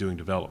process of doing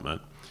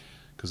development,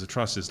 because the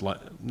trust is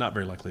not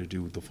very likely to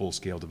do the full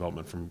scale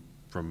development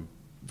from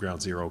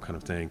ground zero kind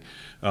of thing.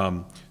 So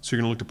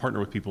you're going to look to partner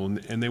with people,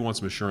 and they want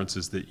some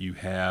assurances that you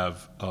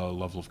have a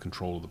level of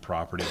control of the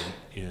property,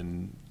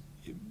 in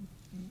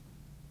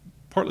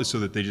partly so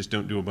that they just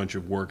don't do a bunch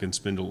of work and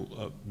spend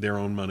their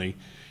own money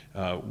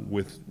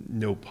with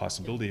no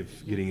possibility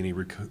of getting any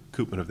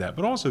recoupment of that,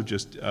 but also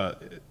just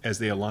as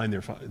they align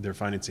their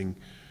financing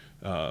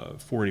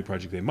for any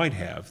project they might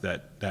have,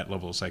 that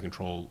level of site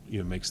control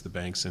makes the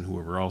banks and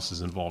whoever else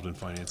is involved in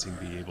financing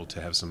be able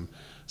to have some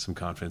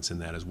confidence in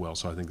that as well.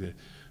 So I think that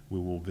we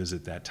will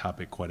visit that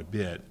topic quite a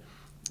bit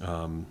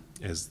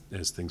as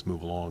things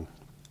move along.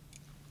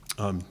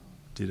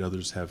 Did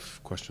others have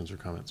questions or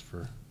comments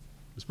for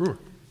Ms. Brewer?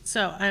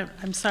 So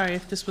I'm sorry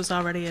if this was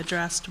already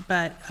addressed,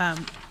 but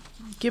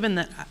given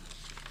that,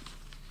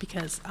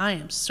 because I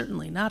am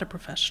certainly not a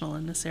professional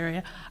in this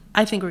area,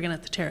 I think we're going to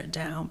have to tear it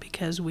down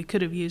because we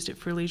could have used it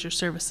for leisure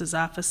services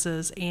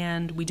offices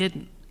and we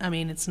didn't. I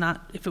mean, it's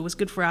not, if it was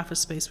good for office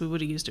space, we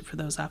would have used it for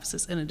those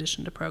offices in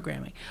addition to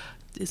programming.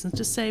 It isn't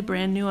to say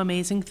brand new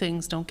amazing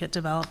things don't get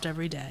developed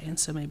every day, and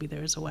so maybe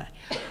there is a way.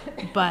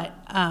 But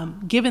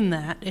given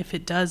that, if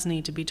it does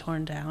need to be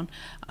torn down,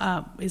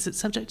 is it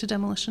subject to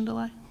demolition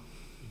delay?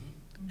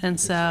 And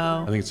so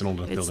I think it's an old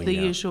enough building. It's the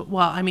usual.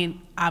 Well, I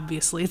mean,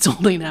 obviously it's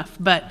old enough,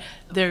 but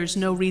there's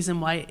no reason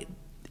why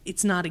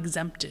it's not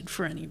exempted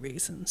for any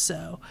reason.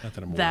 So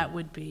that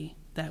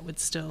would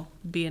still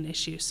be an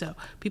issue. So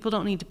people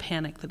don't need to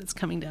panic that it's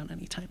coming down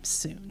anytime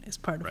soon. Is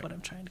part of what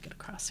I'm trying to get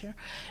across here.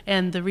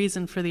 And the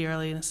reason for the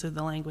earliness of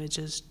the language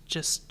is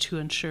just to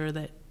ensure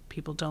that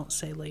people don't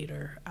say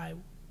later,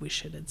 we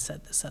should have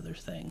said this other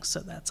thing. So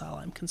that's all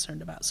I'm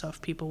concerned about. So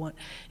if people want,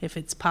 if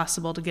it's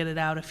possible to get it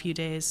out a few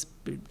days,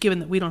 given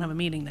that we don't have a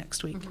meeting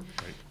next week,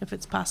 if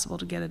it's possible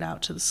to get it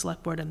out to the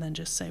select board and then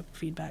just say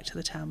feedback to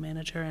the town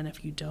manager, and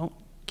if you don't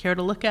care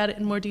to look at it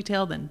in more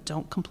detail, then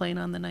don't complain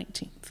on the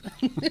 19th.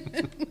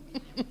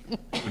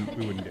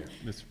 We wouldn't dare.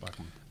 Mr.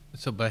 Bachman.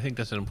 So, but I think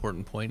that's an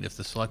important point. If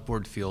the select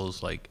board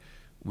feels like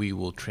we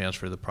will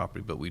transfer the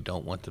property, but we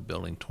don't want the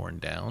building torn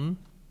down,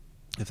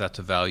 if that's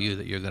a value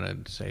that you're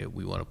going to say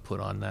we want to put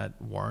on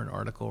that warrant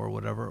article or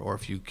whatever, or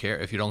if you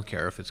don't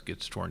care if it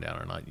gets torn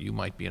down or not, you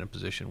might be in a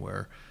position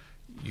where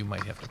you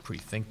might have to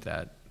pre-think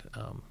that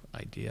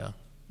idea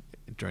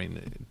during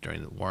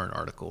the warrant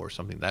article or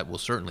something. That will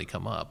certainly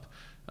come up,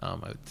 I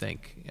would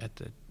think,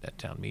 at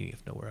town meeting,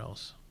 if nowhere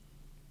else.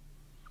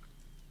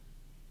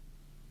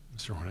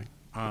 Mr.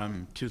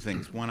 Hornick. Two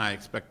things. One, I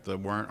expect the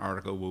warrant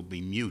article will be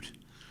mute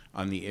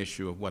on the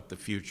issue of what the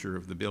future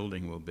of the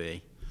building will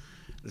be.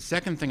 The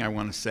second thing I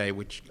want to say,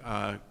 which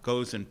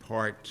goes in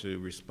part to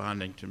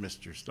responding to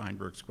Mr.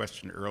 Steinberg's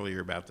question earlier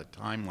about the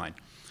timeline,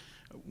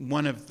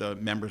 one of the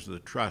members of the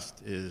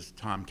trust is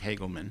Tom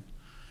Kagelman,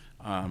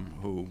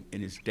 who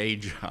in his day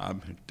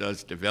job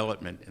does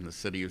development in the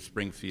city of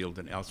Springfield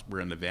and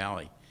elsewhere in the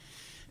valley.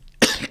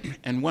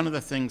 And one of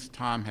the things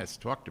Tom has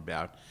talked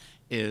about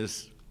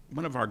is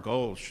one of our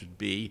goals should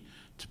be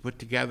to put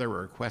together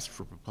a request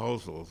for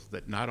proposals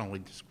that not only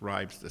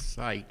describes the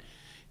site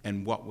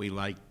and what we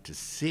like to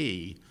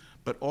see,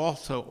 but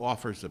also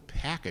offers a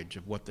package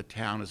of what the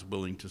town is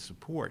willing to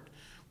support,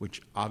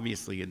 which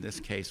obviously in this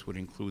case would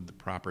include the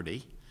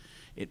property.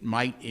 It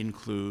might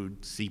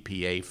include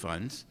CPA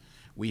funds.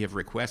 We have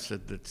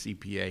requested that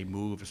CPA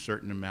move a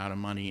certain amount of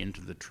money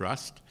into the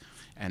trust,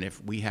 and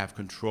if we have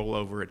control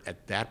over it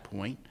at that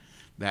point,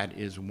 that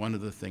is one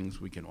of the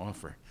things we can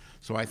offer.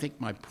 So I think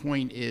my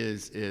point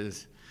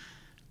is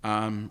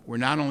we're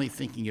not only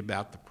thinking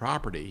about the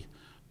property,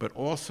 but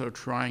also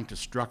trying to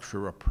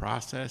structure a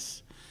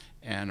process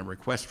and a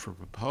request for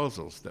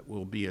proposals that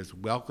will be as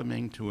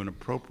welcoming to an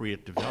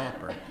appropriate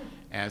developer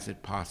as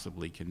it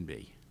possibly can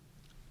be.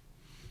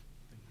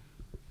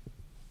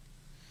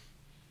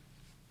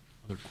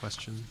 Other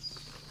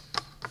questions?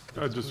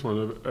 I just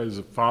want to, as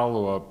a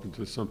follow-up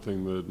to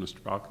something that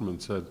Mr. Bachman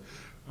said,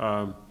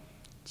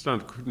 it's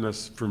not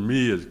for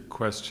me a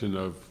question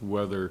of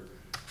whether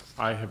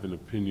I have an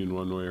opinion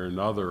one way or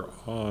another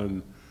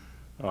on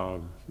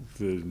the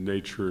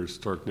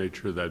historic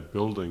nature of that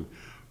building,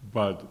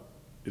 but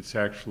it's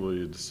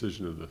actually a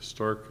decision of the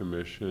Historic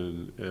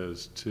Commission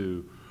as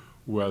to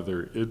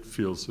whether it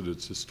feels that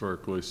it's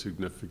historically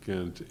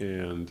significant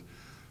and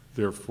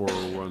therefore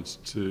wants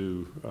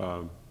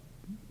to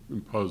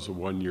impose a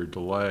one-year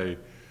delay,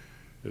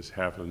 as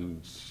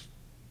happens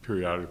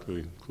periodically,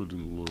 including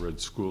the Little Red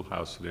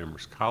Schoolhouse at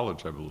Amherst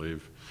College, I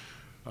believe.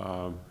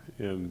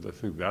 And I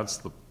think that's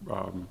the,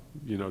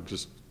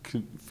 just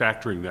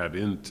factoring that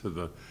into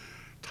the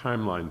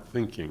timeline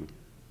thinking.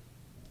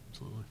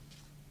 Absolutely.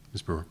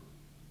 Ms. Brewer.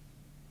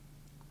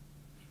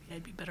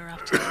 I'd be better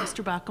off to let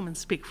Mr. Bachman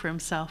speak for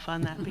himself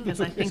on that,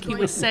 because I think he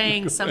was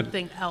saying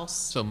something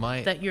else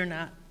that you're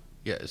not.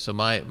 Yeah, so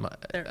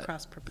they're at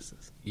cross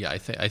purposes. Yeah, I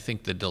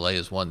think the delay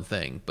is one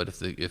thing, but if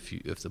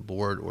the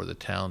board or the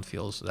town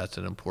feels that's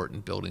an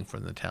important building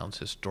from the town's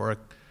historic,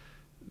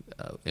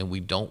 and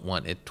we don't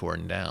want it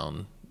torn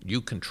down,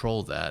 you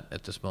control that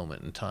at this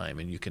moment in time,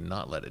 and you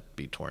cannot let it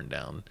be torn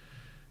down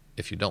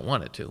if you don't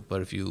want it to.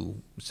 But if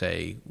you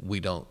say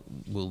we'll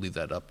leave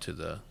that up to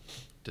the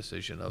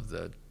decision of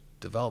the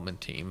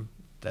development team,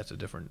 that's a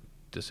different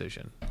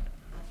decision.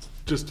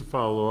 Just to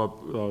follow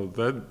up,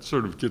 that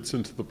sort of gets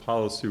into the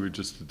policy we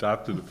just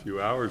adopted a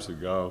few hours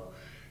ago,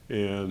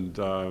 and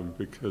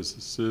because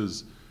this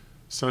is,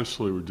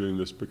 essentially we're doing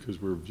this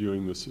because we're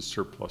viewing this as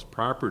surplus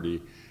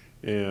property,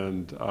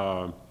 and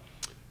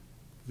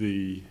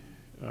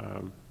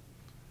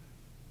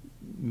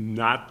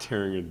not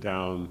tearing it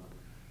down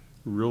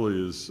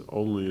really is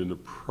only an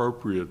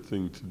appropriate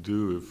thing to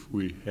do if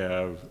we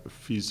have a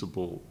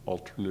feasible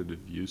alternative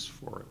use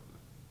for it.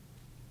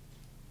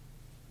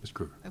 Ms.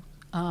 Kruger.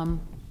 I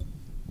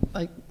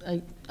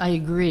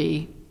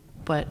agree,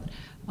 but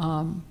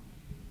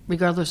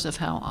regardless of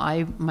how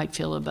I might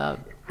feel about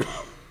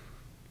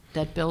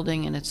that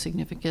building and its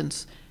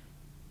significance,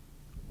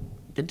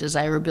 the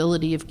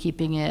desirability of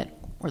keeping it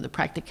or the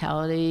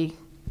practicality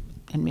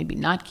and maybe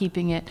not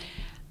keeping it,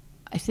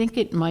 I think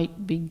it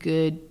might be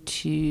good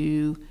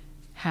to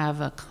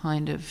have a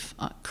kind of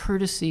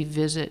courtesy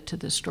visit to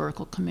the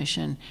Historical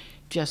Commission,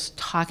 just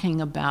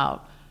talking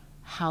about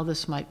how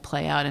this might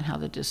play out and how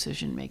the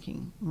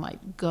decision-making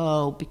might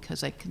go,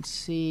 because I can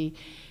see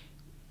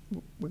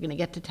we're going to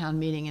get to town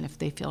meeting, and if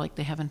they feel like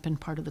they haven't been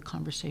part of the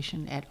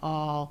conversation at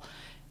all,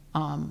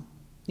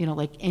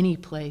 like any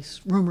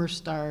place, rumors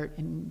start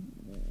and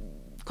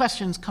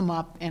questions come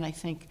up, and I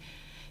think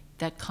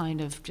that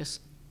kind of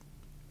just,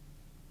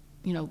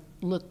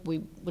 look,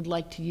 we would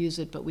like to use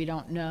it, but we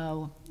don't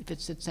know. If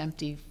it sits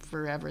empty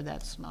forever,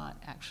 that's not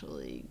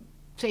actually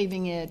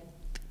saving it.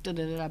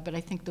 But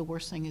I think the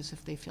worst thing is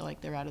if they feel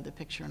like they're out of the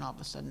picture and all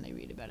of a sudden they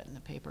read about it in the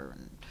paper.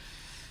 And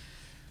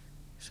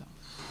so.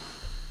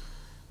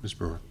 Ms.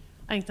 Brewer.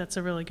 I think that's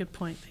a really good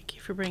point. Thank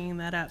you for bringing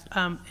that up.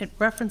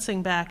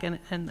 Referencing back, and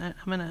I'm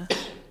going to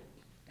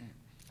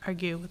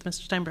argue with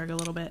Mr. Steinberg a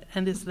little bit,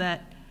 and is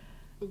that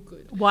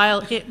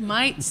while it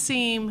might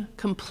seem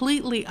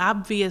completely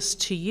obvious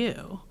to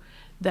you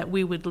that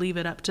we would leave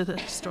it up to the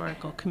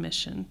Historical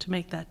Commission to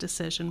make that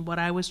decision, what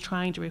I was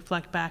trying to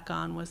reflect back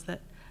on was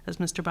that, as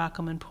Mr.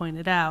 Bachman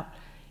pointed out,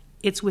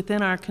 it's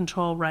within our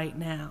control right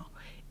now.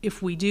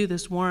 If we do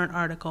this warrant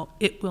article,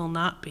 it will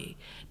not be.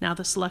 Now,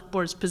 the Select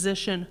Board's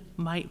position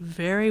might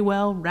very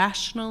well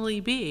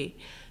rationally be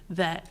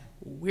that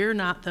we're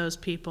not those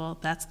people,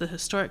 that's the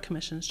Historic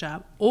Commission's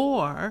job,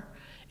 or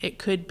it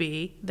could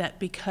be that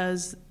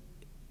because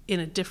in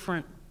a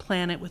different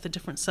planet with a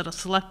different set of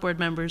Select Board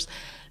members,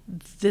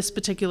 this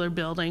particular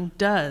building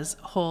does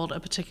hold a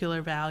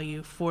particular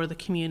value for the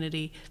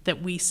community,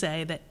 that we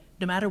say that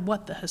no matter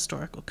what the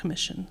Historical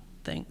Commission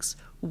thinks,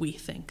 we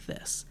think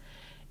this.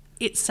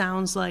 It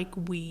sounds like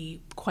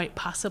we quite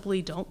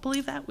possibly don't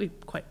believe that. We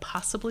quite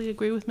possibly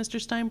agree with Mr.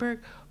 Steinberg,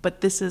 but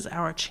this is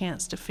our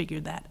chance to figure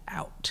that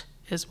out,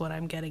 is what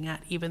I'm getting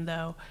at, even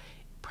though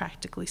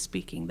practically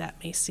speaking,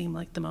 that may seem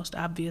like the most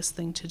obvious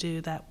thing to do.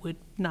 That would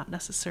not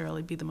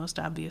necessarily be the most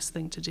obvious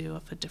thing to do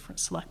if a different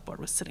Select Board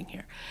was sitting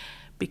here.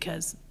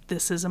 because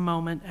this is a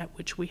moment at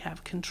which we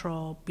have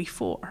control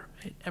before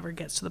it ever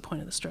gets to the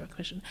point of the Historic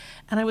Commission.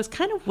 And I was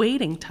kind of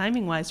waiting,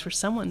 timing-wise, for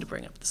someone to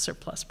bring up the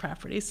surplus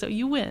property. So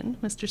you win,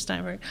 Mr.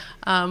 Steinberg,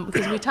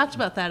 because we talked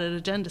about that at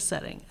agenda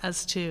setting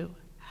as to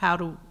how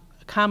to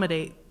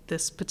accommodate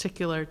this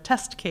particular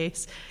test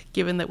case,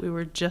 given that we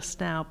were just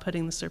now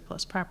putting the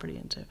surplus property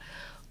into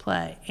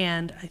play.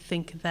 And I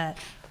think that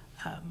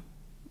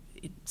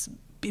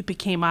it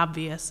became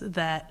obvious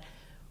that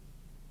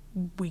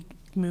we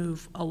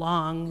move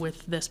along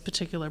with this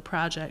particular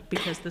project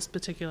because this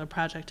particular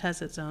project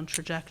has its own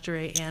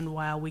trajectory, and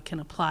while we can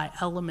apply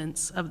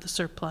elements of the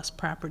surplus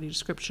property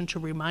description to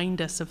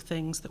remind us of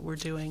things that we're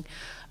doing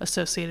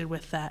associated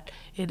with that,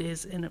 it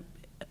is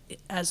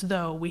as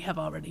though we have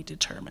already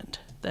determined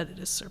that it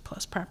is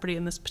surplus property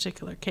in this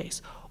particular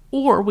case.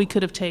 Or we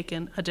could have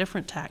taken a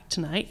different tack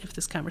tonight if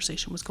this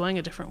conversation was going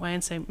a different way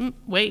and saying,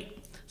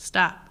 wait,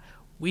 stop.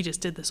 We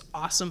just did this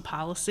awesome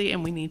policy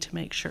and we need to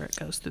make sure it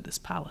goes through this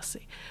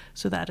policy.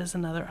 So that is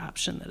another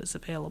option that is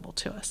available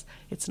to us.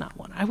 It's not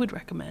one I would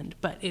recommend,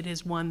 but it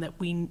is one that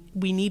we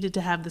needed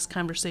to have this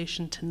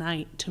conversation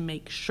tonight to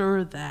make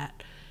sure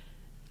that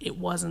it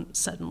wasn't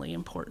suddenly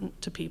important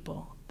to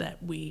people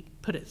that we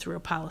put it through a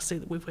policy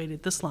that we've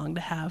waited this long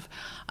to have,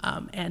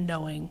 and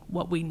knowing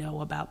what we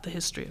know about the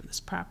history of this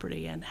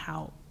property and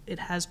how it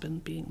has been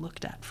being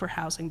looked at for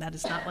housing. That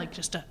is not like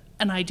just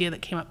an idea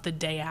that came up the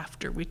day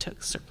after we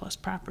took surplus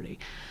property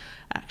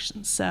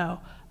action. So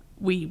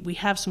we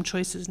have some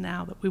choices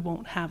now that we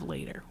won't have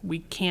later. We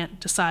can't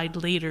decide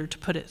later to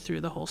put it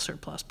through the whole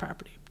surplus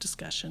property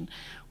discussion.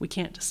 We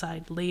can't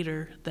decide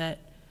later that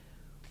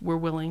we're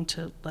willing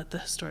to let the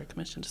Historic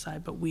Commission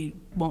decide, but we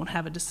won't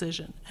have a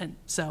decision. And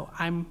so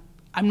I'm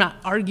not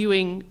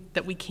arguing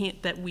that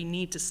we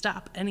need to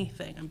stop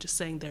anything. I'm just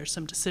saying there's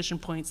some decision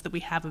points that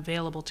we have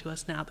available to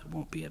us now that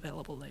won't be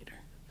available later.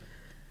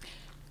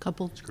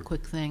 Couple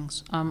quick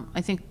things.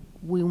 I think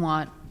we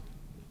want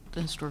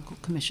the Historical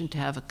Commission to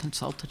have a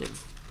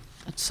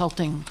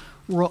consulting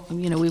role.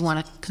 You know, we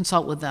want to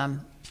consult with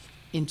them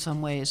in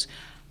some ways.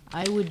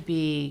 I would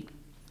be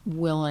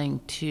willing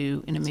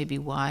to, and it may be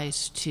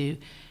wise to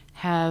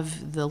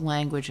have the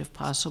language, if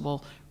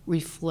possible,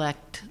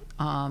 reflect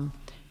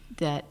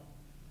that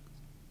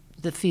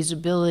the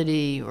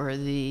feasibility or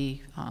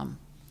the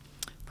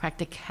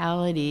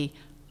practicality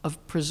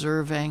of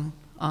preserving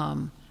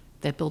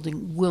that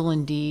building will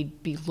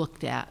indeed be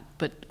looked at,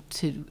 but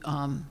to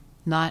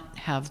not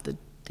have the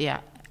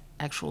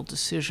actual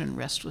decision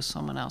rest with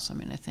someone else. I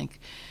mean, I think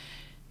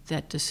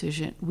that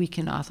decision, we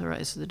can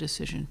authorize the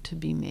decision to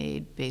be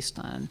made based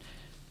on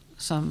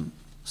some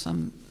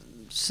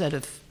set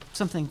of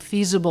something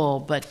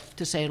feasible, but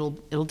to say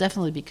it'll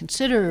definitely be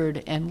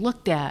considered and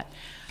looked at.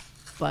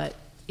 But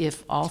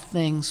if all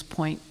things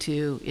point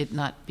to it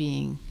not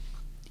being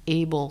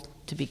able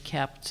to be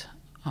kept,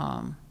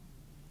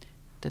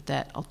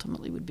 that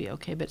ultimately would be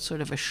okay, but sort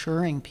of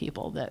assuring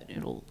people that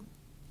it'll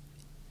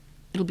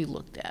be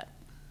looked at.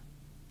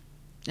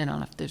 I don't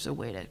know if there's a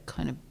way to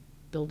kind of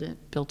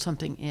build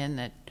something in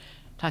that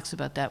talks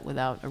about that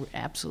without an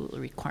absolute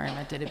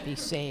requirement that it be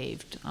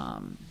saved.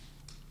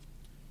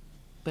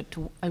 But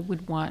I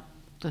would want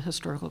the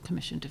Historical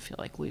Commission to feel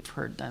like we've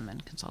heard them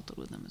and consulted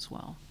with them as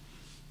well.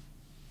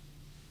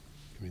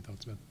 Any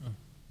thoughts, Ben?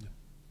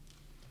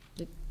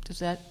 Yeah. Does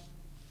that,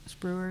 Ms.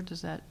 Brewer,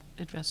 does that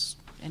address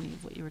any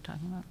of what you were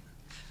talking about?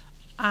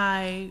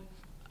 I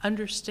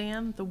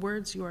understand the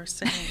words you are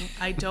saying.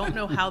 I don't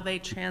know how they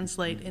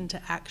translate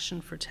into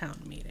action for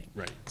town meeting.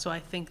 Right. So I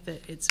think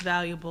that it's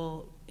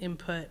valuable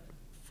input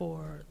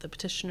for the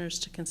petitioners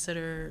to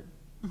consider,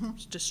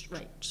 just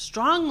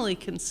strongly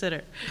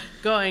consider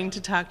going to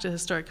talk to the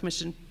Historic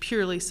Commission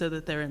purely so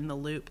that they're in the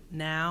loop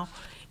now,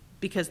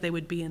 because they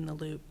would be in the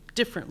loop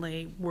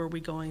differently were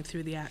we going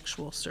through the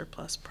actual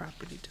surplus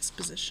property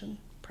disposition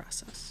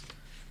process.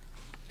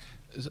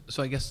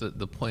 So I guess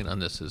the point on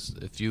this is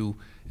it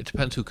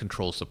depends who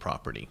controls the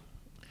property.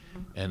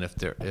 And if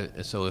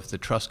the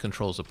trust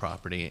controls the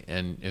property,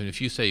 and if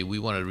you say we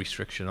want a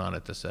restriction on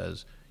it that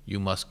says you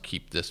must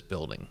keep this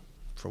building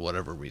for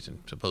whatever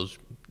reason, suppose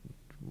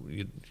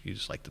you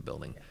just like the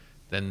building,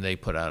 then they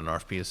put out an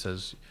RFP that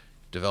says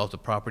develop the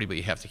property, but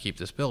you have to keep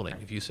this building.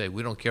 If you say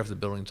we don't care if the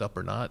building's up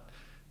or not,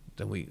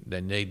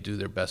 then they do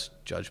their best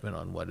judgment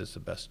on what is the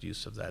best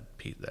use of that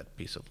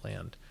piece of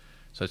land.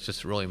 So it's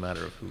just really a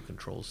matter of who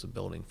controls the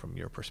building from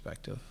your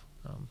perspective.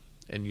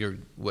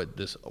 And what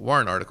this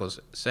Warren article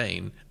is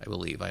saying, I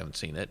believe, I haven't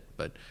seen it,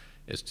 but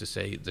is to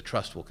say the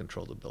trust will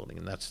control the building,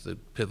 and that's the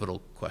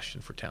pivotal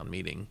question for town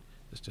meeting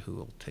as to who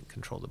will take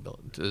control of the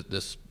building,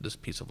 this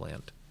piece of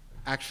land.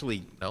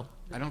 Actually, No?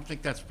 I don't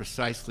think that's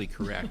precisely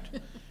correct.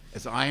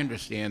 As I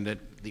understand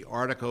it, the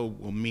article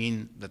will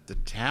mean that the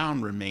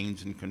town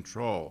remains in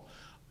control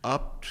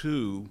up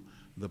to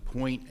the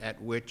point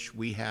at which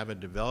we have a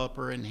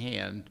developer in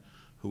hand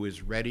who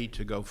is ready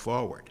to go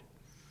forward.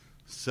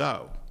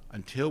 So,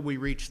 until we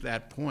reach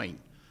that point,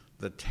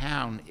 the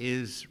town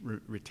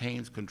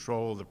retains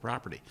control of the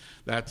property.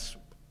 That's,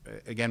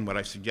 again, what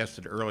I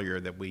suggested earlier,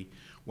 that we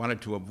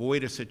wanted to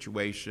avoid a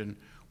situation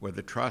where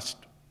the trust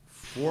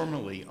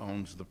formally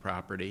owns the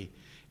property,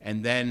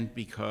 and then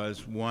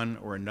because one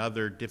or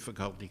another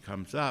difficulty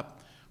comes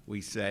up,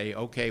 we say,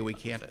 okay, we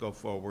can't go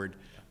forward.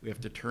 We have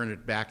to turn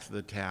it back to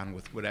the town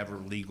with whatever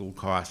legal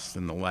costs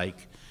and the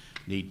like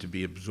need to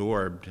be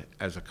absorbed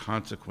as a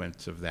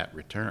consequence of that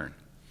return.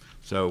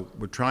 So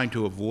we're trying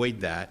to avoid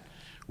that,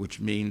 which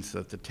means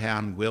that the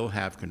town will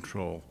have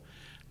control.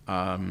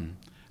 I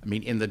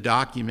mean, in the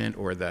document,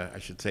 or I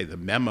should say the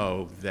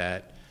memo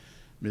that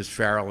Ms.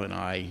 Farrell and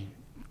I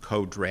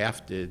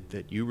co-drafted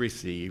that you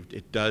received,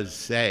 it does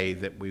say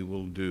that we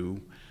will do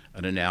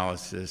an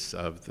analysis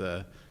of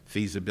the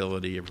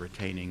feasibility of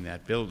retaining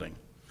that building.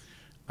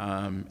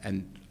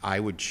 And I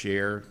would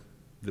share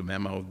the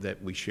memo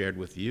that we shared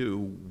with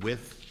you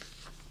with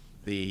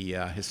the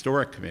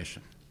Historic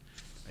Commission.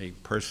 I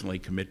personally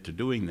commit to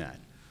doing that.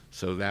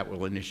 So that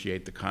will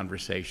initiate the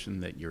conversation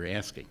that you're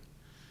asking.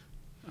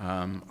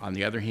 On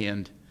the other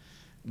hand,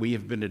 we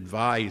have been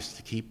advised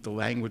to keep the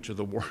language of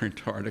the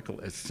warrant article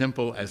as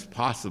simple as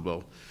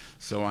possible,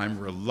 so I'm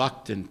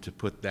reluctant to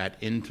put that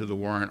into the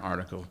warrant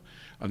article.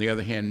 On the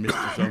other hand,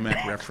 Mr.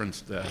 Zomack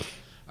referenced a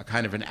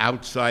kind of an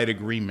outside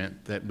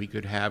agreement that we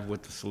could have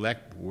with the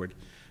select board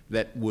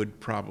that would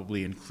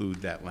probably include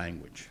that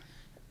language.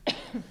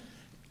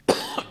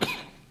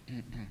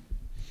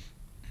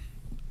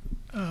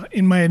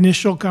 In my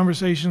initial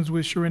conversations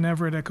with Sharon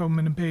Everett at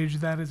Coleman and Page,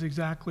 that is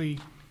exactly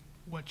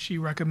what she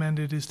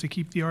recommended, is to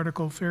keep the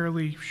article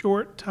fairly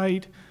short,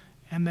 tight,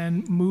 and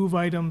then move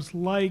items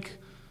like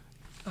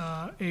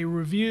a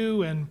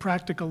review and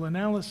practical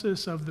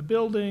analysis of the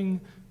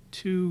building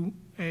to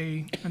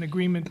an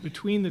agreement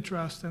between the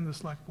trust and the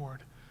select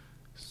board.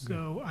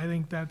 So I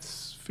think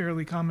that's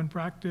fairly common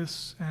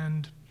practice,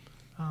 and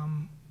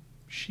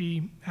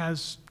she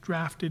has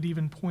drafted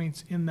even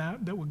points in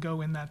that would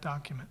go in that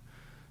document.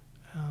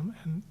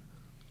 And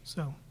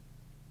so.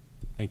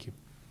 Thank you.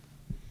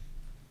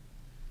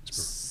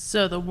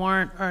 So the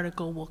warrant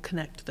article will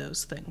connect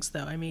those things,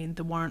 though. I mean,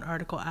 the warrant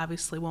article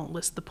obviously won't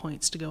list the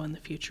points to go in the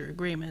future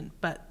agreement,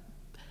 but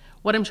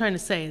what I'm trying to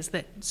say is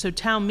that, so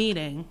town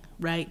meeting,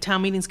 right,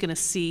 town meeting's gonna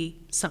see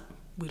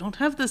we don't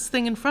have this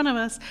thing in front of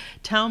us.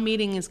 Town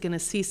meeting is gonna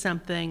see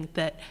something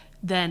that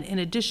then, in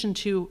addition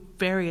to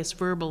various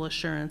verbal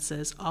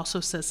assurances, also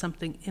says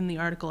something in the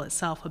article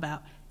itself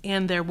about,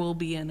 and there will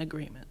be an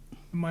agreement.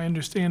 My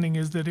understanding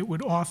is that it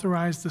would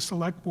authorize the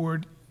select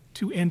board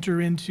to enter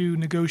into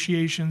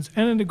negotiations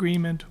and an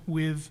agreement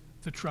with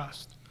the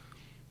trust.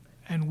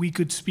 And we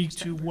could speak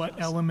to what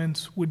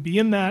elements would be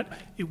in that.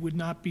 It would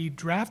not be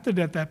drafted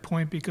at that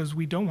point because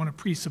we don't want to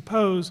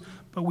presuppose,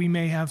 but we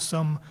may have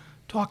some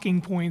talking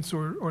points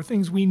or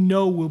things we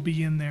know will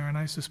be in there. And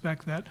I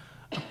suspect that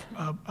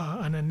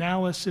an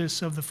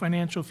analysis of the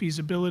financial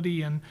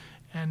feasibility and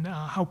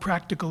how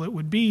practical it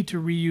would be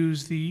to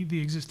reuse the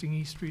existing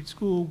East Street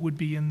School would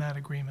be in that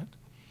agreement.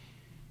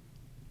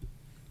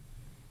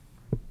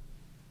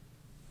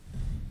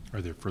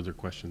 Are there further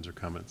questions or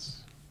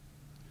comments?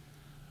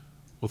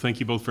 Well, thank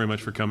you both very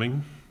much for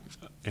coming,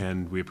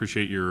 and we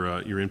appreciate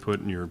your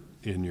input and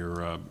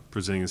your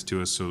presenting this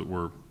to us so that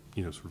we're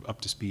sort of up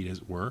to speed, as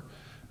it were,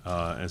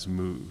 as we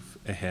move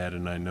ahead.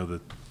 And I know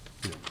that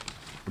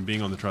from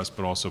being on the trust,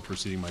 but also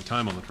preceding my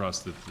time on the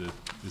trust, that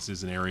this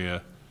is an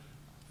area,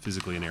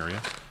 physically an area,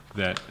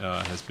 that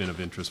has been of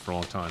interest for a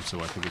long time.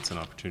 So I think it's an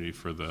opportunity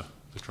for the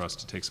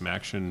trust to take some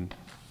action,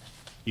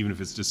 even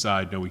if it's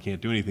decide, no, we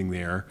can't do anything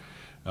there,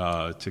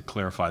 to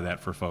clarify that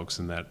for folks,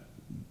 and that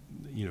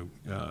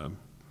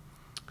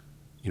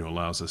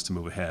allows us to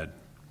move ahead.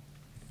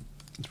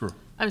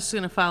 I was just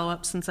going to follow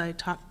up since I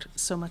talked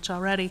so much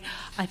already.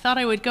 I thought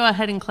I would go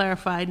ahead and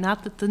clarify,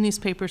 not that the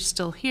newspaper's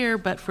still here,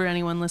 but for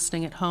anyone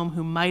listening at home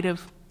who might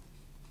have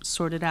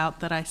sorted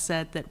out that I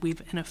said that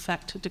we've in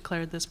effect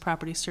declared this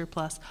property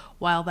surplus.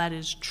 While that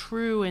is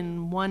true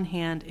in one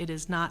hand, it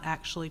is not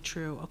actually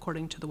true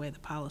according to the way the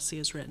policy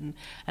is written,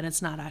 and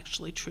it's not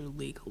actually true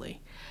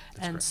legally.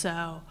 That's and correct.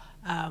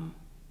 So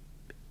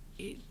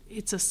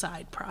it's a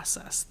side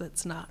process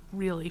that's not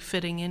really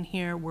fitting in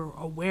here. We're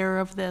aware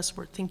of this.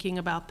 We're thinking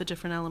about the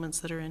different elements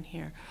that are in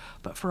here.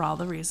 But for all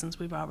the reasons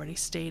we've already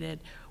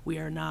stated, we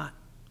are not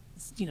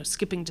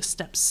skipping to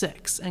step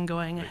 6 and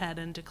going ahead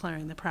and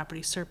declaring the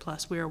property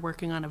surplus. We are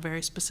working on a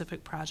very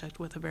specific project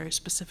with a very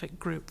specific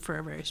group for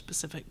a very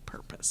specific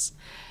purpose.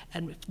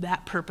 And if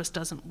that purpose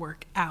doesn't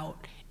work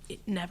out,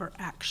 it never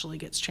actually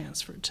gets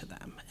transferred to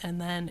them.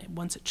 And then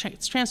once it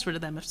gets transferred to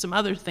them, if some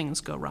other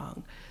things go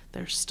wrong,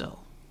 there's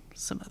still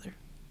some other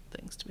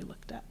things to be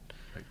looked at.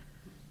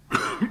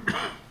 Right.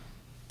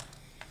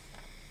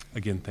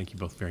 Again, thank you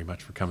both very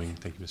much for coming.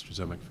 Thank you, Mr.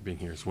 Zomack, for being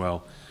here as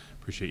well.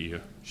 Appreciate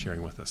you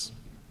sharing with us.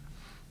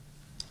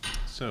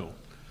 So,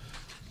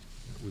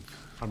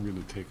 I'm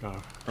going to take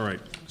off. All right,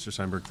 Mr.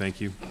 Steinberg, thank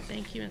you.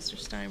 Thank you, Mr.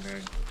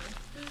 Steinberg.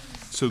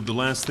 So the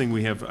last thing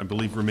we have, I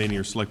believe, remaining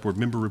are select board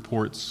member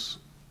reports.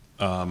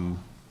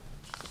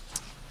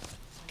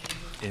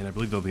 And I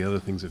believe there'll be other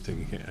things I've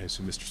taken. I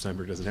assume Mr.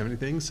 Steinberg doesn't have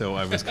anything, so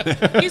I was.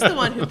 He's the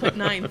one who put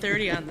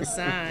 9:30 on the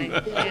sign.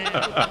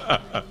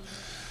 Yeah.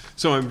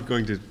 So I'm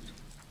going to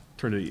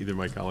turn to either of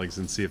my colleagues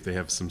and see if they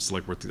have some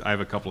select board. I have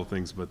a couple of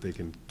things, but they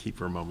can keep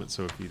for a moment.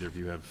 So if either of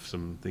you have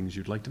some things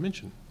you'd like to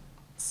mention.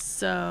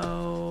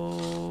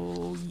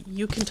 So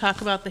you can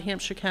talk about the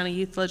Hampshire County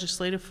Youth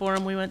Legislative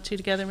Forum we went to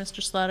together,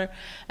 Mr. Slaughter.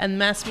 And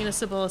Mass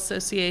Municipal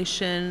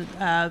Association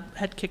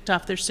had kicked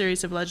off their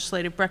series of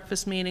legislative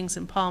breakfast meetings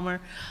in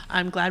Palmer.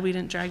 I'm glad we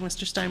didn't drag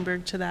Mr.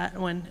 Steinberg to that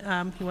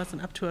when he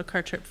wasn't up to a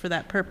car trip for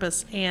that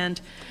purpose. And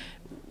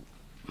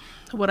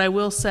what I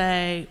will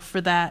say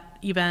for that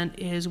event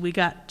is we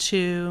got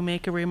to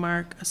make a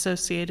remark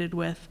associated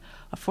with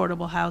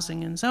affordable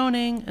housing and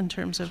zoning in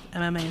terms of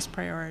MMA's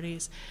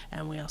priorities,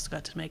 and we also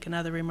got to make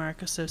another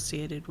remark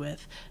associated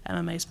with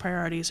MMA's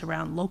priorities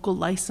around local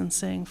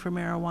licensing for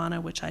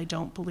marijuana, which I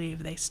don't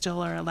believe they still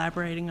are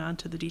elaborating on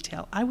to the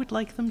detail I would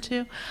like them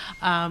to,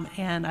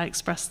 and I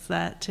expressed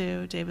that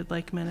to David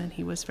Lakeman, and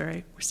he was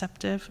very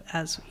receptive,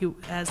 as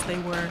they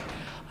were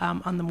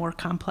on the more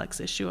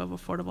complex issue of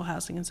affordable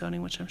housing and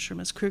zoning, which I'm sure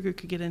Ms. Kruger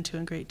could get into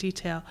in great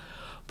detail.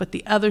 But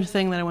the other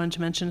thing that I wanted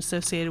to mention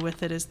associated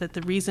with it is that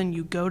the reason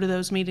you go to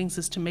those meetings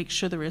is to make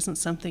sure there isn't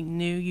something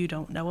new you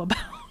don't know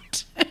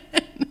about.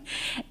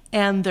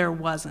 And there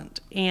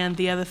wasn't. And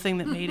the other thing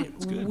that made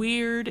it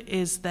weird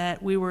is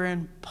that we were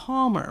in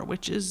Palmer,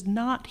 which is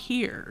not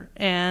here.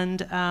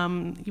 And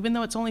even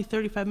though it's only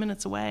 35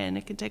 minutes away, and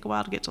it can take a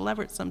while to get to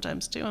Leverett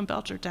sometimes too, in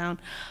Belchertown,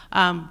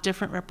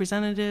 different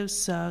representatives,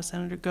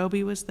 Senator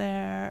Goby was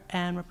there,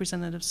 and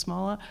Representative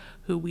Smolla,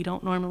 who we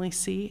don't normally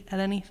see at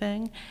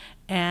anything.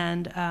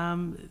 And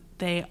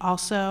they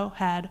also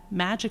had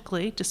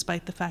magically,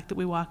 despite the fact that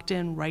we walked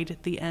in right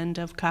at the end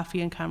of Coffee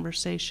and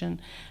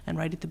Conversation and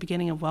right at the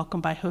beginning of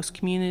Welcome by Host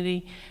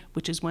Community,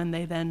 which is when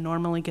they then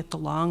normally get the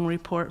long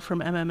report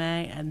from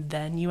MMA, and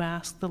then you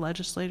ask the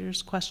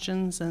legislators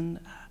questions, and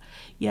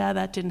yeah,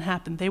 that didn't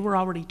happen. They were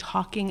already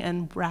talking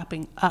and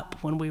wrapping up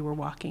when we were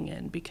walking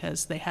in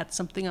because they had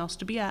something else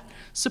to be at.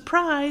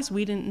 Surprise,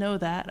 we didn't know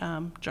that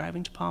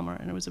driving to Palmer,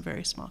 and it was a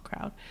very small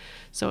crowd.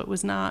 So it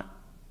was not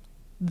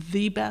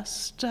the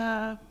best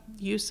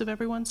use of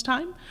everyone's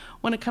time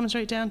when it comes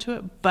right down to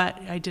it,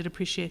 but I did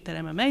appreciate that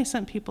MMA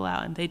sent people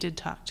out and they did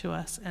talk to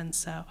us, and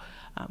so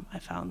I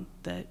found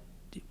that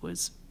it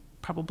was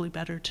probably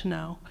better to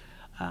know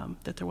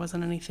that there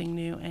wasn't anything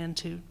new and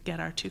to get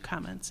our two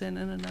comments in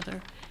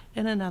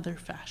another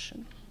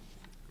fashion.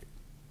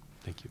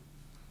 Thank you.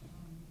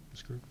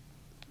 Ms. Kruger?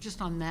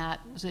 Just on that,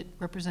 was it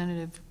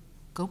Representative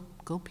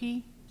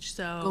Gopi?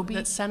 So Goby?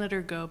 that's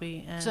Senator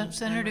Goby and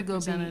Senator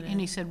Goby,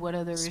 and he said, what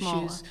other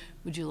Smolla. issues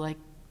would you like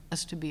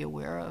us to be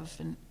aware of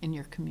in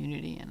your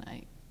community? And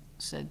I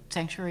said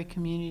sanctuary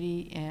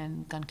community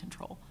and gun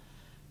control.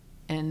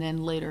 And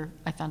then later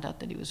I found out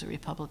that he was a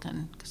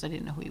Republican because I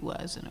didn't know who he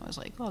was, and I was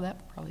like, oh,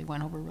 that probably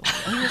went over really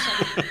well. He was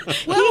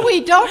like, well,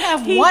 we don't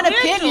have one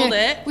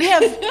opinion. We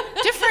have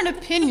different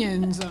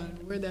opinions on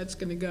where that's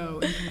going to go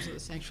in terms of the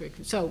sanctuary.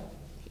 So,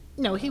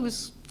 no, he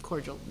was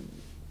cordial.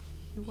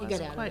 He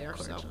got out of there.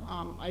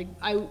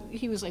 So,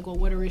 he was like, well,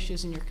 what are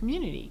issues in your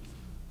community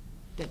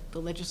that the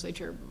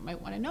legislature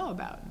might want to know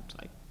about? And it's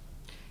like,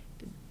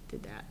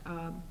 did that.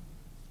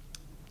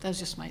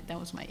 That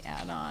was my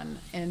add-on,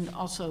 and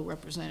also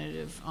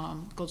Representative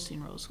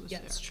Goldstein Rose was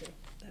there. Yes, true.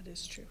 That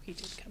is true. He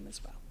did come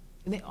as well.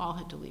 And they all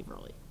had to leave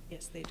early.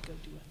 Yes, they'd go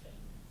do a thing.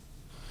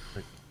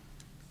 Great.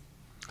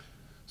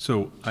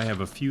 So I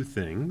have a few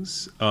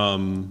things.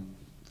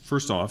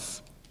 First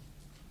off,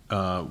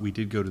 we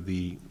did go to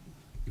the,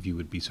 if you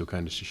would be so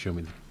kind as to show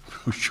me the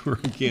brochure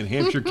again,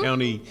 Hampshire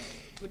County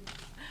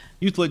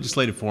Youth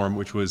Legislative Forum,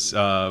 which was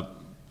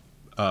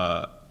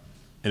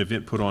an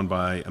event put on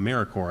by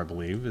AmeriCorps, I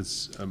believe,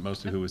 is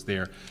most of who was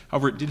there.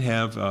 However, it did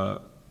have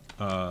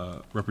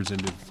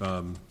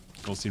Representative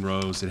Goldstein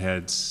Rose. It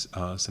had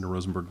Senator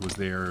Rosenberg was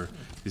there.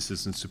 The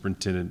Assistant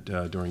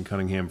Superintendent Doreen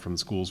Cunningham from the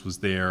schools was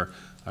there.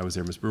 I was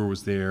there. Ms. Brewer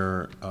was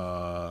there.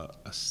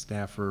 A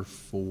staffer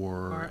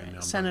for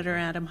Senator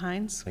Adam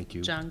Hines. Thank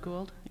you. John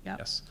Gould. Yep.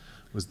 Yes,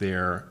 was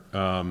there.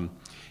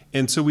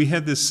 And so we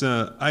had this,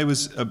 I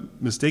was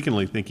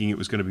mistakenly thinking it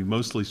was going to be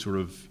mostly sort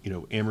of,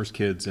 Amherst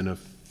kids and a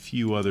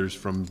few others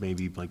from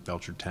maybe like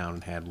Belchertown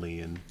and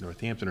Hadley and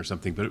Northampton or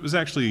something, but it was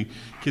actually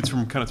kids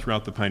from kind of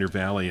throughout the Pioneer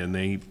Valley, and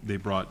they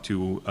brought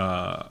to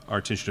our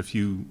attention a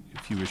few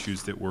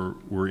issues that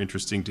were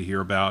interesting to hear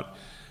about.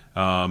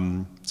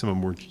 Some of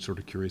them were sort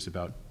of curious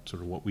about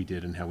sort of what we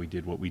did and how we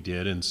did what we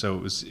did, and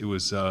so it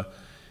was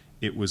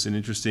an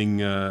interesting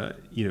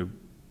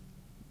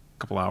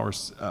couple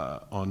hours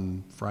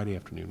on Friday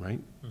afternoon, right?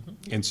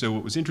 Mm-hmm. And so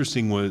what was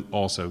interesting was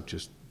also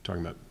just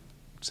talking about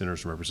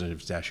senators and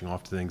representatives dashing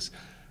off to things.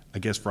 I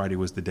guess Friday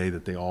was the day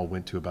that they all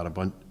went to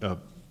about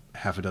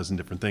half a dozen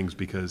different things,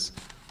 because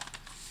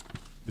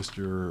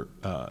Senator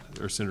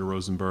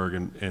Rosenberg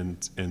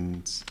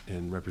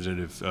and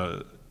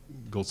Representative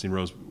Goldstein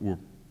Rose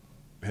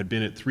had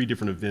been at 3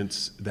 different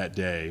events that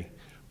day,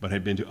 but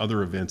had been to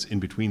other events in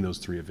between those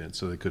 3 events,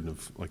 so they couldn't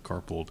have like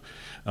carpooled.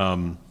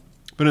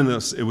 But in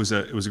this, it was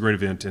a great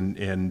event,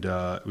 and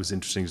it was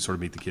interesting to sort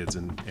of meet the kids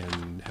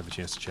and have a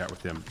chance to chat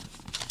with them.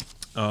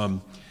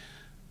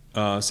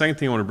 Second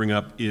thing I want to bring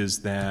up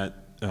is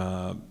that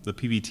the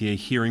PVTA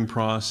hearing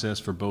process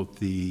for both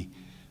the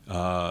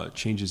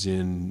changes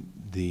in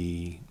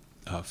the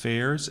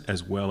fares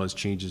as well as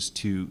changes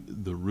to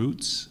the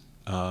routes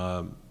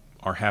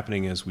are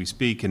happening as we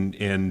speak.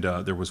 And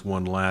there was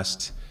one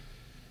last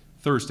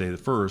Thursday, the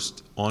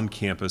 1st, on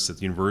campus at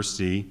the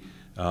university.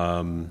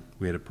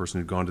 We had a person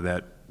who'd gone to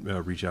that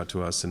reach out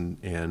to us,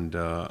 and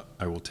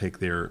I will take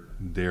their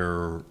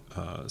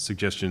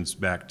suggestions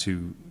back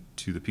to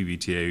the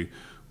PVTA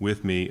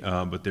with me.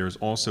 But there's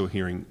also a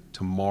hearing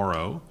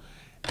tomorrow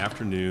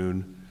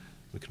afternoon.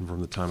 We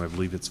confirm the time. I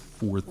believe it's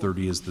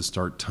 4:30 is the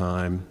start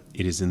time.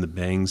 It is in the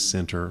Bangs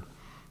Center.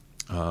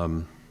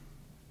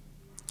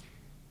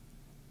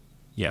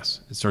 Yes,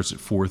 it starts at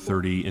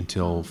 4:30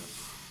 until.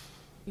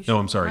 No,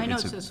 I'm sorry. I know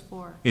it says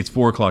 4. It's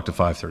 4 o'clock to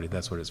 5:30.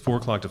 That's what it is. 4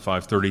 o'clock to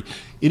 5:30.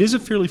 It is a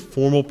fairly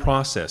formal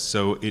process,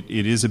 so it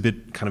is a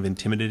bit kind of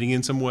intimidating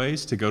in some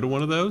ways to go to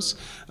one of those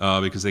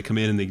because they come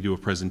in and they do a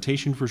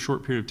presentation for a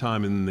short period of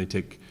time, and then they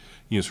take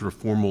sort of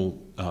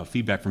formal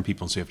feedback from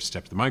people, and so you have to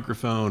step to the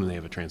microphone, and they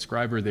have a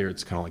transcriber there.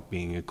 It's kind of like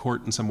being in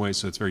court in some ways,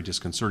 so it's very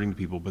disconcerting to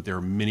people. But there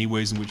are many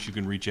ways in which you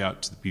can reach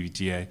out to the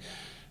PVTA.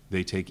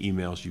 They take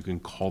emails. You can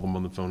call them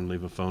on the phone and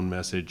leave a phone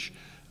message.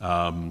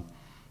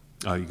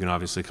 You can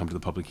obviously come to the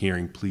public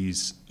hearing.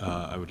 Please,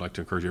 I would like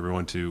to encourage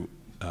everyone to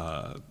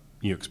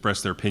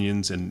express their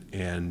opinions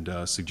and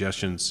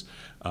suggestions.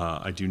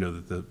 I do know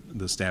that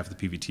the staff of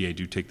the PVTA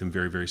do take them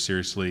very, very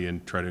seriously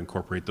and try to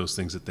incorporate those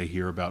things that they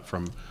hear about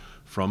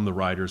from the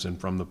riders and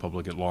from the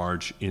public at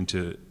large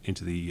into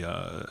the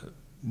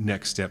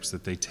next steps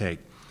that they take.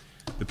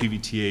 The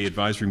PVTA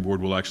Advisory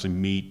Board will actually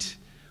meet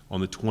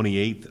on the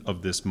 28th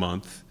of this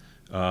month,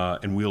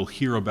 and we'll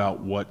hear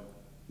about what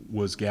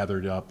was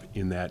gathered up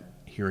in that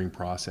hearing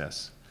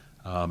process.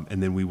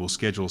 And then we will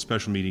schedule a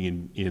special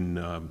meeting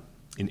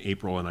in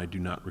April, and I do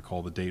not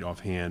recall the date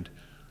offhand,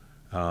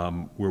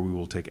 where we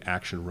will take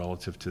action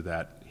relative to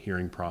that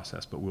hearing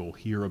process. But we'll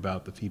hear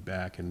about the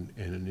feedback and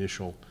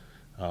initial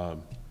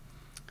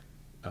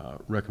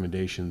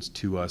recommendations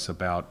to us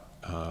about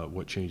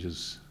what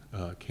changes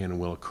can and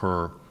will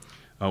occur.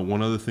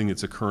 One other thing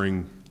that's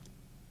occurring,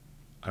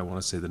 I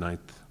want to say the 9th,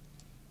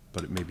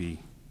 but it may be,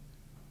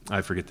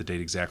 I forget the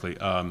date exactly.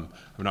 I have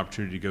an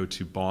opportunity to go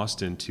to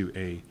Boston to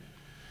a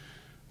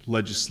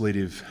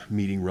legislative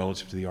meeting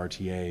relative to the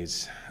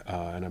RTAs,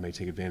 and I may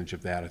take advantage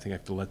of that. I think I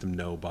have to let them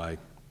know by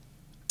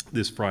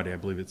this Friday. I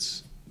believe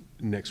it's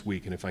next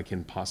week, and if I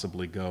can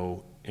possibly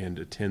go and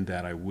attend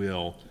that, I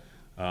will.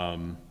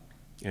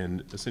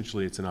 And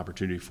essentially, it's an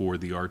opportunity for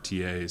the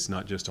RTAs,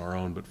 not just our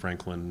own, but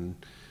Franklin,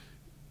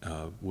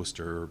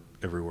 Worcester,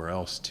 everywhere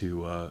else,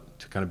 to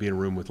kind of be in a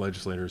room with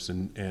legislators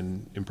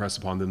and impress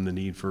upon them the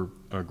need for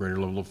a greater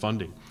level of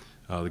funding.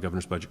 The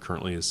governor's budget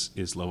currently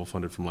is level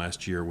funded from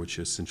last year, which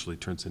essentially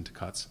turns into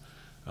cuts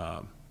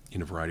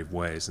in a variety of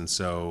ways. And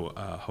so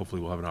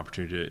hopefully we'll have an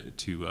opportunity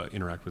to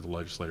interact with the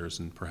legislators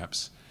and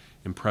perhaps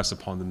impress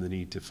upon them the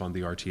need to fund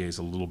the RTAs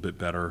a little bit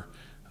better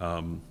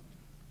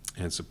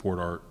and support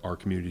our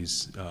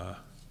communities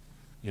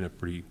in a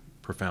pretty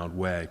profound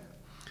way.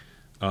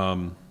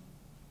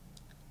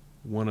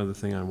 One other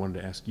thing I wanted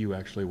to ask you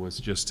actually was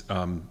just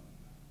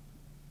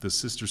the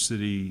Sister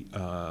City,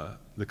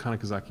 the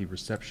Kanekazaki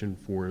reception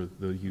for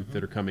the youth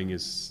that are coming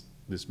is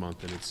this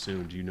month, and it's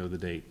soon. Do you know the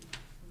date?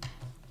 It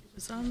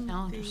was on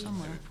Calendar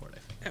somewhere.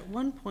 at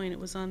one point, it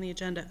was on the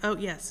agenda. Oh,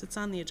 yes, it's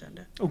on the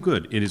agenda. Oh,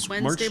 good. It is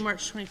Wednesday,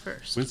 March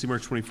 21st. Wednesday,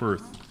 March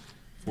 21st,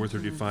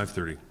 4:30 to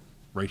 5:30,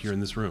 right here in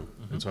this room.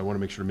 And so I want to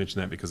make sure to mention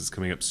that because it's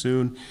coming up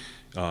soon.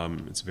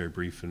 It's a very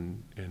brief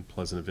and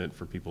pleasant event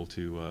for people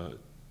to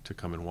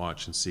come and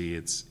watch and see.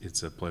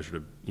 It's a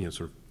pleasure to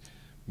sort of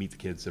meet the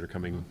kids that are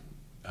coming.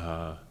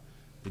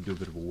 They do a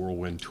bit of a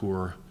whirlwind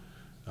tour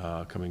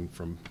coming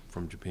from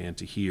Japan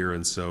to here,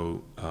 and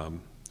so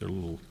they're a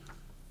little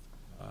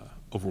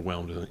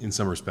overwhelmed in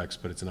some respects,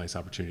 but it's a nice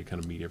opportunity to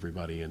kind of meet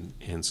everybody,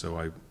 and so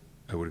I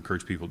would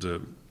encourage people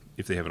to,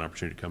 if they have an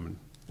opportunity to come and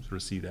sort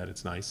of see that.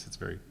 It's nice. It's a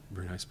very,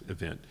 very nice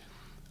event.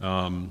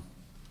 And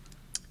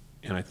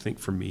I think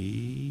for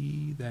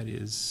me, that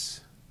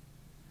is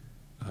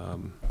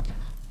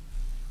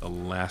the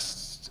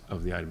last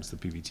of the items, the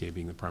PVTA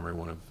being the primary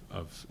one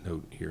of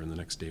note here in the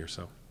next day or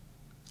so.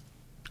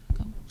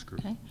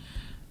 Okay.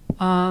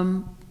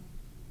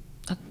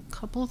 A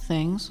couple of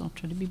things. I'll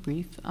try to be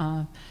brief.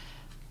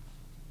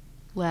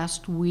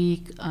 Last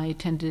week, I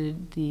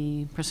attended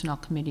the Personnel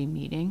Committee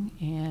meeting,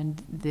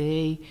 and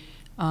they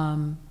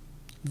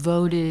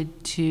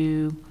voted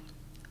to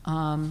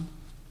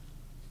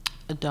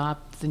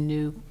adopt the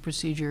new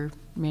procedure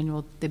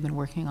manual they've been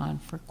working on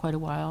for quite a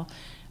while,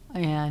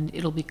 and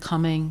it'll be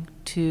coming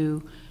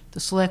to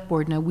the Select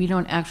Board. Now, we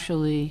don't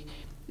actually,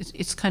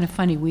 it's kind of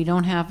funny, we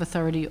don't have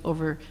authority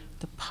over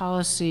the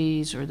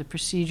policies or the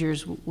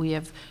procedures. We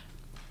have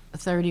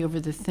authority over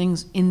the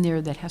things in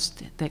there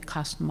that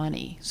cost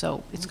money.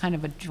 So it's kind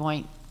of a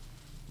joint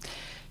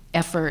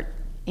effort,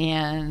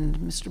 and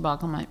Mr.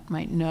 Boggle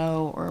might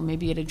know, or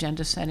maybe at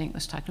agenda setting, it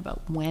was talked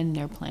about when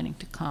they're planning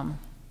to come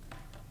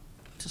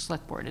to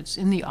Select Board. It's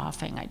in the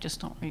offing. I just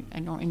don't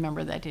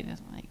remember that.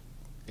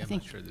 Yeah, I'm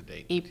think not sure the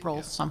date. April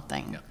Yeah.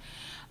 something. Yeah.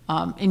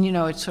 And you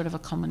know, it's sort of a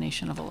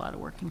culmination of a lot of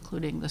work,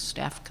 including the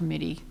staff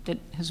committee that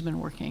has been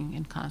working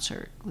in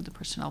concert with the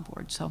personnel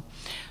board. So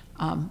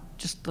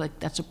just like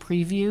that's a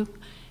preview.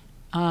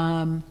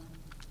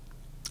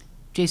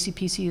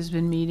 JCPC has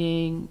been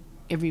meeting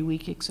every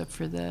week except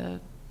for the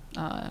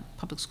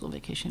public school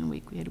vacation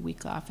week. We had a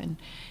week off, and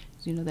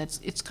you know,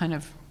 it's kind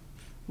of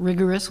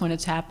rigorous when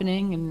it's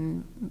happening.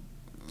 And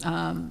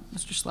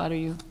Mr. Slaughter,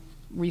 you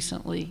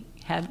recently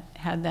had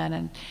that,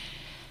 and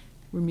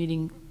we're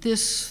meeting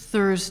this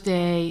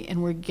Thursday,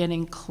 and we're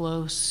getting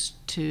close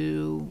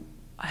to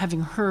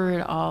having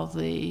heard all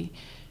the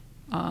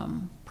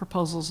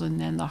proposals, and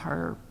then the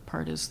harder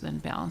part is then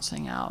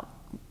balancing out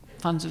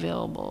funds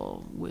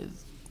available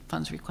with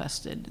funds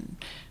requested,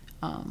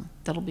 and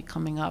that'll be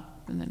coming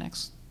up in the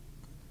next,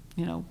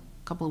 you know,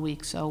 couple of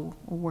weeks. So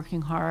we're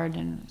working hard,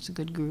 and it's a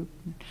good group.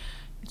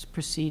 It's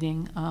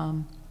proceeding.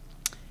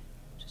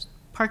 Just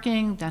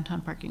parking,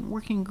 downtown parking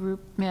working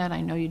group met. I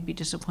know you'd be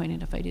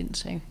disappointed if I didn't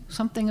say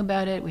something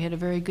about it. We had a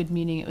very good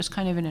meeting. It was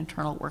kind of an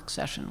internal work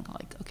session,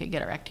 like, okay,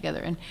 get our act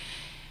together. And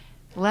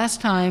last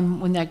time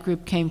when that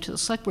group came to the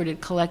select board, it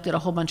collected a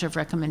whole bunch of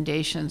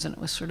recommendations, and it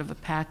was sort of a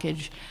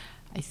package.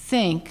 I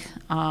think,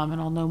 and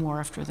I'll know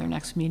more after their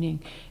next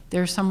meeting,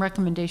 there are some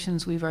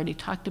recommendations we've already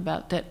talked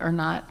about that are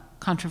not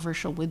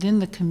controversial within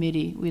the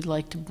committee we'd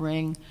like to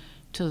bring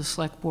to the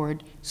select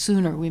board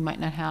sooner. We might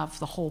not have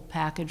the whole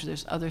package.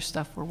 There's other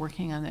stuff we're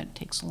working on that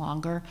takes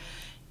longer.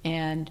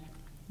 And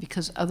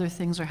because other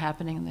things are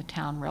happening in the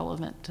town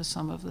relevant to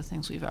some of the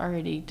things we've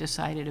already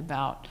decided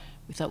about,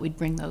 we thought we'd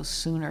bring those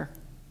sooner,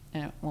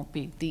 and it won't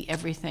be the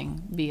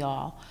everything be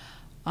all.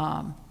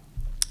 I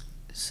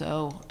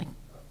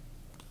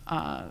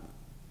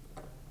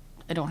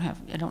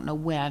don't know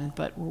when,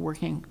 but we're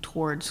working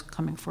towards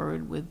coming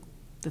forward with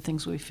the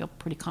things we feel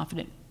pretty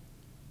confident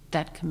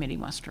that committee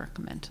must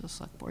recommend to the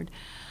select board.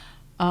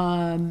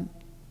 The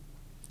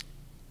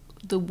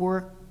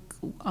work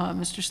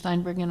Mr.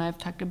 Steinberg and I have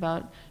talked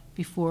about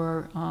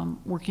before,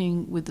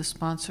 working with the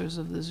sponsors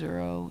of the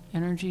Zero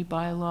Energy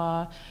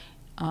Bylaw,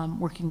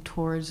 working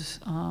towards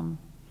a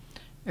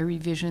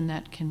revision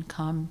that can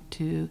come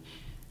to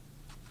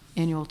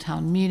annual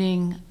town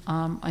meeting.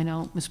 I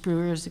know Ms.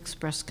 Brewer has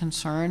expressed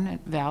concern,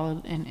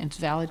 and it's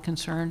valid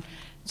concern.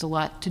 It's a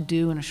lot to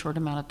do in a short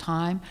amount of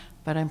time,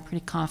 but I'm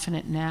pretty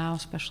confident now,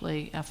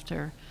 especially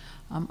after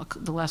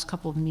the last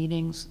couple of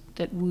meetings,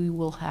 that we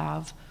will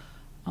have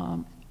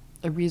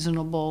a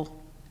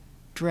reasonable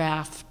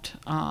draft,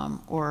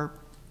 or,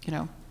 you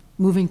know,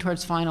 moving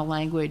towards final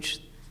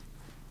language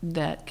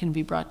that can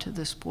be brought to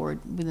this board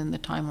within the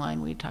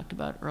timeline we talked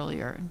about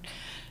earlier.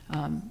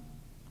 And,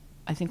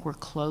 I think we're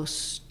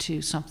close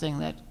to something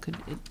that could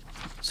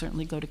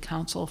certainly go to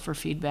council for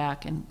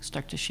feedback and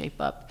start to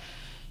shape up.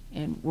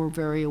 And we're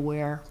very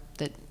aware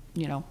that,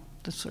 you know,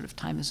 the sort of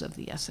time is of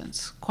the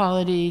essence.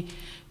 Quality,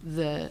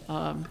 the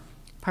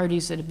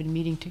parties that have been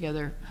meeting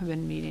together have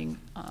been meeting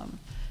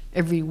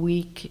every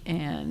week,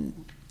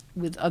 and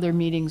with other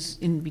meetings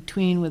in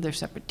between with their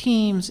separate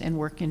teams and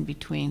work in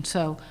between.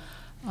 So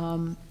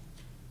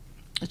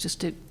it's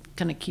just to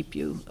kind of keep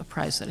you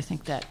apprised that I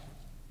think that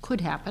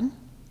could happen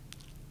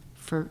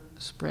for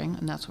spring,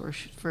 and that's what we're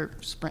for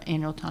spring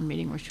annual town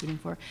meeting we're shooting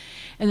for.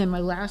 And then my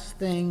last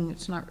thing,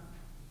 it's not,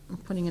 I'm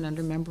putting it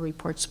under member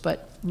reports,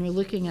 but when you're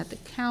looking at the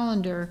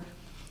calendar,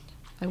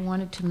 I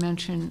wanted to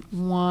mention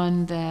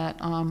one that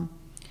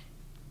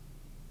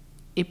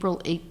April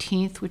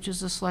 18th, which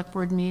is a select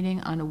board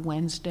meeting on a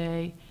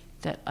Wednesday,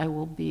 that I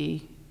will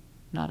be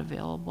not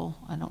available.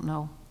 I don't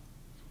know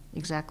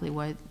exactly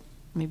why.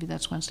 Maybe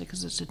that's Wednesday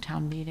because it's a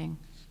town meeting.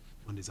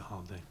 Monday's a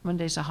holiday.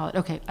 Monday's a holiday.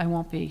 Okay, I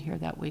won't be here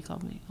that week. I'll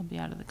be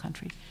out of the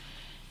country.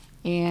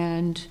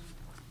 And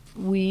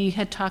we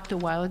had talked a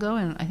while ago,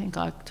 and I think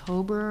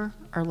October,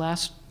 our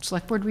last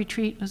select board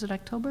retreat, was it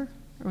October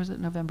or was it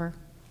November?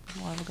 A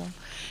while ago,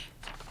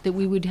 that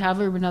we would have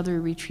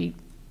another retreat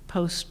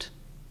post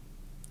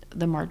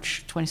the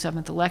March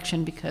 27th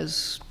election,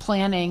 because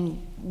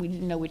planning, we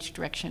didn't know which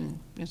direction.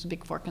 There's a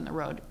big fork in the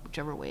road,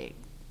 whichever way it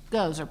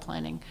goes, or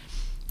planning.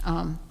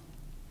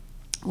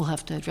 We'll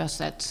have to address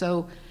that.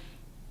 So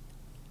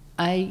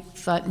I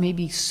thought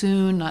maybe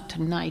soon, not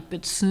tonight,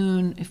 but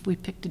soon, if we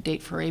picked a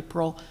date for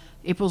April.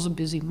 April's a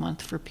busy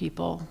month for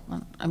people.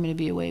 I'm going to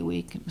be away a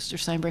week. Mr.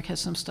 Steinberg has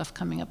some stuff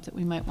coming up that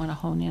we might want to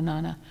hone in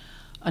on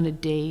a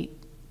date.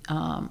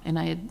 And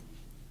I had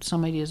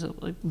some ideas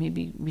of like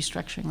maybe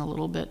restructuring a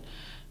little bit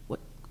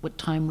what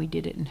time we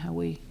did it and how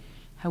we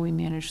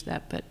managed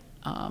that. But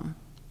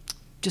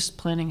just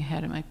planning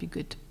ahead, it might be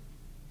good to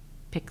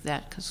pick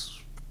that, because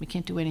we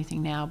can't do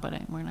anything now, but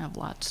we're going to have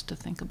lots to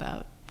think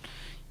about,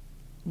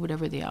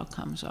 whatever the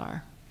outcomes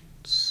are.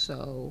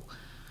 So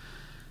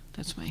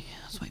that's my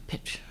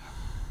pitch.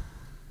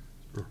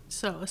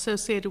 So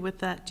associated with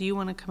that, do you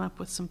want to come up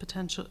with some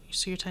potential,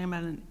 so you're talking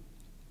about in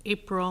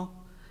April,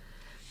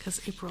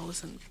 because April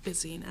isn't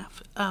busy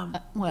enough.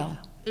 Well,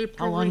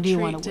 April how long do you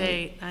want retreat to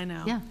wait? date, I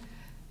know. Yeah.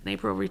 an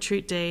April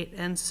retreat date,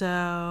 and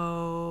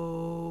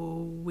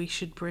so we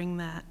should bring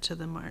that to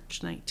the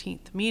March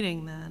 19th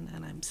meeting then,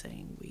 and I'm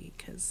saying we,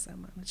 because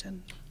I'm on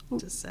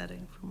agenda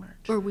setting for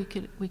March. Or we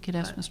could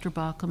ask Mr.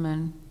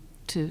 Bachman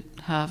to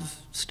have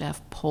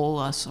staff poll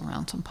us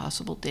around some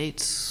possible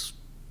dates.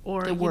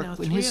 Or, to work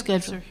with his three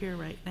of us schedule. are here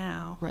right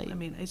now. Right. I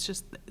mean, it's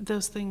just,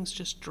 those things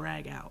just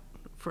drag out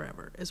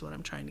forever, is what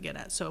I'm trying to get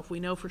at. So if we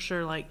know for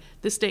sure, like,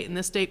 this date and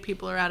this date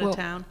people are out of Well,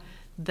 town,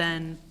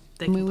 then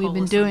they I can mean, we've pull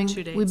been us on doing,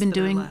 2 dates we've been that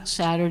are doing left.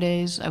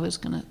 Saturdays. I was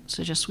gonna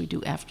suggest we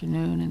do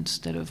afternoon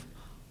instead of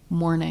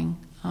morning.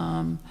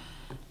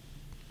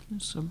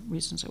 There's some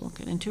reasons I won't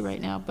get into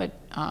right now, but,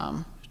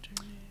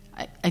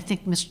 I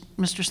think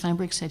Mr.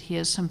 Steinberg said he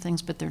has some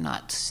things, but they're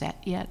not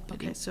set yet. But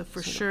Okay, he- so for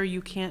that- sure you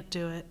can't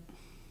do it,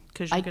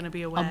 because you're gonna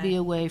be away. I'll be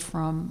away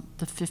from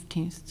the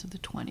 15th to the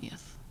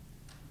 20th.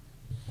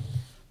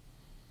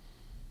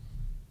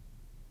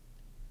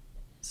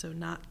 So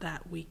not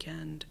that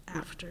weekend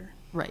after.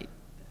 Right,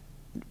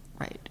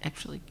 right.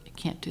 Actually, I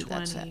can't do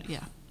that Saturday,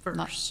 yeah.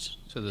 Not- First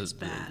So is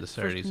bad. the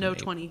Saturdays No in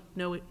April. 20,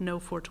 no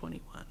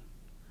 421.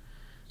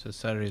 So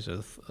Saturdays are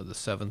the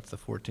 7th, the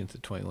 14th, the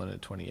 21,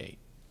 and 28.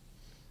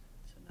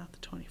 So not the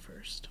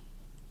 21st.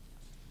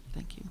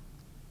 Thank you.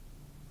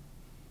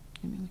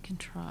 Maybe we can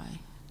try,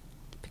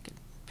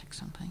 pick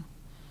something.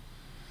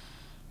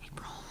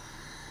 April.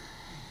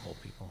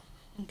 Old people.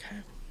 Okay.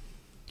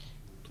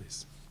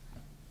 Please.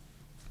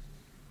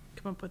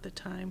 Come up with a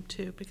time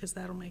too, because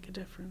that'll make a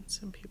difference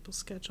in people's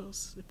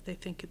schedules, if they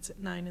think it's at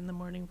 9 in the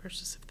morning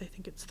versus if they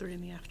think it's 3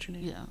 in the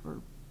afternoon. Yeah,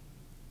 or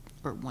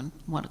 1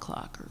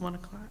 o'clock, or, 1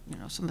 o'clock. you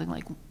know, something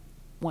like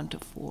 1 to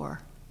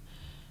 4.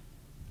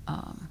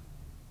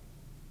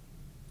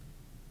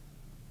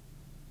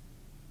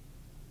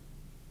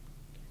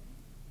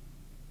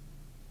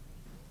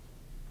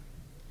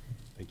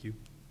 Thank you.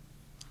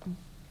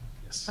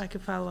 Yes. If I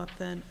could follow up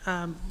then,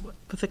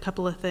 with a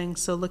couple of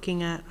things. So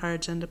looking at our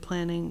agenda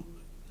planning,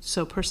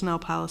 so personnel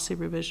policy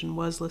revision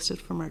was listed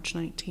for March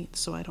 19th,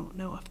 so I don't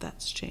know if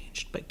that's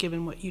changed. But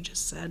given what you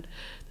just said,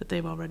 that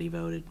they've already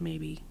voted,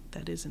 maybe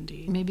that is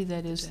indeed. Maybe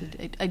that is the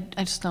date. I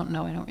just don't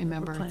know, I don't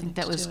remember. I planning think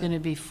that to was do going to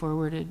be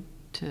forwarded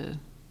to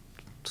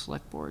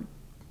select board,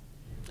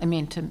 I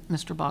mean, to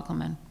Mr.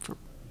 Bockelman for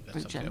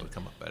That's something that agenda. would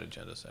come up at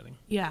agenda setting.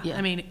 Yeah, Yeah.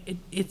 I mean,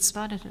 it's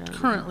Thought it had already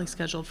been. currently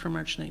scheduled for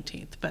March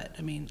 19th, but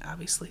I mean,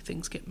 obviously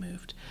things get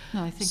moved.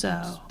 No, I think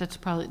So- that's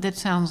probably, that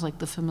sounds like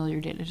the familiar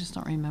date, I just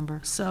don't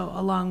remember. So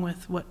along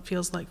with what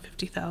feels like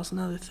 50,000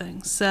 other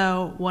things.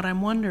 So what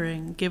I'm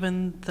wondering,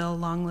 given the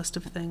long list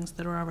of things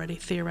that are already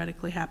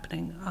theoretically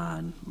happening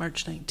on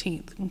March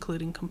 19th,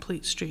 including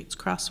complete streets,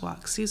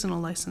 crosswalks,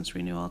 seasonal license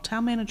renewal,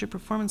 town manager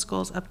performance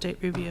goals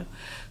update review,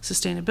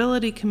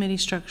 sustainability committee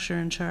structure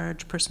and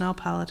charge, personnel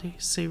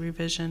policy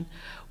revision,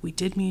 we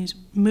did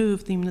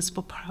move the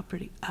municipal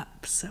property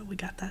up, so we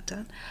got that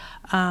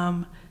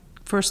done.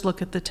 First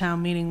look at the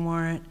town meeting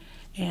warrant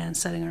and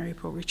setting our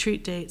April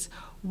retreat dates.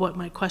 What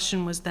my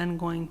question was then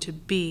going to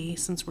be,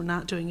 since we're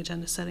not doing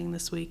agenda setting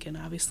this week, and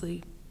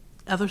obviously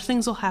other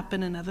things will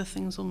happen and other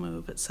things will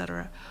move, et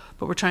cetera,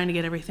 but we're trying to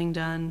get everything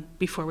done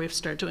before we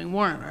start doing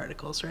warrant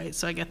articles, right?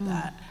 So I get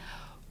that.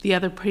 The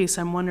other piece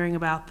I'm wondering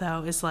about,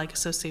 though, is like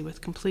associated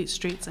with complete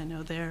streets. I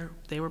know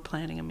they were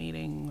planning a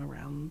meeting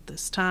around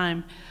this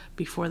time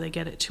before they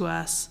get it to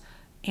us,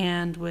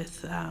 and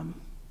with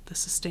the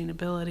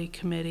sustainability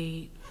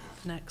committee,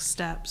 next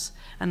steps,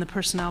 and the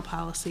personnel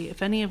policy.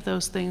 If any of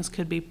those things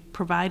could be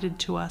provided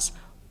to us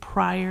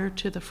prior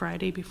to the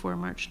Friday before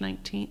March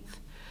 19th,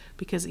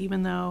 because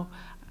even though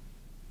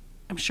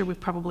I'm sure we've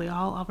probably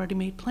all already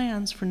made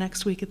plans for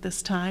next week at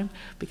this time,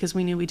 because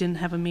we knew we didn't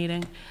have a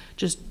meeting,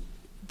 just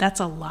that's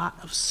a lot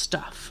of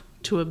stuff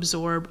to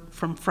absorb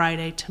from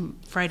Friday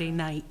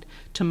night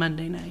to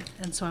Monday night.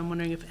 And so I'm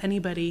wondering if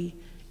anybody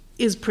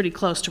is pretty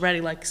close to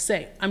ready, like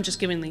say, I'm just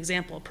giving the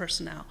example of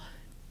personnel,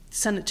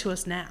 send it to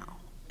us now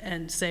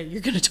and say,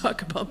 you're going to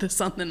talk about this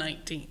on the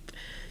 19th.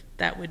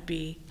 That would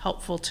be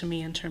helpful to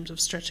me in terms of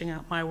stretching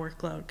out my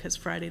workload, because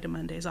Friday to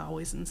Monday is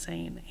always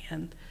insane.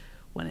 And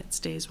when it's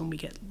days when we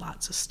get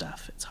lots of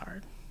stuff, it's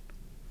hard.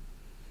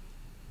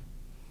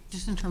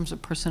 Just in terms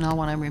of personnel,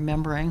 what I'm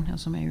remembering, now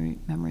so many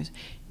memories,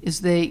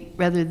 is they,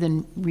 rather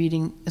than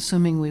reading,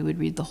 assuming we would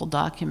read the whole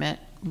document,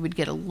 we would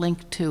get a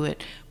link to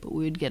it, but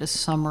we would get a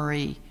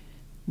summary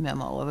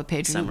memo of a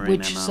page. Summary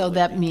which, memo so would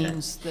that be good.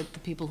 means that the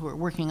people who are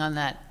working on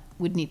that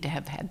would need to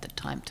have had the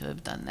time to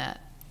have done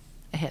that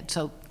ahead.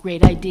 So,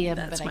 great idea,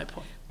 That's but my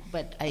point.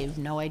 but I have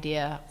no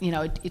idea, you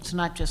know, it's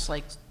not just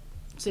like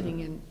sitting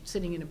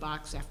in a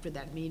box after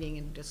that meeting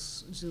and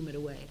just zoom it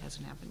away. It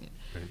hasn't happened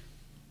yet.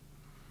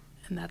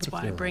 And that's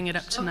why I bring it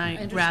up I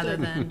tonight rather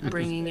understood. than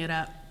bringing it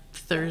up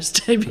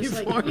Thursday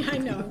before I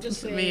know, I'm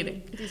just the saying,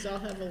 meeting. these all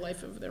have a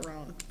life of their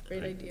own.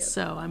 Great idea.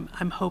 So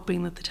I'm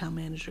hoping that the town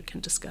manager can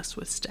discuss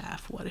with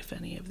staff what, if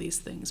any, of these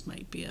things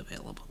might be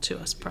available to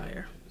us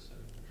prior.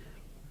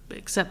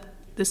 Except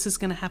this is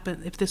gonna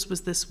happen, if this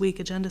was this week,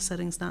 agenda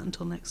setting's not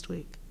until next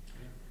week.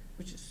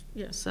 Which is,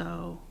 yes.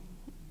 So,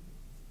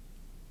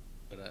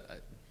 But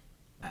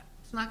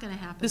It's not gonna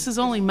happen. This is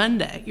only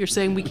Monday. You're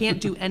saying we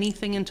can't do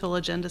anything until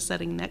agenda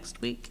setting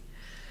next week?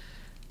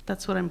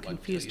 That's what I'm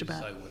confused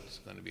about. Until you decide what's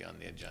going to be on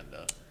the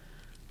agenda.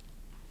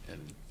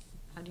 And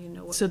How do you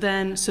know what? So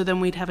then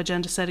we'd have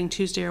agenda setting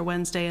Tuesday or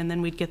Wednesday, and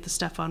then we'd get the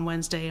stuff on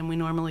Wednesday, and we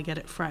normally get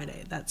it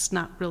Friday. That's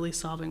not really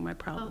solving my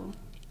problem.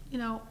 You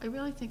know, I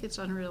really think it's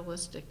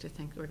unrealistic to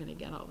think we're gonna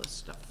get all this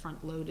stuff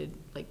front-loaded,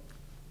 like,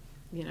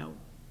 you know,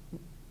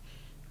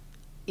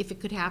 if it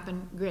could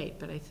happen, great,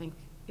 but I think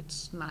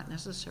it's not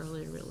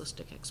necessarily a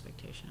realistic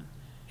expectation.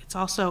 It's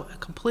also a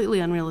completely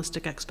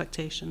unrealistic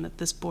expectation that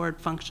this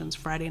board functions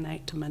Friday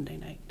night to Monday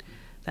night.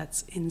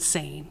 That's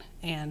insane,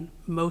 and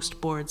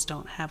most boards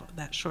don't have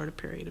that short a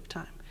period of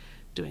time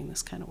doing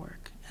this kind of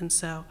work. And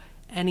so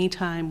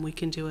anytime we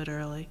can do it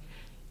early,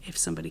 if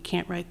somebody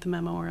can't write the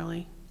memo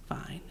early,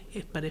 fine.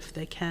 But if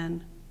they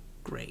can,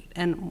 great.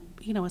 And,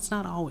 you know, it's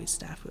not always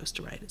staff who has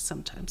to write it.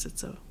 Sometimes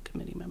it's a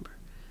committee member.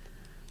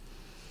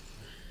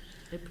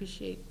 I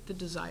appreciate the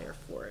desire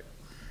for it.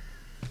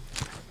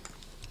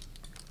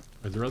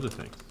 Are there other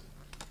things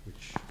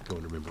which go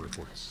under member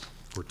reports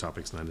or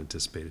topics not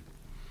anticipated?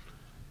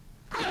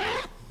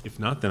 If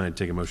not, then I'd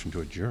take a motion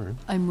to adjourn.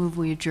 I move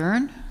we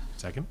adjourn.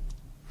 Second?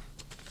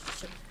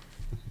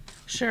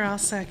 Sure, I'll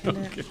second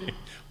it. Okay.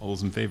 All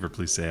those in favor,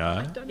 please say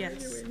aye.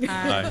 Yes.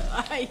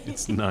 Aye.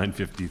 It's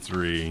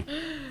 9:53.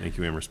 Thank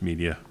you, Amherst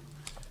Media.